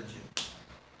descubra a cada dia.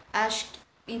 Acho que...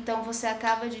 Então você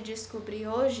acaba de descobrir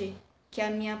hoje que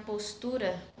a minha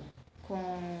postura com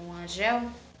o Angel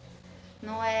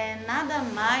não é nada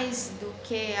mais do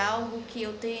que algo que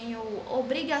eu tenho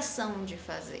obrigação de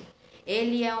fazer.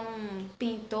 Ele é um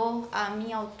pintor à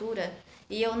minha altura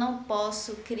e eu não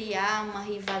posso criar uma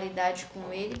rivalidade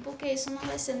com ele porque isso não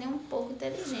vai ser nem um pouco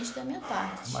inteligente da minha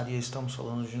parte. Maria, estamos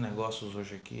falando de negócios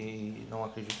hoje aqui e não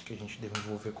acredito que a gente deva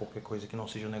envolver qualquer coisa que não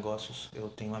seja negócios. Eu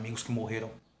tenho amigos que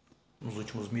morreram nos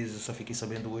últimos meses, eu só fiquei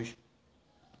sabendo hoje.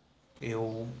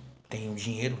 Eu tenho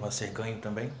dinheiro a ser ganho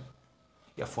também.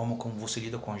 E a forma como você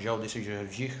lida com o Angel deixa de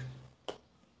agir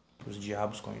os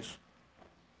diabos com isso.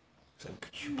 Sabe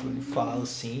que tipo, ele fala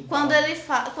assim. Quando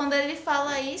ele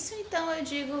fala isso, então eu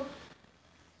digo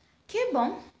que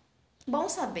bom. Bom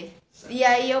saber. E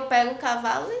aí eu pego o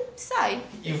cavalo e saio.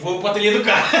 E vou pro ateliê do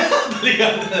cara, tá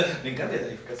ligado? Brincadeira,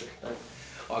 aí fica secretário.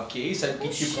 Ok, sabe que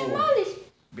tipo.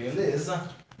 Beleza.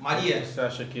 Maria. Você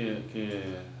acha que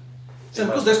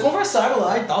Sabe que os dois conversaram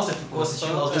lá e tal, você ficou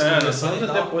assistindo lá os dois conversando e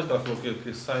tal. Depois que ela falou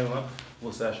que saiu lá,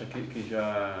 você acha que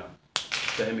já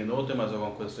terminou ou tem mais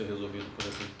alguma coisa a ser resolvida por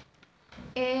aqui?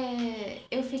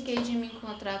 Eu fiquei de me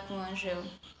encontrar com o Angel.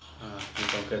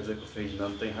 Então quer dizer que o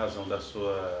Ferdinando tem razão da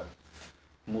sua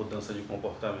mudança de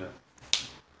comportamento.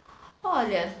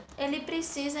 Olha, ele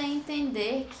precisa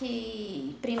entender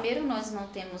que, primeiro, nós não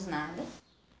temos nada.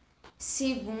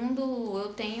 Segundo,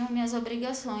 eu tenho minhas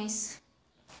obrigações.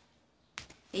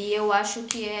 E eu acho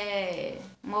que é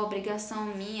uma obrigação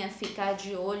minha ficar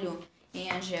de olho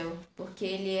em Angel, porque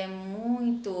ele é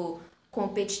muito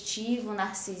competitivo,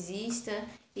 narcisista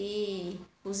e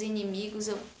os inimigos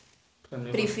eu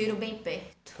prefiro bem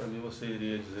perto. Pra mim você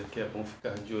iria dizer que é bom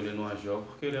ficar de olho no Angel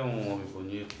porque ele é um homem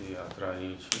bonito e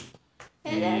atraente.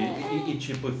 E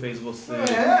tipo, fez você...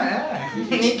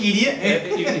 Nem queria.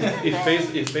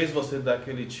 E fez você dar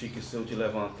aquele tique seu de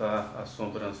levantar a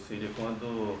sobrancelha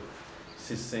quando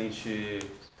se sente,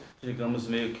 digamos,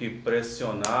 meio que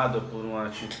pressionado por uma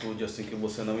atitude assim que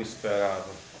você não esperava.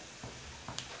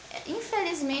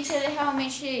 Infelizmente ele é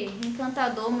realmente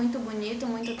encantador, muito bonito,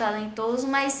 muito talentoso,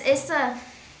 mas essa...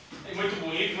 É muito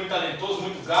bonito, muito talentoso,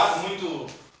 muito gato, muito...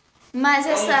 Mas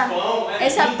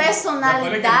essa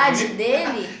personalidade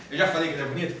dele... Eu já falei que ele é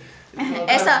bonito?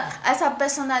 Essa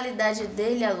personalidade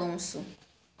dele, Alonso,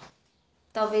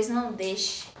 talvez não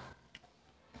deixe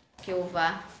que eu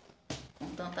vá com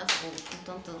tanta fome,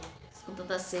 com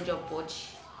tanta sede ao pote.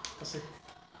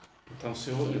 Então,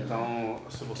 se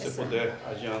você puder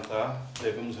adiantar,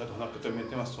 devemos retornar, porque eu também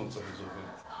tenho assuntos a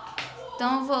resolver.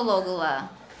 Então eu vou logo lá.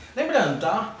 Lembrando,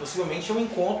 tá? Possivelmente é um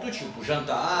encontro, tipo,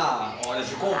 jantar, horas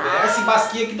de conversa e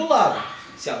basquinha aqui do lado.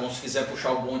 Se Alonso quiser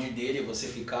puxar o bonde dele, você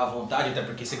ficar à vontade, até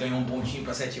porque você ganhou um pontinho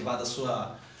pra ser ativada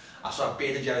a sua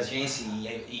perda de agência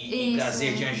e Isso.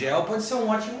 prazer de Angel, pode ser um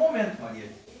ótimo momento, Maria.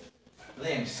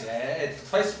 Lembre-se,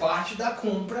 faz parte da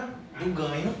compra, do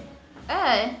ganho.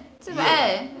 Aí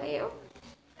eu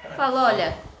falo,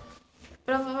 olha,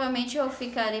 provavelmente eu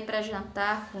ficarei pra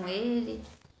jantar com ele.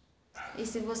 E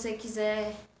se você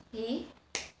quiser ir,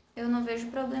 eu não vejo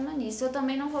problema nisso. Eu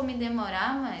também não vou me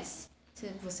demorar, mas se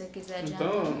você quiser adiantar.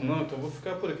 Então eu vou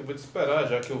ficar por aqui, vou te esperar,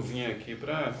 já que eu vim aqui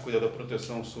para cuidar da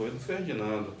proteção sua e do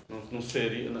Ferdinando. Não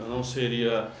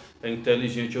seria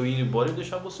inteligente eu ir embora e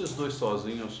deixar vocês dois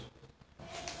sozinhos.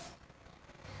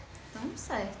 Então,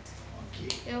 certo. Ok.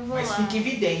 Eu vou Mas lá. fica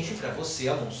evidente pra você,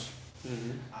 Alonso,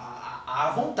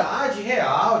 a vontade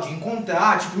real de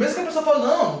encontrar, tipo, mesmo que a pessoa fale,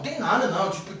 não tem nada não,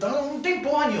 tipo, então não tem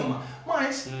porra nenhuma,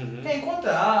 mas quer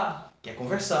encontrar, quer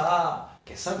conversar,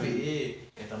 quer saber,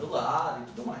 quer estar do lado e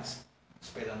tudo mais.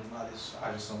 Esperando a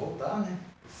Alisson voltar, né?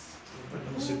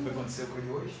 Eu não sei o que vai acontecer com ele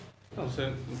hoje.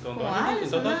 Então Com dá a uma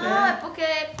Alisson? agilizada. Não, é porque...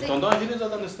 Então dá uma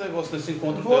agilizada nesse negócio, nesse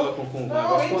encontro Vou. dela com o Não,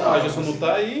 negócio. então, Quando a Alisson não assim.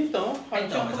 tá aí, então Então,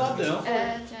 adianta lá exatamente. dentro.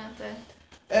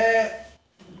 Adianta.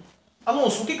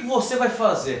 Alonso, o que você vai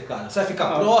fazer, cara? Você vai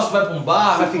ficar próximo, vai pra um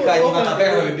bar, vai ficar aí na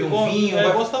taverna, vai beber um vinho? É Vai...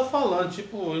 igual você tá falando,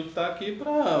 tipo, a gente tá aqui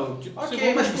pra... Tipo,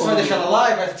 Ok, mas tipo, você vai deixar ela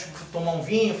lá e vai tipo, tomar um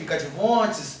vinho, ficar de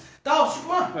montes, tal,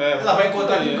 tipo, ela vai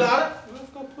encontrar com o cara. Vai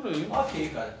ficar por aí. Ok,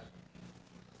 cara.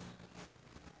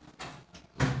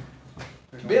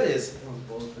 Beleza.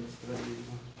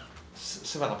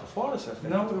 Você vai lá pra fora? Você vai ficar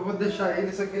Não, eu vou deixar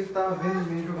ele, só que ele tá vendo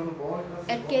mim jogando bola.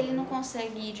 É porque ele não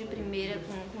consegue ir de primeira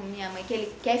com minha mãe, que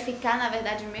ele quer ficar, na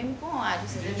verdade, mesmo com o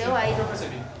Alisson, entendeu? Aí Eu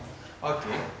percebi.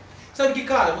 Ok. Sabe que,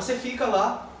 cara, você fica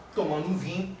lá tomando um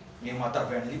vinho em uma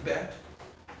taverna ali perto.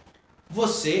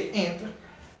 Você entra,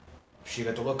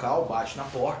 chega até o local, bate na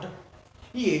porta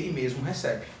e ele mesmo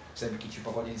recebe. Percebe que, tipo,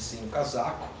 agora ele sem o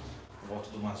casaco, por volta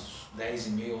de umas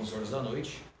 10h30, 11 horas da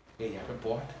noite, ele abre a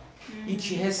porta e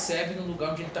te recebe no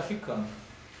lugar onde ele tá ficando.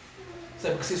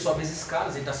 Sabe que você sobe as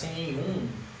escadas, ele tá sem nenhum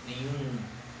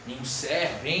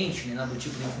servente, nem nada do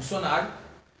tipo, nenhum funcionário.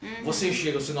 Você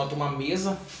chega, você nota uma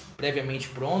mesa previamente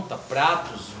pronta,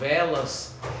 pratos,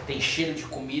 velas, tem cheiro de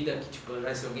comida que tipo,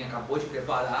 parece que alguém acabou de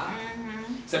preparar.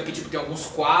 Sabe que tipo, tem alguns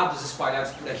quadros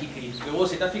espalhados por aqui que ele criou,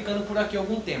 você tá ficando por aqui há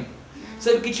algum tempo.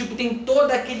 Sabe que tipo, tem todo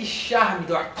aquele charme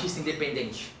do artista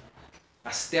independente.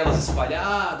 As telas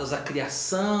espalhadas, a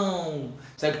criação,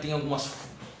 sabe que tem algumas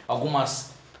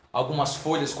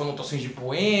folhas com anotações de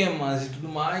poemas e tudo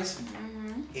mais.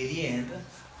 Ele entra,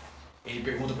 ele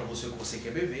pergunta pra você o que você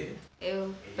quer beber.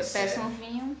 eu peço serve. um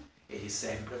vinho. Ele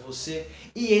serve pra você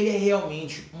e ele é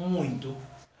realmente muito,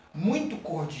 muito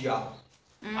cordial.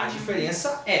 A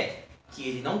diferença é que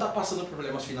ele não tá passando por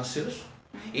problemas financeiros,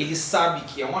 ele sabe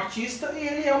que é um artista e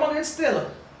ele é uma grande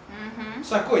estrela.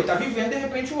 Sacou? Ele tá vivendo de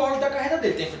repente o auge da carreira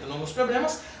dele, tá enfrentando alguns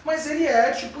problemas, mas ele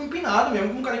é tipo empinado mesmo,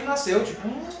 como um cara que nasceu, tipo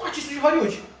um artista de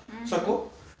Hollywood.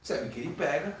 Sacou? Sabe que ele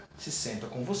pega, se senta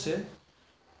com você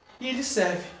e ele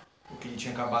serve o que ele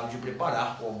tinha acabado de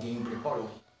preparar, ou alguém preparou.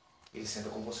 Ele senta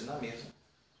com você na mesa.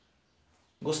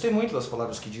 Gostei muito das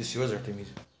palavras que disse hoje,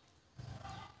 Artemisia.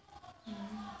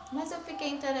 Mas eu fiquei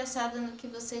interessada no que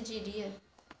você diria.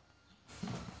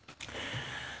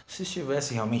 Se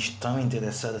estivesse realmente tão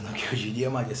interessada no que eu diria,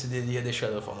 Maria, você deveria deixar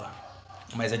eu falar.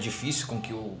 Mas é difícil com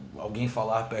que alguém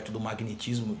falar perto do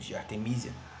magnetismo de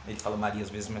Artemisia. Ele fala Maria às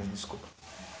vezes, mas desculpa.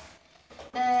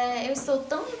 Eu estou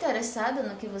tão interessada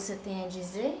no que você tem a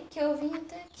dizer que eu vim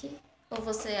até aqui. Ou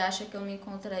você acha que eu me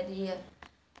encontraria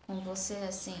com você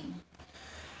assim?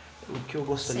 O que eu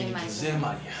gostaria Sem de mais dizer,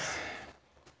 nada. Maria,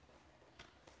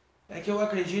 é que eu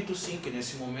acredito sim que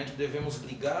nesse momento devemos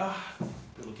brigar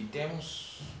pelo que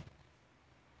temos.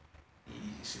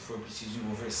 E se for preciso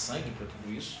envolver sangue para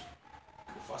tudo isso,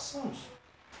 que o façamos.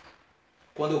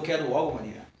 Quando eu quero algo,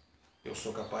 Maria, eu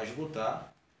sou capaz de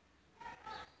lutar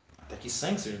até que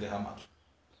sangue seja derramado.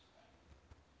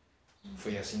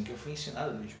 Foi assim que eu fui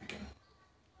ensinado desde pequeno.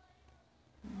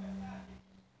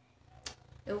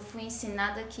 Eu fui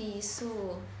ensinada que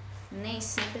isso nem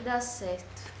sempre dá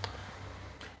certo.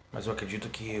 Mas eu acredito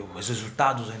que os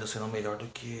resultados ainda serão melhor do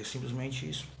que simplesmente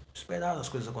isso. Esperar as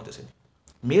coisas acontecerem.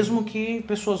 Mesmo que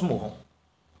pessoas morram.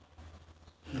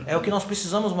 É o que nós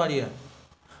precisamos, Maria.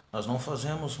 Nós não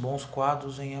fazemos bons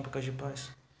quadros em épocas de paz.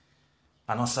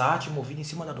 A nossa arte é movida em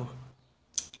cima da dor.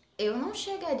 Eu não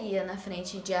chegaria na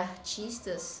frente de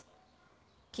artistas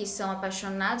que são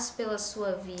apaixonados pela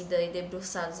sua vida e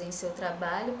debruçados em seu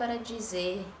trabalho para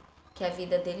dizer que a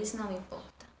vida deles não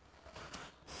importa.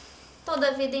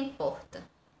 Toda vida importa,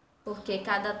 porque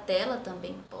cada tela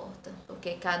também importa,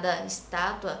 porque cada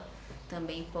estátua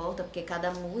também importa, porque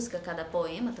cada música, cada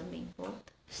poema também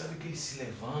importa. Sabe que ele se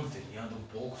levanta, ele anda um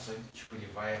pouco, sabe? Tipo, ele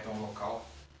vai até um local,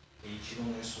 ele tira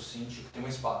um lenço assim, tipo, tem uma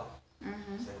espada.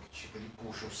 Sabe que tipo, ele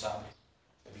puxa o sabre.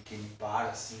 Sabe que ele para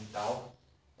assim e tal,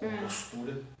 com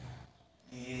postura.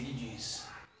 E ele diz: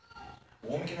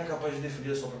 o homem que não é capaz de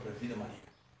defender a sua própria vida, Maria,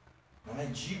 não é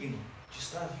digno de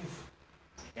estar vivo.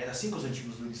 Era assim que os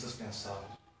antigos duelistas pensavam.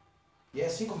 E é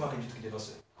assim como eu acredito que deva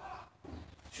ser.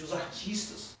 Se os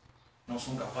artistas não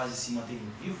são capazes de se manterem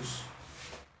vivos,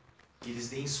 que eles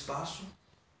deem espaço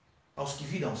aos que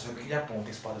virão. Sabe que ele aponta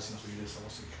a espada assim na sua direção,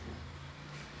 assim, tipo.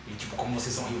 E tipo, como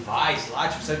vocês são rivais lá,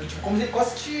 tipo, sabe que tipo, como se ele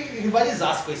quase te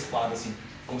rivalizasse com a espada, assim.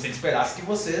 Como se ele esperasse que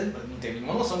você não tem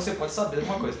nenhuma noção que você pode saber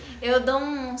alguma coisa. Eu dou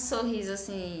um sorriso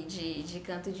assim de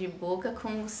canto de boca,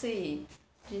 como se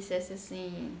dissesse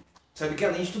assim. Sabe que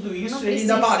além de tudo isso, Não ele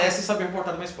ainda precisa. parece saber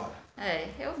portar uma espada.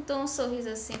 Eu dou um sorriso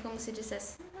assim, como se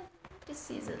dissesse, não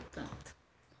precisa tanto.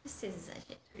 Não precisa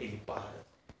exagerar. Ele para.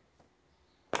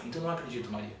 Então não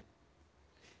acredito, Maria,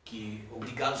 que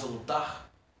obrigados a lutar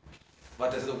vai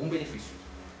trazer algum benefício.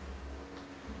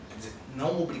 Quer dizer,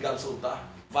 não obrigados a lutar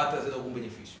vai trazer algum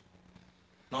benefício.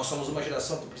 Nós somos uma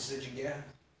geração que precisa de guerra.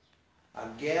 A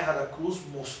Guerra da Cruz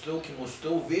mostrou o que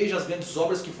mostrou. Veja as grandes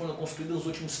obras que foram construídas nos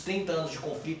últimos 30 anos de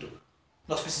conflito.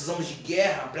 Nós precisamos de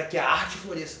guerra para que a arte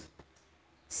floresça.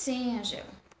 Sim, Angel.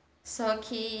 Só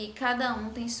que cada um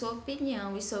tem sua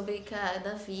opinião e sobre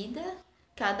cada vida,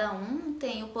 cada um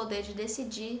tem o poder de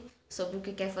decidir sobre o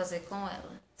que quer fazer com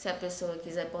ela. Se a pessoa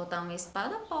quiser portar uma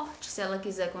espada, porte. Se ela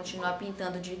quiser continuar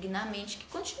pintando dignamente, que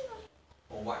continue.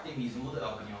 Ou o Artemismo mudará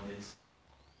a opinião deles.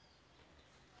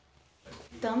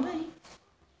 Também.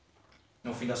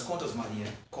 No fim das contas, Maria,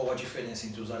 qual a diferença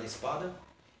entre usar a espada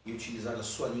e utilizar a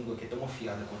sua língua que é tão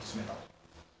afiada quanto esse metal?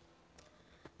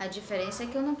 A diferença é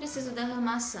que eu não preciso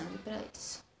derramar sangue para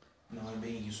isso. Não é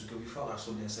bem isso que eu ouvi falar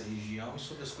sobre essa região e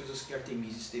sobre as coisas que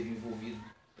Artemisa esteve envolvido.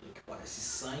 Pelo que parece,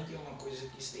 sangue é uma coisa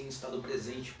que tem estado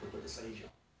presente por toda essa região.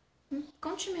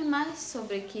 Conte-me mais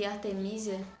sobre que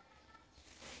Artemisia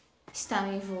está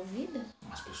envolvida.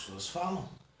 As pessoas falam.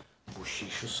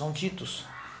 Bochichos são ditos.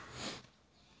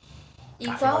 E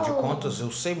Afinal qual... de contas,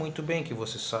 eu sei muito bem que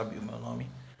você sabe o meu nome.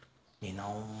 E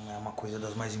não é uma coisa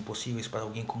das mais impossíveis para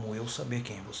alguém como eu saber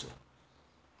quem é você.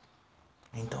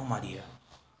 Então, Maria,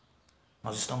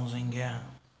 nós estamos em guerra.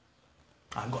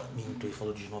 Agora, minto, ele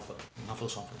falou de novo. Não falou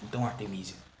só. Então,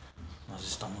 Artemisia, nós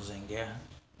estamos em guerra.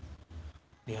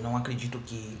 E eu não acredito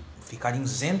que ficar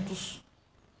isentos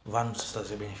vá nos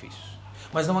trazer benefícios.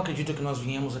 Mas não acredito que nós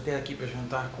viemos até aqui para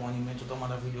jantar com um alimento tão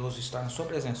maravilhoso e estar na sua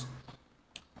presença.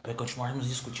 Para continuarmos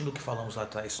discutindo o que falamos lá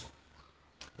atrás.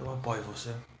 Eu apoio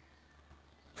você.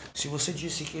 Se você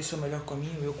disse que esse é o melhor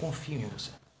caminho, eu confio em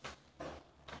você.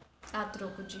 A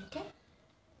troco de quê?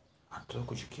 A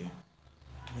troco de quê?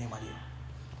 Bem, Maria,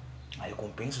 a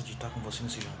recompensa de estar com você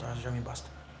nesse jantar já me basta.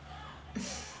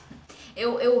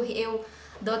 Eu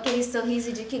dou aquele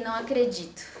sorriso de que não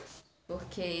acredito.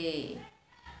 Porque...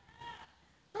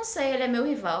 não sei, ele é meu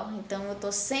rival. Então eu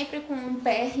tô sempre com um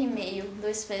pé e meio,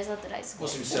 2 pés atrás.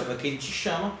 Você observa que ele te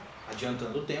chama,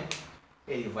 adiantando o tempo.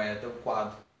 Ele vai até o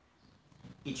quadro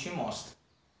e te mostra.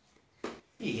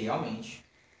 E realmente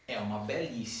é uma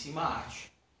belíssima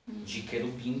arte de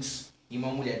querubins e uma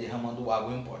mulher derramando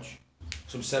água em um pote.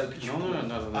 Você observa que tipo...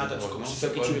 desculpa. Você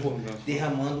observa que tipo,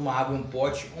 derramando uma água em um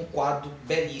pote, um quadro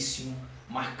belíssimo,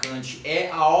 marcante. É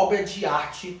a obra de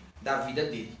arte da vida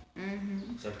dele.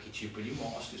 Sabe que tipo, ele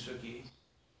mostra isso aqui.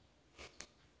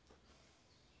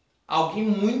 Alguém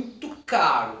muito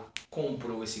caro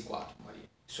comprou esse quadro, Maria.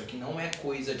 Isso aqui não é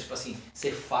coisa, tipo assim,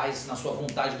 você faz na sua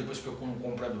vontade e depois procura um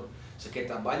comprador. Isso aqui é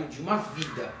trabalho de uma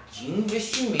vida, de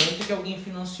investimento que alguém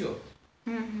financiou.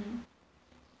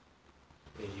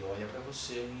 Ele olha pra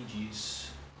você e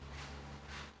diz: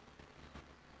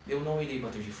 eu não irei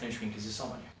bater de frente com a Inquisição,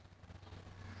 Maria.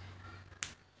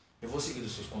 Eu vou seguir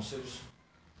os seus conselhos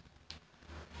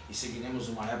e seguiremos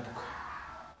uma época.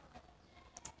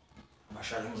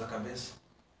 Baixaremos a cabeça,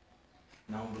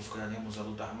 não buscaremos a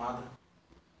luta armada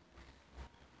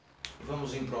e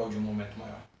vamos em prol de um momento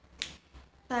maior.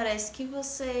 Parece que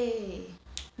você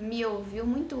me ouviu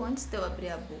muito antes de eu abrir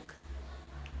a boca.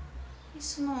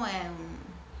 Isso não é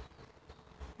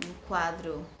um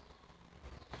quadro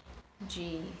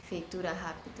de feitura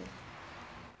rápida.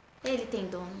 Ele tem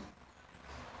dono.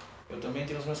 Eu também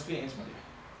tenho os meus clientes, Maria.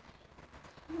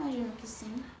 Imagino que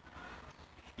sim.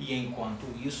 E enquanto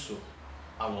isso,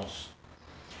 Alonso,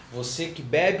 você que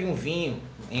bebe um vinho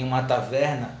em uma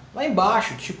taverna, lá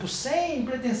embaixo, tipo, sem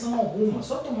pretensão alguma,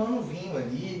 só tomando vinho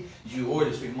ali, de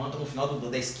olho, sua irmã tá no final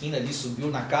da esquina ali, subiu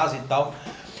na casa e tal,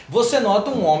 você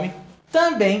nota um homem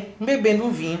também bebendo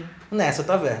um vinho nessa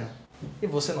taverna. e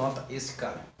você nota esse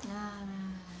cara.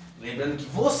 Lembrando que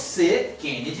você,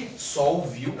 Kennedy, só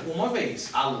ouviu uma vez.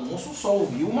 Alonso só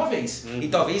ouviu uma vez. E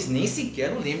talvez nem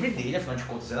sequer o lembre dele, afinal de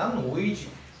contas era noite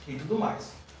e tudo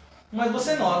mais. Mas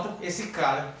você nota esse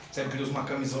cara, sabe que ele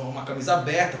usa uma camisa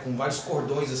aberta, com vários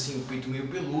cordões assim, o peito meio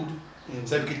peludo.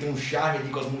 Sabe que ele tem um charme ali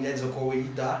com as mulheres ao qual ele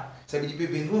dá. Sabe, de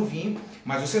bebendo um vinho.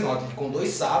 Mas você nota que com 2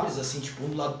 sabres, assim, tipo um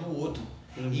do lado do outro.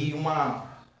 E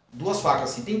duas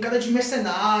facas assim, tem cara de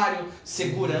mercenário,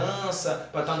 segurança,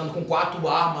 pra estar andando com 4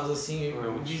 armas assim,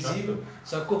 invisível,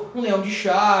 sacou? Um leão de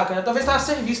chácara, talvez tá a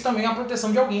serviço também a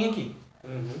proteção de alguém aqui.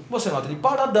 Você nota ele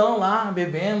paradão lá,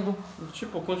 bebendo.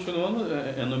 Tipo, continuando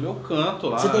no meu canto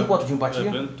lá. Você tem quanto de empatia?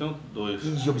 Bebendo, tenho 2.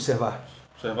 E de observar?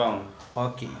 Observar 1.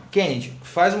 Ok. Kennedy,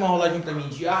 faz uma rolagem pra mim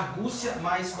de argúcia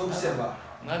mais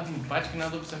observar. Nada de empático e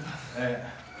nada observar.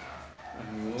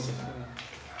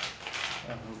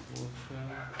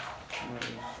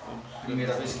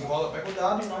 Primeira vez que rola, pega o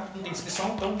dado, não tem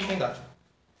descrição, então não tem dado.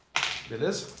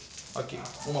 Beleza? Ok,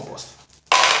 uma aposta.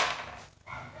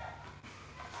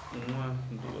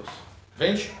 1, 2.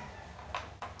 20?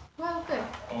 Ué, o quê?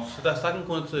 Você tá com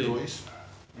quantos aí? 2.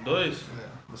 2?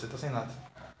 Você tá sem nada.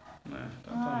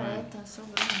 Tá Ah, também. tá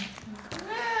sobrando.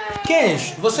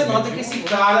 Kennedy, você nota que esse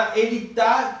cara, ele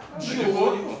tá de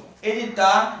olho. Ele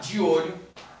tá de olho.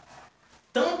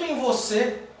 Tanto em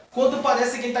você, quanto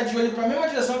parece que ele tá de olho pra mesma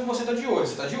direção que você tá de olho.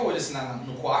 Você tá de olho, assim,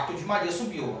 no quarto onde Maria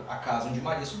subiu. A casa onde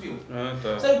Maria subiu.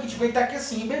 Tá. Sabe que tipo, ele tá aqui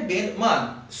assim, bebendo.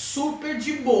 Mano, super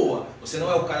de boa. Você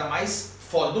não é o cara mais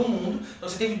fora do mundo. Então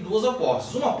você teve 2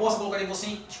 apostas. Uma aposta colocaria você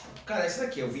em, tipo, cara, esse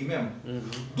daqui, eu vi mesmo.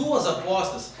 2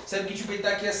 apostas, sabe que tipo, ele tá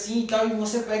aqui assim e tal, e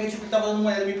você pega, tipo, ele tá dando uma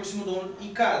moeda meio por cima do ombro. E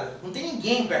cara, não tem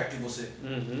ninguém perto de você.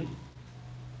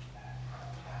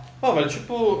 Ó, velho,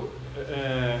 tipo,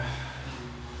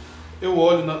 eu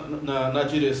olho na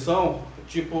direção,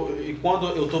 tipo, e quando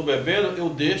eu tô bebendo, eu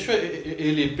deixo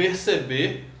ele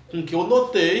perceber com o que eu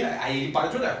notei. Aí ele para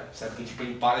de olhar, sabe que tipo,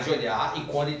 ele para de olhar e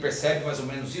quando ele percebe mais ou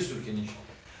menos isso, Kennedy,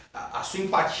 a sua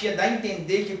empatia dá a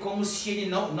entender que é como se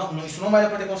ele isso não era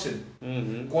pra ter acontecido.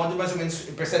 Quando mais ou menos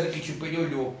percebe que tipo, ele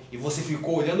olhou e você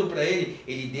ficou olhando pra ele,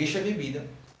 ele deixa a bebida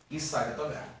e sai da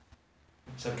taverna.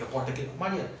 Sabe que a porta aqui é com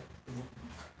Maria.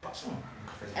 Passa um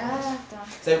café. Ah, tá.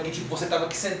 Sabe que tipo, você tava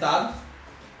aqui sentado,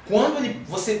 quando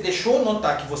você deixou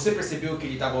notar que você percebeu que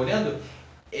ele tava olhando,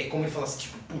 é como ele falasse,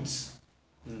 tipo, putz,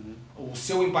 o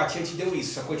seu empatia te deu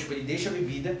isso, sacou? Tipo, ele deixa a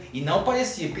bebida e não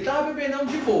parecia, porque ele tava bebendo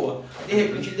de boa. De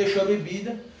repente ele deixou a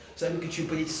bebida, sabe que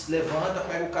tipo, ele se levanta,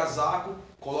 pega o casaco,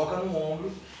 coloca no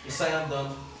ombro e sai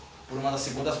andando por uma das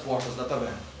segundas portas da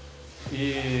taverna.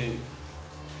 E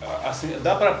assim,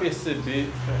 dá pra perceber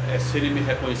se ele me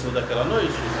reconheceu daquela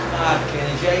noite? Ah,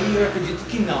 Kennedy, aí eu acredito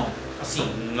que não. Assim,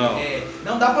 Não.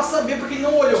 não dá pra saber porque ele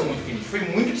não olhou muito, Kennedy. Foi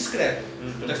muito discreto.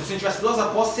 Então, se você tivesse 2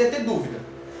 apostas, você ia ter dúvida.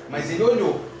 Mas ele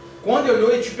olhou. Quando ele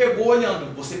olhou, ele te pegou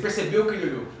olhando. Você percebeu que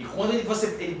ele olhou. E quando ele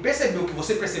percebeu que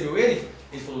você percebeu ele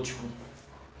falou, tipo,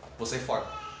 vou sair fora.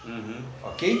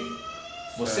 Ok?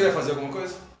 Você vai fazer alguma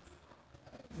coisa?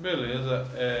 Beleza.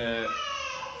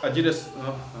 A direção.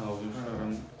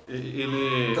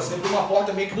 Ele. Tá saindo por uma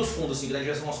porta meio que dos fundos, assim, que dá em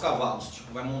direção aos cavalos.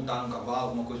 Tipo, vai montar num cavalo,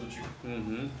 alguma coisa do tipo.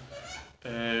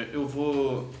 Eu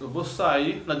vou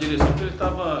sair na direção que ele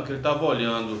tava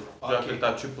olhando. Já que ele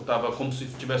tava como se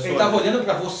tivesse Ele tava olhando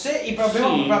pra você e pra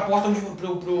porta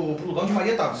pro lugar onde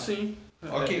Maria tava. Sim.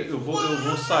 Ok. Eu vou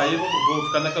sair, vou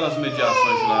ficar naquelas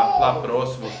mediações lá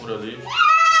próximo, por ali.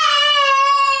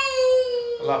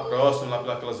 Lá próximo,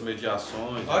 lá pelas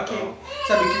mediações. Ok.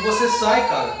 Sabe que você sai,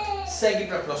 cara, segue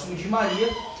pra próximo de Maria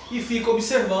e fica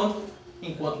observando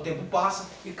enquanto o tempo passa.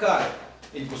 E, cara,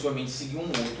 ele possivelmente seguiu um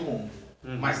outro rumo,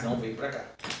 mas não veio pra cá.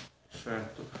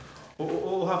 Certo.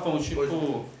 Ô Rafão,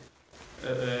 tipo,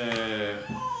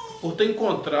 por ter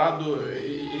encontrado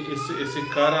esse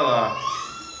cara lá,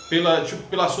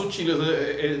 pela sutileza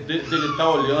dele estar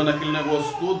olhando aquele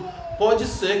negócio tudo, pode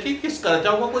ser que esse cara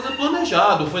tenha alguma coisa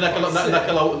planejado, foi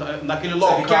naquele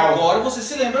local. Sabe que agora você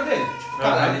se lembra dele. Tipo,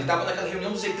 caralho, ele tava naquela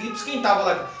reunião dos eclipses, quem tava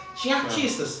lá? Tinha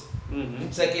artistas.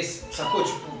 Sacou?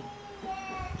 Tipo,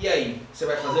 e aí? Você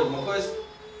vai fazer alguma coisa?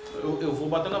 Eu vou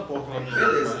bater na porta lá.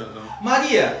 Beleza.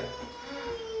 Maria,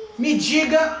 me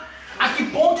diga a que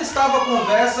ponto estava a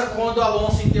conversa quando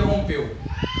Alonso interrompeu.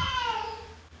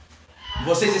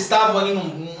 Vocês estavam ali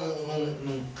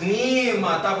num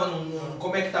clima,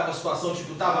 como é que estava a situação?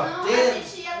 Tipo, tava... Não, a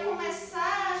gente ia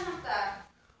começar a jantar.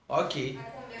 Ok.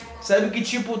 Sabe que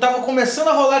tipo, tava começando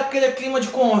a rolar aquele clima de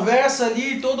conversa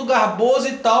ali, todo garboso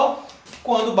e tal.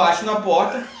 Quando bate na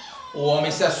porta, o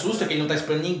homem se assusta, que ele não tá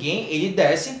esperando ninguém, ele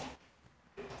desce.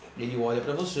 Ele olha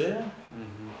pra você.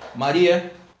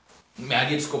 Maria,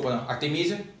 Maria, desculpa, não.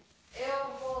 Artemisia. Eu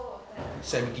vou.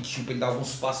 Percebe que tipo, ele dá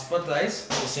alguns passos para trás,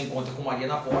 você encontra com Maria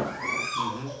na porta.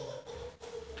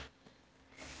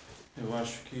 Eu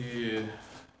acho que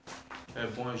é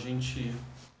bom a gente ir.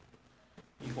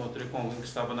 Encontrei com alguém que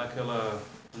estava naquela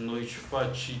noite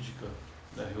fatídica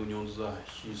da reunião dos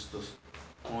artistas,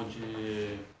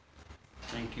 onde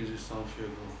a Inquisição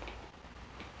chegou.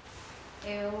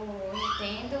 Eu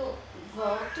entendo,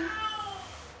 volto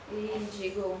e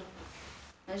digo,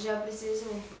 mas já preciso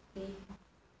ir.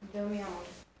 Deu minha hora.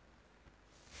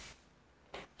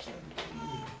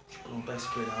 Tipo, não tá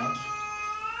esperando.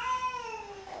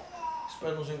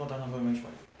 Espero nos encontrar novamente,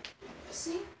 Maria.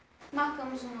 Sim,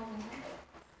 marcamos um novo encontro.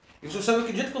 E você sabe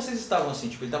que do jeito que vocês estavam assim,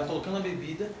 tipo, ele tava colocando a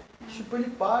bebida, tipo,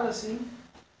 ele para assim,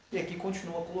 e aqui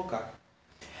continua a colocar.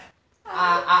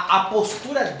 A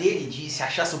postura dele de se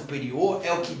achar superior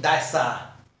é o que dá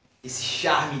esse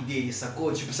charme dele,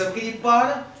 sacou? Tipo, sabe que ele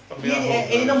para e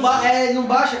ele não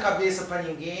baixa a cabeça pra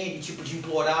ninguém, de tipo, de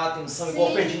implorar atenção,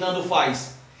 igual o Ferdinando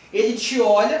faz. Ele te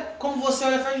olha como você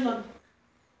olha Ferdinando.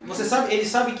 Você sabe, ele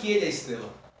sabe que ele é a estrela.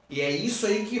 E é isso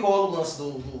aí que rola o lance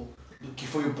do que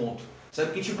foi o ponto.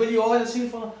 Sabe que tipo, ele olha assim e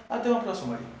fala, até uma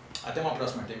próxima, Maria. Até uma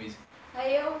próxima, Artemisia.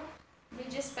 Aí eu me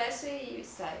despeço e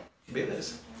saio.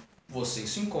 Beleza. Vocês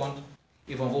se encontram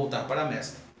e vão voltar para a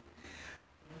mestra.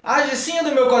 Ah, Gessinha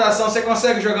do meu coração, você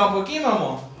consegue jogar um pouquinho, meu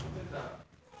amor?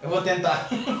 Eu vou tentar.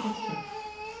 Tomar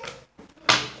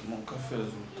um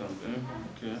cafezinho também,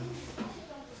 porque...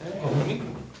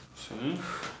 Comigo? Sim.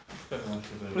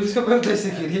 Por isso que eu perguntei se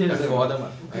você queria, José. Foda,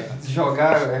 mano.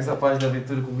 Jogar essa parte da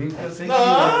aventura comigo, porque eu sei que...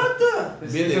 Nada! Eu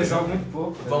sei que eu jogo muito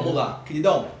pouco. Vamos lá.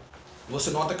 Queridão,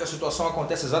 você nota que a situação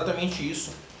acontece exatamente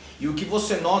isso. E o que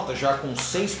você nota, já com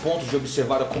 6 pontos de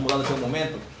observar acumulado até o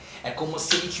momento, é como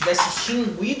se ele tivesse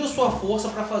extinguido sua força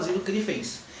para fazer o que ele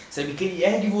fez. Sabe que ele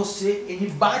ergue você, ele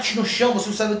bate no chão,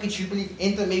 você sabe que tipo, ele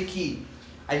entra meio que...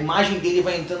 A imagem dele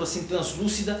vai entrando assim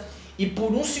translúcida e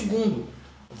por um segundo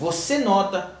você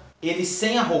nota ele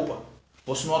sem a roupa.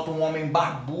 Você nota um homem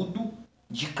barbudo,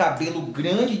 de cabelo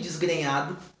grande e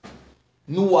desgrenhado,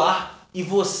 no ar. E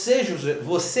você,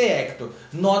 você, Hector,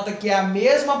 nota que é a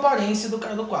mesma aparência do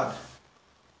cara do quadro.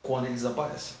 Quando ele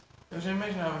desaparece. Eu já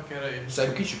imaginava que era ele.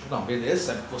 Sabe que tipo, não, beleza,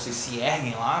 sabe que vocês se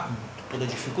erguem lá com toda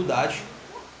dificuldade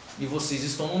e vocês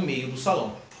estão no meio do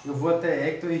salão. Eu vou até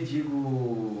Hector e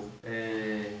digo...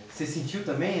 você sentiu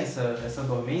também essa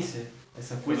dormência?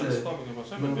 Essa coisa...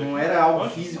 Não era algo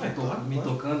físico me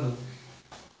tocando?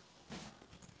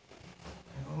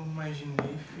 Eu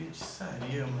imaginei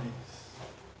feitiçaria, mas...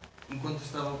 Enquanto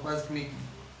estava quase que me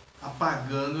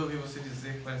apagando, eu ouvi você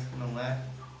dizer que parece que não é.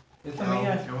 Eu também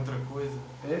acho. Que é outra coisa.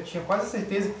 Eu tinha quase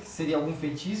certeza que seria algum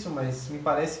feitiço, mas me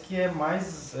parece que é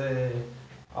mais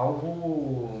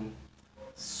algo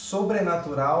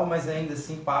sobrenatural, mas ainda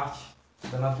assim parte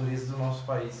da natureza do nosso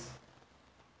país.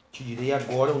 Te direi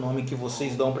agora o nome que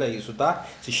vocês dão pra isso, tá?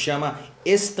 Se chama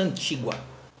Estantigua.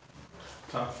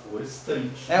 Tá, o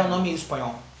estante. É o nome em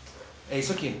espanhol. É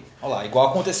isso aqui. Olha lá, igual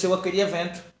aconteceu aquele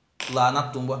evento lá na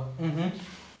tumba.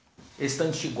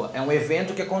 Estantigua. É um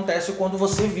evento que acontece quando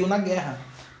você viu na guerra.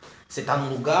 Você tá num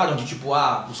lugar onde, tipo,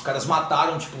 os caras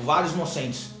mataram, tipo, vários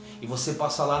inocentes. E você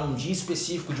passa lá num dia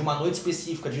específico, de uma noite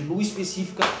específica, de luz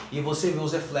específica, e você vê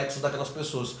os reflexos daquelas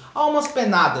pessoas. Há umas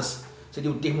penadas,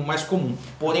 seria o termo mais comum.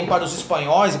 Porém, para os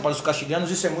espanhóis e para os castilhanos,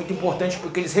 isso é muito importante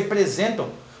porque eles representam.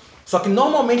 Só que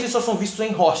normalmente eles só são vistos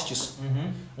em hostes.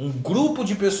 Um grupo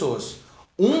de pessoas.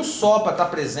 Um só para estar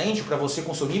presente, para você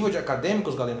com seu nível de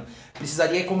acadêmicos, galera,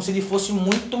 precisaria como se ele fosse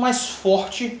muito mais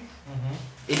forte.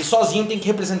 Ele sozinho tem que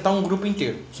representar um grupo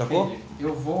inteiro, sacou? Entendi.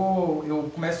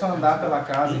 Eu começo a andar pela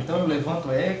casa, então eu levanto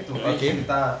o Hector, eu vejo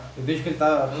que ele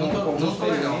tá com alguns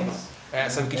ferimentos.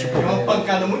 Sabe que tipo... É uma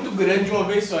pancada muito grande de uma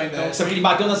vez só, então... Sabe que ele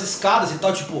bateu nas escadas e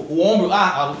tal, tipo, o ombro...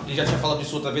 ele já tinha falado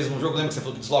isso outra vez no jogo, lembra que você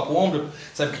falou que desloca o ombro?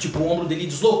 Sabe que tipo, o ombro dele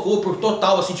deslocou por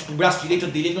total, assim, tipo, o braço direito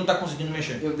dele ele não tá conseguindo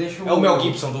mexer. É o Mel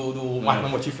Gibson do Máquina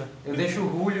Mortífera. Eu deixo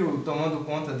o Julio tomando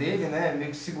conta dele, né,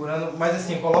 meio que segurando, mas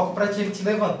assim, coloco pra ele te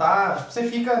levantar, você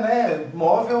fica, né,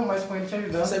 móvel, mas com ele te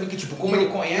ajudando. Sabe que tipo, como ele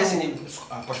conhece...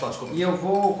 pode falar, desculpa. E eu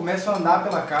começo a andar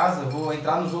pela casa, vou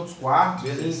entrar nos outros quartos,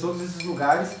 em todos esses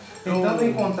lugares, tentando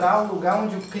encontrar o lugar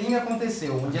onde o crime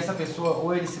aconteceu, onde essa pessoa,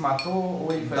 ou ele se matou, ou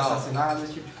ele foi assassinado,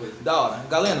 esse tipo de coisa. Da hora.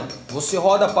 Galeno, você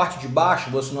roda a parte de baixo,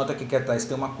 você nota que aqui atrás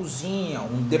tem uma cozinha,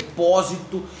 um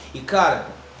depósito, e cara,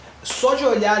 só de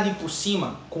olhar ali por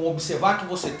cima, com observar que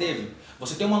você teve,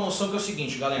 você tem uma noção que é o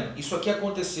seguinte, galera, isso aqui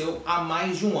aconteceu há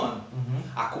mais de um ano.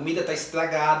 A comida tá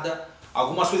estragada,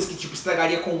 algumas coisas que tipo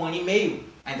estragaria com 1 ano e meio,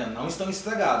 ainda não estão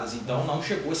estragadas, então não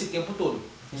chegou esse tempo todo.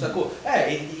 Sacou?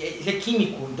 Ele é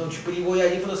químico, então tipo, ele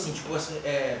olharia e falou assim, tipo,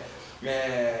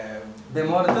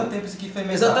 Demora tanto tempo isso aqui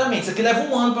fermentar. exatamente, isso aqui leva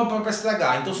um ano pra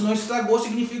estragar. Então se não estragou,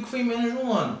 significa que foi em menos de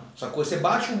um ano. Sacou? Você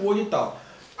bate o olho e tal.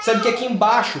 Sabe que aqui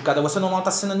embaixo, cara, você não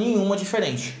nota cena nenhuma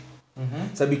diferente.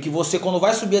 Sabe que você, quando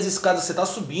vai subir as escadas, você tá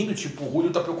subindo, tipo, o Julio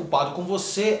tá preocupado com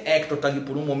você, Hector tá ali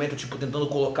por um momento, tipo, tentando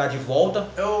colocar de volta.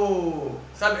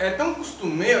 Sabe, é tão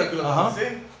costumeiro aquilo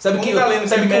acontecer. Sabe que não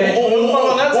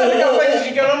falou nada, sabe que eu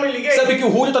falei que eu não me liguei. Sabe que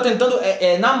o Julio tá tentando,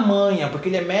 na manha, porque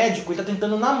ele é médico, ele tá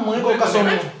tentando na manha colocar sua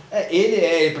mão.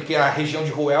 Porque a região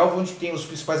de Roelva onde tem os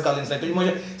principais galenos, né? Então ele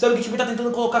manja. Sabe que tipo, ele tá tentando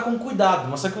colocar com cuidado,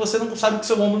 mas só que você não sabe que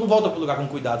seu ombro não volta pro lugar com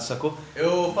cuidado, sacou?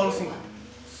 Eu falo assim,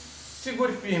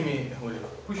 segure firme, Julio.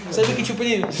 Sabe que tipo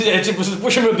ele. Tipo, você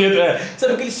puxa meu dedo,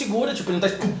 Sabe que ele segura, tipo, ele não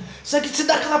tá. Sabe que você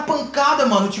dá aquela pancada,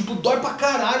 mano, tipo, dói pra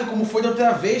caralho, como foi da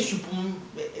outra vez, tipo.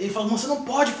 Ele fala, mano, você não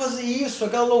pode fazer isso,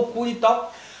 aquela loucura e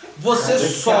tal. Você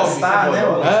sobe.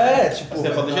 Né? Tipo. Você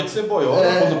fala, deixa de ser boiola,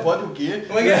 quando pode o quê?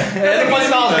 Como é que é? Não pode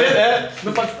dar os dedos,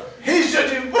 não pode.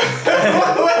 Richard!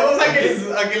 Vamos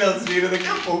usar aquelas gírias daqui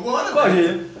a pouco, mano. Qual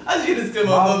gíria? As gírias que você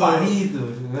mandou. Mal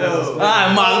parido.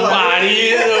 Mal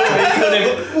parido!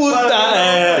 Puta!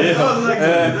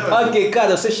 Ok,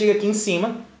 cara, você chega aqui em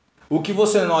cima. O que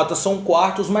você nota são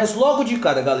quartos, mas logo de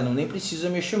cara, galera, nem precisa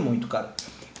mexer muito, cara.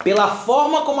 Pela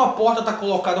forma como a porta tá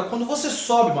colocada, quando você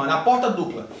sobe, mano, a porta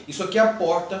dupla. Isso aqui é a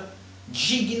porta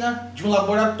digna de um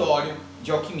laboratório de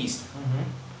alquimista.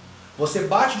 Você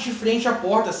bate de frente à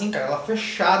porta, assim, cara, ela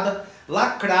fechada,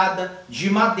 lacrada, de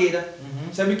madeira.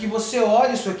 Sabe que você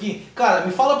olha isso aqui? Cara,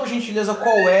 me fala por gentileza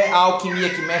qual é a alquimia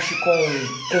que mexe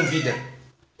com vida.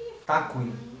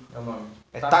 Takui é o nome.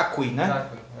 É Takui, né?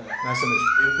 Takui, Essa mesmo.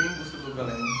 Eu fui em busca do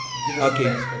galeno. Ok.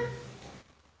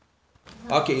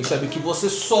 Ok, sabe que você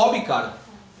sobe, cara.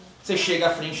 Você chega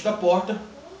à frente da porta.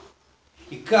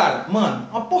 E, cara, mano,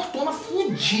 uma portona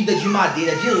fudida de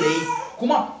madeira de lei. Com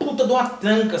uma puta de uma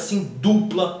tranca, assim,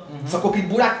 dupla. Sacou aquele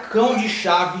buracão de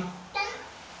chave.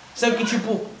 Sabe que,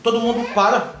 tipo, todo mundo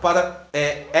para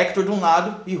Hector de um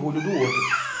lado e Julio do outro.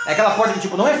 É aquela porta que,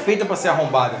 tipo, não é feita pra ser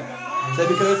arrombada.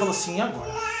 Sabe que ele falou assim, e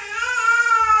agora?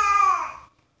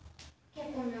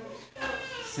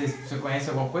 Você conhece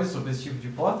alguma coisa sobre esse tipo de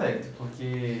porta, Hector?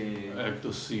 Porque...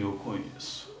 Hector, sim, eu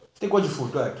conheço. Tem coisa de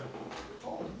furto, Hector?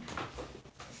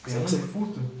 Tem um de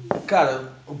furto?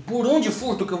 Cara, por um de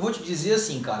furto, que eu vou te dizer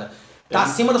assim, cara, tá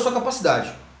acima da sua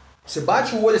capacidade. Você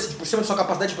bate o olho assim, por cima da sua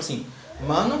capacidade, tipo assim,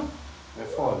 mano... É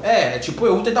foda. É tipo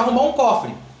eu tentar arrumar um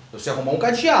cofre. Eu sei arrumar um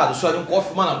cadeado, se eu olhar um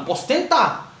cofre, mano, eu posso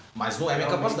tentar, mas não é minha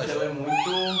capacidade. Ela é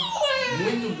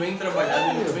muito bem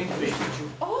trabalhada e muito bem feita.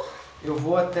 Eu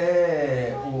vou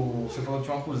até você falou que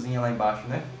tinha uma cozinha lá embaixo,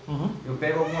 né? Eu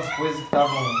pego algumas coisas que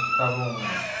estavam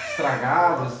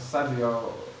estragadas, sabe?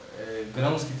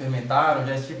 Grãos que fermentaram,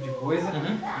 já esse tipo de coisa.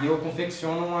 E eu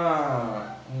confecciono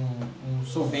um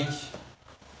solvente.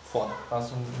 Foda.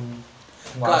 Faço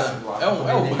um Cara, ácido lá. é o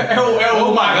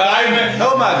MacGyver. É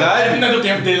o MacGyver. Não é do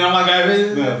tempo dele, não é o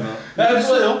MacGyver. Não. Nem do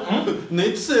seu.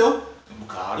 Nem do seu.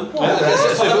 Claro, pô.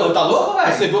 Você viu, tá louco,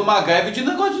 velho? Você viu o MacGyver de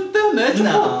negócio de internet,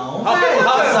 Não, pô. velho.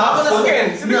 Passava Por quê?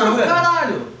 Você tem Não, quantos anos?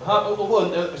 caralho.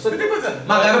 Você tem quantos anos?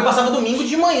 MacGyver passava domingo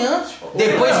de manhã.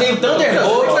 Depois veio o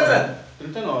Thunderbolt.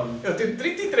 39. Eu tenho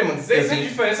 33, mano. 6 anos de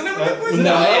diferença não é muita coisa.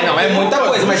 Não é muita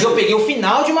coisa, mas eu peguei o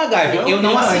final de MacGyver. Eu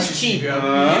não assisti.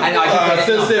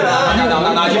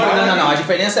 A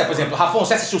diferença é, por exemplo, Rafão,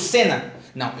 você assistiu Cena?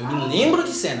 Não, eu me lembro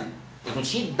de Cena. Eu não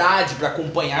tinha idade pra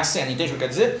acompanhar a cena, entende o que eu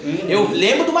quero dizer? Eu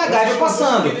lembro do MacGyver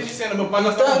passando.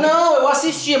 Então, não, eu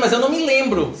assistia, mas eu não me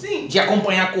lembro de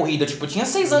acompanhar a corrida. Tipo, eu tinha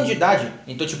 6 anos de idade.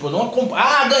 Então, tipo, eu não acompanhava.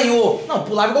 Ah, ganhou! Não,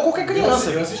 pulava igual qualquer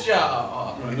criança. Eu assisti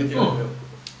a corrida que ele morreu.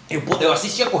 Eu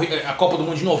assisti a Copa do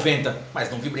Mundo de 90, mas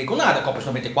não vibrei com nada. A Copa de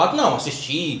 94 não,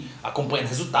 assisti, acompanhando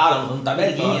resultado, anotando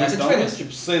tabelinha, essa é a diferença.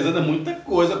 Tipo, 6 anos é muita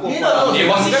coisa Não,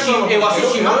 eu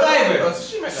assisti MacGyver. Melhor.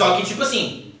 Só que, tipo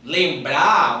assim,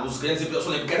 lembrar os grandes episódios,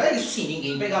 eu lembro que era isso sim,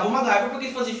 ninguém pegava o MacGyver porque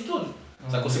ele fazia de tudo.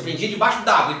 Só que você prendia debaixo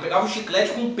d'água, ele pegava o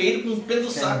chiclete com o peido do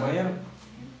saco.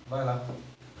 Vai lá.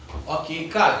 Ok,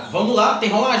 cara, vamos lá, tem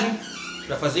rolagem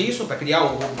pra fazer isso, pra criar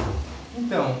o...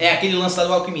 Então... É aquele lance lá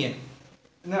do alquimia.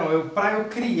 Não, pra eu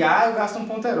criar eu gasto um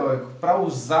ponto heróico. Pra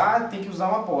usar tem que usar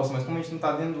uma aposta, mas como a gente não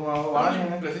tá dentro de uma rolagem,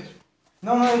 né?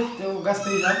 Não, eu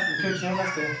gastei já. O que eu tinha eu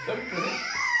gastei.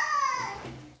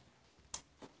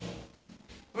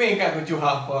 Vem cá com o tio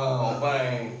Rafão,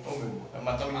 vai. Vai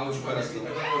matar o menino de coração. Ele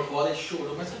pegou meu colo e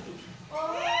chorou, mas é tudo.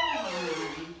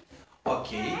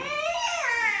 Ok.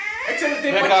 É que você não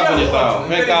tem Vem cá, empatia 1, bonitão. mano.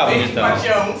 Vem cá, Infelizmente, bonitão.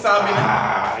 empatia 1, sabe, né?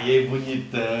 Ah, e aí,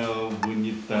 bonitão,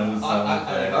 bonitão.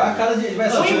 A cara dele vai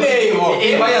assim, Um tipo, e-mail, ó.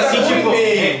 ele vai assim, Um tipo,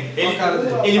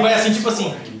 e-mail. ele vai assim, tipo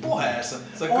assim, que porra é essa?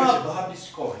 Só que eu Uma tipo, barba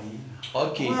escorrida.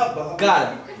 Ok. Uma barba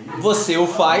Cara, escorrida. você o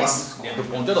faz dentro do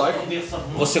ponto heróico,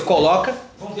 você coloca,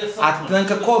 a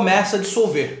tranca começa a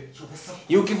dissolver.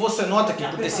 E o que você nota que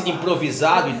por ter sido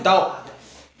improvisado e tal,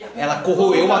 ela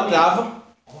corroeu a trava,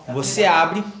 você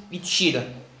abre e tira.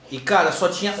 E cara, só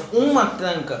tinha uma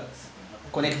tranca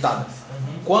conectada.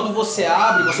 Quando você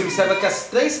abre, você observa que as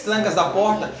 3 trancas da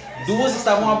porta, 2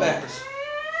 estavam abertas.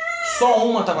 Só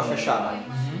uma estava fechada.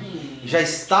 Já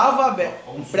estava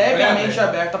previamente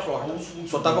aberta a porta.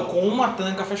 Só estava com uma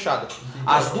tranca fechada.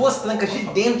 As 2 trancas de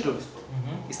dentro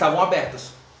estavam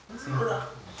abertas.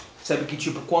 Sabe que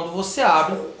tipo, quando você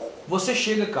abre, você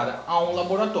chega, cara, a um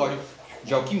laboratório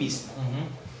de alquimista.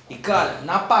 E cara,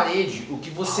 na parede, o que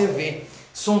você vê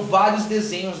são vários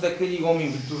desenhos daquele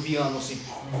homem vitruviano, assim.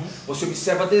 Você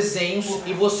observa desenhos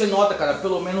e você nota, cara,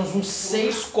 pelo menos uns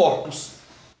 6 corpos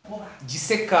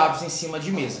dissecados em cima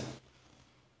de mesa.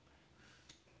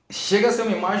 Chega a ser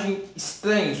uma imagem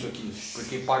estranha isso aqui,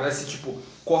 porque parece tipo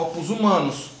corpos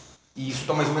humanos. E isso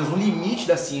está mais ou menos no limite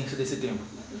da ciência desse tempo.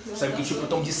 Sabe que tipo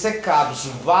estão dissecados,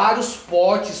 vários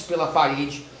potes pela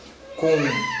parede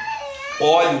com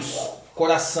olhos,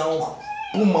 coração,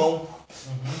 pulmão.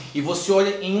 E você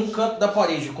olha em um canto da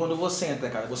parede, quando você entra,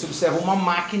 cara, você observa uma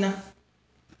máquina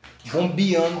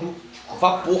bombeando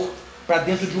vapor para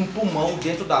dentro de um pulmão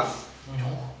dentro d'água.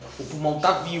 O pulmão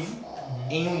está vivo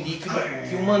em um líquido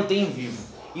que o mantém vivo.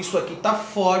 Isso aqui está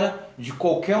fora de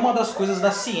qualquer uma das coisas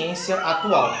da ciência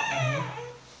atual.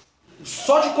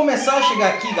 Só de começar a chegar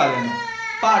aqui, galera,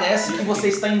 parece que você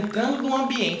está entrando num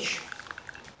ambiente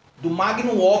do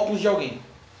magnum opus de alguém.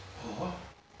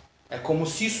 É como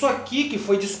se isso aqui que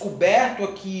foi descoberto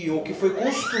aqui ou que foi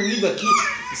construído aqui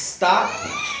está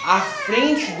à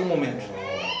frente do momento.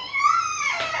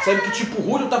 Sabe que tipo o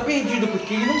Julio está perdido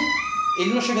porque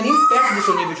ele não chega nem perto do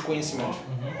seu nível de conhecimento.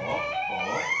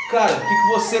 Cara, o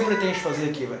que você pretende fazer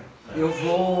aqui, velho? Eu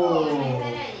vou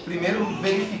primeiro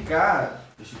verificar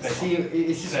se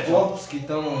esses corpos que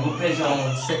estão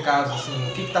dissecados,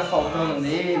 assim, o que está faltando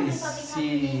neles,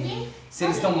 se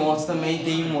eles estão mortos também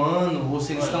tem 1 ano, ou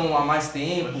se eles estão há mais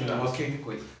tempo, esse tipo de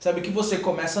coisa. Sabe que você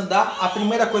começa a andar, a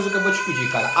primeira coisa que eu vou te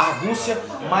pedir, cara, argúcia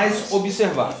mais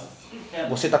observar.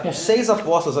 Você tá com 6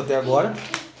 apostas até agora.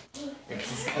 Eu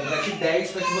preciso que complete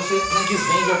 10 para que você não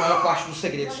desvende a maior parte dos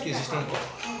segredos que existem aqui.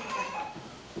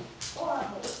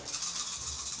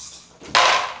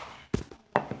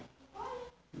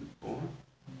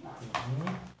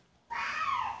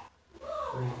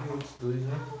 Outros 2,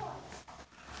 né?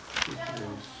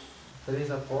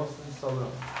 3 apostas e sobra 1.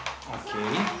 Ok.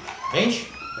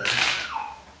 20?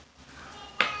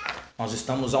 Nós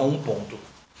estamos a 1 ponto.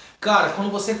 Cara,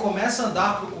 quando você começa a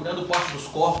andar procurando parte dos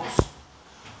corpos,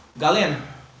 galera,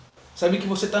 sabe que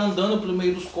você tá andando pelo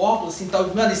meio dos corpos, assim, tal,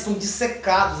 mano, eles estão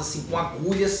dissecados, assim, com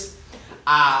agulhas.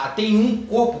 Tem um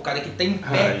corpo, cara, que tem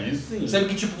pé. Aí sim. Sabe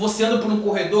que tipo, você anda por um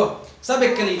corredor, sabe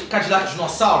aquele Cadillac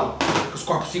dinossauro? Que os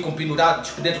corpos ficam pendurados,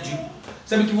 tipo, dentro de...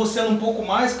 Sabe que você anda um pouco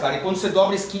mais, cara, e quando você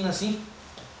dobra a esquina assim,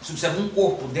 você observa um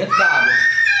corpo dentro da água.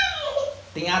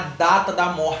 Tem a data da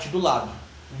morte do lado.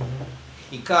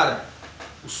 E, cara,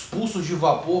 os pulsos de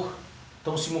vapor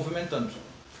estão se movimentando.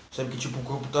 Sabe que tipo, o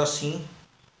corpo tá assim.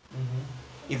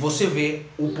 E você vê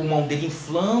o pulmão dele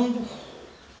inflando.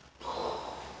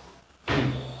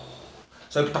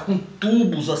 Sabe que tá com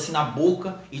tubos assim na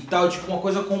boca e tal, tipo uma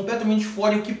coisa completamente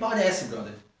fora. E o que parece,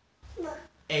 brother,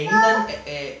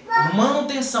 é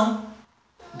manutenção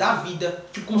da vida,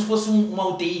 tipo como se fosse uma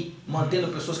UTI, mantendo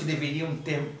pessoas que deveriam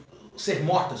ser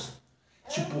mortas,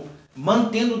 tipo,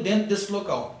 mantendo dentro desse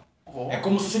local. É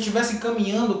como se você estivesse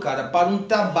caminhando, cara, para um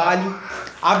trabalho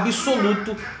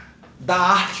absoluto da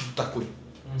arte do Takuri.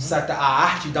 Certo? A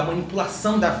arte da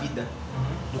manipulação da vida,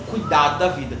 do cuidado da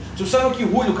vida. Você observa que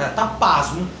o Julio, cara, tá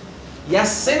pasmo. E a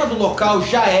cena do local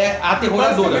já é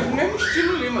aterroradora. basicamente o mesmo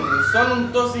estilo ali, mano. Eu só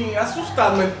não tô assim,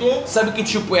 assustado, mas tô... Sabe que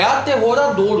tipo, é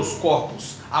aterrorador os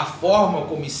corpos, a forma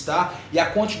como está e a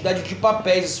quantidade de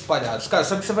papéis espalhados. Cara,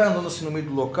 sabe que você vai andando assim no meio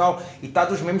do local e tá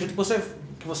dos mesmos jeito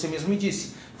que você mesmo me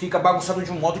disse. Fica bagunçado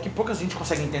de um modo que pouca gente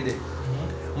consegue entender.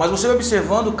 Mas você vai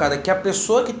observando, cara, que a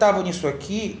pessoa que tava nisso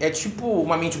aqui é tipo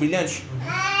uma mente brilhante.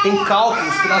 Tem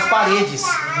cálculos pelas paredes.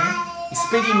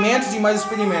 Experimentos e mais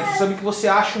experimentos. Sabe que você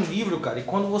acha um livro, cara, e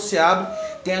quando você abre,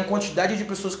 tem a quantidade de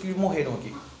pessoas que morreram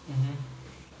aqui.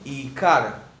 E,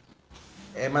 cara,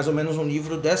 é mais ou menos um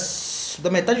livro da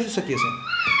metade disso aqui, assim.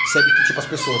 Sabe que, tipo, as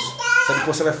pessoas. Sabe que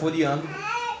você vai folheando.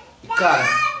 E, cara,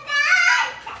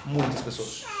 Muitas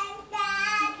pessoas.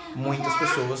 Muitas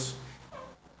pessoas.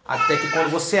 Até que quando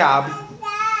você abre,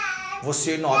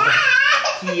 você nota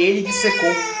que ele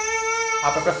dissecou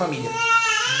a própria família.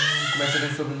 Começa a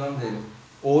ver sobre o sobrenome dele.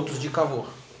 Outros de Cavour.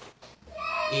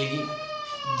 Ele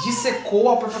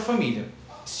dissecou a própria família.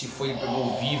 Se foi ele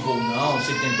pegou vivo ou não,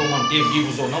 se ele tentou manter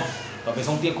vivos ou não, talvez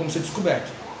não tenha como ser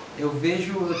descoberto. Eu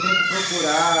tento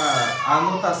procurar a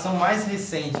anotação mais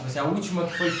recente, assim, a última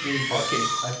que foi feita. Ok.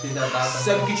 Acho que da data.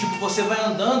 Sabe que tipo, você vai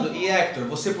andando e Hector,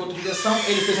 você para outra direção,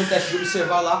 ele fez um teste de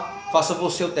observar lá, faça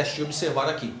você o teste de observar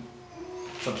aqui.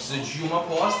 Só precisa de uma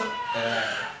aposta,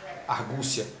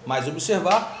 argúcia, mais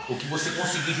observar, o que você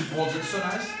conseguir de pontos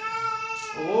adicionais.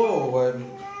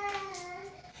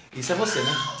 Isso é você,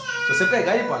 né? Se você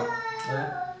pegar, ele para.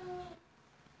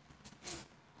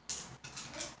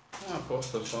 Uma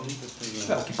aposta só, não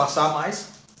precisa. O que passar a mais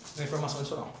é informação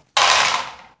adicional.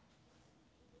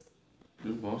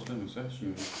 Eu gosto, né?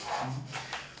 Certinho.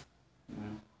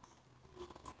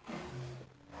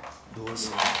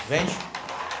 12. Vende?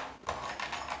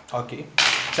 Ok.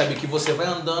 Sabe que você vai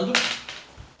andando.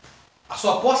 A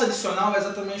sua aposta adicional é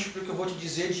exatamente porque eu vou te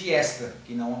dizer de extra,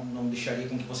 que não deixaria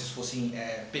com que vocês fossem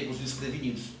pegos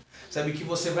desprevenidos. Sabe que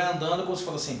você vai andando quando você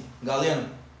fala assim, Galeno,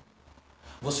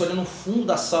 você olha no fundo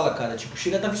da sala, cara, tipo,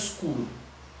 chega, tava escuro.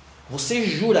 Você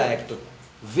jura, Hector,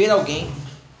 ver alguém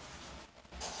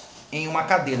em uma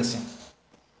cadeira, assim.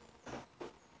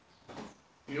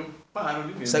 Eu paro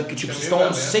de ver. Sabe que tipo, Chamei estão o a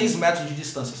uns galera. 6 metros de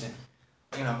distância, assim.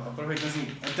 Aproveitando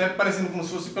assim, até parecendo como se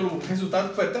fosse pelo resultado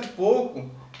que foi até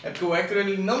pouco, é porque o Hector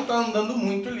ele não tá andando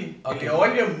muito ali. Ok. Ele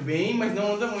olha bem, mas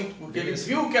não anda muito, porque Beleza. ele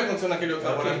viu o que aconteceu naquele outro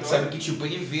laboratório. Sabe que tipo,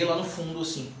 ele vê lá no fundo,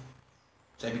 assim.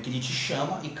 Sabe que ele te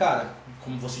chama e, cara,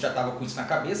 como você já tava com isso na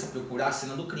cabeça, procurar a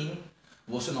cena do crime,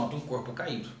 você nota um corpo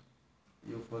caído.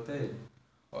 E eu vou até ele.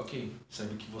 Ok.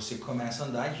 Sabe que você começa a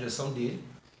andar em direção dele.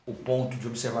 O ponto de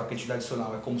observar a quantidade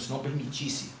adicional é como se não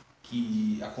permitisse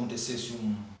que acontecesse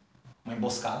uma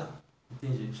emboscada.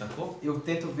 Entendi. Sacou? Eu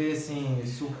tento ver assim,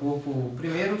 se o corpo.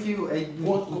 Primeiro que.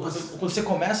 Quando você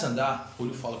começa a andar, o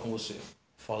olho fala com você.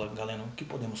 Fala, galera, o que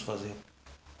podemos fazer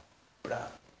para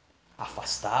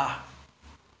afastar?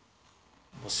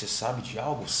 Você sabe de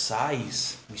algo?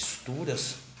 Sais,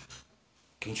 misturas?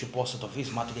 Que a gente possa talvez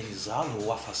materializá-lo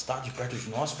ou afastar de perto de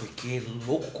nós, porque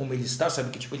louco como ele está, sabe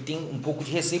que tipo, ele tem um pouco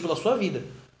de receio pela sua vida.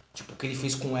 Tipo, o que ele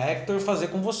fez com o Hector, fazer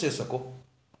com você, sacou?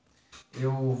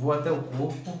 Eu vou até o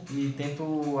corpo e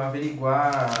tento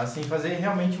averiguar, assim, fazer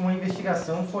realmente uma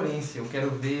investigação forense. Eu quero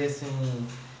ver, assim,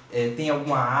 tem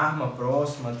alguma arma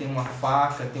próxima, tem uma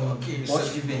faca, tem um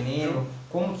pote de veneno,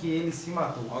 como que ele se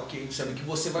matou. Ok, sabe que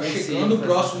você vai Ou se chegando ele foi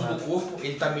próximo assassinado. do corpo,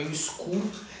 ele tá meio escuro.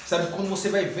 Sabe quando você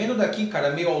vai vendo daqui,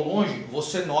 cara, meio ao longe,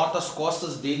 você nota as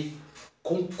costas dele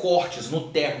com cortes no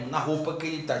terno, na roupa que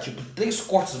ele tá. Tipo, 3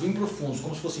 cortes bem profundos,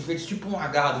 como se fossem feitos tipo uma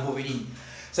garra do Wolverine.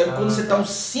 Sabe quando você tá uns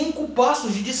 5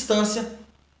 passos de distância,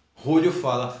 Julio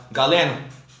fala, Galeno,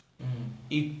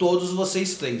 e todos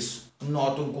vocês 3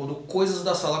 notam quando coisas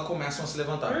da sala começam a se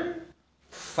levantar.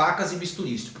 Facas e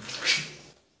bisturis, tipo,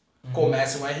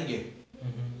 começam a erguer.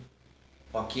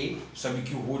 Ok? Sabe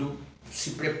que o Julio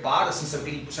se prepara, assim, sabe que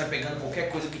ele sai pegando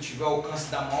qualquer coisa que tiver ao alcance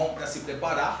da mão para se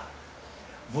preparar.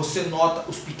 Você nota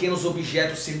os pequenos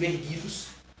objetos sendo erguidos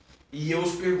e eu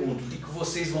os pergunto, o que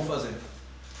vocês vão fazer?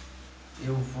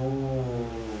 Eu vou...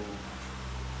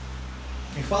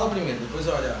 Me fala primeiro, depois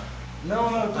eu olhar.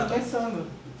 Não, eu tô pensando.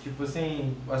 Tipo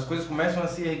assim, as coisas começam a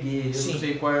se erguer, eu Sim. não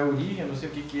sei qual é a origem, eu não sei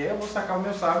o que é, eu vou sacar o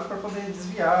meu sábio para poder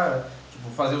desviar, tipo,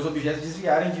 fazer os objetos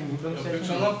desviarem de mim para não Eu ser fico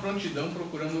só atingido. numa prontidão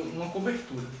procurando uma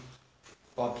cobertura.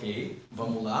 Ok,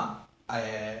 vamos lá.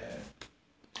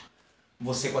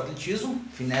 Você com atletismo,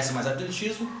 finesse mais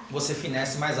atletismo, você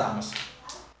finesse mais armas.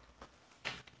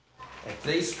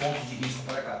 3 pontos de risco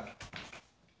para cada.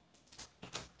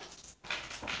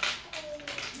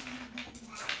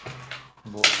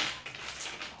 Boa.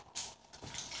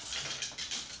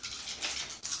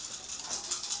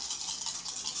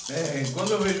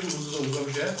 Quando eu vejo os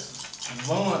objetos,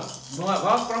 vão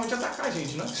provavelmente atacar a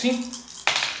gente, né? Sim.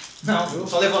 Não,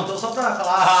 só levantou só pra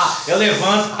falar, eu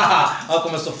levanto, olha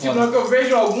como eu sou Se foda. não que eu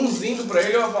vejo alguns indo pra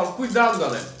ele, eu falo, cuidado,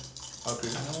 galera. Ok.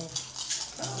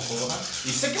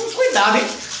 Isso aqui é um cuidado, hein?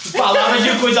 Palavra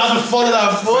de cuidado foda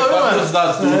da porra, mano.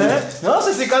 Nossa,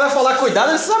 esse cara falar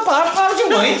cuidado, essa palavra de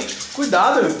mãe.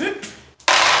 Cuidado.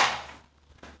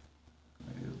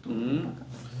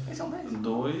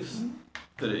 2,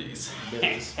 3.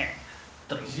 Beleza.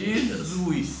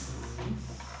 Jesus.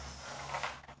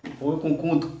 Pô,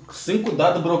 com 5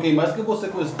 dados broquei mais que você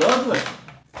com esse dado, velho.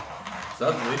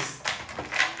 Só 2.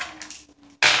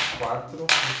 4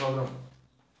 e sobra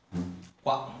 1.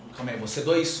 Calma aí, você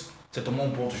 2. Você tomou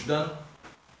 1 ponto de dano?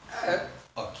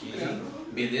 Ok.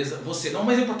 Beleza. Você, não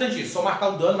mais importante isso, só marcar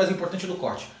o dano, mais importante do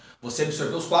corte. Você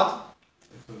absorveu os 4?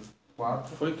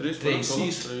 4. Foi 3, 3, foram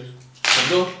isso. 3.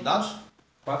 Sobrou dados?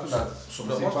 4 dados.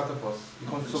 Sobrou Sim, aposta? 4 apostas. E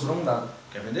Não, quando por sobrou um dado.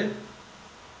 Quer vender?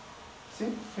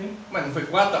 Sim, sim. Mas não foi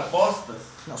 4 apostas?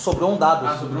 Não, sobrou um dado.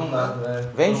 Ah, sobrou um dado, é.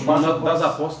 Vende? Foram 4 Das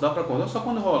apostas. apostas dá pra contar só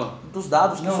quando rola. Dos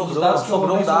dados que Não, dos sobrou, dados que eu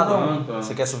sobrou um rolei, dado. sobrou um. Tá.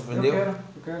 Você quer surpreender? Eu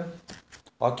quero.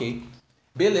 Ok.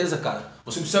 Beleza, cara.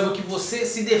 Você observa que você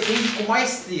se defende com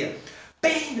maestria.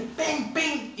 Pem, pem,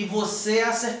 pem. E você é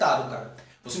acertado, cara.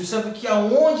 Você observa que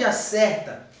aonde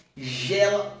acerta,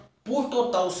 gela por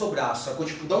total o seu braço. Sacou?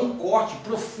 Tipo, dá um corte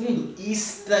profundo e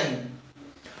estranho.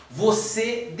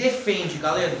 Você defende,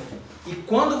 galera. E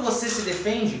quando você se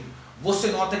defende, você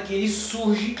nota que ele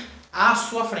surge à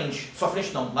sua frente. Sua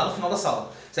frente não, lá no final da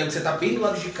sala. Sabe que você tá bem do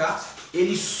lado de cá,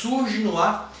 ele surge no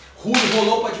ar,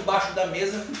 rolou para debaixo da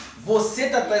mesa, você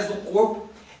tá atrás do corpo,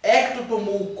 Hector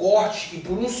tomou o corte e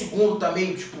por um segundo tá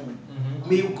meio, tipo,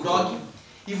 meio grog,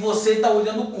 e você tá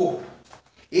olhando o corpo.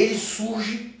 Ele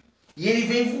surge e ele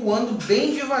vem voando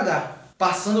bem devagar,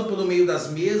 passando pelo meio das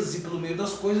mesas e pelo meio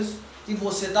das coisas, e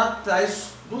você tá atrás,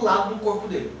 do lado do corpo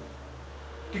dele.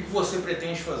 O que você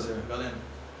pretende fazer, galera?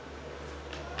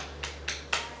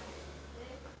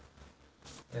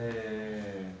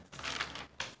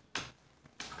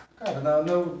 Cara,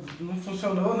 não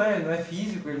funcionou, né? Ele não é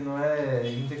físico, ele não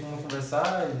tem como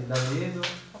conversar, ele dá medo.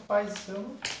 Rapaz,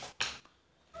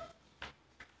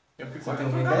 Eu fico você tem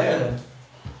olhando alguma pra ideia? galera.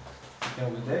 Você tem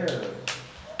alguma ideia?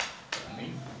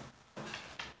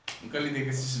 Nunca lidei com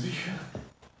esses bichos.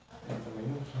 Eu também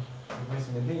não tenho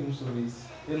conhecimento nenhum sobre isso.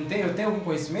 Eu tenho algum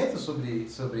conhecimento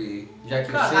sobre já que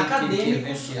eu Cara, sei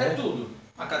acadêmicos que é tudo.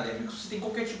 Acadêmicos você tem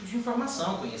qualquer tipo de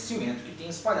informação, conhecimento que tem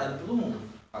espalhado pelo mundo.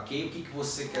 Ok? O que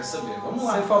você quer saber? Vamos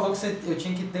lá. Você falou que eu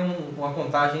tinha que ter uma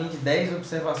contagem de 10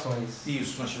 observações.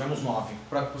 Isso, nós tivemos 9.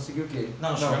 Pra conseguir o quê?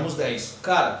 Não, nós tivemos 10.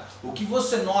 Cara, o que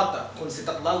você nota quando você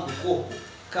está do lado do corpo,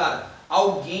 cara,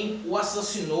 alguém o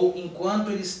assassinou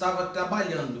enquanto ele estava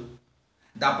trabalhando.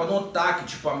 Dá pra notar que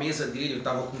tipo a mesa dele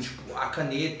estava com tipo a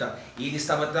caneta e ele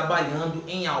estava trabalhando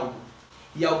em algo.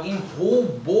 E alguém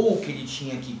roubou o que ele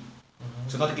tinha aqui.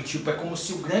 Você nota que tipo é como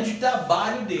se o grande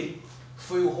trabalho dele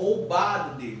foi o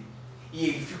roubado dele. E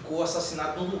ele ficou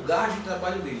assassinado no lugar de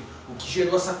trabalho dele. O que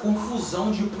gerou essa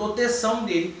confusão de proteção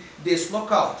dele desse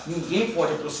local. Ninguém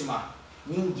pode aproximar.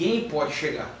 Ninguém pode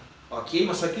chegar. Ok?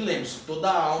 Mas só que lembre-se, toda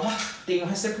alma tem um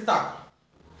receptáculo.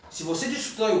 Se você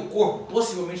destrói o corpo,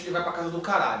 possivelmente ele vai pra casa do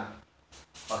caralho.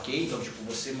 Ok? Então, tipo,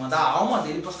 você manda a alma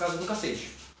dele pras casas do cacete.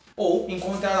 Ou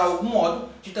encontrará algum modo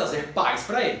de trazer paz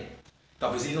pra ele.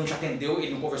 Talvez ele não te atendeu,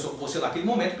 ele não conversou com você lá naquele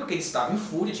momento porque ele estava em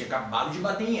fúria, tinha acabado de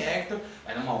bater em Hector,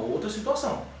 era uma outra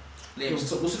situação. Lembre-se,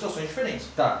 são duas situações diferentes.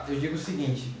 Tá, eu digo o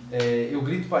seguinte, eu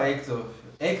grito pra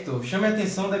Hector, chame a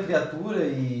atenção da criatura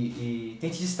e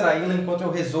tente distraí-la enquanto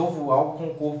eu resolvo algo com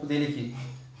o corpo dele aqui.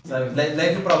 Sabe?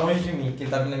 Leve pra longe de mim, que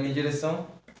ele tá vindo na minha direção.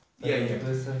 E aí,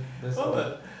 Ô,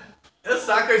 mano, eu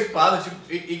saco a espada tipo,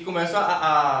 e começo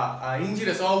a ir em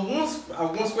direção a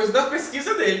algumas coisas da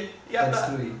pesquisa dele. E Pra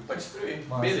destruir. Pra destruir.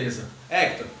 Massa. Beleza.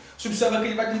 Hector, você observa que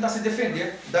ele vai tentar se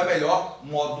defender da melhor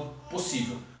modo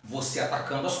possível. Você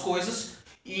atacando as coisas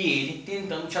e ele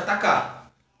tentando te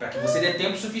atacar. Para que você dê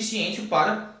tempo suficiente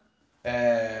para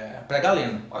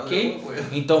Galeno, ok?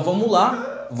 Então vamos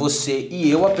lá. Você e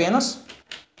eu apenas.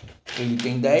 Ele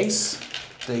tem 10,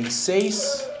 3,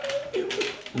 6,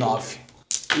 9.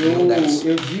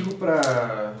 Eu digo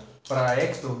pra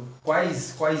Hector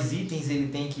quais itens ele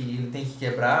tem que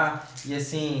quebrar e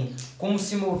assim, como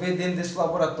se mover dentro desse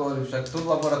laboratório, já que todo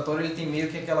laboratório ele tem meio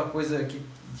que aquela coisa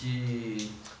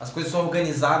as coisas são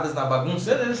organizadas na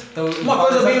bagunça. Beleza. Então, Uma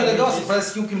coisa bem exatamente legal, isso. assim,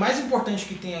 parece que o que mais importante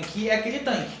que tem aqui é aquele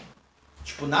tanque.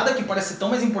 Tipo, nada que parece tão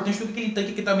mais importante do que aquele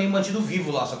tanque que tá meio mantido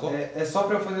vivo lá, sacou? É só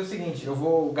pra eu fazer o seguinte, eu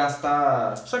vou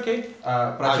gastar Saquei.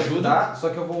 pra te ajudar, só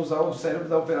que eu vou usar o cérebro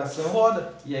da operação.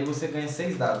 Foda. E aí você ganha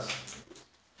 6 dados.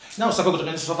 Não, sabe o que eu tô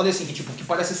querendo? Eu só falei assim, que tipo, que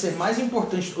parece ser mais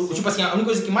importante. Tipo assim, a única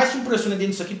coisa que mais te impressiona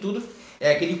dentro disso aqui tudo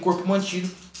é aquele corpo mantido.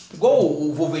 Igual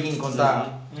o Wolverine quando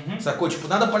tá. Sacou? Tipo,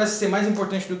 nada parece ser mais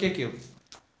importante do que aquilo.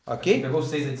 Ok? Você pegou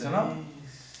 6 adicional?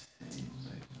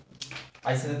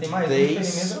 Aí você ainda tem mais um 3.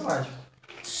 ferimento dramático.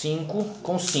 5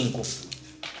 com 5.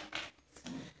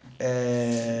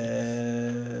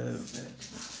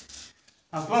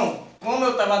 Rafão, como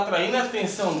eu tava atraindo a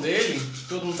atenção dele,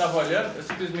 todo mundo tava olhando, eu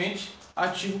simplesmente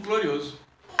ativo o glorioso.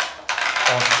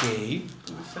 Ok.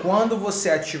 Quando você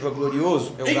ativa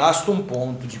glorioso, eu gasto um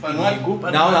ponto de Mas não é- perigo.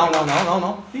 mas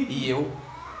Não. E eu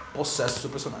possesso o seu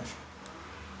personagem.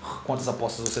 Quantas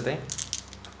apostas você tem?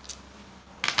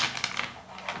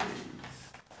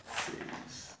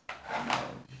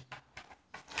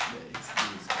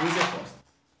 Use a costa.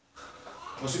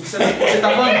 Você observa que você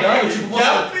tava andando, tipo,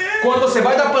 quando você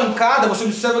vai dar pancada, você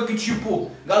observa que, tipo,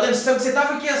 galera, você sabe que você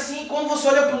tava aqui assim, quando você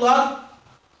olha pro lado,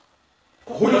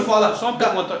 o Julio fala. Só uma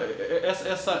pergunta,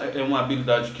 essa é uma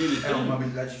habilidade que ele tem? É uma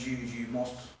habilidade de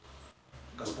monstro.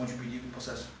 Gaspão de perigo e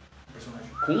processo. Personagem.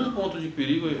 Com um ponto de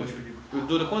perigo, Um ponto de perigo.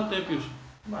 dura quanto tempo isso?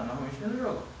 Mas normalmente dentro do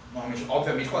jogo. Normalmente,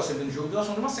 obviamente, quando você dentro do jogo,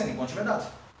 duração de uma cena, enquanto tiver dados.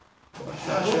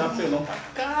 Eu achei apelão pra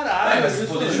caralho. Mas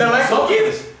poder de Ainda mais emoção,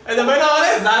 pouquinho. Ainda mais na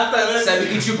hora exata, né? Sabe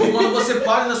que, tipo, quando você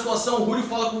para na situação, o Julio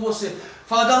fala com você.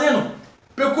 Fala, Galeno,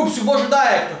 preocupe-se, vou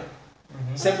ajudar Hector.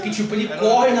 Sabe que, tipo, ele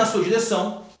corre na sua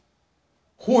direção.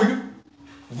 Julio,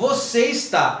 você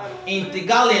está entre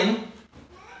Galeno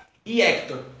e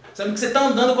Hector. Sabe que você está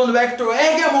andando quando o Hector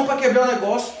ergue a mão para quebrar o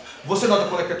negócio. Você nota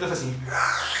quando o Hector faz assim.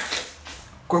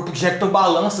 O corpo de Hector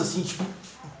balança assim, tipo.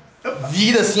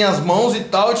 Vira assim as mãos e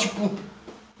tal, tipo.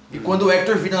 E quando o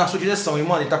Hector vira na sua direção, e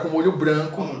mano, ele tá com o olho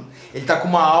branco, ele tá com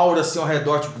uma aura assim ao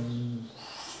redor, tipo.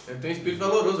 Eu tenho um espírito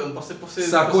valoroso, eu não posso ser por ser.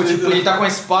 Sacou? por ser- Tipo, ele tá com a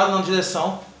espada na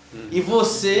direção. E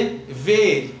você vê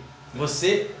ele.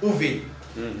 Você o vê.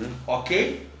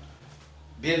 Ok?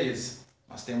 Beleza.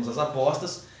 Nós temos as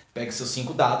apostas. Pegue seus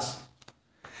 5 dados.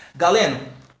 Galeno,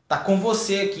 tá com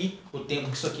você aqui o tempo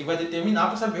que isso aqui vai determinar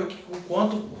para saber o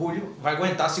quanto o Julio vai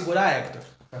aguentar segurar Hector.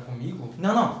 Tá comigo?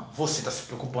 Não. Você tá se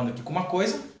preocupando aqui com uma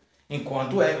coisa,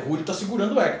 enquanto o Julio tá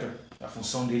segurando o Hector. A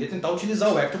função dele é tentar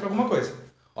utilizar o Hector para alguma coisa.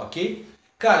 Ok?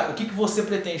 Cara, o que você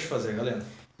pretende fazer, Galeno?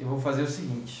 Eu vou fazer o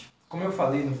seguinte. Como eu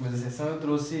falei no começo da sessão, eu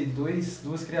trouxe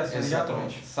duas criações de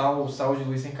Exatamente. atom. Sal de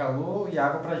luz sem calor e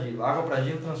água para gelo. A água para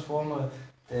gelo transforma,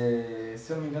 se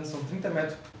eu não me engano, são 30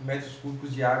 metros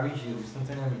cúbicos de água em gelo,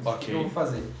 instantaneamente. Ok. O que eu vou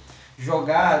fazer?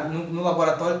 Jogar, no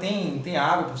laboratório tem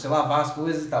água para você lavar as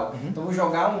coisas e tal. Então eu vou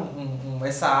jogar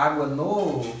essa água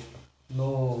no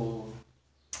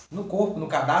corpo, no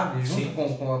cadáver, junto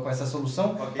com essa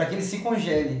solução, para que ele se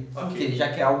congele. Porque já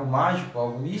que é algo mágico,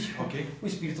 algo místico, o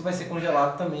espírito vai ser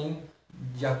congelado também,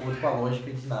 de acordo com a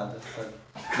lógica de nada, sabe?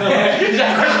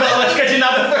 Já com a lógica de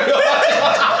nada foi ótimo.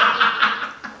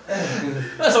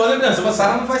 Mas só uma lembrança, você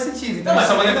não faz sentido. Então não, mas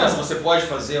só uma isso lembrança, você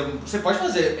pode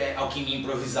fazer alquimia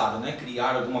improvisada, né?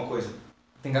 Criar alguma coisa.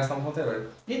 tem que gastar um ponto heróico.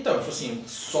 Então, assim,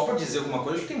 só pra dizer alguma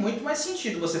coisa, acho que tem muito mais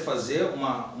sentido você fazer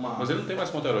uma... Mas ele não tem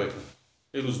mais ponto heróico.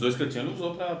 Os dois que ele tinha, ele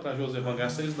usou pra Josevan ganhar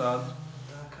 6 dados.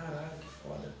 Ah, caralho, que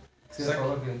foda. Você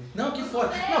falou o quê? Não, que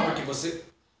foda. Não, porque você...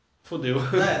 Fodeu.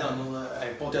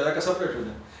 Ponto heróico é só pra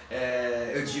ajuda.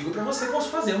 Eu digo pra você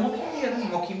fazer uma alquimia, né?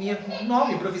 Uma alquimia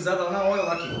nova, improvisada lá na hora,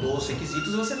 lá, que mudou os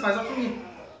requisitos e você faz a alquimia.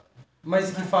 Mas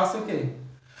que faça o quê?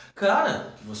 Cara,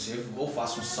 que você ou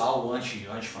faça um sal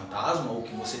anti-fantasma, ou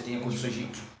que você tenha condições de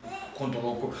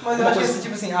controlar o corpo. Mas eu acho que,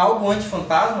 tipo assim, algo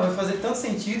anti-fantasma vai fazer tanto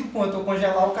sentido quanto eu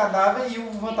congelar o cadáver e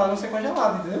o fantasma ser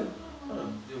congelado, entendeu?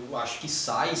 Eu acho que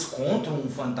sais contra um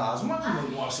fantasma,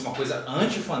 assim, uma coisa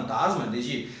anti-fantasma,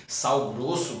 desde sal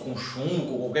grosso, com chumbo,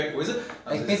 com qualquer coisa.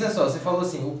 É que pensa só, você falou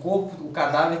assim, o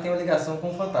cadáver tem uma ligação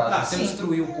com o fantasma. Se eu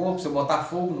destruir o corpo, se eu botar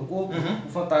fogo no corpo, o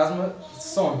fantasma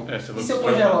some. E se eu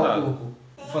congelar o corpo?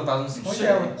 O fantasma se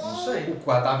congela. Não sei. O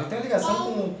cadáver tem uma ligação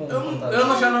com o fantasma.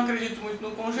 Eu já não acredito muito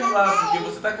no congelar, porque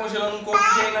você tá congelando um corpo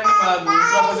que já é inanimado.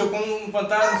 Você vai fazer com um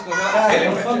fantasma se congelar? Cara, é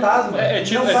um fantasma. Um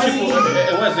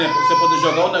exemplo, você pode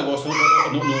jogar o negócio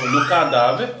no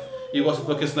cadáver, igual você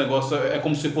falou que esse negócio é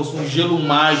como se fosse um gelo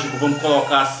mágico, vamos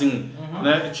colocar assim,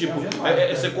 né? Tipo,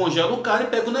 você congela o cara e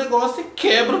pega o negócio e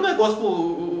quebra o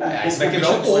negócio Aí você vai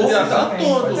quebrar o corpo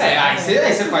todo.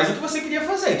 Aí você faz o que você queria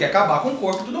fazer, que é acabar com o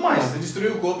corpo e tudo mais. Se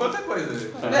destruir o corpo é outra coisa. Se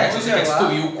você quer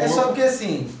destruir o corpo... É só porque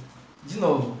assim, de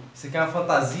novo, você quer uma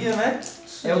fantasia, né?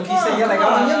 É o que seria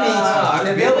legal na minha mente,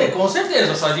 entendeu? Com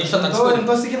certeza, só a gente já tá Não discutindo.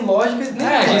 tô seguindo lógica nenhuma.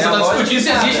 A gente só tá discutindo se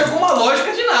existe alguma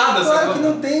lógica de nada. Claro que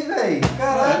não tem, velho.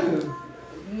 Caralho.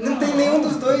 Não tem nenhum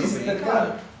dos dois, Tudo bem, tá ligado?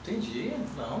 cara. Entendi.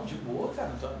 Não, de boa, cara.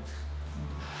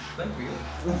 Tranquilo.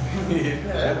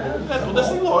 Tudo é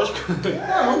sem lógica.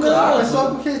 Não, é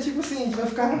só porque, tipo assim, a gente vai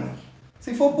ficar...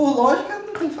 Se for por lógica,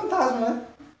 não tem fantasma,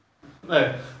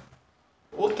 né?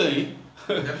 Ou tem.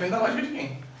 Depende da lógica de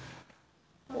quem.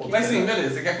 Mas sim,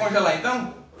 beleza. Você quer congelar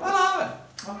então? Vai lá, velho.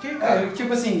 Ok, cara.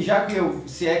 Tipo assim, já que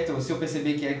se eu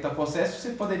perceber que Hector tá possesso, você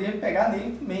poderia pegar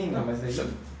nele também, né? Mas aí...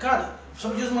 Cara, só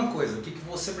me diz uma coisa. O que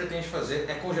você pretende fazer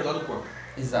é congelar o corpo.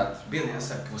 Exato.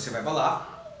 Beleza, que você vai lá,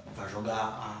 vai jogar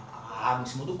a água em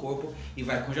cima do corpo e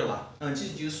vai congelar.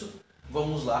 Antes disso,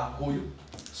 vamos lá, Julio,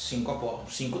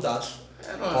 5 dados.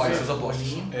 Pode seus apostas.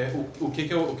 O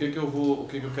que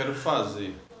eu quero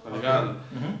fazer, tá ligado?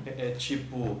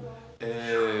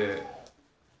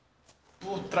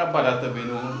 Por trabalhar também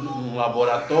num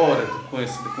laboratório,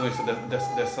 conhecer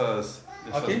dessas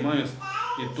manhas,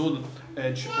 e tudo,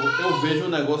 tipo, eu vejo um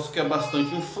negócio que é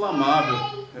bastante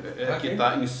inflamável, que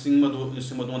tá em cima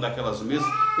de uma daquelas mesas.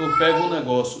 Eu pego o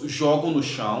negócio, jogo no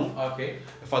chão,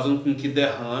 fazendo com que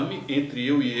derrame entre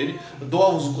eu e ele, dou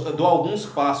alguns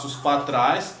passos para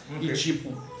trás e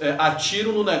tipo,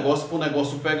 atiro no negócio para o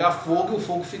negócio pegar fogo e o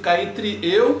fogo ficar entre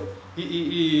eu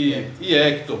e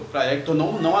Hector, para Hector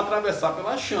não atravessar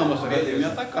pela chama, só que me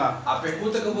atacar. A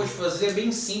pergunta que eu vou te fazer é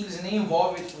bem simples e nem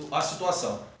envolve a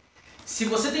situação. Se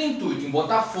você tem intuito em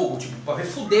botar fogo, tipo, pra ver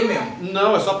fuder mesmo.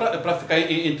 Não, é só pra ficar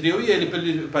entre eu e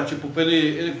ele,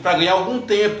 pra ganhar algum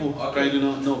tempo, pra ele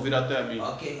não vir até mim.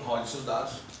 Ok, role seus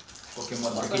dados.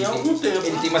 Pokémon, Pra ganhar algum tempo.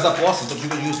 Ele tem mais apostas, então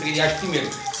eu digo que ele age primeiro.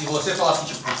 Se você falar assim,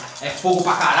 tipo, é fogo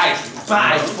pra caralho,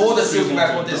 pá, foda-se o que vai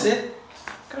acontecer.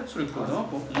 Quero destruir tudo, não,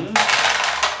 pô. 1,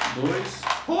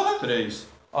 2, 3.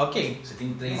 Ok, você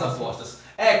tem 3 apostas.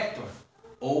 Hector,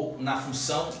 ou na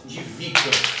função de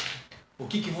Victor, o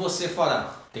que você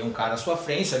fará? Tem um cara à sua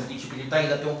frente, sabe que tipo, ele tá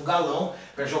indo até um galão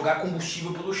pra jogar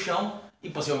combustível pelo chão e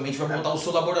possivelmente vai botar o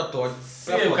seu laboratório.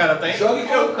 Se o cara tá indo... Jogue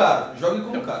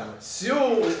com o cara. Se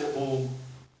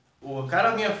o cara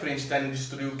à minha frente tá indo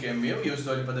destruir o que é meu e eu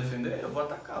estou ali pra defender, eu vou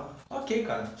atacá-lo. Ok,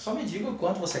 cara. Só me diga o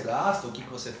quanto você gasta, o que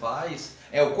você faz.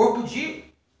 É o corpo de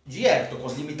Hector, com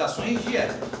as limitações de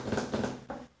Hector.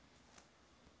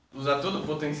 Usar todo o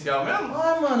potencial mesmo?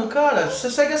 Ah, mano, cara, você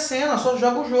segue a cena, só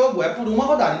joga o jogo. É por uma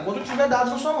rodada, enquanto tiver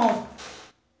dados na sua mão.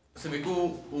 Você vê que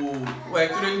o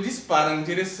Hector ele dispara em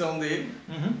direção dele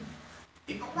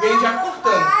e vem já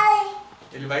cortando.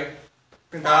 Ele vai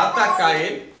tentar atacar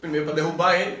ele, primeiro pra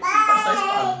derrubar ele e passar a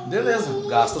espada. Beleza,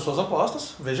 gasta suas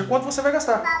apostas, veja quanto você vai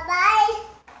gastar.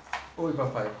 Oi,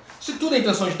 papai. Se tudo é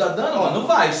intenção de dar dano, mano,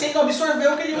 vai. Se ele não absorver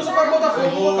o que ele usa pra botar fogo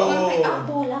no local.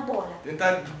 A bola.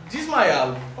 Tentar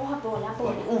desmaiá-lo. Oh, a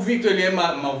bola. O Victor ele é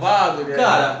malvado, ele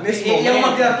Cara, nesse ele é uma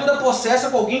momento, criatura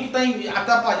possessa com alguém que tá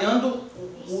atrapalhando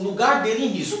o lugar dele em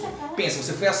risco. Pensa,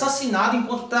 você foi assassinado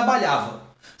enquanto trabalhava.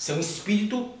 Você é um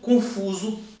espírito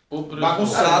confuso,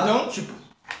 bagunçado. Então, tipo,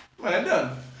 mas é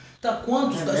dano. Tá,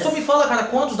 quantos dados? Só me fala, cara,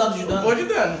 quantos dados de Um dano? pouco de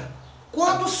dano.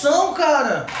 Quantos são,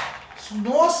 cara?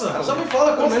 Nossa, só me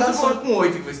fala Pelo quantos menos dados eu vou são. com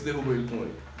 8 que você derrubou ele com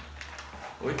 8.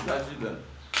 8 dados de dano.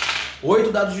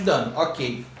 8 dados de dano,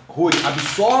 ok. Rui,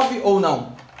 absorve ou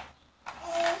não?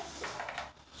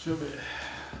 Deixa eu ver.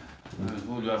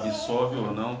 Julio absorve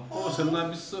ou não? Pô, você não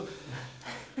absorve.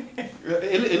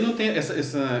 Ele não tem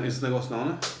esse negócio não,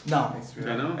 né? Não.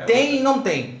 Tem não? Tem e não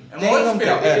tem. É Tem uma e não tem.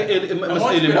 espiral.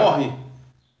 Mas ele morre?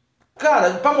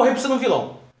 Cara, pra morrer precisa de um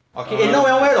vilão. Ok? Ele não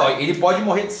é um herói, ele pode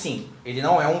morrer sim. Ele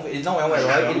não é um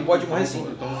herói, ele pode morrer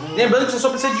sim. Lembrando que você só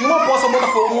precisa de uma aposta botar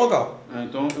fogo no local.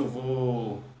 Então eu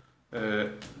vou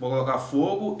colocar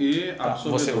fogo e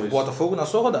absorver Você 2. bota fogo na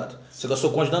sua rodada. Você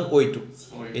gastou quanto de dano? 8.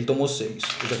 Ele tomou 6.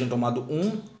 Eu já tinha tomado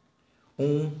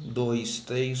 1, 2,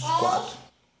 3, 4,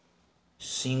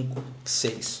 5,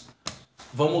 6.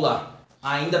 Vamos lá.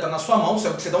 Ainda tá na sua mão,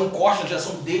 sabe que você dá um corte na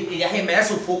direção dele, ele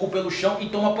arremessa o fogo pelo chão e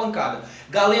toma pancada.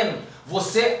 Galeno,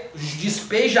 você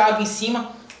despeja a água em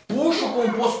cima, puxa o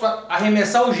composto para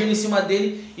arremessar o gelo em cima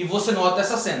dele e você nota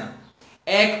essa cena.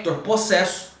 Hector,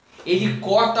 possesso, ele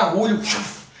corta Julio,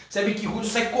 sabe que Julio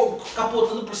sai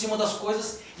capotando por cima das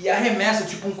coisas e arremessa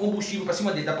tipo um combustível para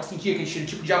cima dele, dá pra sentir aquele cheiro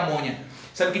tipo de amônia.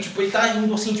 Sabe que tipo ele tá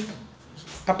indo assim tipo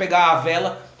para pegar a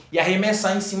vela e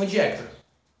arremessar em cima de Hector.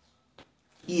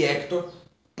 E Hector,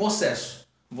 possesso.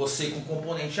 Você com o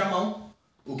componente à mão,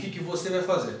 o que você vai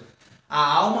fazer? A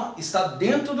alma está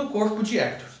dentro do corpo de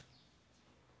Hector.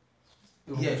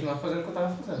 Eu vou continuar fazendo o que eu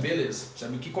tava fazendo. Beleza.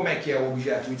 Sabe como é que é o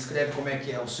objeto? Me descreve como é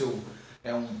que é o seu...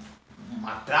 É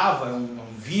uma trava? É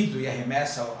um vidro e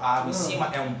arremessa a água em cima?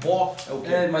 É um pó? É o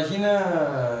quê?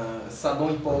 Imagina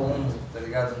sabão em pó úmido, tá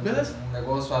ligado? Beleza. Um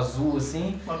negócio azul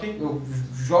assim. Ok. Eu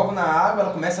jogo na água,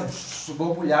 ela começa a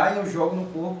borbulhar e eu jogo no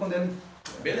corpo quando ele...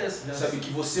 Beleza. Sabe que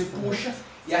você puxa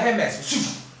e arremessa.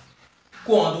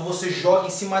 Quando você joga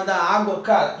em cima da água,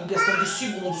 cara, em questão de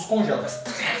segundos congela.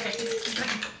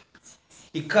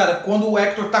 E cara, quando o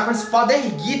Hector tá com a espada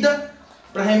erguida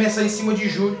pra arremessar em cima de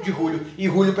Julio e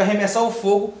Julio pra arremessar o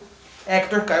fogo,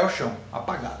 Hector cai ao chão,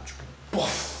 apagado, tipo,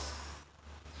 pof.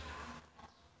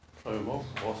 Foi igual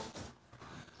bosta.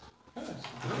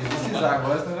 Se precisar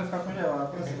agora, senão vai ficar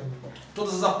congelado pra sempre.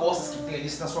 Todas as apostas que tem ali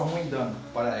se transformam em dano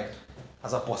para Hector.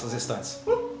 As apostas restantes.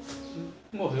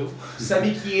 Morreu.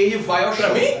 Sabe que ele vai ao chão.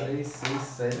 3, 6,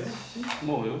 7.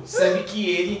 Morreu. Sabe que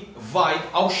ele vai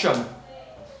ao chão.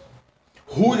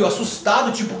 Julio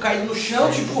assustado, tipo, caído no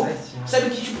chão, tipo,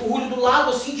 sabe que tipo, o Julio do lado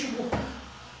assim, tipo,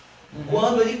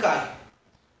 quando ele cai.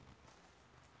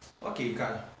 Ok,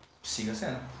 cara, siga a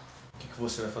cena. O que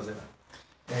você vai fazer?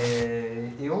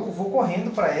 Eu vou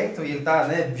correndo pra Hector e ele tá,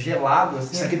 né, gelado,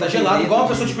 assim. Isso aqui tá gelado, igual uma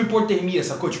pessoa tipo hipotermia,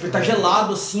 sacou? Tipo, ele tá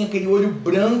gelado assim, aquele olho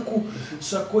branco,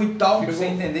 sacou e tal. Fico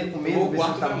sem entender, com medo, ver se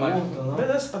ele tá morto ou não.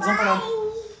 Beleza, tá desamparado.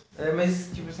 Mas,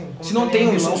 tipo assim, como Se não ele tem é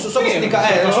um, vilão, só pra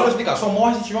explicar, só pra explicar, só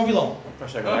morre se tiver um vilão. Pra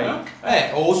chegar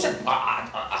aí. Ou se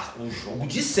o jogo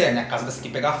disser, né? A casa dessa aqui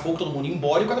pegar fogo, todo mundo ir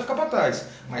embora e o cara ficar pra trás.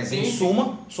 Mas em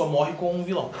suma, só morre com um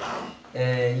vilão.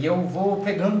 E eu vou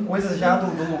pegando coisas já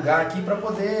do lugar aqui pra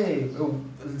poder,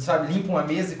 sabe, limpo uma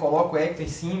mesa e coloco o Hector em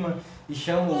cima e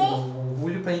chamo o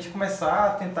Julio pra gente começar a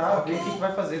tentar ver o que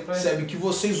vai fazer pra Percebe que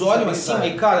vocês olham assim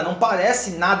e, cara, não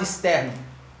parece nada externo.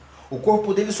 O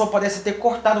corpo dele só parece ter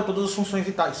cortado todas as funções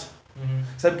vitais.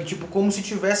 Sabe que tipo, como se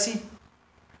tivesse...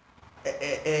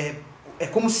 É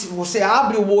como se você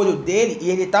abre o olho dele e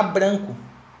ele tá branco.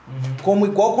 Como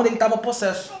igual quando ele tava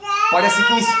possesso. Parece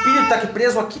que o espírito tá aqui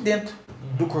preso aqui dentro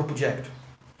do corpo de Hector.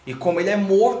 E como ele é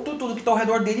morto, tudo que tá ao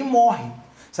redor dele morre.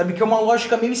 Sabe que é uma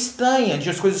lógica meio estranha de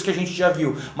as coisas que a gente já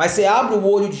viu. Mas você abre o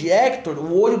olho de Hector,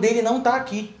 o olho dele não tá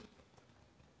aqui.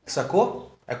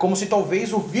 Sacou? É como se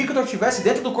talvez o Victor estivesse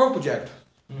dentro do corpo de Hector.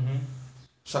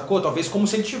 Sacou? Talvez como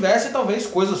se ele tivesse, talvez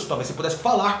você pudesse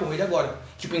falar com ele agora.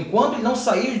 Tipo, enquanto ele não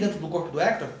sair de dentro do corpo do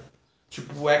Hector,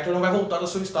 tipo, o Hector não vai voltar ao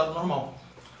seu estado normal.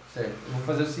 Certo, eu vou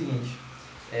fazer o seguinte.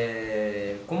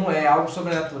 Como é algo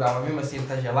sobrenatural, mas mesmo assim ele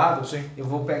tá gelado, Sim. eu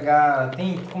vou pegar.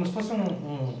 Tem como se fosse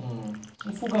um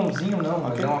fogãozinho, não,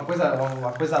 mas Ok. é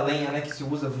uma coisa lenha, né, que se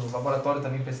usa no laboratório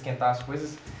também para esquentar as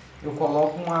coisas. Eu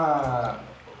coloco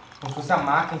como se fosse a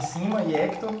maca em cima e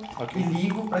Hector e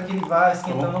ligo para que ele vá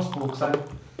esquentando aos poucos, sabe?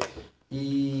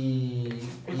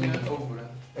 Fogo, né?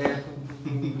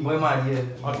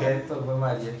 Banho-maria. Hector,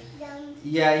 banho-maria.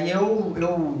 E aí eu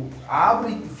abro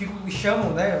e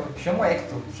chamo, né? Eu chamo o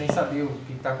Hector, sem saber o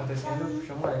que está acontecendo, eu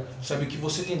chamo o Hector. Sabe que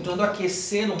você tentando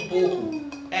aquecer um pouco,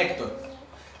 Hector,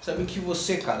 sabe que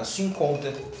você, cara, se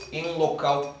encontra em um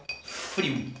local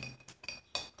frio,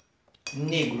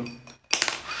 negro,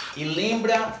 e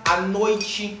lembra a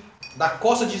noite da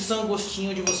costa de San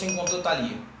Agostinho onde você encontrou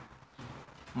Thalia.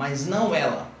 Mas não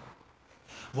ela.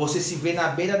 Você se vê na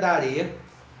beira da areia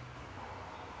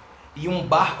e um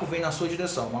barco vem na sua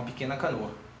direção, uma pequena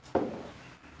canoa.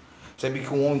 Sabe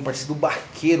que um homem parecido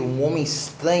barqueiro, um homem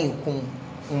estranho com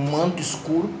um manto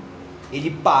escuro,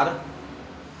 ele para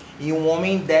e um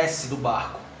homem desce do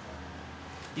barco.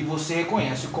 E você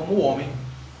reconhece como o homem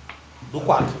do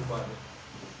quadro.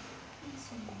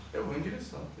 Eu vou em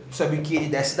direção. Sabe que ele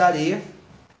desce da areia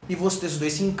e vocês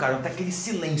dois se encaram até aquele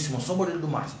silêncio, só o barulho do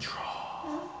mar.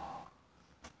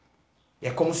 É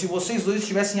como se vocês dois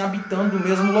estivessem habitando o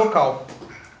mesmo local.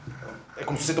 É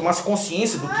como se você tomasse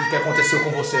consciência do que aconteceu com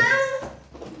você.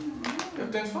 Eu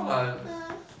tento falar.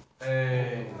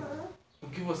 O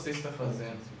que você está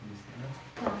fazendo?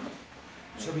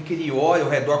 Sabe que ele olha ao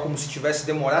redor como se tivesse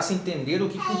demorasse a entender o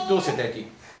que trouxe até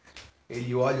aqui.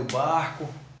 Ele olha o barco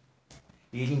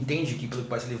e ele entende que pelo que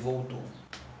parece ele voltou.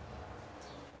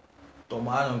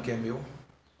 Tomaram o que é meu.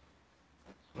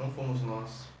 Não fomos nós.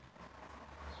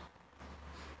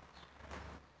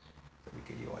 Sabe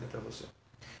que ele olha pra você.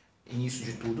 Início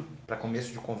de tudo, para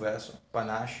começo de conversa,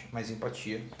 panache, mais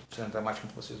empatia, sendo dramático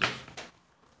entre vocês dois.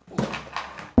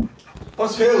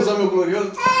 Posso ver usar meu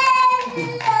glorioso?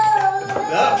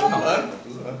 Não, claro.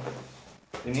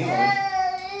 Tem nem mais.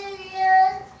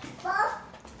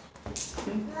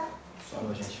 Só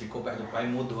a gente ficou perto do pai e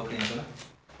mudou a criança, né?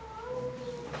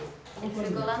 Ele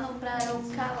ficou lá pra eu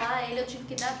calar ele, eu tive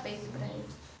que dar peito pra ele.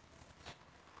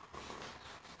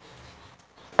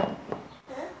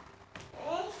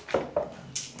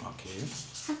 Ok.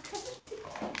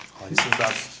 Olha esses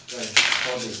dados.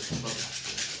 Roda aí.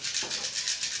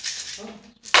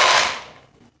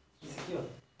 Esse aqui, ó.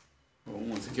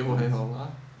 Bom, esse aqui eu vou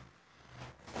rerolar.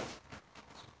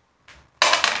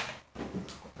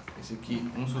 Esse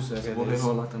aqui, um sucesso. Eu vou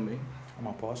rerolar também. Uma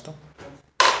aposta.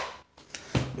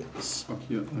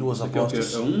 Aqui, ó. Duas Esse aqui é o quê?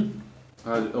 apostas. É um?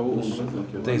 Ah, é o um.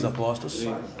 Aqui, ó. 3 apostas. 3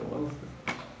 apostas.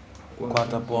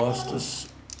 4 apostas.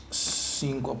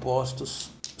 5 apostas.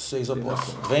 6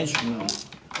 apostas. Vende? Não.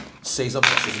 6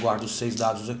 apostas. Guarda os 6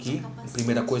 dados aqui.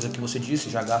 Primeira coisa que você disse,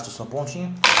 já gasta sua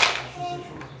pontinha.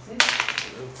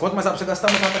 Quanto mais rápido você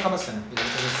gastar, mais rápido acaba sendo.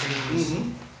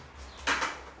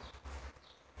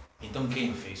 Então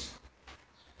quem fez?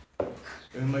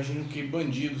 Eu imagino que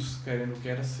bandidos querendo o que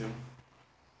era seu.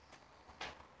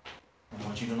 Um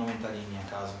bandido não entraria em minha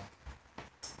casa.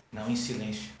 Não em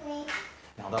silêncio.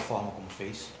 Não da forma como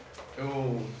fez.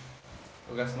 Eu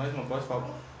gasto mais uma coisa e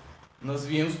falo. Nós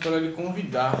viemos para lhe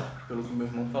convidar, pelo que meu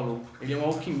irmão falou. Ele é um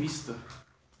alquimista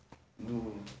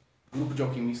do grupo de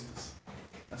alquimistas.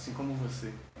 Assim como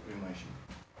você, eu imagino.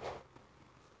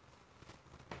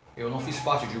 Eu não fiz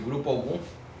parte de grupo algum.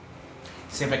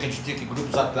 Sempre acreditei que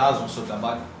grupos atrasam o seu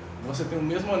trabalho. Você tem o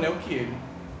mesmo anel que ele.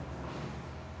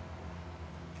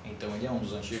 Então ele é um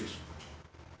dos antigos.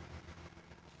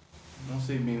 Não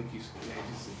sei bem o que isso quer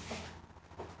dizer.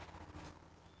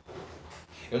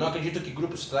 Eu não acredito que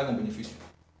grupos tragam benefício.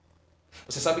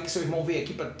 Você sabe que seu irmão veio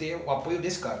aqui para ter o apoio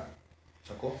desse cara.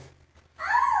 Sacou?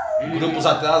 Grupos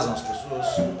atrasam as pessoas.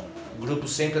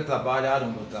 Grupos sempre trabalharam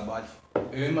o meu trabalho.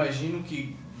 Eu imagino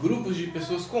que grupos de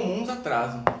pessoas comuns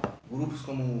atrasam. Grupos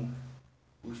como...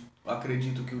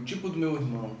 acredito que o tipo do meu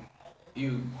irmão e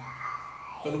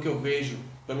pelo que eu vejo,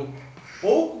 pelo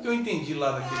pouco que eu entendi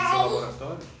lá daquele seu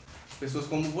laboratório, pessoas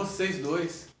como vocês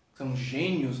dois, que são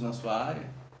gênios na sua área,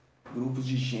 grupos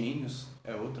de gênios,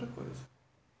 é outra coisa.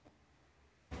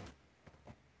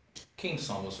 Quem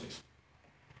são vocês?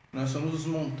 Nós somos os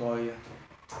Montoya.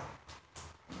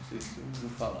 Não sei se você ouviu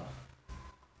falar.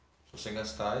 Se você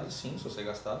gastar, ele sim. Se você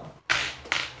gastar, não.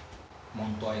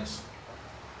 Montoias.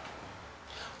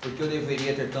 Porque eu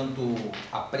deveria ter tanto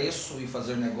apreço e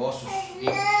fazer negócios e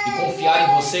confiar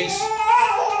em vocês,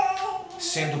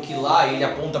 sendo que lá ele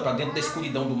aponta para dentro da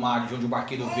escuridão do mar, de onde o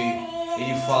barqueiro veio.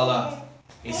 Ele fala,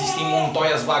 existem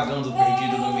Montoias vagando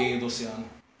perdidos no meio do oceano.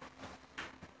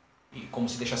 E como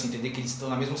se deixasse entender que eles estão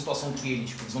na mesma situação que ele,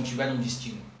 tipo, eles não tiveram um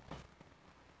destino.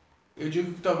 Eu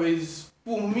digo que talvez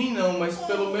por mim não, mas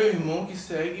pelo meu irmão que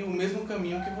segue o mesmo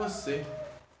caminho que você.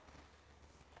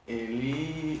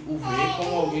 Ele o vê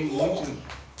como alguém muito...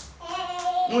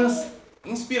 uma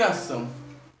inspiração.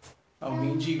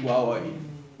 Alguém de igual a ele.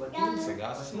 Você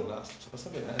gasta, você não gasta, só pra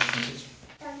saber, né? Isso.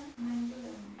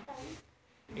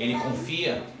 Ele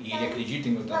confia e ele acredita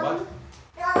em meu trabalho?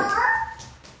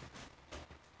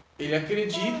 Ele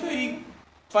acredita e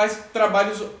faz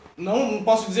trabalhos, não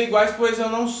posso dizer iguais, pois eu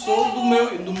não sou do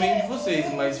meio de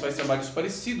vocês, mas faz trabalhos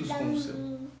parecidos com o seu.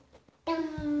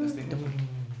 Mas tem tempo.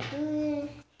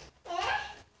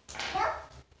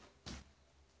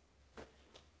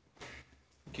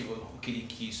 O que ele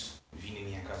quis vir em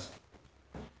minha casa?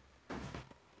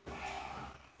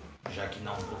 Já que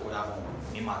não procuravam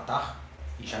me matar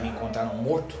e já me encontraram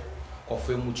morto, qual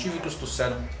foi o motivo que os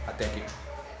trouxeram até aqui?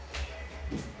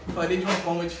 Faria de uma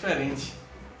forma diferente.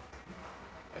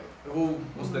 Eu vou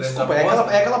considerar Desculpa, essa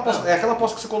aposta. é aquela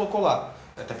aposta que você colocou lá.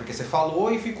 Até porque você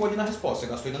falou e ficou ali na resposta.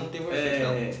 Você gastou e ainda não teve o efeito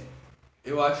dela.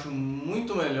 Eu acho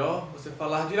muito melhor você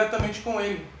falar diretamente com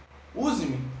ele.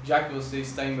 Use-me, já que você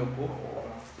está em meu corpo,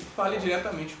 e fale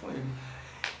diretamente com ele.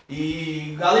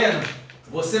 E galera,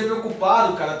 você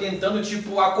preocupado, cara, tentando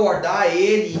tipo acordar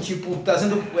ele, tipo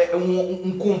trazendo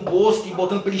um composto e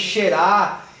botando pra ele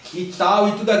cheirar e tal,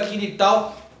 e tudo aquilo e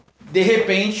tal. De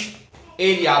repente,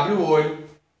 ele abre o olho.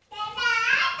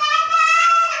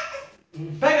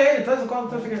 Pega ele, traz o colo,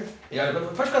 traz ele. E olha,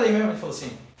 pode ficar aí mesmo, ele falou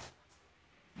assim,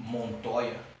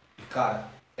 Montoya. E cara,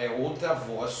 é outra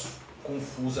voz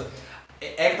confusa.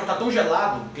 Hector tá tão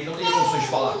gelado que ele não tem condições de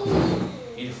falar.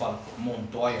 Ele fala,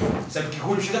 Montoya. Sabe que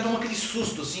Julio chega a tomar aquele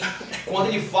susto assim. Quando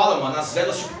ele fala, mano, as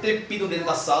velas tipo trepidam dentro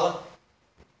da sala.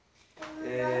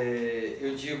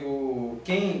 Eu digo,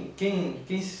 quem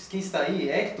está aí?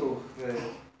 Hector?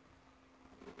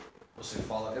 Você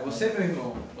fala É com, você, meu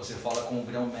irmão? Você fala com o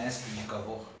grão-mestre de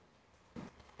Cavor.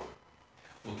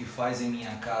 O que faz em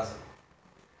minha casa,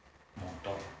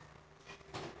 Montoya?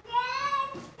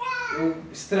 Eu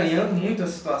estranhando muito a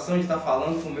situação de estar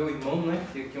falando com meu irmão, né?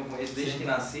 Que eu conheço desde que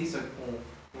nasci, só que como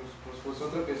se fosse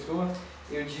outra pessoa.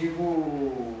 Eu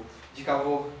digo, de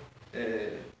Cavor,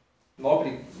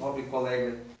 nobre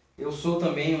colega, eu sou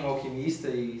também um alquimista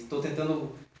e estou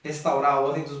tentando restaurar a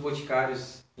ordem dos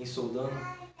boticários em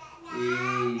Soldano.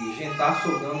 E Gentar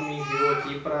Soldano me enviou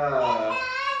aqui para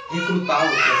recrutá-lo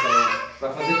para essa ordem,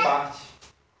 para fazer parte.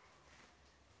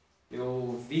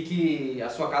 Eu vi que a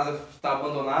sua casa está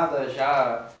abandonada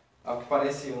já ao que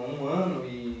parece 1 ano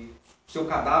e seu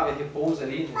cadáver repousa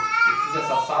ali no fim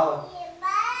dessa sala.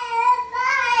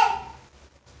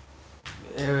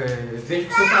 Vejo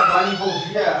que o seu trabalho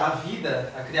envolvia a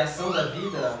vida, a criação da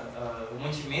vida, o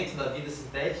mantimento da vida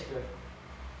sintética.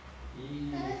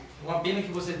 E uma pena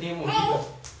que você tenha morrido.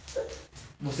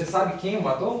 Você sabe quem o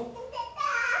matou?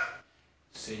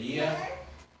 Seria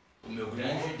o meu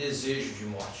grande desejo de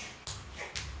morte,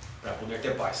 para poder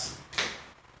ter paz.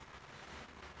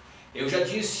 Eu já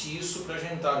disse isso para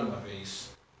Gentar uma vez,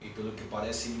 e pelo que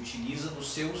parece ele utiliza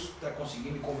dos seus para conseguir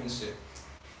me convencer.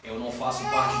 Eu não faço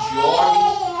parte de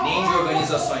órgão nem de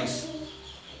organizações.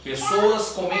 Pessoas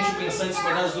com mente pensantes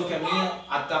semelhantes do que a minha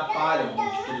atrapalham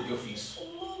de tudo que eu fiz.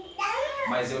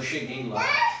 Mas eu cheguei lá,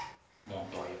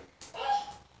 Montoya.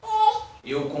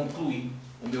 Eu concluí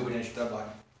o meu grande trabalho.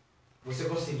 Você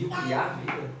conseguiu criar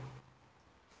vida?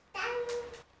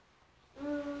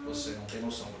 Você não tem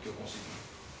noção do que eu consegui.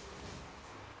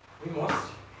 Me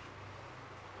mostre.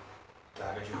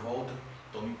 Traga de volta,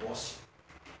 tome posse,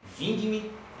 vingue-me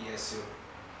e é seu.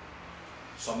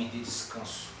 Só me dê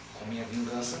descanso com minha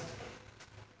vingança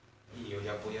e eu lhe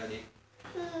apoiarei.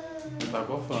 Tá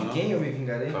gofando, De quem eu me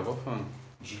vingarei? Tá gofando.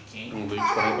 De quem? Um leite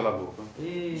escorrendo pela boca.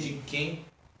 De quem?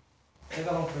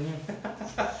 Pega lá um paninho.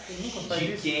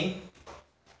 De quem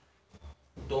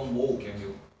tomou o que é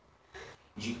meu?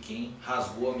 De quem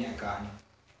rasgou a minha carne?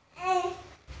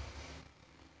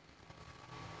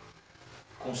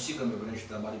 Consiga meu grande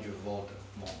trabalho de volta,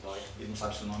 Montoya. Ele não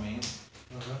sabe seu nome ainda.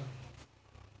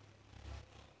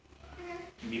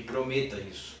 Me prometa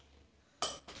isso.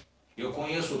 Eu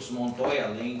conheço outros Montoya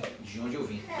além de onde eu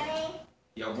vim.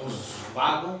 E alguns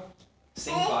vagam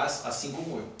sem paz, assim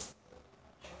como eu.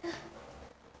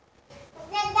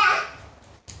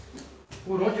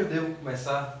 Por onde eu devo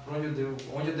começar? Onde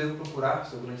eu devo procurar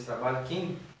seu grande trabalho?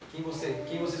 Quem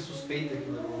você suspeita que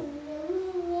levou?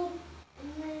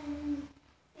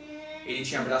 Ele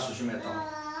tinha braços de metal.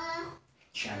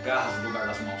 Tinha garras no lugar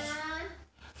das mãos.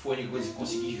 Foi a única coisa que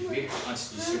consegui ver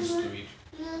antes de ser destruído.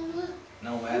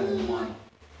 Não era um humano.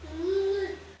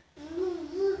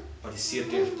 Parecia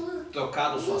ter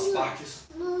trocado suas partes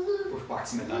por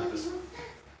partes metálicas.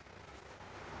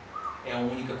 É a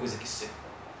única coisa que sei.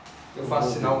 Eu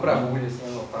faço sinal pra agulha, assim,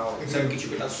 anotar. Sabe que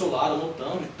tipo, ele tá do seu lado,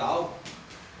 anotando e tal.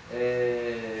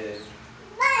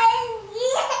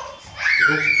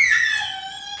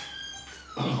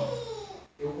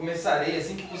 Eu começarei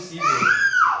assim que possível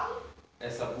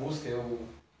essa busca.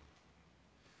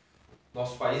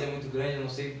 Nosso país é muito grande, eu não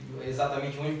sei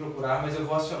exatamente onde procurar, mas eu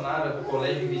vou acionar o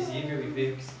colégio invisível e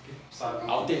ver o que sabe.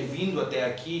 Ao ter vindo até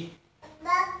aqui,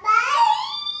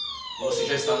 você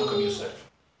já está no caminho certo.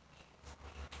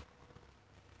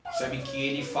 Sabe que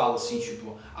ele fala assim,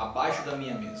 tipo, abaixo da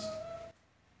minha mesa.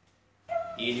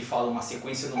 E ele fala uma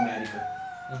sequência numérica.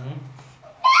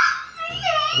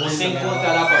 Você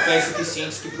encontrará papéis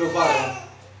suficientes que provarão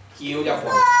que eu lhe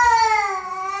apoio.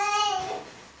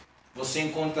 Você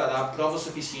encontrará provas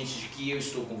suficientes de que eu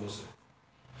estou com você.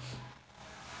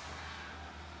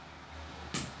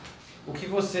 O que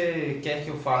você quer que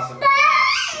eu faça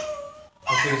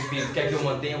com o seu espírito? Quer que eu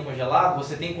mantenha congelado?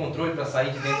 Você tem controle para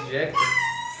sair de dentro de Hector?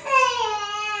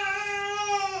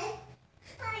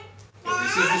 Eu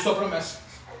preciso de sua promessa.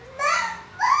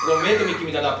 Prometa-me que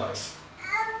me dará paz.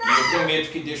 E eu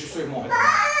prometo que deixo o seu irmão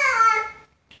retornar.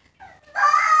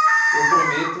 Eu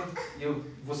prometo,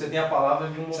 você tem a palavra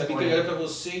de um Sabe que Montoya. ele olha pra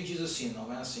você e diz assim,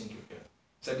 não é assim que eu quero.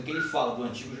 Sabe que ele fala do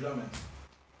antigo juramento.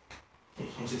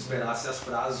 Como se ele esperasse as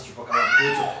frases, tipo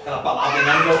aquela palavra em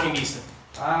nome do alquimista.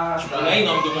 Tipo, não é em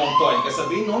nome do Montoya, ele quer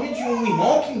saber em nome de um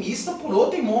irmão alquimista por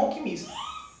outro irmão alquimista.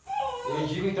 Eu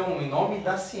digo então, em nome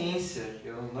da ciência,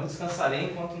 eu não descansarei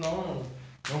enquanto não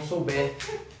souber,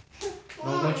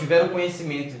 não tiver o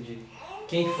conhecimento de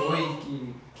quem foi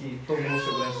que tomou o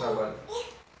seu grande trabalho.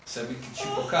 Sabe que,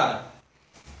 tipo, cara,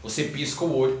 você pisca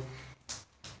o olho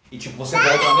e, tipo, você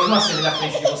volta na mesma cena na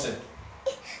frente de você.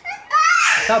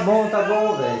 Tá bom,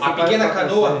 velho. A pequena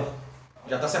canoa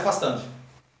já tá se afastando.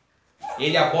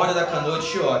 Ele aborda da canoa e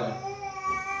te olha.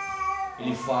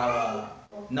 Ele fala,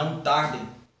 não tardem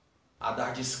a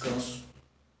dar descanso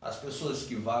às pessoas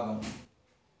que vagam.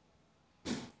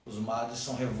 Os mares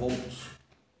são revoltos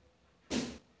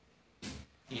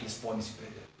e eles podem se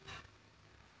perder.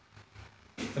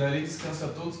 Trarei descanso a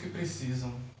todos que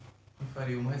precisam e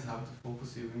farei o mais rápido que for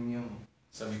possível em minha mão.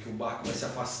 Sabe que o barco vai se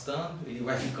afastando, ele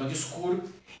vai ficando escuro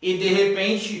e de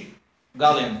repente,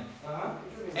 Galeno,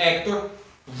 Hector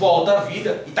volta à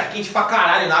vida e tá quente pra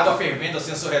caralho, na água fervendo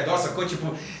assim ao seu redor, sacou?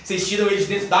 Tipo, vocês tiram ele de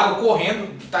dentro d'água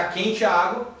correndo, tá quente a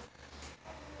água.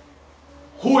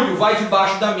 Julio vai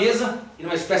debaixo da mesa e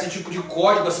numa espécie de tipo de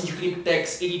código assim de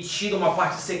criptex, ele tira uma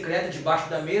parte secreta debaixo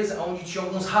da mesa onde tinha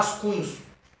alguns rascunhos.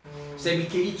 Percebe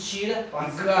que ele tira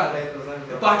Partes e, cara, incompletas,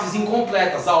 né? partes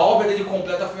incompletas. A obra dele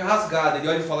completa foi rasgada. Ele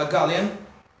olha e fala, Galeno,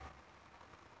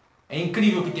 é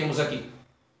incrível o que temos aqui.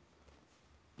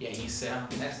 E aí encerra,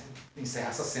 né? Encerra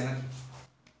essa cena aqui.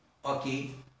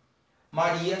 Ok.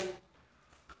 Maria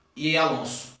e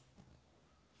Alonso.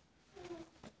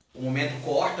 O momento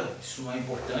corta, isso não é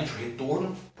importante, o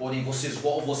retorno. Porém, você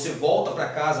volta para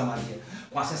casa, Maria,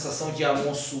 com a sensação de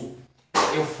Alonso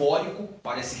eufórico.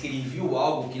 Parece que ele viu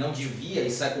algo que não devia e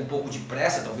sai com um pouco de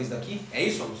pressa, talvez, daqui. É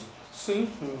isso, Alonso? Sim,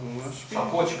 eu acho que...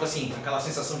 Sacou? Tipo assim, aquela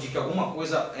sensação de que alguma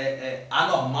coisa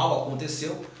anormal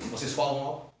aconteceu. Vocês falam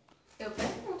algo? Eu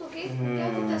pergunto o que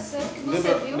aconteceu, o que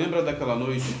você viu? Lembra daquela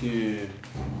noite que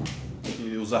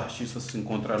os artistas se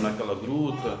encontraram naquela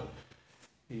gruta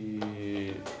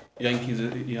e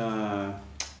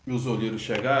e os olheiros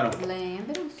chegaram,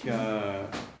 Lembro. que a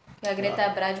Que a Greta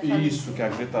Brad faleceu. isso, que a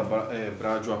Greta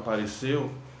Bradio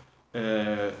apareceu.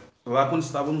 Lá quando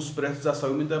estávamos prestes a sair,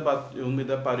 eu me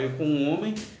deparei com um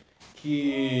homem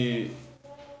que,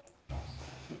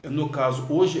 no caso,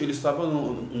 hoje ele estava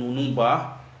num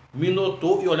bar, me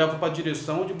notou e olhava para a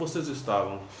direção onde vocês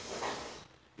estavam.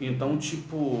 Então,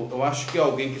 tipo, eu acho que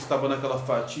alguém que estava naquela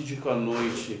fatídica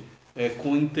noite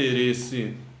com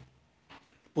interesse,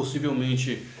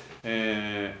 possivelmente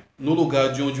no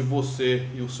lugar de onde você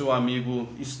e o seu amigo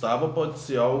estavam, pode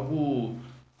ser algo,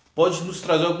 pode nos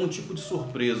trazer algum tipo de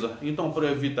surpresa. Então,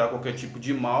 para evitar qualquer tipo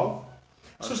de mal.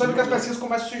 Você sabe que as pecinhas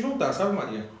começam a se juntar, sabe,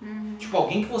 Maria? Tipo,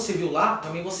 alguém que você viu lá,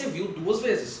 também você viu 2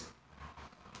 vezes.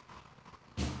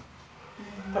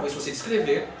 Talvez se você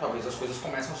descrever, talvez as coisas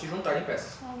começam a se juntar em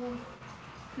peças.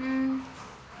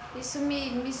 Isso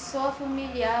me soa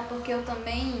familiar, porque eu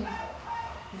também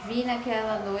vi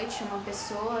naquela noite uma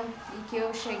pessoa e que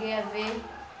eu cheguei a ver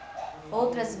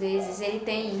outras vezes. Ele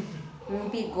tem um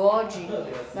bigode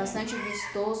bastante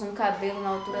vistoso, um cabelo na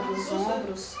altura dos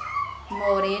ombros,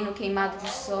 moreno, queimado de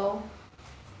sol,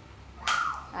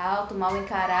 alto, mal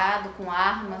encarado, com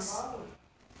armas.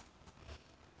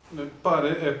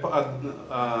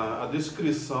 A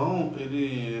descrição,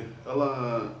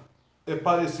 ela é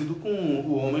parecido com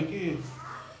o homem que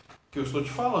eu estou te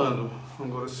falando.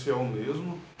 Agora, se é o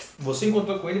mesmo. Você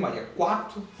encontrou com ele, Maria,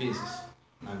 4 vezes.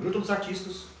 Na Gruta dos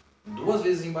Artistas, 2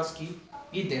 vezes em Basqui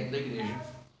e dentro da igreja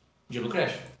de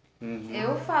Lucrécia.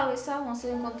 Eu falo isso a Alonso,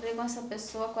 eu encontrei com essa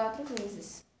pessoa 4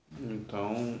 vezes.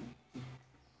 Então,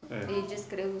 E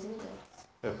descrevo os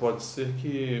lugares. pode ser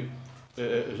que,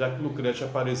 já que Lucrécia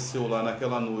apareceu lá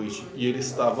naquela noite e ele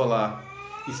estava lá,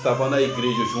 estava na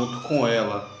igreja junto com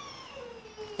ela,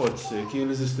 pode ser que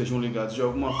eles estejam ligados de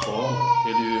alguma forma.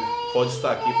 Ele pode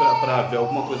estar aqui para ver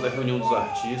alguma coisa da reunião dos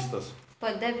artistas.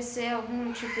 Deve ser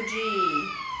algum tipo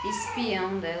de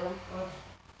espião dela.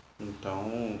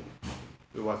 Então,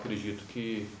 eu acredito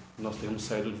que nós termos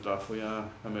saído de lá foi a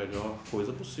melhor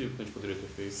coisa possível que a gente poderia ter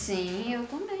feito. Sim, eu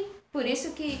também. Por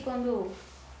isso que quando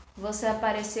você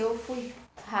apareceu, eu fui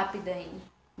rápida em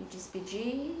me despedir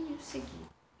e segui.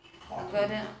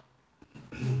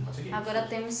 Agora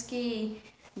temos que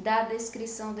dar a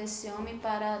descrição desse homem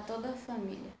para toda a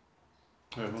família.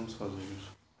 Vamos fazer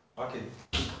isso. Ok.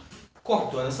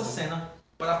 Cortando essa cena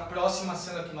para a próxima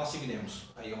cena que nós seguiremos.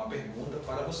 Aí é uma pergunta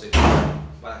para você.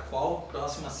 Para qual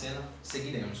próxima cena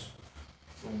seguiremos?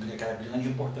 Um que era grande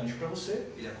e importante para você,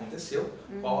 ele aconteceu.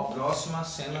 Qual a próxima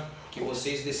cena que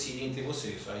vocês decidem entre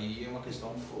vocês? Aí é uma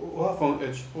questão. O Rafão,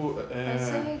 tipo.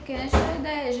 Mas que a gente tem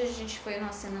ideia, a gente foi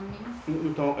numa cena mesmo.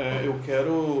 Então, eu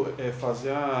quero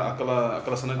fazer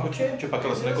aquela cena que eu te, tipo,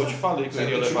 aquela cena que eu te falei, que eu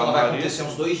iria levar a Vai Maria. acontecer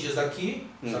uns 2 dias daqui,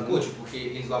 sacou? Tipo, porque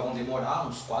eles lá vão demorar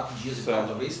uns 4 dias e tal,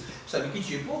 talvez. Sabe que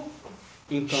tipo,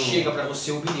 Então, chega pra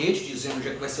você o bilhete dizendo onde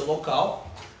é que vai ser o local.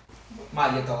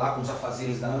 Maria tá lá com os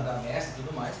afazeres da mestra e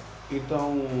tudo mais.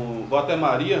 então, vou até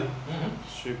Maria,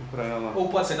 chego pra ela. Ou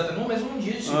pode ser até no mesmo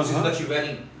dia, se vocês ainda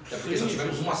tiverem. É porque Sim, só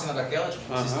tivemos uma cena daquela, tipo,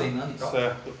 vocês treinando e tal.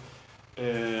 Certo.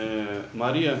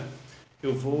 Maria,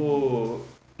 eu vou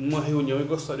numa reunião e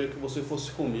gostaria que você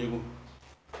fosse comigo.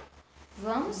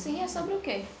 Vamos sim, é sobre o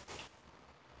quê?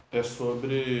 É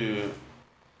sobre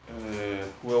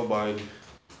o El Baile.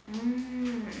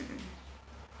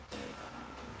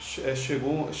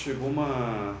 Chegou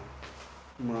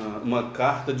uma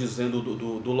carta dizendo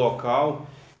do local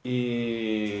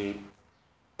e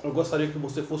eu gostaria que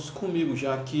você fosse comigo,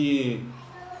 já que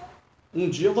um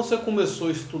dia você começou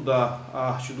a estudar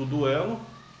a arte do duelo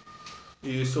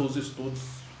e seus estudos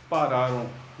pararam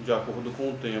de acordo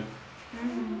com o tempo.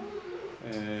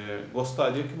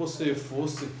 Gostaria que você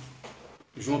fosse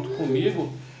junto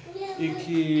comigo e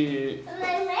que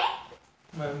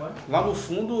lá no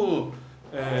fundo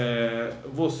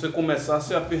você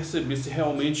começasse a perceber se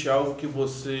realmente é algo que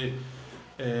você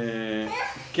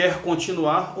quer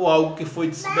continuar ou algo que foi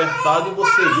despertado e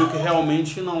você viu que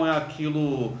realmente não é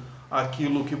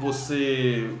aquilo que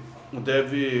você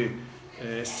deve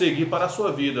seguir para a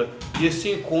sua vida. E esse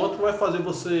encontro vai fazer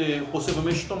você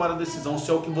possivelmente tomar a decisão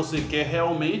se é o que você quer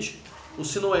realmente ou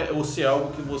se não é, ou se é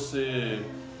algo que você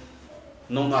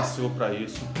não nasceu para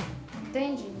isso.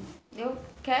 Entendi. Eu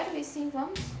quero ir sim,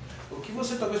 vamos. O que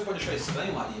você talvez pode achar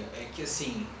estranho, Maria, é que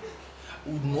assim,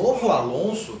 o novo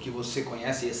Alonso que você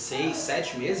conhece há 6,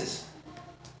 7 meses,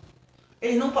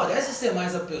 ele não parece ser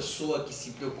mais a pessoa que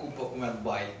se preocupa com o El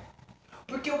Baile.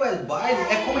 Porque o El Baile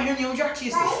é como a reunião de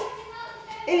artistas.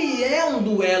 Ele é um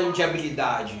duelo de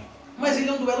habilidade, mas ele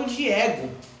é um duelo de ego.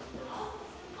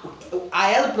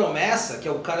 A El Promessa, que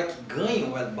é o cara que ganha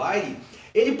o El Baile,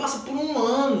 ele passa por um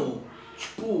ano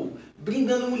tipo,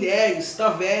 brindando mulheres,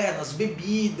 tavernas,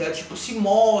 bebida, tipo, se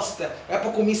mostra, é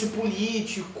pra comício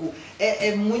político,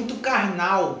 é muito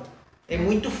carnal, é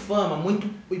muito fama, muito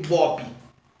ibope,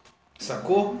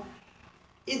 sacou?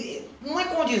 E não é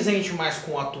condizente mais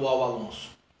com o atual Alonso.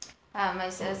 Ah,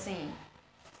 mas assim,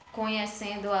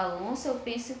 conhecendo o Alonso, eu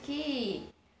penso que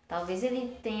talvez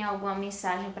ele tenha alguma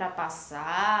mensagem para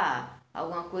passar,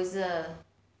 alguma coisa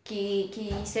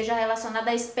que seja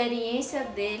relacionada à experiência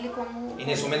dele como... E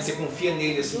nesse momento você confia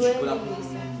nele, assim, duelista.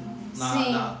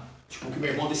 Sim. tipo, o que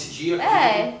meu irmão decidia.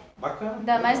 É. Bacana.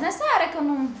 Ainda mais nessa área que eu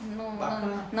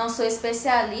Bacana. não sou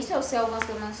especialista, eu sei algumas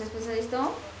coisas, mas não sou especialista,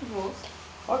 então vou.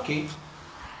 Ok.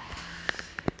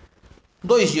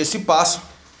 2 dias se passam.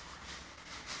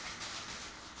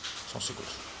 Só um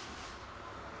segundo.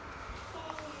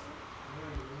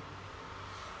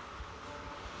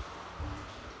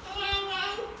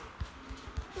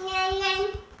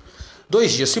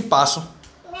 Dois dias se passam.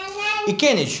 E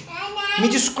Kennedy,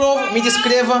 me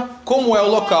descreva como é o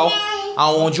local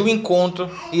aonde o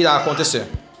encontro irá acontecer.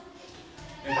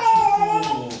 É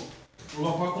tipo... O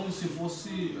local é como se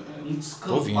fosse um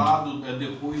descampado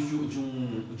depois de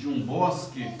um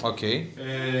bosque. Ok.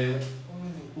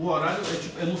 O horário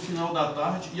é no final da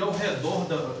tarde e ao redor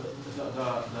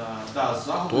das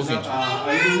árvores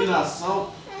a iluminação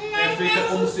é feita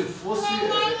como se fosse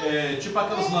tipo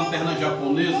aquelas lanternas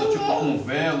japonesas, tipo com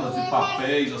velas e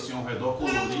papéis assim ao redor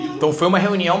colorido. Então foi uma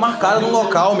reunião marcada no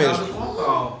local mesmo.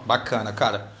 Local. Bacana,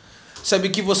 cara. Sabe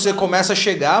que você começa a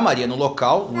chegar, Maria, no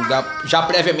local, um lugar já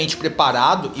previamente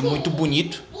preparado e muito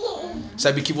bonito.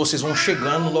 Sabe que vocês vão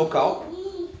chegando no local.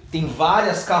 Tem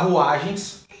várias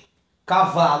carruagens,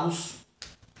 cavalos.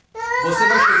 Você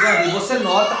vai chegando e você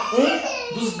nota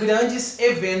um dos grandes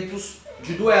eventos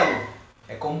de duelo.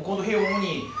 É como quando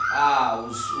reúne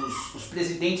os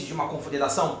presidentes de uma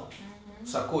confederação.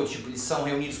 Sacou? Tipo, eles são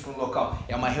reunidos para um local.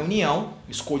 É uma reunião,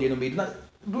 escolher no meio do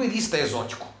duelista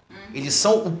exótico. Eles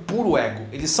são o puro ego.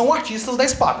 Eles são artistas da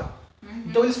espada.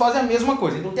 Então eles fazem a mesma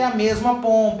coisa. Então tem a mesma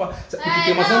pompa, porque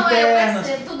tem umas lanternas,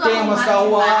 tem umas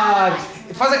carruagens.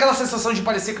 Faz aquela sensação de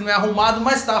parecer que não é arrumado,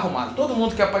 mas está arrumado. Todo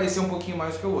mundo quer aparecer um pouquinho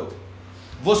mais que o outro.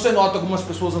 Você nota algumas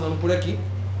pessoas andando por aqui.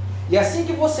 E assim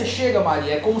que você chega,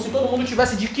 Maria, é como se todo mundo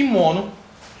tivesse de kimono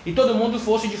e todo mundo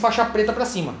fosse de faixa preta para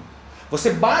cima.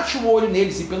 Você bate o olho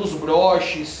neles e pelos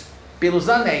broches, pelos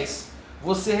anéis,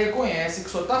 você reconhece que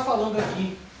só está falando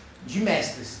aqui de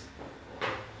mestres.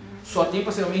 Só tem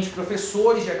possivelmente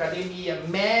professores de academia,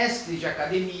 mestres de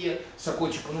academia, sacou?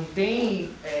 Tipo, não tem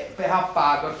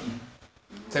ferrapado aqui.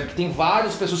 Sabe que tem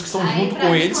várias pessoas que estão junto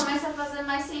com eles. Aí começa a fazer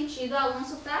mais sentido o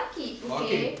Alonso tá aqui,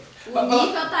 porque Okay. o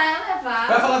nível tá elevado.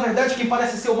 Pra falar a verdade, quem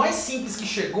parece ser o mais simples que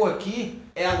chegou aqui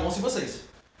é Alonso e vocês.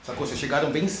 Sacou? Vocês chegaram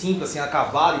bem simples, assim, a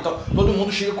cavalo e tal. Todo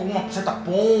mundo chega com uma certa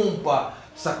pompa,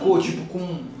 sacou? Tipo,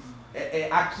 com...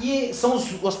 aqui são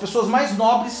as pessoas mais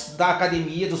nobres da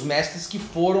academia, dos mestres que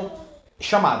foram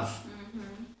chamados.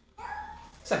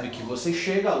 Sabe que você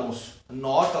chega, Alonso,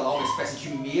 nota lá uma espécie de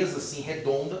mesa assim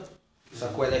redonda,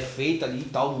 sacou? Ela é feita ali e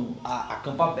tal, a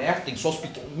campo aberto, tem só os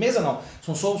pequenos. Mesa não,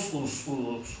 são só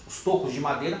os tocos de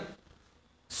madeira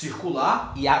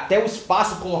circular e até o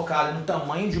espaço colocado no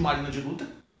tamanho de uma arena de luta.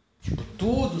 Tipo,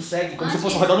 tudo segue como se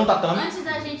fosse ao redor de um tatame. Antes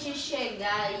da gente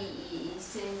chegar e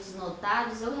sermos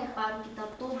notados, eu reparo que tá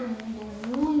todo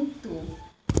mundo muito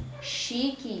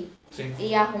chique. Sim.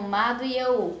 E arrumado, e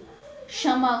eu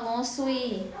chamo Alonso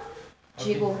e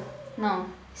digo, não,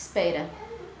 espera.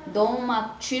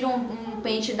 Tiro um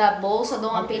pente da bolsa,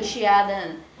 dou uma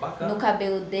penteada no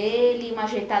cabelo dele, uma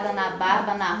ajeitada na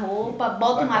barba, na roupa,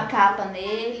 boto uma capa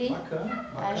nele,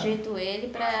 ajeito ele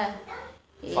pra...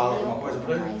 Fala alguma coisa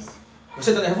pra ele?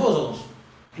 Você tá nervoso, Alonso?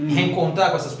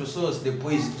 Reencontrar com essas pessoas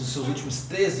depois dos seus últimos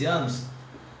 13 anos?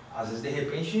 Às vezes, de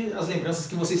repente, as lembranças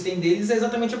que vocês têm deles é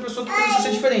exatamente a pessoa que precisa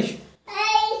ser diferente.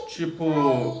 Tipo,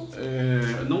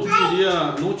 não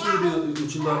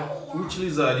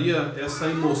utilizaria essa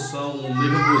emoção,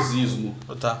 nervosismo.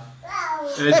 Tá.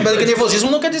 Lembrando que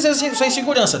nervosismo não quer dizer só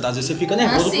insegurança, tá? Às vezes você fica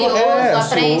nervoso. Ansioso,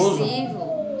 apreensivo.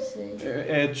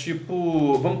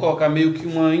 Tipo, vamos colocar meio que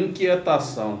uma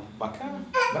inquietação. Bacana,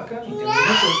 entendo muita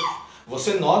coisa.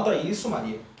 Você nota isso,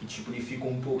 Maria? Que tipo, ele fica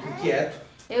um pouco inquieto.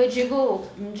 Eu digo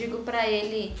pra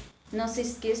ele, não se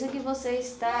esqueça que você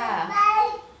está,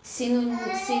 se não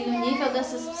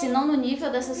no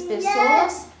nível dessas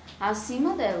pessoas,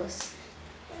 acima delas.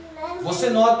 Você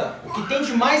nota o que tem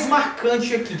de mais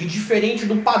marcante aqui, de diferente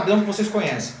do padrão que vocês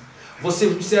conhecem. Você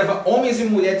observa homens e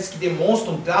mulheres que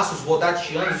demonstram traços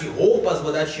vodatianos e roupas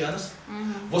vodatianas.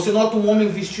 Você nota um homem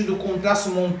vestido com um traço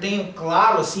montanho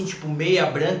claro, assim, tipo meia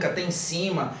branca até em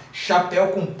cima, chapéu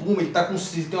com pluma, ele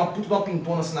tem uma puta de uma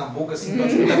pimpona assim na boca, assim, então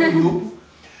acho que ele tá com um grupo.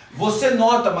 Você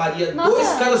nota, Maria, dois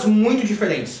caras muito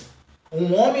diferentes.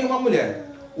 Um homem e uma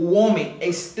mulher. O homem é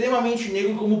extremamente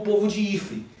negro como o povo de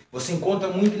Ifre. Você encontra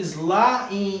muito eles lá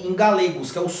em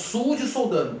Galegos, que é o sul de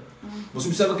Soldano. Você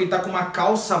observa que ele está com uma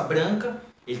calça branca,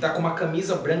 ele está com uma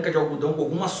camisa branca de algodão com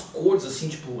algumas cores, assim,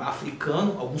 tipo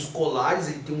africano, alguns colares,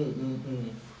 ele tem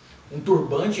um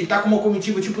turbante, ele está com uma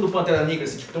comitiva tipo do Pantera Negra,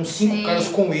 assim, tipo, tem uns 5 caras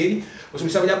com ele. Você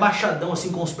observa ele abaixadão,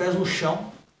 assim, com os pés no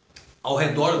chão, ao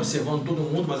redor, observando todo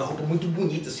mundo, mas a roupa muito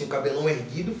bonita, assim, o cabelão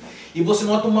erguido. E você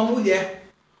nota uma mulher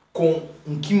com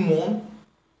um kimono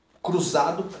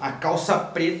cruzado, a calça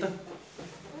preta,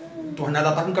 tornada,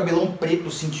 ela tá com um cabelão preto,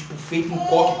 assim, tipo, feito em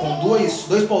coque, com dois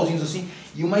pauzinhos, assim,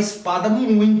 e uma espada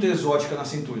muito exótica na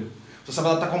cintura. Você sabe,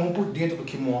 ela tá com a mão por dentro do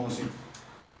kimono, assim.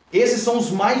 Esses são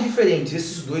os mais diferentes,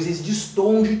 esses dois, eles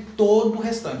destoam de todo o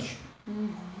restante.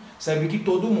 Sabe que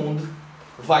todo mundo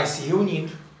vai se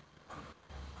reunindo,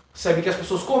 sabe que as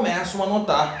pessoas começam a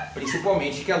notar,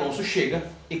 principalmente que Alonso chega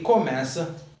e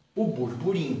começa o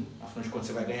burburinho. Afinal de contas,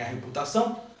 você vai ganhar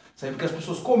reputação, sabe que as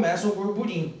pessoas começam o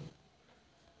burburinho.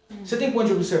 Você tem quanto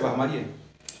de observar, Maria?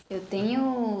 Eu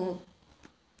tenho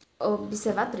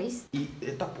observatriz.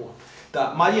 Eita porra.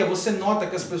 Tá, Maria, você nota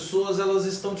que as pessoas, elas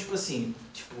estão tipo assim,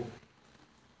 tipo,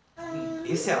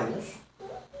 esse é Alonso?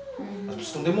 As pessoas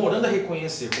estão demorando a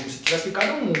reconhecer, como se tivesse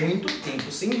ficado muito tempo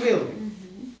sem vê-lo.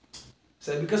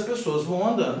 Sabe que as pessoas vão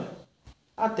andando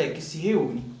até que se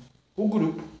reúne o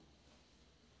grupo.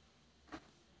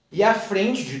 E à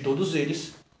frente de todos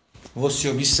eles, você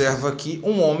observa que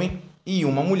um homem e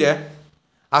uma mulher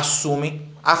assumem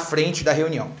a frente da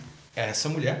reunião. Essa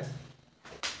mulher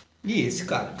e esse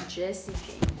cara. Jessica.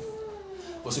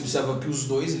 Você observa que os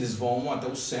dois, eles vão até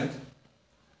o centro.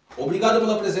 Obrigado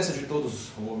pela presença de todos,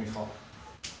 o homem fala.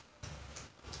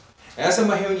 Essa é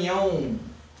uma reunião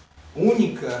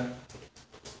única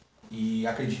e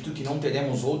acredito que não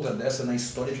teremos outra dessa na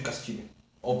história de Castilha.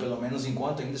 Ou pelo menos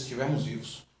enquanto ainda estivermos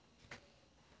vivos.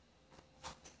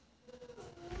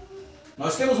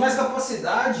 Nós temos mais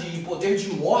capacidade e poder de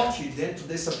morte dentro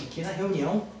dessa pequena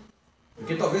reunião do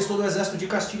que talvez todo o exército de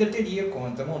Castilha teria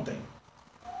contra a montanha.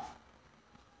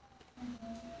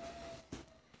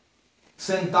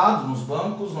 Sentados nos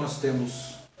bancos, nós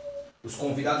temos os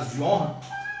convidados de honra,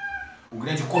 o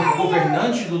grande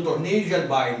governante do torneio de El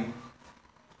Baile.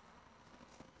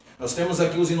 Nós temos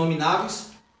aqui os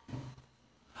inomináveis,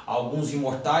 alguns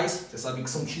imortais, vocês sabem que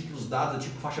são títulos dados,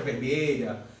 tipo faixa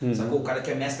vermelha, sacou? O cara que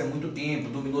é mestre há muito tempo,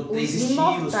 dominou 3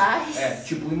 estilos. Imortais.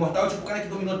 Tipo, o imortal é tipo o cara que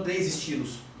dominou 3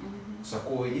 estilos,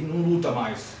 sacou? Ele não luta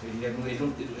mais,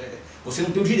 você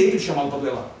não tem o direito de chamá-lo para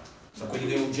duelar, sacou?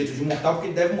 Ele ganhou o direito de imortal porque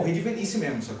ele deve morrer de velhice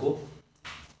mesmo, sacou?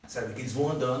 Sabe que eles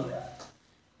vão andando.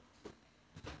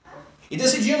 E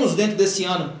decidimos dentro desse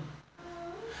ano,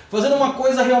 fazendo uma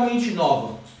coisa realmente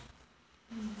nova.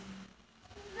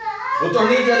 O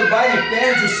torneio de El Baile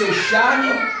perde o seu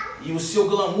charme e o seu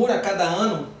glamour a cada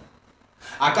ano.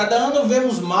 A cada ano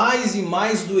vemos mais e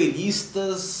mais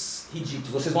duelistas ridículos.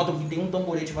 Vocês notam que tem um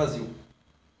tamborete vazio.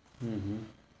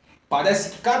 Parece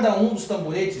que cada um dos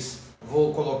tamboretes,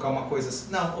 vou colocar uma coisa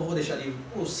assim, não, eu vou deixar ali,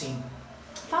 ou sim.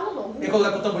 Fala logo. Eu ia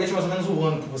colocar o tamborete mais ou menos o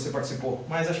ano que você participou,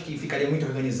 mas acho que ficaria muito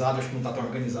organizado, acho que não está tão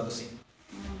organizado assim.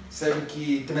 Sabe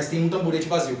que, mas tem um tamborete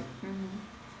vazio.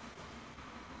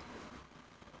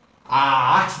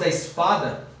 A arte da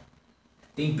espada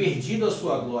tem perdido a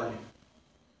sua glória.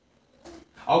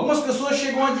 Algumas pessoas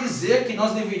chegam a dizer que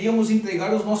nós deveríamos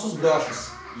entregar os nossos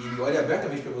broches, e ele olha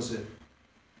abertamente para você,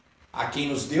 a quem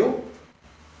nos deu,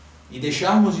 e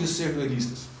deixarmos de ser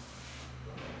duelistas.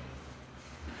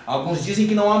 Alguns dizem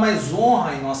que não há mais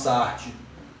honra em nossa arte.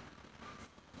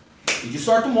 E de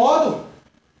certo modo,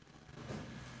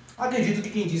 acredito que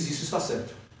quem diz isso está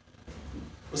certo.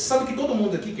 Você sabe que todo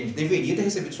mundo aqui, gente, deveria ter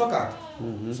recebido sua carta.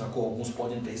 Sacou? Alguns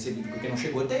podem ter recebido porque não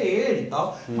chegou até ele e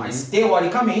tal. Mas,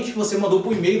 teoricamente, você mandou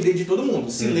pro e-mail dele de todo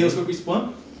mundo. Se leu, foi pro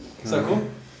spam. Sacou?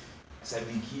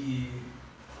 Sabe que...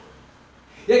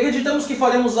 E acreditamos que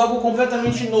faremos algo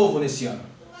completamente novo nesse ano.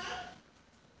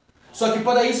 Só que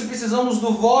para isso precisamos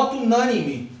do voto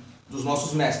unânime dos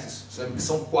nossos mestres. Sabe que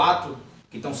são 4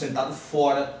 que estão sentados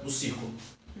fora do círculo.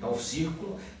 Então, o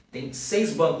círculo tem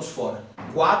 6 bancos fora.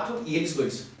 4 e eles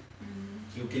 2.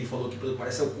 Que o que ele falou que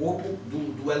parece é o corpo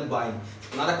do El Baile.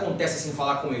 Tipo, nada acontece sem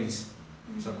falar com eles.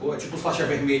 Sacou? É tipo os faixa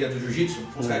vermelha do jiu-jitsu.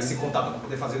 Os caras que se contatam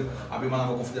para poder abrir uma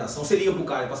nova confederação. Você liga pro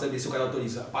cara para saber se o cara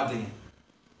autoriza a padrinha.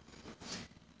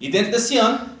 E dentro desse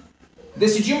ano,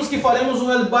 decidimos que faremos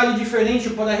um baile diferente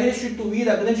para restituir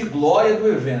a grande glória do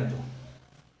evento.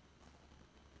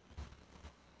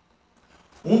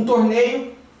 Um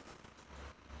torneio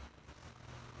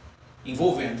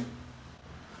envolvendo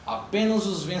apenas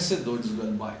os vencedores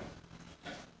do baile.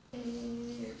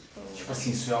 Tipo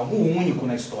assim, isso é algo único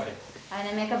na história. Aí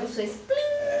na minha cabeça fez plim.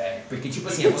 Porque tipo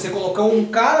assim, é você colocar um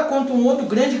cara contra um outro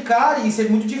grande cara e isso é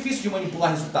muito difícil de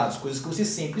manipular resultados, coisas que você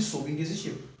sempre soube que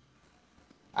existiu.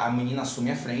 A menina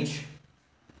assume a frente.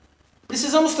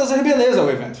 Precisamos trazer beleza ao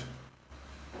evento.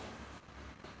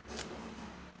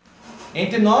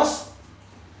 Entre nós,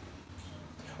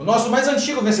 o nosso mais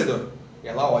antigo vencedor. E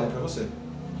ela olha pra você.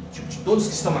 Tipo, de todos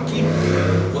que estão aqui,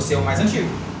 você é o mais antigo.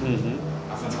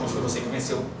 Afinal de contas, foi você que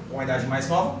venceu com a idade mais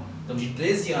nova. Então, de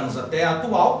 13 anos até a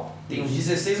atual, tem uns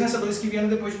 16 vencedores que vieram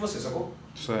depois de você, sacou?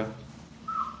 Certo.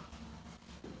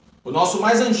 O nosso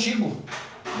mais antigo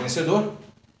vencedor,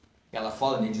 ela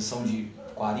fala na edição de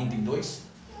 42,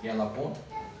 e ela aponta.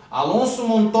 Alonso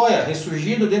Montoya,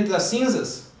 ressurgido dentre as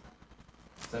cinzas.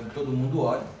 Sabe que todo mundo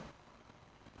olha.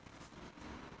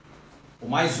 O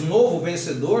mais novo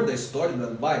vencedor da história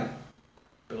do baile,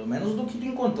 pelo menos do que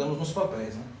encontramos nos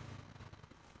papéis, né?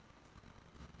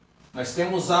 Nós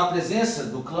temos a presença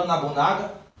do clã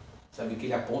Nabunaga, sabe que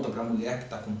ele aponta para a mulher que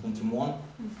está com kimono.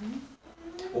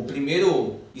 O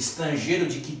primeiro estrangeiro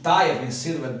de Kitaya a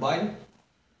vencer o baile.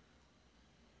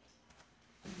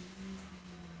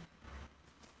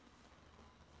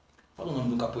 Fala o nome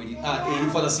do capoeirista. Ele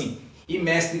fala assim, e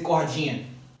mestre Cordinha.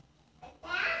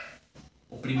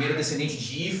 O primeiro descendente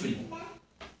de Ifre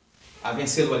a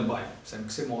vencer o baile. Sabe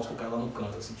que você mostra o cara lá no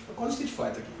canto, assim, tipo, qual Street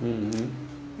Fighter aqui?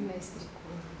 Mestre.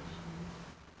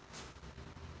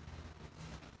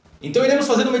 Então iremos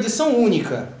fazer uma edição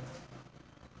única.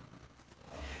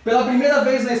 Pela primeira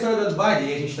vez na história do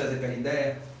baile, e a gente traz aquela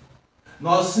ideia,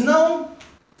 nós não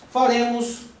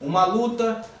faremos uma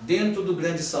luta dentro do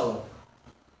grande salão.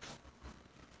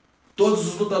 Todos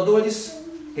os lutadores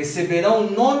receberão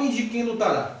o nome de quem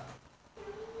lutará.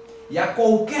 E a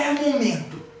qualquer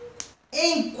momento,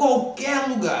 em qualquer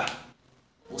lugar,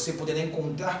 você poderá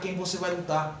encontrar quem você vai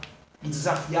lutar e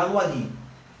desafiá-lo ali,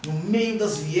 no meio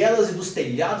das vielas e dos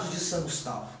telhados de São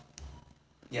Gustavo.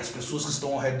 E as pessoas que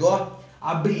estão ao redor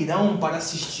abrirão para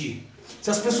assistir. Se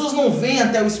as pessoas não vêm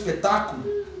até o espetáculo,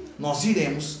 nós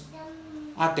iremos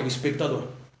até o espectador.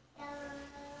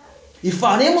 E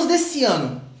faremos desse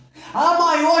ano a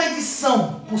maior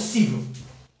edição possível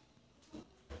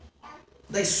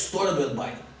da história do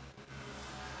baile.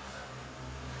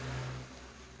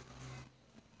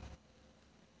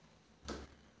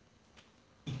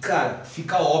 E cara,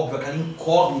 fica óbvio aquela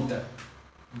incógnita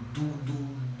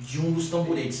de um dos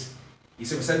tamboretes. E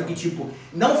você percebe que tipo,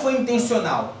 não foi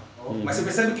intencional, mas você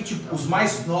percebe que tipo, os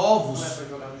mais novos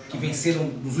que venceram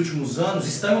nos últimos anos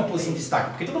estão em uma posição de destaque,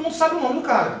 porque todo mundo sabe o nome do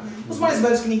cara. Os mais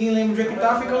velhos que ninguém lembra onde é que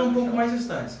tá, ficando um pouco mais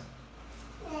distantes.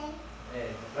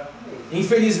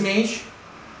 Infelizmente,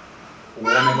 o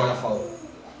homem agora fala.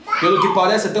 Pelo que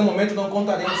parece, até o momento não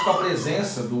contaremos com a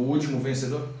presença do último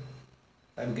vencedor.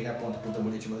 Sabe quem aponta para o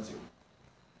tamborete vazio?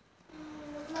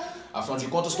 Afinal de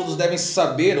contas, todos devem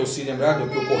saber ou se lembrar do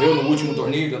que ocorreu no último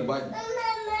torneio do baile.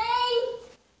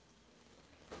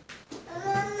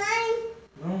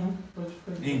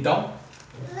 Então,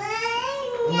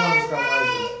 Vamos lá buscar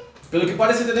mais. pelo que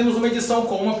parece, teremos uma edição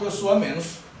com uma pessoa a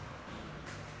menos.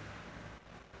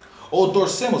 Ou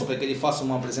torcemos para que ele faça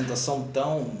uma apresentação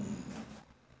tão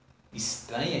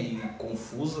estranha e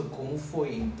confusa como foi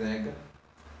a entrega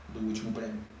do último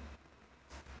prêmio.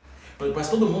 Parece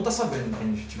que todo mundo tá sabendo,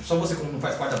 entende? Tipo, só você como não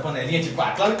faz parte da panelinha, tipo,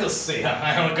 claro que eu sei,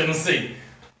 que eu não sei.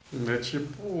 É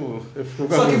tipo...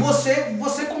 Só que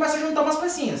você começa a juntar umas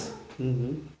pecinhas.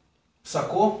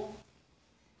 Sacou?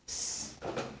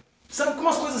 Sabe como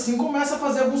as coisas assim começam a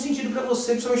fazer algum sentido pra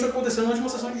você, principalmente o que aconteceu na última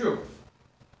sessão de jogo.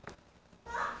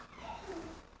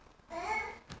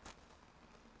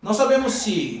 Não sabemos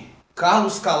se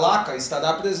Carlos Calaca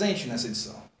estará presente nessa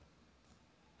edição.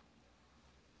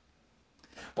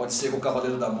 Pode ser que o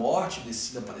Cavaleiro da Morte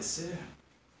decida aparecer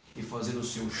e fazer o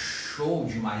seu show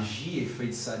de magia e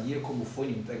feitiçaria como foi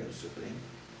na entrega do seu prêmio.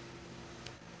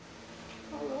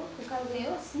 Ô louco, o cara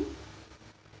ganhou assim?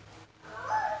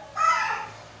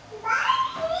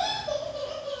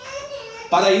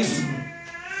 Para isso,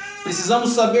 precisamos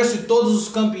saber se todos os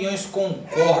campeões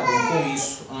concordam com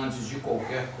isso antes de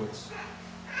qualquer coisa.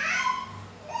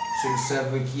 Você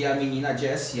observa que a menina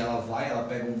Jessie, ela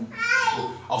pega um...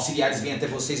 Tipo, auxiliares vêm até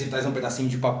vocês e traz um pedacinho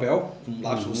de papel, um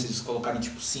lápis pra vocês colocarem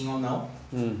tipo sim ou não.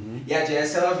 E a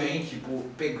Jessie, ela vem tipo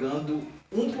pegando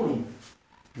um por um.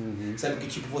 Sabe que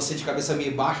tipo, você de cabeça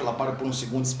meio baixa, ela para por um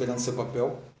segundo esperando seu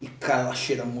papel. E cara, ela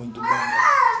cheira muito bem.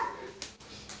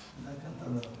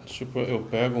 Tipo, eu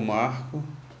pego, marco,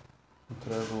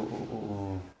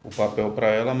 entrego o papel pra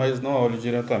ela, mas não olho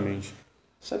diretamente.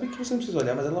 Sabe que você não precisa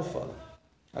olhar, mas ela fala.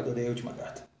 Adorei a última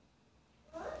carta.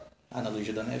 A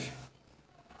analogia da neve.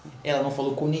 Ela não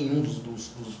falou com nenhum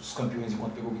dos campeões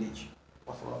enquanto pegou o bilhete.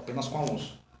 Ela falou apenas com o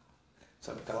Alonso.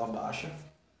 Sabe que ela abaixa,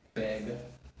 pega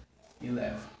e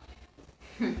leva.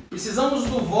 Precisamos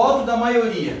do voto da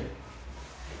maioria.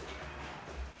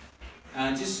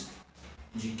 Antes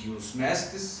de que os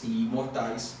mestres e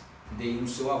imortais deem o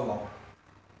seu aval.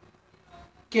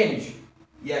 Kennedy,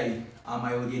 e aí? A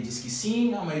maioria diz que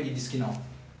sim, a maioria diz que não.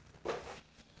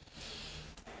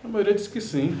 A maioria diz que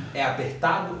sim. É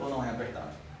apertado ou não é apertado?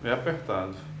 É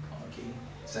apertado. Ok.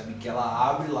 Sabe que ela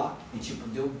abre lá e tipo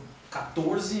deu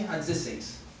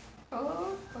 14-16.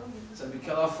 Sabe que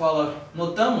ela fala,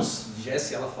 notamos,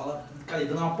 Jesse, ela fala, cara,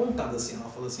 dando uma pontada assim, ela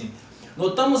fala assim,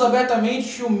 notamos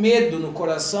abertamente o medo no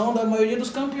coração da maioria dos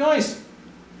campeões.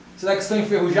 Será que estão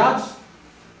enferrujados?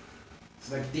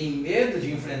 Será que tem medo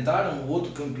de enfrentar um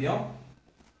outro campeão?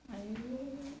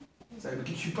 Sabe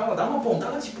que tipo, ela dá uma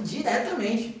pontada tipo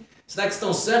diretamente. Será que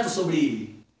estão certos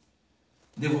sobre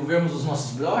devolvermos os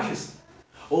nossos broches?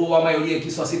 Ou a maioria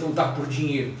aqui só aceita lutar por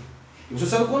dinheiro? E você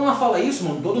sabe quando ela fala isso,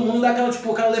 mano, todo mundo dá aquela,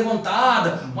 tipo, aquela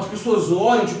levantada, umas pessoas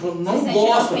olham, tipo, não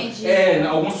gostam.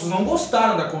 Algumas pessoas não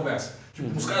gostaram da conversa.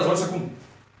 Tipo, os caras olham só com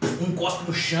um cospe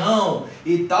no chão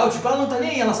e tal, tipo, ela não tá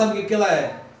nem aí, ela sabe o que ela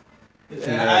é.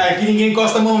 Que ninguém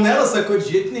encosta a mão nela, sacou de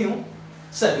jeito nenhum.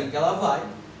 Sabe que ela vai,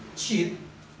 tira.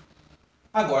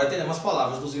 Agora teremos as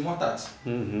palavras dos imortais.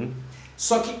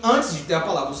 Só que antes de ter a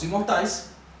palavra dos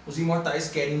os imortais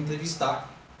querem entrevistar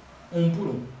um por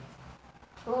um.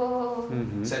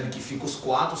 Sabe que ficam os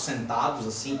 4 sentados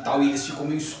assim e tal, e eles ficam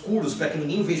meio escuros para que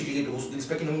ninguém veja direito o rosto deles,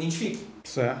 para que não me identifique.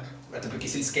 Certo. Até porque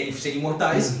se eles querem ser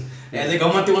imortais, é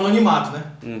legal manter o anonimato, né?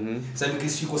 Sabe que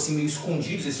eles ficam assim meio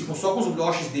escondidos, eles ficam só com os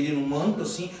broches dele no manto,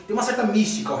 assim, tem uma certa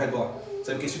mística ao redor.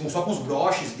 Sabe que eles ficam só com os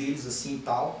broches deles assim e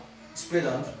tal,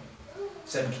 esperando.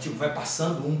 Sabe que tipo, vai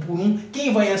passando um por um.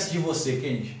 Quem vai antes de você,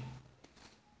 Kennedy?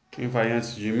 Quem vai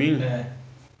antes de mim? É.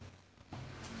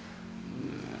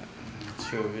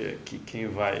 Deixa eu ver aqui quem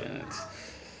vai antes.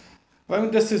 Vai um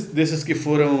desses que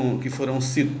foram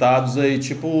citados aí,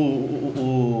 tipo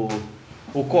o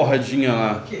Cordinha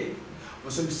lá. Ok.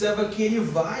 Você observa que ele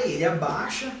vai, ele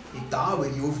abaixa e tal,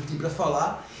 ele ouve o que tem pra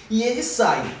falar e ele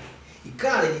sai. E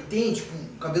cara, ele tem tipo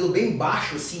um cabelo bem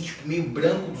baixo, assim, tipo meio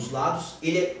branco dos lados.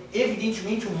 Ele é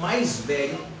evidentemente o mais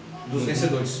velho dos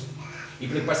vencedores. E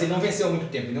pelo que parece, ele não venceu há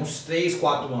muito tempo, ele tem uns 3,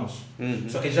 4 anos.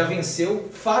 Só que ele já venceu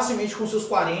facilmente com seus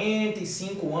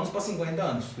 45 anos para 50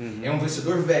 anos. É um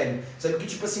vencedor velho. Sabe que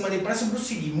tipo assim, mano, ele parece um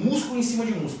Bruce Lee, músculo em cima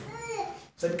de músculo.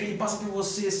 Sabe que ele passa por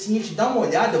você assim, ele te dá uma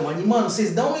olhada, mano, e mano,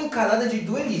 vocês dão uma encarada de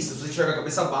duelista. Se você tiver com a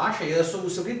cabeça baixa, aí é sobre o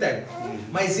seu critério.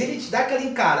 Mas ele te dá aquela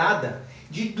encarada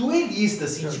de duelista,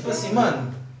 assim, tipo assim,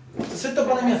 mano, se você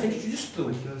topar na minha frente, eu te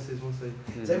destruo. Vocês vão sair.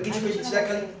 Sabe que tipo, ele te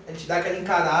dá aquela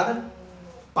encarada,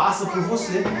 passa por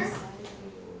você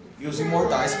e os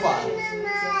imortais param.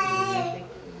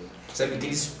 Sabe que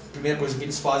a primeira coisa que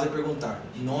eles fazem é perguntar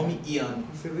nome e ano.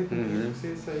 Você vê como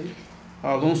você sair.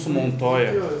 Alonso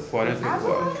Montoya,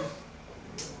 44.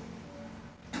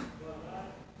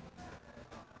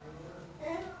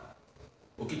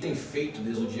 O que tem feito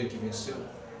desde o dia que venceu,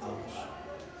 Alonso?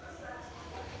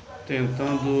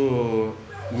 Tentando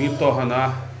me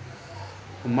tornar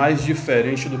mais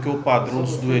diferente do que o padrão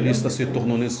dos duelistas se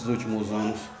tornou nesses últimos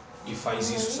anos. E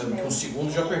faz isso, sabe que um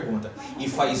segundo já pergunta. E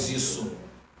faz isso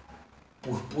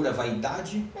por pura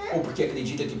vaidade ou porque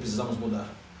acredita que precisamos mudar?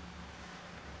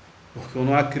 Porque eu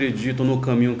não acredito no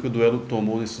caminho que o duelo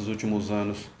tomou nesses últimos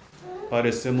anos.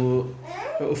 Parecendo.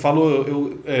 Eu falo,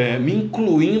 me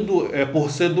incluindo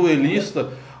por ser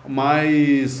duelista,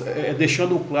 mas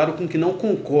deixando claro com que não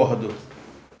concordo.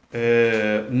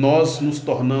 Nós nos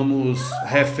tornamos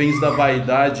reféns da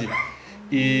vaidade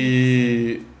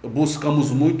e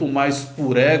buscamos muito mais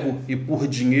por ego e por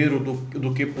dinheiro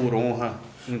do que por honra.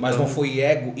 Então, Mas não foi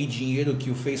ego e dinheiro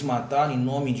que o fez matar em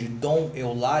nome de Dom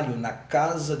Eulália na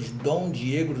casa de Dom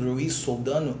Diego Ruiz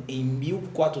Soldano em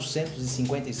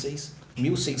 1456?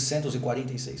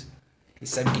 1646. E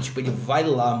sabe que tipo, ele vai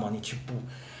lá, mano, e tipo,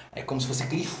 é como se fosse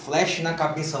aquele flash na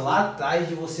cabeça lá atrás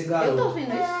de você, garoto. Eu tô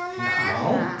ouvindo isso?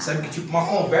 Não, sabe que tipo uma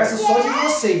conversa só de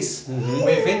vocês. Um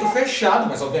evento fechado,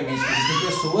 mas obviamente que existem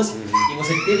pessoas e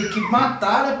você teve que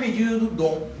matar a pedido do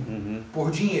Dom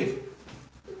por dinheiro.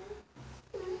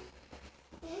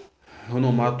 eu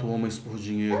não mato homens por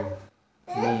dinheiro,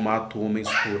 não mato homens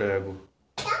por ego.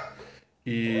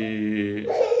 e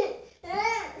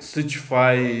se te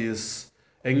faz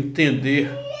entender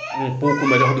um pouco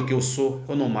melhor do que eu sou,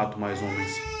 eu não mato mais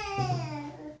homens.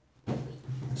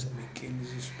 Sabe que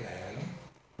eles esperam?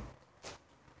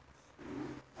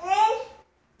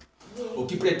 O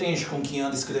que pretende com quem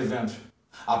anda escrevendo?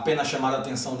 Apenas chamar a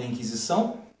atenção da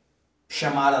Inquisição?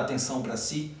 Chamar a atenção para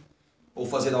si? Ou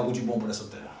fazer algo de bom por essa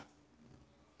terra?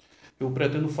 Eu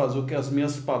pretendo fazer o que as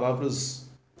minhas palavras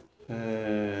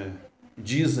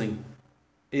dizem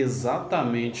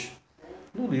exatamente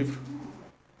no livro.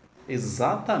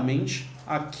 Exatamente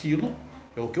aquilo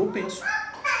é o que eu penso.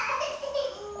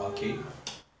 Ok.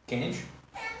 Kennedy.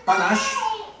 Panache.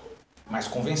 Mas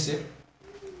convencer.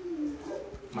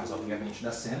 Mas obviamente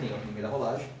da cena e a primeira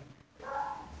rolagem.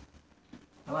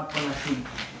 Olha lá, Panache.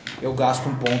 Eu gasto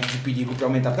um ponto de perigo para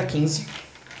aumentar para 15.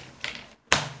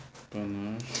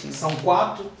 Panache. São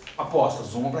 4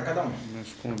 apostas, uma para cada um. Mas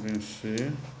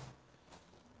convencer.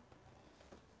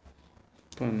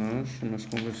 Panache, mas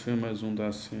convencer mais um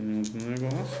da cena e outro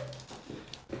negócio.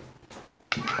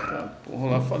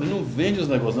 Porra, lá fora não vende os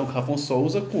negócios, não. O Rafão só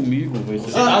usa comigo, velho.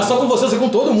 Só com você com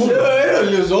todo mundo.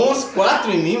 Ele usou uns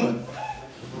 4 em mim, mano.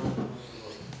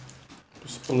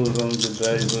 Explosão de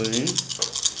 10 aí.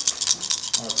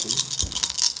 Ok.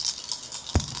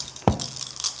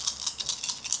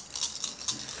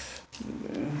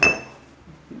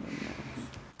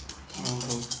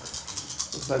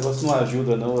 Esse negócio não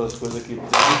ajuda, não, as coisas que tem.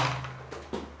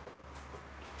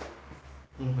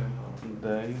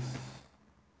 10.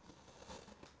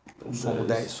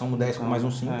 Somo 10 com mais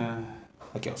um 5. É.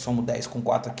 Aqui, ó. Somo 10 com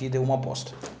 4 aqui, deu uma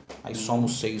aposta. Aí somo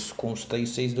 6 com os 3,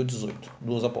 6 deu 18.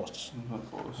 2 apostas.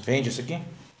 Vende isso aqui?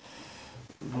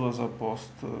 2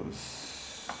 apostas.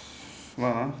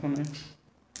 Vai lá também.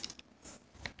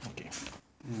 Ok.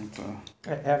 Tá.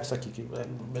 É essa aqui,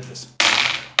 beleza.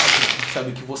 Ok,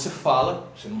 sabe o que você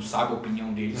fala, você não sabe a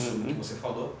opinião dele sobre o que você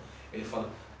falou. Ele fala,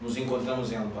 nos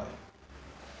encontramos em Albai.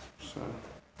 Certo.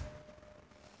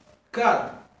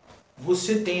 Cara,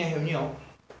 você tem a reunião,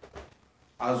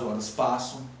 as horas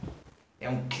passam, é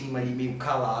um clima ali meio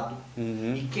calado.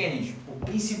 E Kennedy, o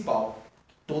principal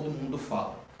que todo mundo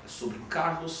fala é sobre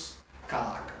Carlos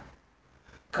Calaca.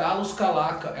 Carlos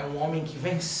Calaca é um homem que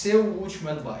venceu o último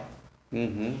Albai.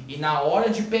 E na hora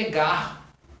de pegar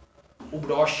o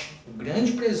broche, o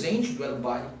grande presente do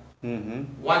Elbari,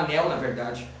 o anel, na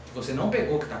verdade, que você não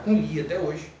pegou, que está com Lee até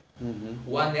hoje,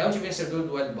 o anel de vencedor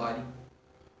do Elbari,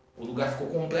 o lugar ficou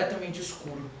completamente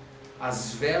escuro.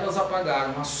 As velas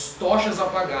apagaram, as tochas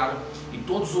apagaram e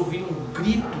todos ouviram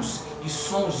gritos e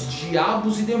sons de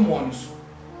diabos e demônios.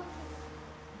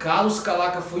 Carlos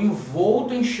Calaca foi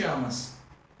envolto em chamas,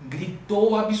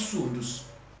 gritou absurdos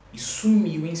e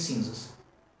sumiu em cinzas.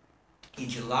 E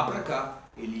de lá pra cá,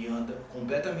 ele anda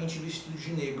completamente vestido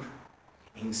de negro,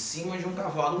 em cima de um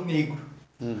cavalo negro,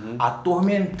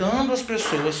 atormentando as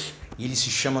pessoas. E ele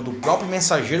se chama do próprio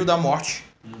mensageiro da morte.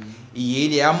 E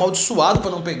ele é amaldiçoado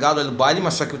para não pegar o baile,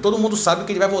 mas só que todo mundo sabe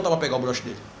que ele vai voltar para pegar o broche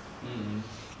dele.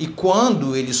 E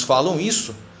quando eles falam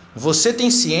isso, você tem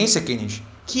ciência, Kennedy,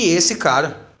 que esse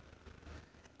cara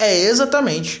é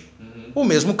exatamente o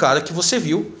mesmo cara que você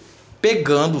viu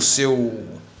pegando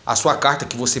a sua carta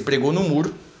que você pregou no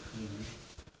muro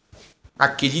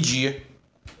aquele dia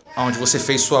onde você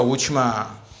fez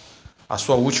a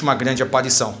sua última grande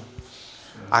aparição.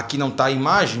 Aqui não tá a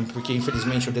imagem, porque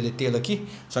infelizmente eu deletei ela aqui,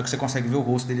 só que você consegue ver o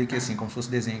rosto dele aqui assim, como se fosse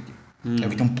desenho aqui.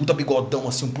 Aqui tem um puta bigodão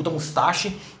assim, um puta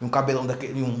mustache e um cabelão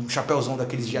daquele, um chapéuzão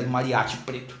daqueles de mariachi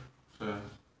preto.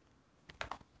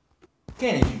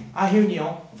 Kennedy, a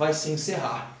reunião vai se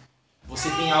encerrar. Você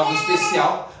tem algo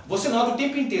especial. Você nota o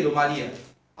tempo inteiro, Maria,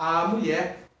 a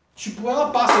mulher, tipo, ela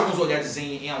passa alguns olhares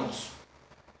em Alonso.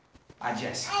 A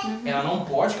Jessica. Ela não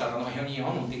pode, cara, ela tá numa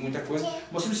reunião, não tem muita coisa.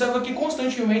 Você observa que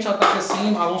constantemente ela tá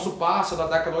assim, Alonso passa, ela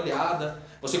dá aquela olhada.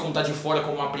 Você, como tá de fora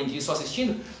como um aprendiz só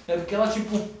assistindo, é porque ela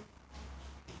tipo.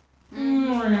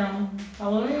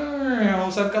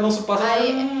 Sabe que Alonso passa.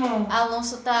 Aí,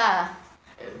 Alonso tá...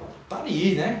 Tá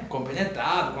ali, né?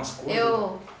 Compenetrado com as coisas.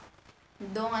 Eu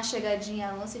dou uma chegadinha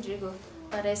a Alonso e digo,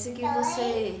 parece que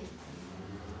você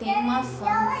tem uma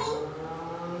fã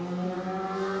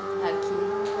aqui.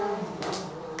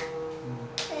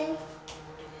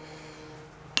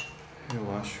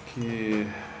 Eu acho que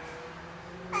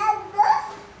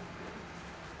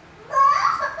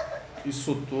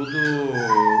isso tudo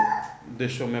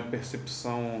deixou minha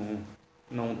percepção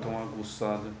não tão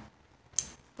aguçada.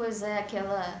 Pois é,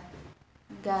 aquela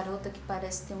garota que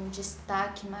parece ter um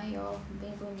destaque maior,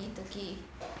 bem bonita, que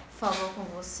falou com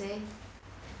você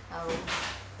ao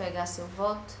pegar seu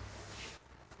voto.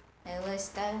 Ela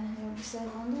está me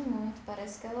observando muito,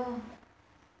 parece que ela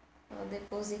Ela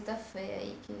deposita fé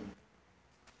aí que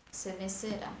você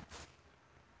vencerá.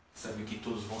 Sabe que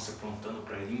todos vão se aprontando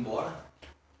para ir embora?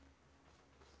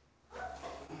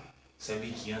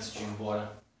 Sabe que antes de ir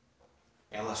embora,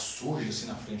 ela surge assim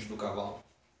na frente do cavalo.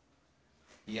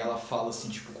 E ela fala assim,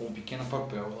 tipo, com um pequeno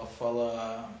papel. Ela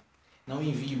fala: não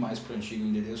envie mais para o antigo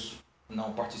endereço.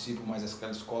 Não participo mais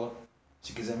daquela escola.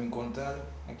 Se quiser me encontrar,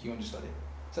 aqui onde estarei.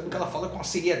 Sabe que ela fala com a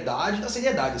seriedade da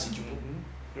seriedade, assim, tipo.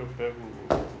 Eu pego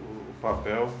o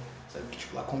papel. Sabe que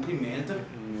tipo, ela cumprimenta,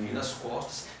 vira as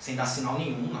costas, sem dar sinal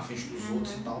nenhum na frente dos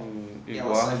outros e tal. E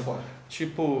ela sai fora.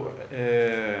 Tipo,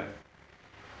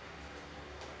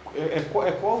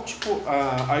 qual tipo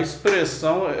a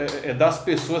expressão das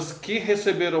pessoas que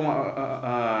receberam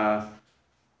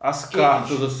as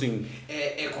cartas, assim?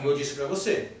 É como eu disse pra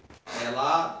você.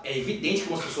 Ela é evidente que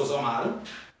algumas pessoas amaram,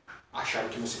 acharam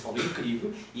que você falou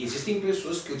incrível, e existem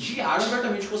pessoas que odiaram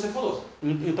abertamente o que você falou.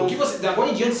 Então, O que você, da agora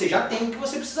em diante você já tem o que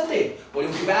você precisa ter. Porém,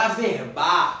 o que vai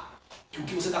averbar que o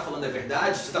que você está falando é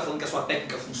verdade, você está falando que a sua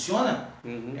técnica funciona,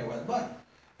 é o Edbody.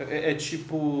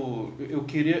 Tipo, eu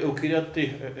queria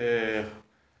ter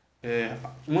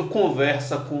uma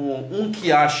conversa com um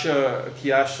que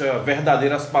acha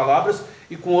verdadeiras palavras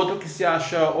e com outro que se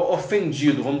acha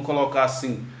ofendido, vamos colocar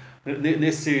assim,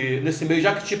 nesse meio,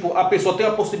 já que tipo, a pessoa tem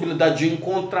a possibilidade de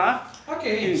encontrar.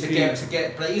 Ok, você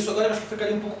quer, pra isso agora eu acho que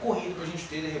ficaria um pouco corrido pra gente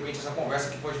ter de repente essa conversa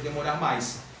que pode demorar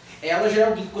mais. Ela já é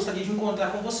alguém que gostaria de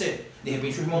encontrar com você. De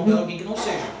repente o irmão dela é alguém que não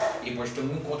seja. E pode ter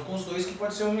um encontro com os dois que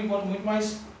pode ser um encontro muito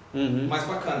mais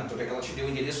bacana. Tanto é que ela te deu o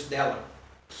endereço dela.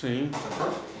 Sim.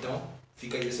 Sacou? Então,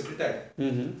 fica aí esse critério.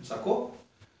 Sacou?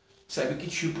 Sabe que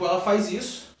tipo ela faz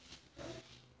isso,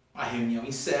 a reunião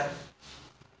encerra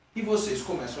e vocês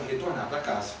começam a retornar pra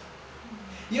casa.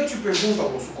 E eu te pergunto,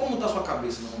 Alonso, como tá a sua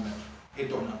cabeça no momento,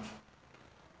 retornando?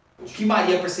 O que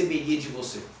Maria perceberia de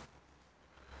você?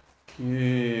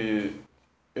 Que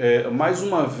mais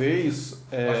uma vez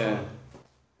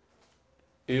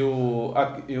eu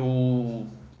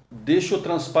deixo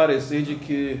transparecer de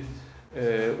que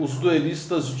os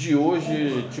duelistas de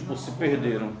hoje tipo se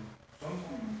perderam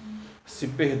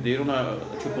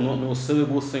no seu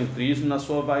egocentrismo, na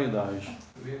sua vaidade.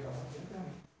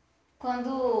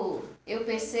 Quando eu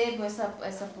percebo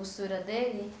essa postura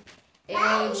dele,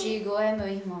 eu digo, meu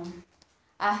irmão,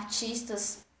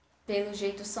 artistas, pelo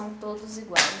jeito, são todos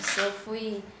iguais. Eu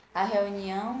fui à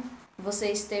reunião,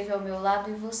 você esteve ao meu lado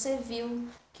e você viu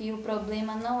que o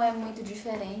problema não é muito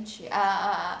diferente.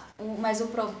 Mas o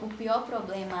pior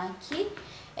problema aqui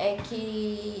é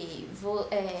que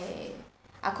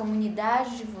a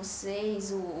comunidade de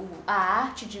vocês, a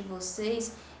arte de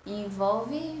vocês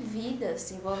envolve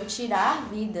vidas, envolve tirar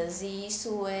vidas, e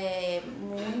isso é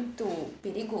muito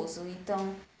perigoso.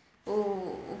 Então,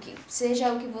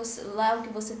 seja o que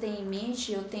você tem em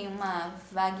mente, eu tenho uma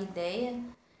vaga ideia,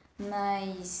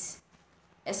 mas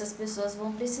essas pessoas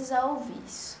vão precisar ouvir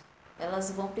isso. Elas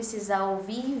vão precisar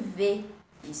ouvir e ver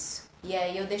isso. E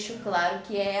aí eu deixo claro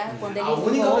que quando ele A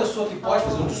única pessoa que pode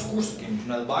fazer um discurso aqui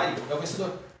no baile é o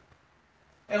vencedor.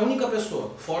 É a única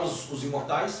pessoa, fora os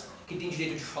imortais, que tem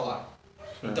direito de falar.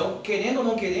 Então, querendo ou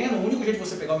não querendo, o único jeito de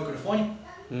você pegar o microfone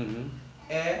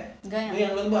é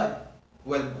ganhando no baile.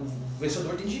 O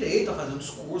vencedor tem direito a fazer um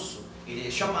discurso, ele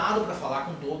é chamado para falar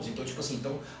com todos. Então, tipo assim,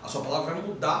 a sua palavra vai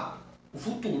mudar o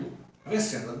futuro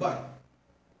vencendo no baile.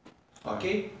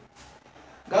 Ok?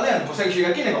 Galera, consegue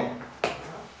chegar aqui, negão?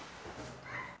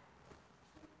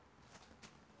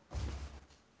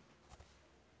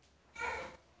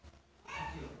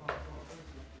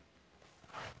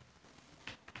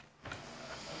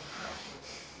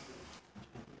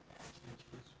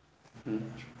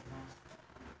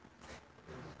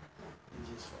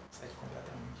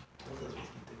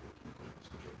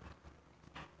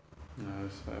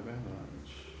 Isso é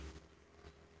verdade.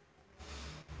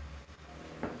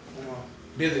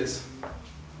 Beleza.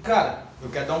 Cara, eu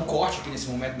quero dar um corte aqui nesse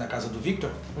momento na casa do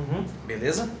Victor.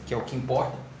 Beleza? Que é o que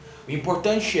importa. O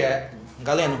importante é,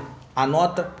 Galeno,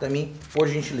 anota pra mim, por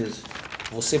gentileza.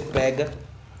 Você pega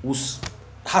os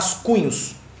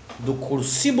rascunhos do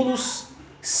Cursíbulos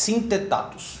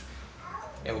Sintetatus.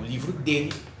 É o livro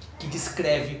dele que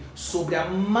descreve sobre a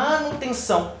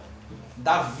manutenção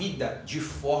da vida de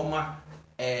forma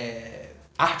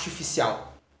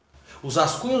artificial. Os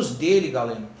rascunhos dele,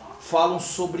 Galeno, falam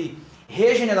sobre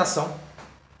regeneração,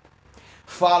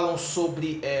 falam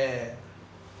sobre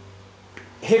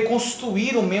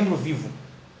reconstruir um membro vivo.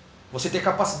 Você ter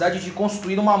capacidade de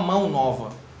construir uma mão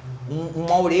nova,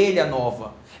 uma orelha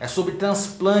nova. É sobre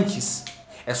transplantes.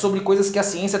 É sobre coisas que a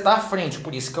ciência está à frente,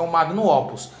 por isso que é um magnum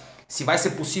opus. Se vai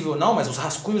ser possível ou não, mas os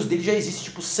rascunhos dele já existem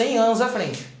tipo 100 anos à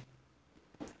frente.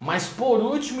 Mas por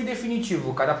último e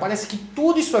definitivo, cara, parece que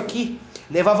tudo isso aqui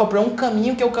levava para um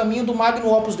caminho que é o caminho do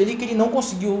Magnum Opus dele que ele não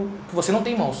conseguiu, que você não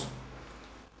tem em mãos.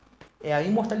 É a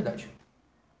imortalidade.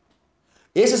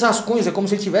 Esses rascunhos é como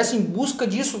se ele estivesse em busca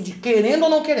disso, de querendo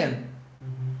ou não querendo.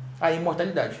 A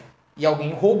imortalidade. E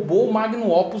alguém roubou o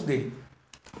Magnum Opus dele.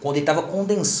 Quando ele estava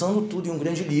condensando tudo em um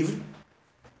grande livro,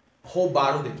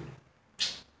 roubaram dele.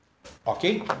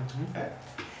 Ok?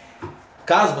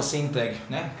 Caso você entregue,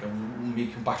 né? Que é meio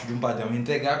que parte de um padrão,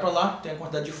 entregar para lá, tem a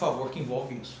quantidade de favor que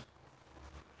envolve isso.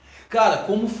 Cara,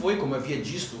 como eu havia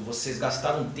dito, vocês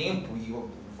gastaram tempo e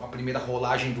a primeira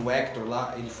rolagem do Hector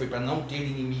lá, ele foi para não ter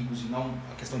inimigos e não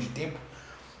a questão de tempo.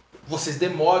 Vocês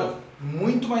demoram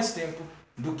muito mais tempo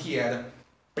do que era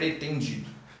pretendido.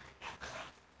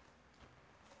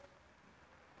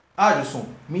 Alisson,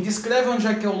 me descreve onde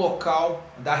é que é o local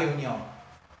da reunião.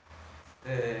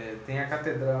 Tem a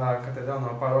catedral não,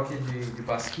 a paróquia de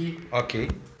Basqui. Ok.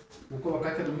 Vou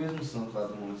colocar que é do mesmo santo lá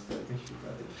do monastério, tem que ficar,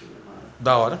 deixa eu lembrar.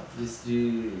 Da hora.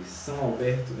 De São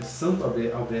Alberto, é Santo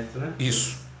Alberto, né?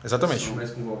 Isso, exatamente.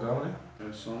 Começa com vogal, né?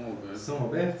 É só um Alberto. São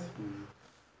Alberto?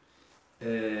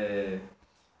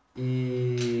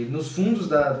 E nos fundos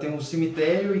tem um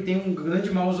cemitério e tem um grande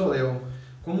mausoléu.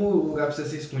 Como o lugar precisa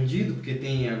ser escondido, porque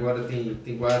agora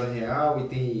tem guarda real e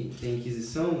tem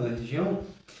inquisição na região,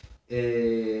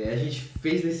 a gente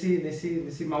fez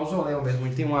nesse mausoléu mesmo. A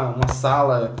gente tem uma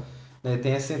sala, né,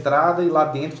 tem essa entrada e lá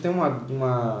dentro tem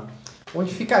uma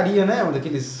onde ficaria, né?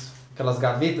 Aquelas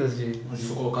gavetas de... Onde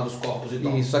for colocando os corpos e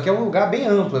tal. Isso, só que é um lugar bem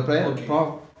amplo, Ok.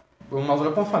 um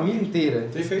mausoléu para uma família inteira.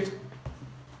 Perfeito.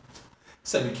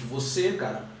 Sabe que você,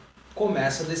 cara,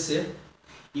 começa a descer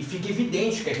e fica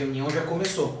evidente que a reunião já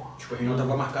começou. Tipo, a reunião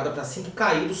estava marcada para assim que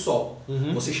cair do sol.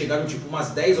 Vocês chegaram tipo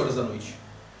umas 10 horas da noite.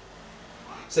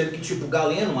 Sabe que tipo,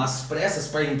 Galeno, às pressas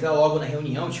para entrar logo na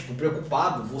reunião, tipo,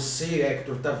 preocupado, você,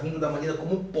 Hector, tá vindo da maneira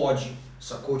como pode,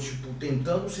 sacou? Tipo,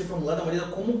 tentando se formular da maneira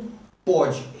como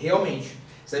pode, realmente.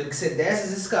 Sabe que você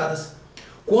desce as escadas.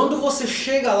 Quando você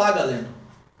chega lá, Galeno,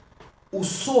 o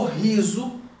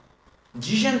sorriso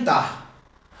de Gentar,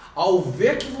 ao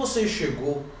ver que você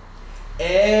chegou,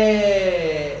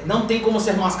 não tem como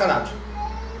ser mascarado.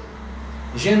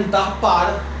 Gentar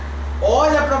para,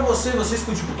 olha pra vocês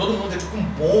com tipo, todo mundo aqui com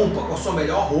pompa, com a sua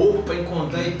melhor roupa pra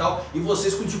encontrar e tal, e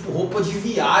vocês com tipo roupa de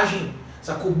viagem,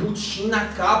 sacou? Botina,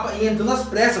 capa e entrando às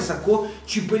pressas, sacou?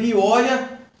 Tipo, ele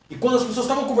olha e quando as pessoas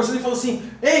estavam conversando ele fala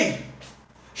assim, ei,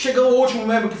 chegou o último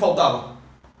membro que faltava.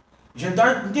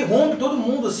 Gentar interrompe todo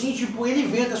mundo assim, tipo, ele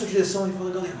vem até a sua direção e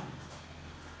fala, galera,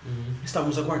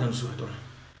 estávamos aguardando o seu retorno,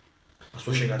 a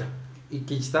sua chegada. E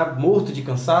que a gente tá morto de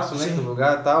cansaço, né, do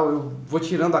lugar e tal, eu vou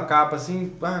tirando a capa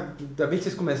assim, ainda bem que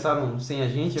vocês começaram sem a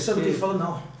gente, Sabe o que ele fala?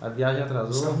 Não. A viagem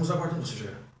atrasou. Estávamos aguardando você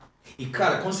chegar. E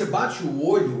cara, quando você bate o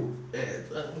olho,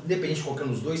 independente de qualquer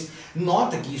um dos dois,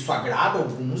 nota que isso agrada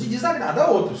alguns e desagrada a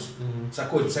outros.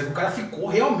 Sacou? Sabe que o cara ficou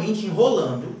realmente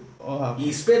enrolando e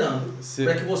esperando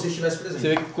para que você estivesse presente.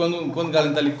 Você vê que quando o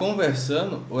Galen tá ali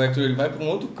conversando, o Hector ele vai para um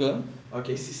outro canto.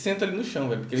 Ok. E se senta ali no chão,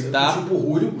 velho. Porque Você ele tá. tipo o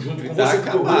Rúlio, junto com tá você,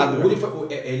 acabado, porque o Rúlio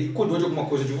ele cuidou de alguma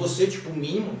coisa de você, tipo o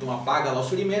mínimo, então apaga lá os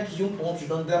ferimentos e um ponto de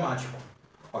dano dramático.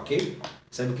 Ok?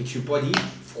 Sabe que tipo ali,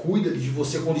 cuida de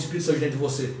você quando o espírito sai dentro de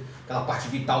você. Aquela parte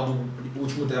vital do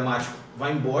último dramático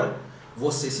vai embora,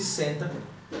 você se senta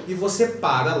e você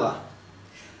para lá.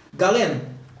 Galeno,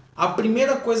 a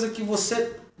primeira coisa que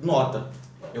você nota,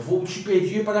 eu vou te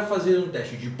pedir para fazer um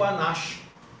teste de panache,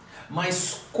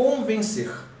 mas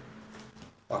convencer.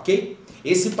 Ok?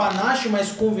 Esse panache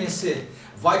mais convencer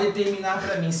vai determinar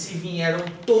para mim se vieram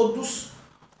todos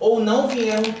ou não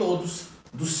vieram todos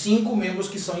dos 5 membros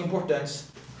que são importantes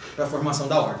para a formação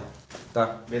da ordem.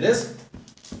 Tá. Beleza?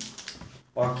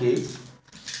 Ok.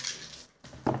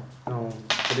 Então,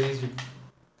 3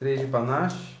 de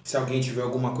panache. Se alguém tiver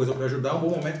alguma coisa para ajudar, é um bom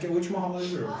momento que é a última rolagem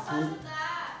do jogo.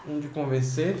 Um de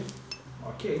convencer.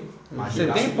 Ok. Você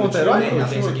tem ponto herói? Eu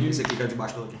tenho esse aqui que é de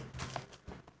baixo do aqui.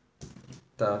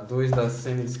 Tá, 2 da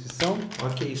cena de descrição.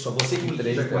 Ok, só você que me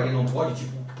Três diz que Maria dela. não pode,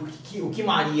 tipo, o que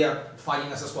Maria faria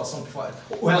nessa situação?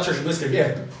 Ou ela te ajudou a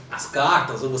escrever as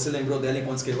cartas, ou você lembrou dela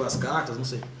enquanto escreveu as cartas, não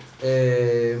sei.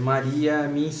 Maria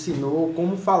me ensinou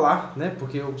como falar, né?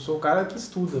 Porque eu sou o cara que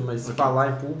estuda, mas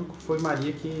falar em público foi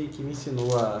Maria que me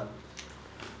ensinou a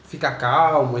ficar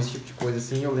calmo, esse tipo de coisa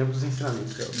assim. Eu lembro dos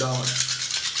ensinamentos dela. Da hora.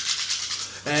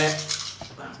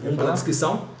 Para a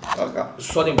descrição.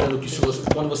 Só lembrando que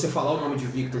quando você falar o nome de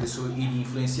Victor, isso iria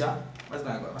influenciar. Mas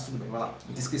não é agora, mas tudo bem, vai lá.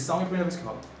 Descrição é a primeira vez que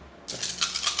rola.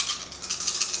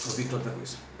 O Victor outra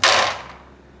coisa.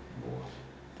 Boa.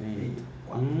 Tem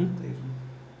 4, 3, 1.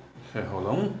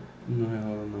 Rerola um? Não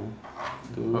rerola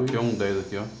não. Aqui é um 10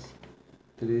 aqui, ó.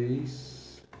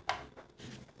 3.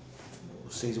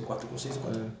 O 6 e o 4 com 6 e o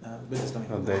 4. Ah, beleza, também.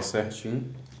 Tá 10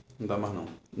 certinho. Não dá mais não.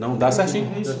 Não, dá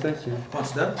certinho. É isso. Tá certinho.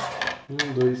 Quantos dá?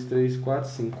 1, 2, 3, 4,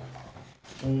 5.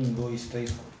 1, 2, 3,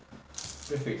 4.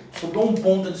 Perfeito. Sobrou um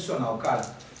ponto adicional, cara.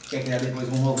 Quer criar depois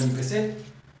um novo NPC?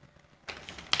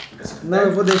 Não,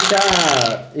 eu vou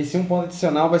deixar. Esse um ponto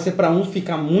adicional vai ser pra um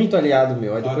ficar muito aliado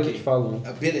meu. Aí depois Ok. eu te falo.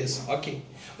 Né? Beleza, ok.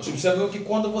 Você observou que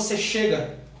quando você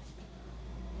chega,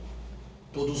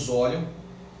 todos olham.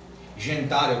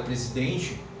 Gentar é o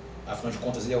presidente, afinal de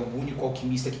contas ele é o único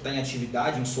alquimista que está em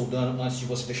atividade, um soldado antes de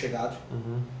você ter chegado.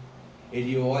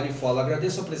 Ele olha e fala: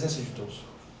 agradeço a presença de todos.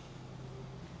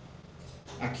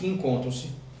 Aqui encontram-se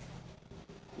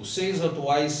os 6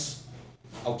 atuais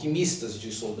alquimistas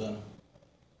de Soldano.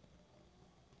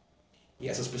 E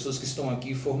essas pessoas que estão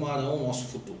aqui formarão o nosso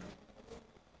futuro.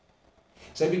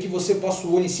 Sabe que você passa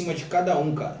o olho em cima de cada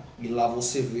um, cara. E lá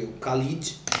você vê o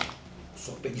Khalid,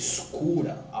 sua pele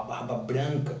escura, a barba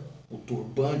branca, o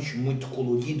turbante muito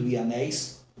colorido e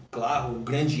anéis, claro, o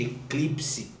grande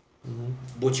eclipse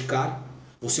boticário.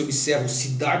 Você observa o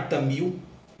Siddhartha Mil,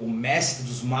 o mestre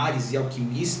dos mares e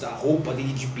alquimista, a roupa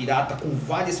dele de pirata com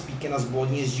várias pequenas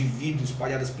bolinhas de vidro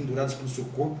espalhadas, penduradas pelo seu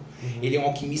corpo. Ele é um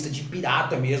alquimista de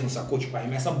pirata mesmo, sacou? Tipo,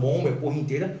 arremessa bomba, a porra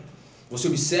inteira. Você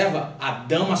observa a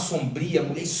dama sombria, a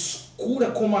mulher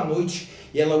escura como a noite,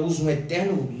 e ela usa um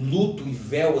eterno luto e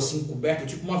véu assim coberto,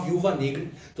 tipo uma viúva negra.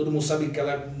 Todo mundo sabe que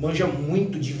ela manja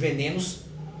muito de venenos.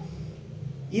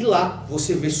 E lá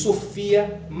você vê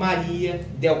Sofia Maria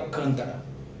de Alcântara.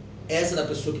 Essa é da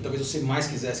pessoa que talvez você mais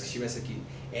quisesse que estivesse aqui.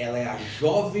 Ela é a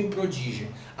jovem prodígia,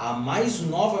 a mais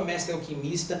nova mestre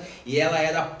alquimista, e ela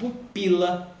era a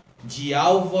pupila de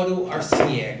Álvaro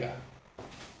Arciniega.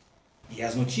 E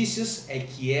as notícias é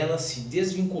que ela se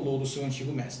desvinculou do seu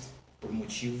antigo mestre, por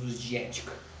motivos de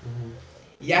ética.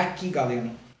 E aqui, galera,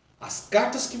 as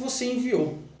cartas que você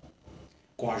enviou,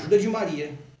 com a ajuda de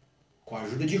Maria, com a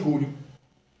ajuda de Júlio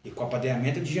e com o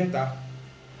apadrinhamento de Gentar,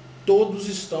 todos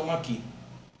estão aqui,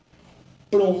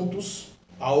 prontos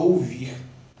a ouvir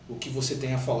o que você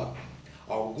tem a falar.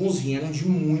 Alguns vieram de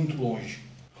muito longe,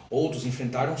 outros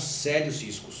enfrentaram sérios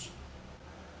riscos.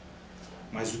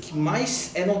 Mas o que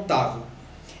mais é notável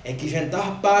é que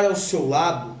Gentar para ao seu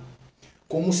lado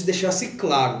como se deixasse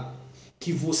claro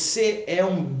que você é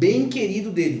um bem querido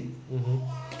dele.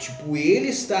 Tipo, ele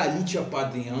está ali te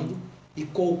apadrinhando e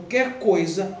qualquer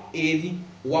coisa ele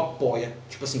o apoia.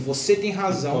 Tipo assim, você tem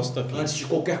razão antes de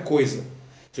qualquer coisa.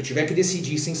 Se eu tiver que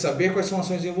decidir sem saber quais são as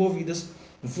ações envolvidas,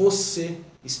 você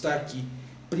está aqui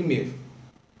primeiro.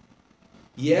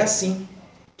 E é assim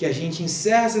que a gente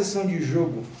encerra a sessão de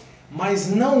jogo, mas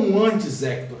não antes,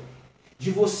 Hector,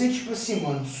 de você, tipo assim,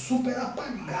 mano, super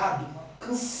apagado, mano,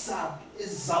 cansado,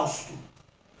 exausto.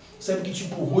 Sabe que,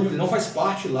 tipo, o Julio ele não faz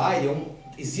parte lá, ele é um...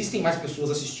 Existem mais pessoas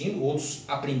assistindo, outros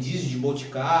aprendizes de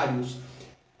boticários.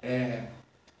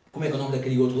 Como é que é o nome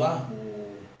daquele outro lá?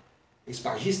 O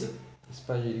espargista?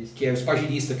 Espagirista. Que é o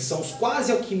espagirista, que são os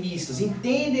quase alquimistas.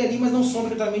 Entendem ali, mas não são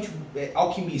verdadeiramente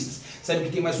alquimistas. Sabe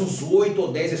que tem mais uns 8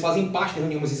 ou 10, eles fazem parte da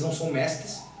reunião, mas eles não são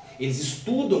mestres. Eles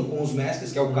estudam com os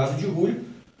mestres, que é o caso de Julio.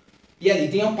 E ali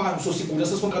tem os seus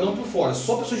seguranças com cada um por fora.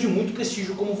 Só pessoas de muito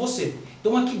prestígio como você.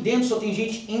 Então aqui dentro só tem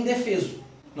gente indefeso.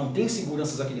 Não tem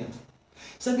seguranças aqui dentro.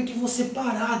 Sabe que você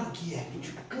parado aqui,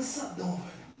 tipo, cansadão,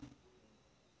 velho.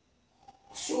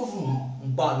 Você ouve um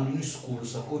barulho no escuro,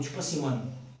 sacou? Tipo assim,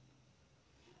 mano.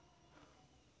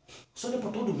 Você olha pra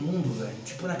todo mundo, velho.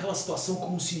 Tipo, naquela situação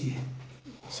como se...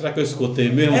 Será que eu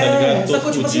escutei mesmo, tá ligado? Tô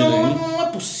sacou? Tipo assim, fudido aí. não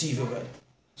é possível, velho.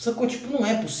 Sacou? Tipo, não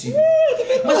é possível.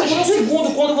 Mas por um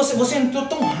segundo, quando você entrou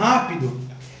tão rápido,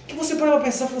 que você parou pra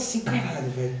pensar e falou assim,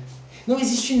 caralho, velho. Não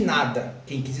existe nada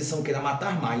que a Inquisição queira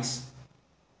matar mais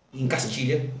em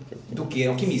Castilha do que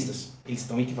alquimistas. Eles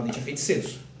estão equivalentes a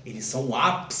feiticeiros. Eles são o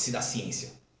ápice da ciência.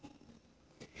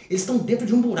 Eles estão dentro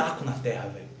de um buraco na Terra,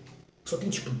 velho. Só tem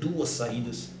tipo 2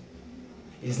 saídas.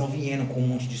 Eles não vieram com um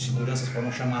monte de seguranças pra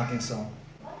não chamar a atenção.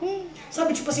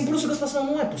 Sabe, tipo assim, por um segundo você fala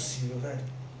assim, não é possível,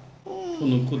 velho.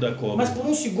 No cu da cobra. Mas por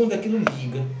um segundo aquilo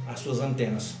liga as suas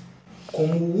antenas.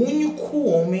 Como o único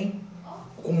homem,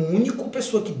 como a única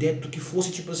pessoa aqui dentro que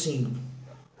fosse, tipo assim,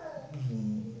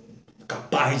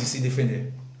 capaz de se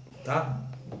defender. Tá?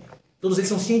 Todos eles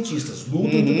são cientistas,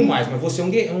 lutam e tudo mais, mas você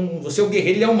é você é um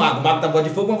guerreiro, ele é um mago. O mago da bola de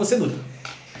fogo, mas você luta.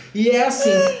 E é assim,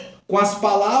 com as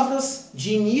palavras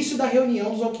de início da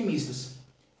reunião dos alquimistas.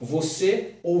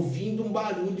 Você ouvindo um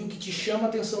barulho que te chama a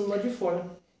atenção do lado de fora,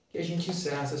 que a gente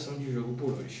encerra a sessão de jogo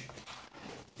por hoje.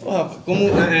 Ô, Rafa, como,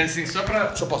 assim, só pra...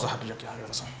 Deixa eu pausar rapidinho aqui a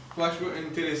gravação. Eu acho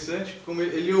interessante, como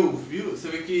ele ouviu, você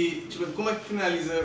vê que, tipo, como é que finaliza